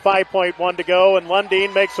 54-50 with 5.1 to go, and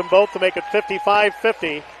Lundeen makes them both to make it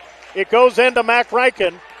 55-50. It goes into Mac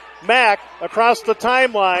Reichen. Mac across the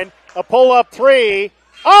timeline. A pull-up 3.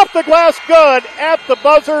 Off the glass, good at the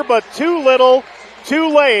buzzer, but too little, too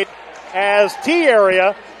late, as T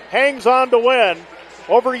area hangs on to win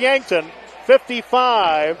over Yankton,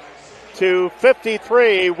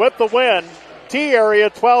 55-53 with the win. T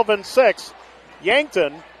area 12-6.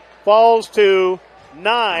 Yankton falls to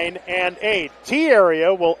 9-8. T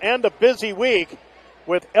area will end a busy week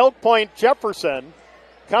with Elk Point Jefferson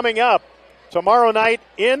coming up tomorrow night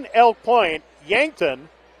in Elk Point. Yankton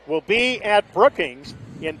will be at Brookings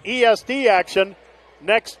in ESD action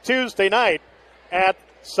next Tuesday night at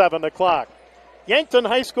 7 o'clock. Yankton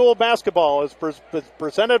High School basketball is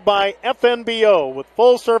presented by FNBO with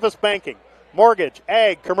full-service banking, mortgage,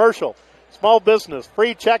 ag, commercial, small business,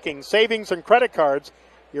 free checking, savings, and credit cards.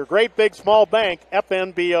 Your great big small bank,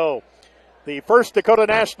 FNBO. The First Dakota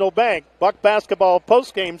National Bank Buck Basketball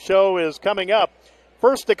postgame show is coming up.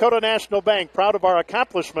 First Dakota National Bank, proud of our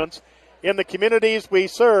accomplishments in the communities we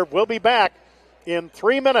serve. We'll be back in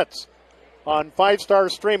 3 minutes on 5-Star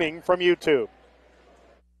Streaming from YouTube.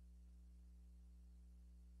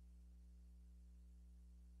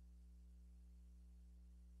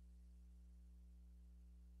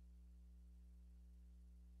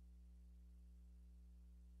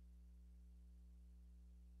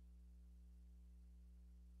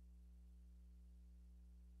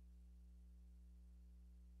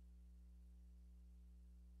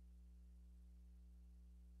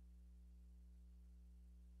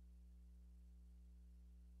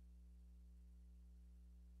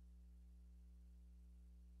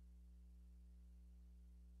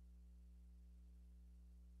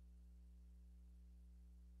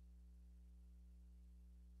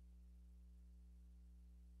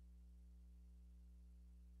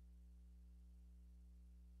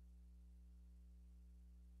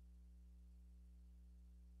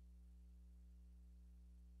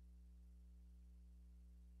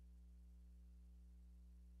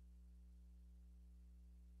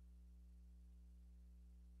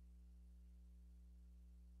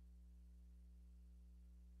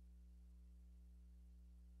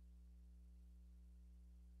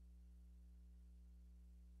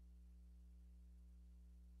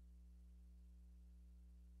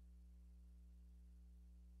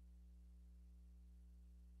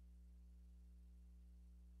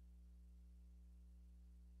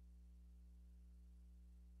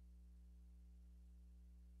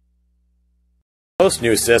 Most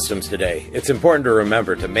new systems today, it's important to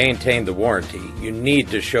remember to maintain the warranty. You need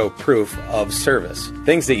to show proof of service.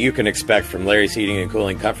 Things that you can expect from Larry's Heating and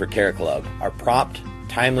Cooling Comfort Care Club are prompt,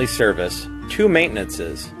 timely service, 2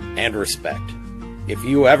 maintenances, and respect. If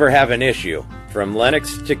you ever have an issue, from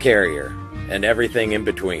Lennox to Carrier and everything in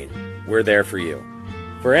between, we're there for you.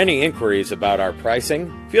 For any inquiries about our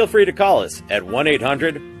pricing, feel free to call us at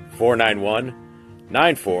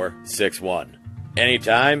 1-800-491-9461.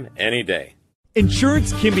 Anytime, any day.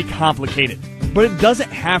 Insurance can be complicated, but it doesn't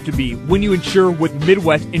have to be when you insure with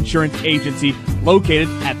Midwest Insurance Agency, located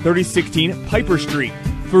at 3016 Piper Street.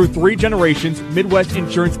 Through 3 generations, Midwest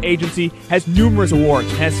Insurance Agency has numerous awards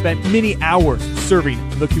and has spent many hours serving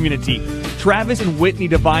the community. Travis and Whitney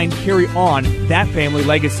Devine carry on that family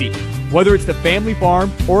legacy. Whether it's the family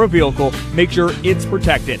farm or a vehicle, make sure it's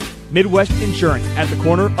protected. Midwest Insurance at the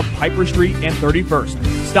corner of Piper Street and 31st.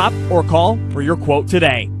 Stop or call for your quote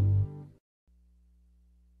today.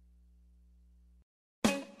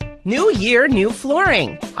 New year, new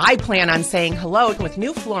flooring. I plan on saying hello with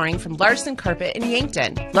new flooring from Larson Carpet in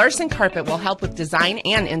Yankton. Larson Carpet will help with design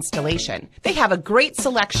and installation. They have a great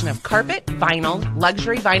selection of carpet, vinyl,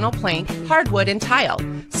 luxury vinyl plank, hardwood, and tile.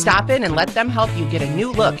 Stop in and let them help you get a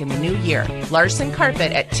new look in the new year. Larson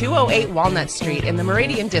Carpet at 208 Walnut Street in the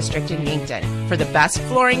Meridian District in Yankton. For the best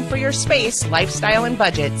flooring for your space, lifestyle, and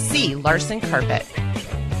budget, see Larson Carpet.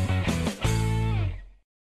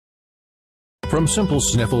 From simple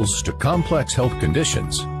sniffles to complex health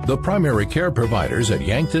conditions, the primary care providers at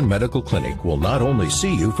Yankton Medical Clinic will not only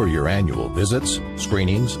see you for your annual visits,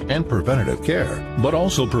 screenings, and preventative care, but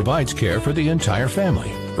also provides care for the entire family,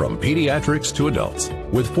 from pediatrics to adults.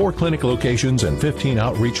 With 4 clinic locations and 15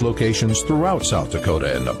 outreach locations throughout South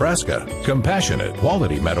Dakota and Nebraska, compassionate,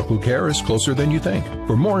 quality medical care is closer than you think.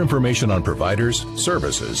 For more information on providers,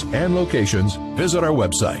 services, and locations, visit our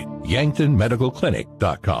website,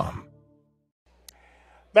 yanktonmedicalclinic.com.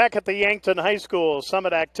 Back at the Yankton High School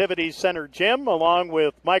Summit Activities Center gym, along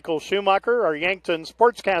with Michael Schumacher, our Yankton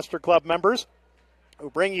Sportscaster Club members, who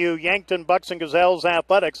bring you Yankton Bucks and Gazelles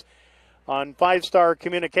athletics on 5-Star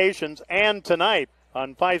Communications, and tonight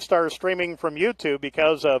on 5-Star streaming from YouTube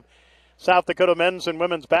because of South Dakota men's and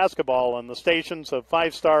women's basketball on the stations of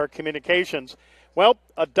 5-Star Communications. Well,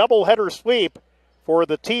 a doubleheader sweep for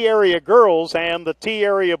the T-Area girls and the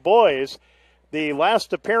T-Area boys. The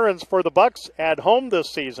last appearance for the Bucks at home this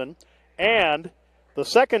season, and the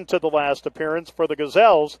second to the last appearance for the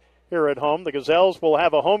Gazelles here at home. The Gazelles will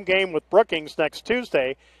have a home game with Brookings next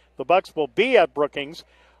Tuesday. The Bucks will be at Brookings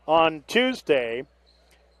on Tuesday,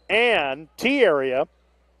 and T-Area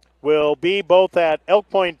will be both at Elk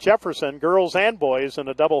Point Jefferson, girls and boys, in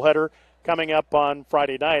a doubleheader coming up on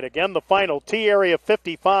Friday night. Again, the final, T-Area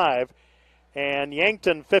 55 and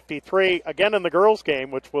Yankton 53, again in the girls'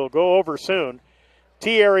 game, which we'll go over soon.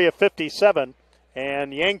 T-Area 57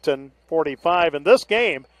 and Yankton 45. In this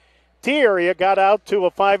game, T-Area got out to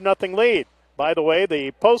a 5-0 lead. By the way,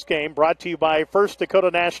 the postgame brought to you by First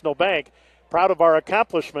Dakota National Bank. Proud of our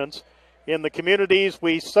accomplishments in the communities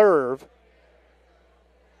we serve.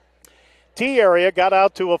 T-Area got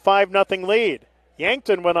out to a 5-0 lead.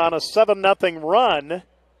 Yankton went on a 7-0 run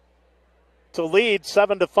to lead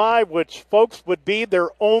 7-5, which, folks, would be their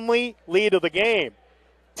only lead of the game.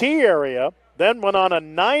 T-Area then went on a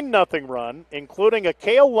 9-0 run, including a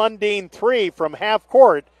Cale Lundeen 3 from half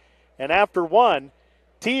court, and after one,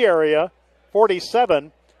 T-Area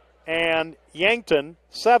 47 and Yankton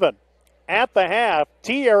 7. At the half,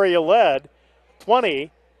 T-Area led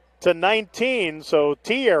 20-19, so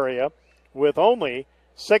T-Area with only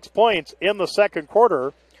 6 points in the second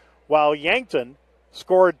quarter, while Yankton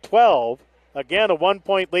scored 12. Again, a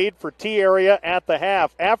 1-point lead for T-Area at the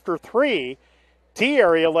half. After 3,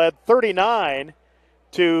 T-Area led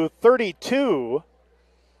 39-32.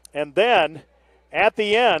 And then at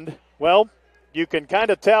the end, well, you can kind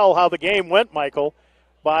of tell how the game went, Michael,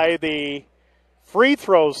 by the free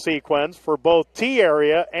throw sequence for both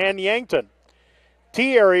T-Area and Yankton.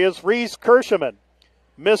 T-Area's Reese Kirschman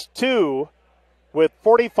missed 2 with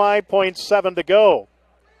 45.7 to go.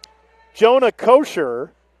 Jonah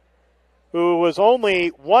Kosher, who was only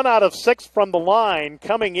 1 out of 6 from the line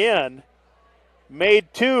coming in, made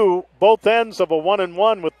 2, both ends of a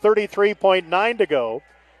 1-and-1 with 33.9 to go.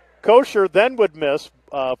 Kosher then would miss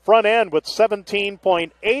front end with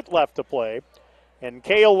 17.8 left to play. And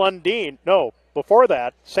Cale Lundeen, before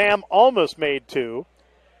that, Sam Almus made 2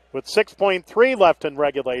 with 6.3 left in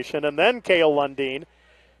regulation. And then Cale Lundeen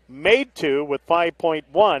made 2 with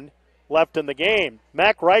 5.1 left in the game.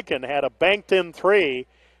 Mac Ryken had a banked-in 3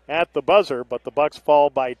 at the buzzer, but the Bucks fall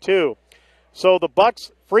by 2. So the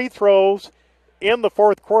Bucks free throws in the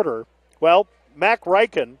fourth quarter, well, Mac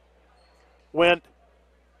Ryken went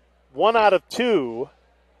 1 out of 2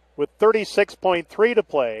 with 36.3 to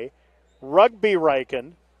play. Rugby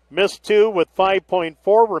Ryken missed 2 with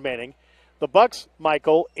 5.4 remaining. The Bucks,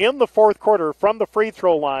 Michael, in the fourth quarter from the free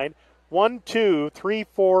throw line, 1, 2, 3,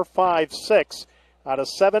 4, 5, 6 out of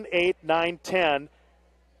 7, 8, 9, 10,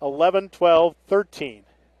 11, 12, 13.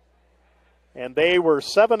 And they were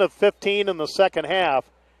 7 of 15 in the second half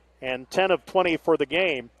and 10 of 20 for the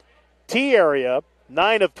game. T area,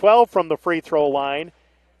 9 of 12 from the free throw line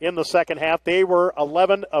in the second half. They were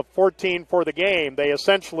 11 of 14 for the game. They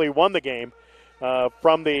essentially won the game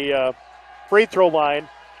from the free throw line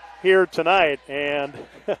here tonight. And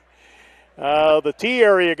the T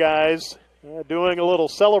area guys doing a little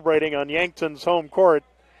celebrating on Yankton's home court.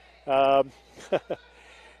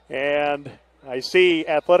 And I see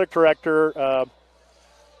athletic director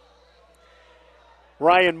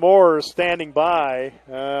Ryan Moore standing by.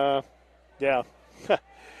 Yeah.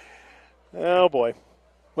 Oh boy.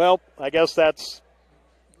 Well, I guess that's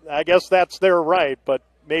their right, but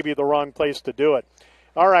maybe the wrong place to do it.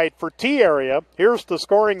 All right, for T area, here's the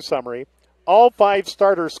scoring summary. All 5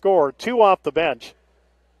 starters scored, 2 off the bench.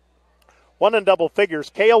 1 in double figures.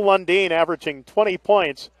 Cale Lundeen averaging 20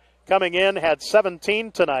 points. Coming in, had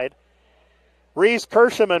 17 tonight. Reese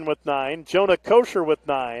Kirschman with 9. Jonah Kosher with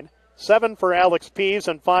 9. 7 for Alex Pease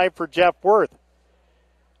and 5 for Jeff Worth.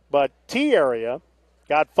 But T area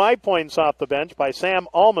got 5 points off the bench by Sam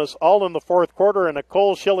Almas, all in the fourth quarter, and a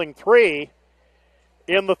Cole Schilling 3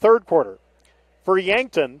 in the third quarter. For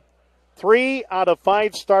Yankton, 3 out of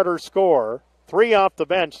 5 starters score, 3 off the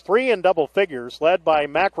bench, 3 in double figures, led by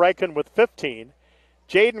Mac Ryken with 15,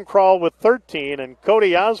 Jaden Kral with 13, and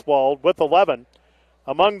Cody Oswald with 11.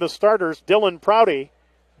 Among the starters, Dylan Prouty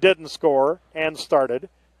didn't score and started.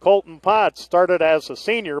 Colton Potts started as a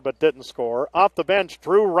senior but didn't score. Off the bench,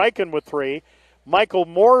 Drew Ryken with 3, Michael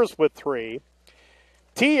Moores with 3.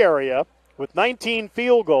 T area with 19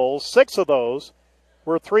 field goals, 6 of those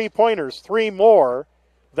were three-pointers, 3 more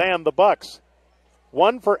than the Bucks.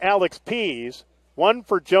 1 for Alex Pease, 1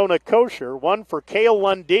 for Jonah Kosher, 1 for Cale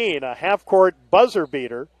Lundeen, a half-court buzzer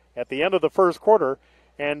beater at the end of the first quarter,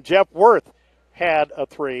 and Jeff Worth had a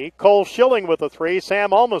 3. Cole Schilling with a 3,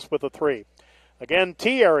 Sam Almas with a 3. Again,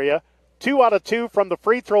 T area, 2 out of 2 from the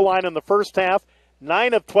free throw line in the first half,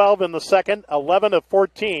 9 of 12 in the second, 11 of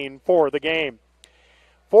 14 for the game.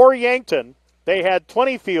 For Yankton, they had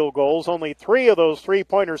 20 field goals, only 3 of those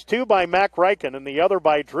three-pointers, 2 by Mac Ryken and the other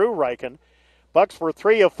by Drew Ryken. Bucks were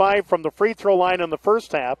 3 of 5 from the free throw line in the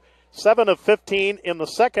first half, 7 of 15 in the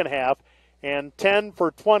second half, and 10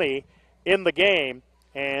 for 20 in the game.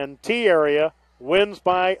 And T area wins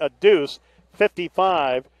by a deuce,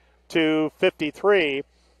 55-53,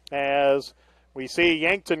 as we see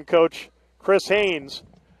Yankton coach Chris Haynes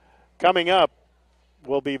coming up.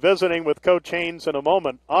 We'll be visiting with Coach Haynes in a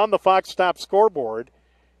moment. On the Fox Stop scoreboard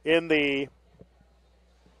in the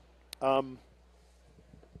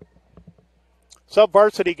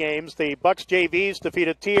sub-varsity games, the Bucks JVs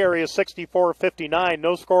defeated T area 64-59,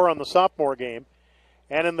 no score on the sophomore game.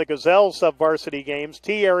 And in the Gazelles sub-varsity games,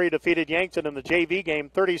 T area defeated Yankton in the JV game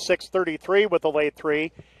 36-33 with a late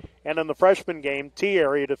 3. And in the freshman game, T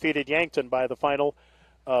area defeated Yankton by the final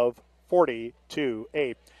of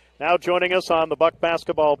 40-8. Now joining us on the Buck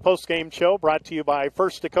Basketball postgame show, brought to you by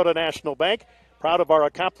First Dakota National Bank. Proud of our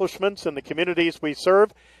accomplishments in the communities we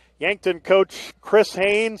serve. Yankton coach Chris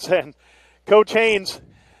Haynes. And Coach Haynes,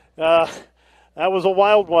 that was a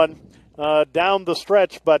wild one down the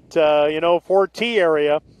stretch. But, for T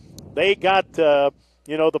area, they got, the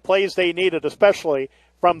plays they needed, especially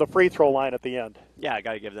from the free throw line at the end. Yeah, I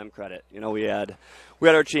got to give them credit. We had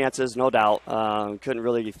our chances, no doubt. Couldn't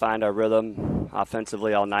really find our rhythm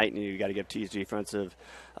offensively all night, and you got to give T's defense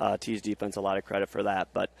a lot of credit for that.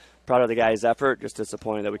 But proud of the guys' effort. Just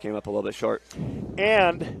disappointed that we came up a little bit short.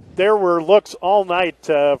 And there were looks all night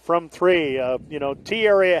from 3. T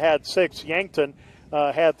area had 6, Yankton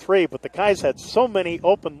had 3, but the guys had so many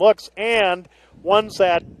open looks and ones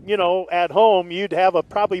that at home you'd have a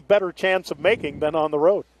probably better chance of making than on the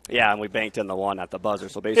road. Yeah, and we banked in the 1 at the buzzer.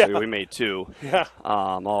 So basically we made 2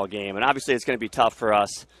 all game. And obviously it's going to be tough for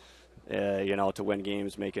us, to win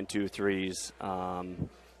games making 2 threes,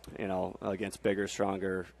 against bigger,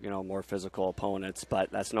 stronger, more physical opponents.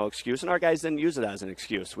 But that's no excuse. And our guys didn't use it as an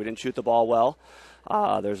excuse. We didn't shoot the ball well.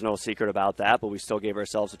 There's no secret about that. But we still gave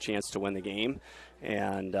ourselves a chance to win the game.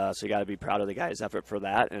 And so you got to be proud of the guys' effort for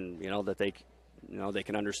that. And, that they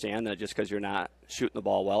can understand that just because you're not shooting the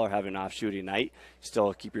ball well or having an off-shooting night, you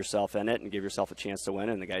still keep yourself in it and give yourself a chance to win,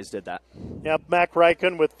 and the guys did that. Yep, Mac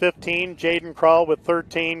Ryken with 15, Jaden Kral with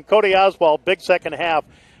 13. Cody Oswald, big second half,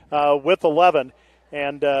 with 11.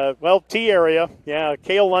 And, T area,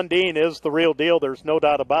 Cale Lundeen is the real deal. There's no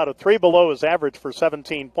doubt about it. 3 below his average for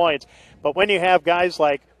 17 points. But when you have guys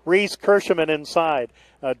like Reese Kirschman inside,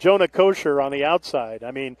 Jonah Kosher on the outside,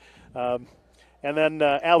 and then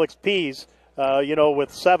Alex Pease,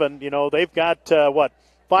 with 7, they've got,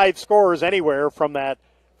 5 scorers anywhere from that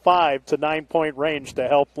 5 to 9 point range to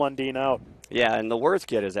help Lundeen out. Yeah, and the Worth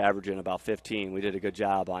kid is averaging about 15. We did a good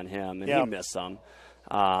job on him, and he missed some.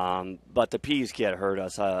 But the Pease kid hurt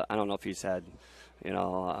us. I don't know if he's had,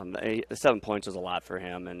 7 points was a lot for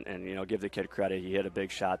him. And give the kid credit. He hit a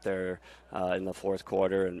big shot there in the fourth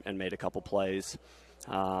quarter and made a couple plays.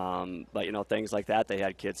 But, things like that, they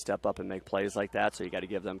had kids step up and make plays like that, so you got to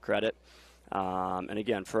give them credit. And,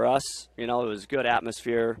 again, for us, it was good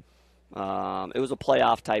atmosphere. It was a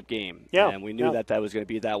playoff-type game, and we knew that was going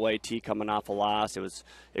to be that way. T coming off a loss. It was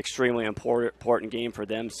extremely important game for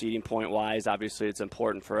them, seeding point-wise. Obviously, it's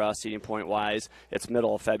important for us, seeding point-wise. It's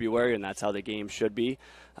middle of February, and that's how the game should be.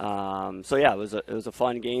 It was a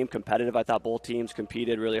fun game, competitive. I thought both teams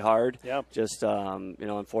competed really hard. Just,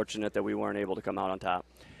 unfortunate that we weren't able to come out on top.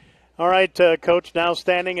 All right, Coach, now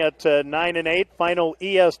standing at 9-8, final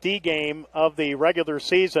ESD game of the regular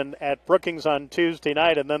season at Brookings on Tuesday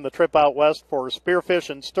night, and then the trip out west for Spearfish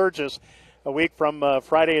and Sturgis a week from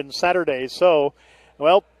Friday and Saturday. So,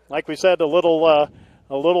 like we said, a little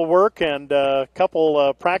work and a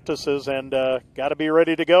couple practices, and got to be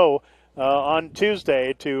ready to go on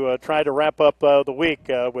Tuesday to try to wrap up the week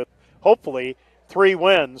with hopefully 3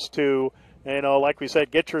 wins to, like we said,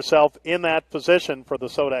 get yourself in that position for the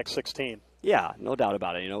SODAC 16. Yeah, no doubt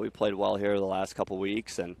about it. We played well here the last couple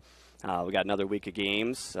weeks, and we got another week of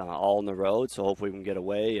games all on the road, so hopefully we can get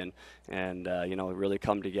away and really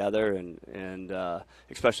come together, and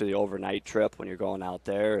especially the overnight trip when you're going out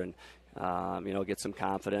there and, get some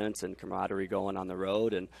confidence and camaraderie going on the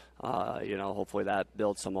road, and, hopefully that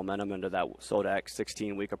builds some momentum into that SODAC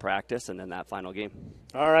 16 week of practice and then that final game.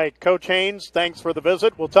 All right, Coach Haynes, thanks for the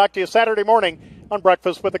visit. We'll talk to you Saturday morning on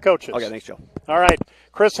Breakfast with the Coaches. Okay, thanks, Joe. All right,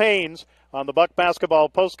 Chris Haynes on the Buck Basketball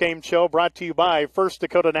postgame show, brought to you by First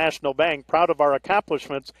Dakota National Bank, proud of our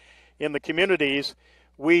accomplishments in the communities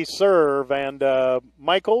we serve. And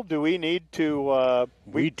Michael, do we need to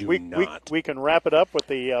we do not. We can wrap it up with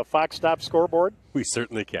the Fox Stop scoreboard? We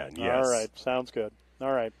certainly can, yes. All right, sounds good.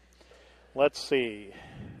 All right, let's see.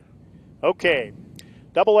 Okay,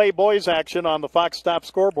 AA boys action on the Fox Stop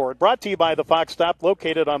scoreboard, brought to you by the Fox Stop,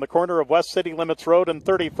 located on the corner of West City Limits Road and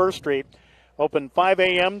 31st Street. Open 5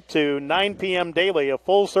 a.m. to 9 p.m. daily, a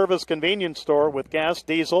full-service convenience store with gas,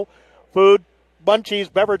 diesel, food,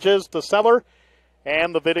 Bunchies, beverages, the cellar,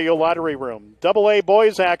 and the video lottery room. AA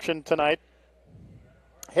boys action tonight.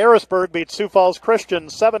 Harrisburg beats Sioux Falls Christian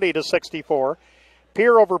 70-64.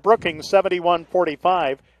 Pierre over Brookings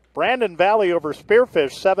 71-45. Brandon Valley over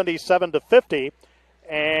Spearfish 77-50.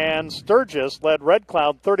 And Sturgis led Red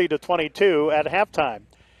Cloud 30-22 at halftime.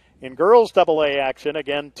 In girls AA action,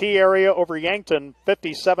 again, T area over Yankton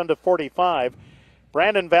 57-45.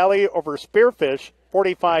 Brandon Valley over Spearfish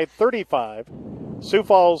 45-35. Sioux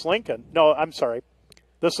Falls Lincoln,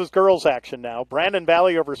 this is girls action now. Brandon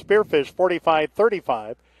Valley over Spearfish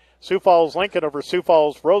 45-35. Sioux Falls Lincoln over Sioux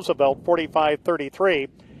Falls Roosevelt 45-33.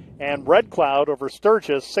 And Red Cloud over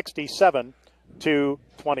Sturgis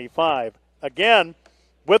 67-25. Again,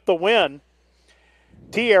 with the win,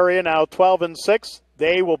 T area now 12-6.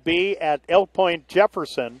 They will be at Elk Point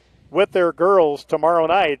Jefferson with their girls tomorrow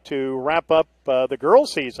night to wrap up the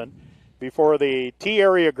girls' season before the T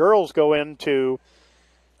area girls go into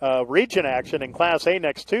region action in Class A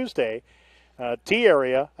next Tuesday. T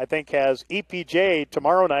area, I think, has EPJ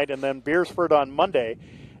tomorrow night and then Beersford on Monday.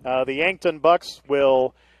 The Yankton Bucks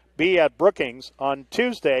will be at Brookings on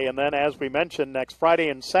Tuesday, and then, as we mentioned, next Friday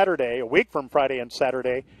and Saturday, a week from Friday and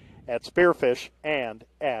Saturday, at Spearfish and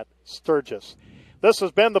at Sturgis. This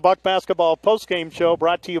has been the Buck Basketball postgame show,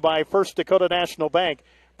 brought to you by First Dakota National Bank,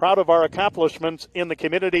 proud of our accomplishments in the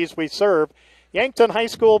communities we serve. Yankton High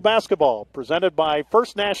School basketball, presented by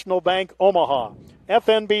First National Bank Omaha.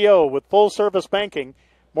 FNBO with full-service banking,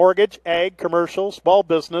 mortgage, ag, commercial, small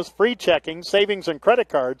business, free checking, savings, and credit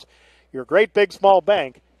cards. Your great big small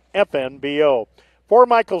bank, FNBO. For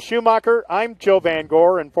Michael Schumacher, I'm Joe Van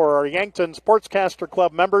Goor, and for our Yankton Sportscaster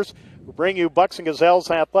Club members who bring you Bucks and Gazelles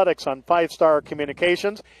athletics on 5-Star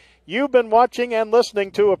Communications, you've been watching and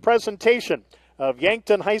listening to a presentation of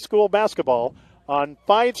Yankton High School basketball on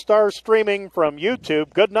 5-Star streaming from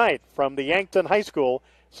YouTube. Good night from the Yankton High School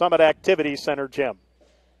Summit Activity Center gym.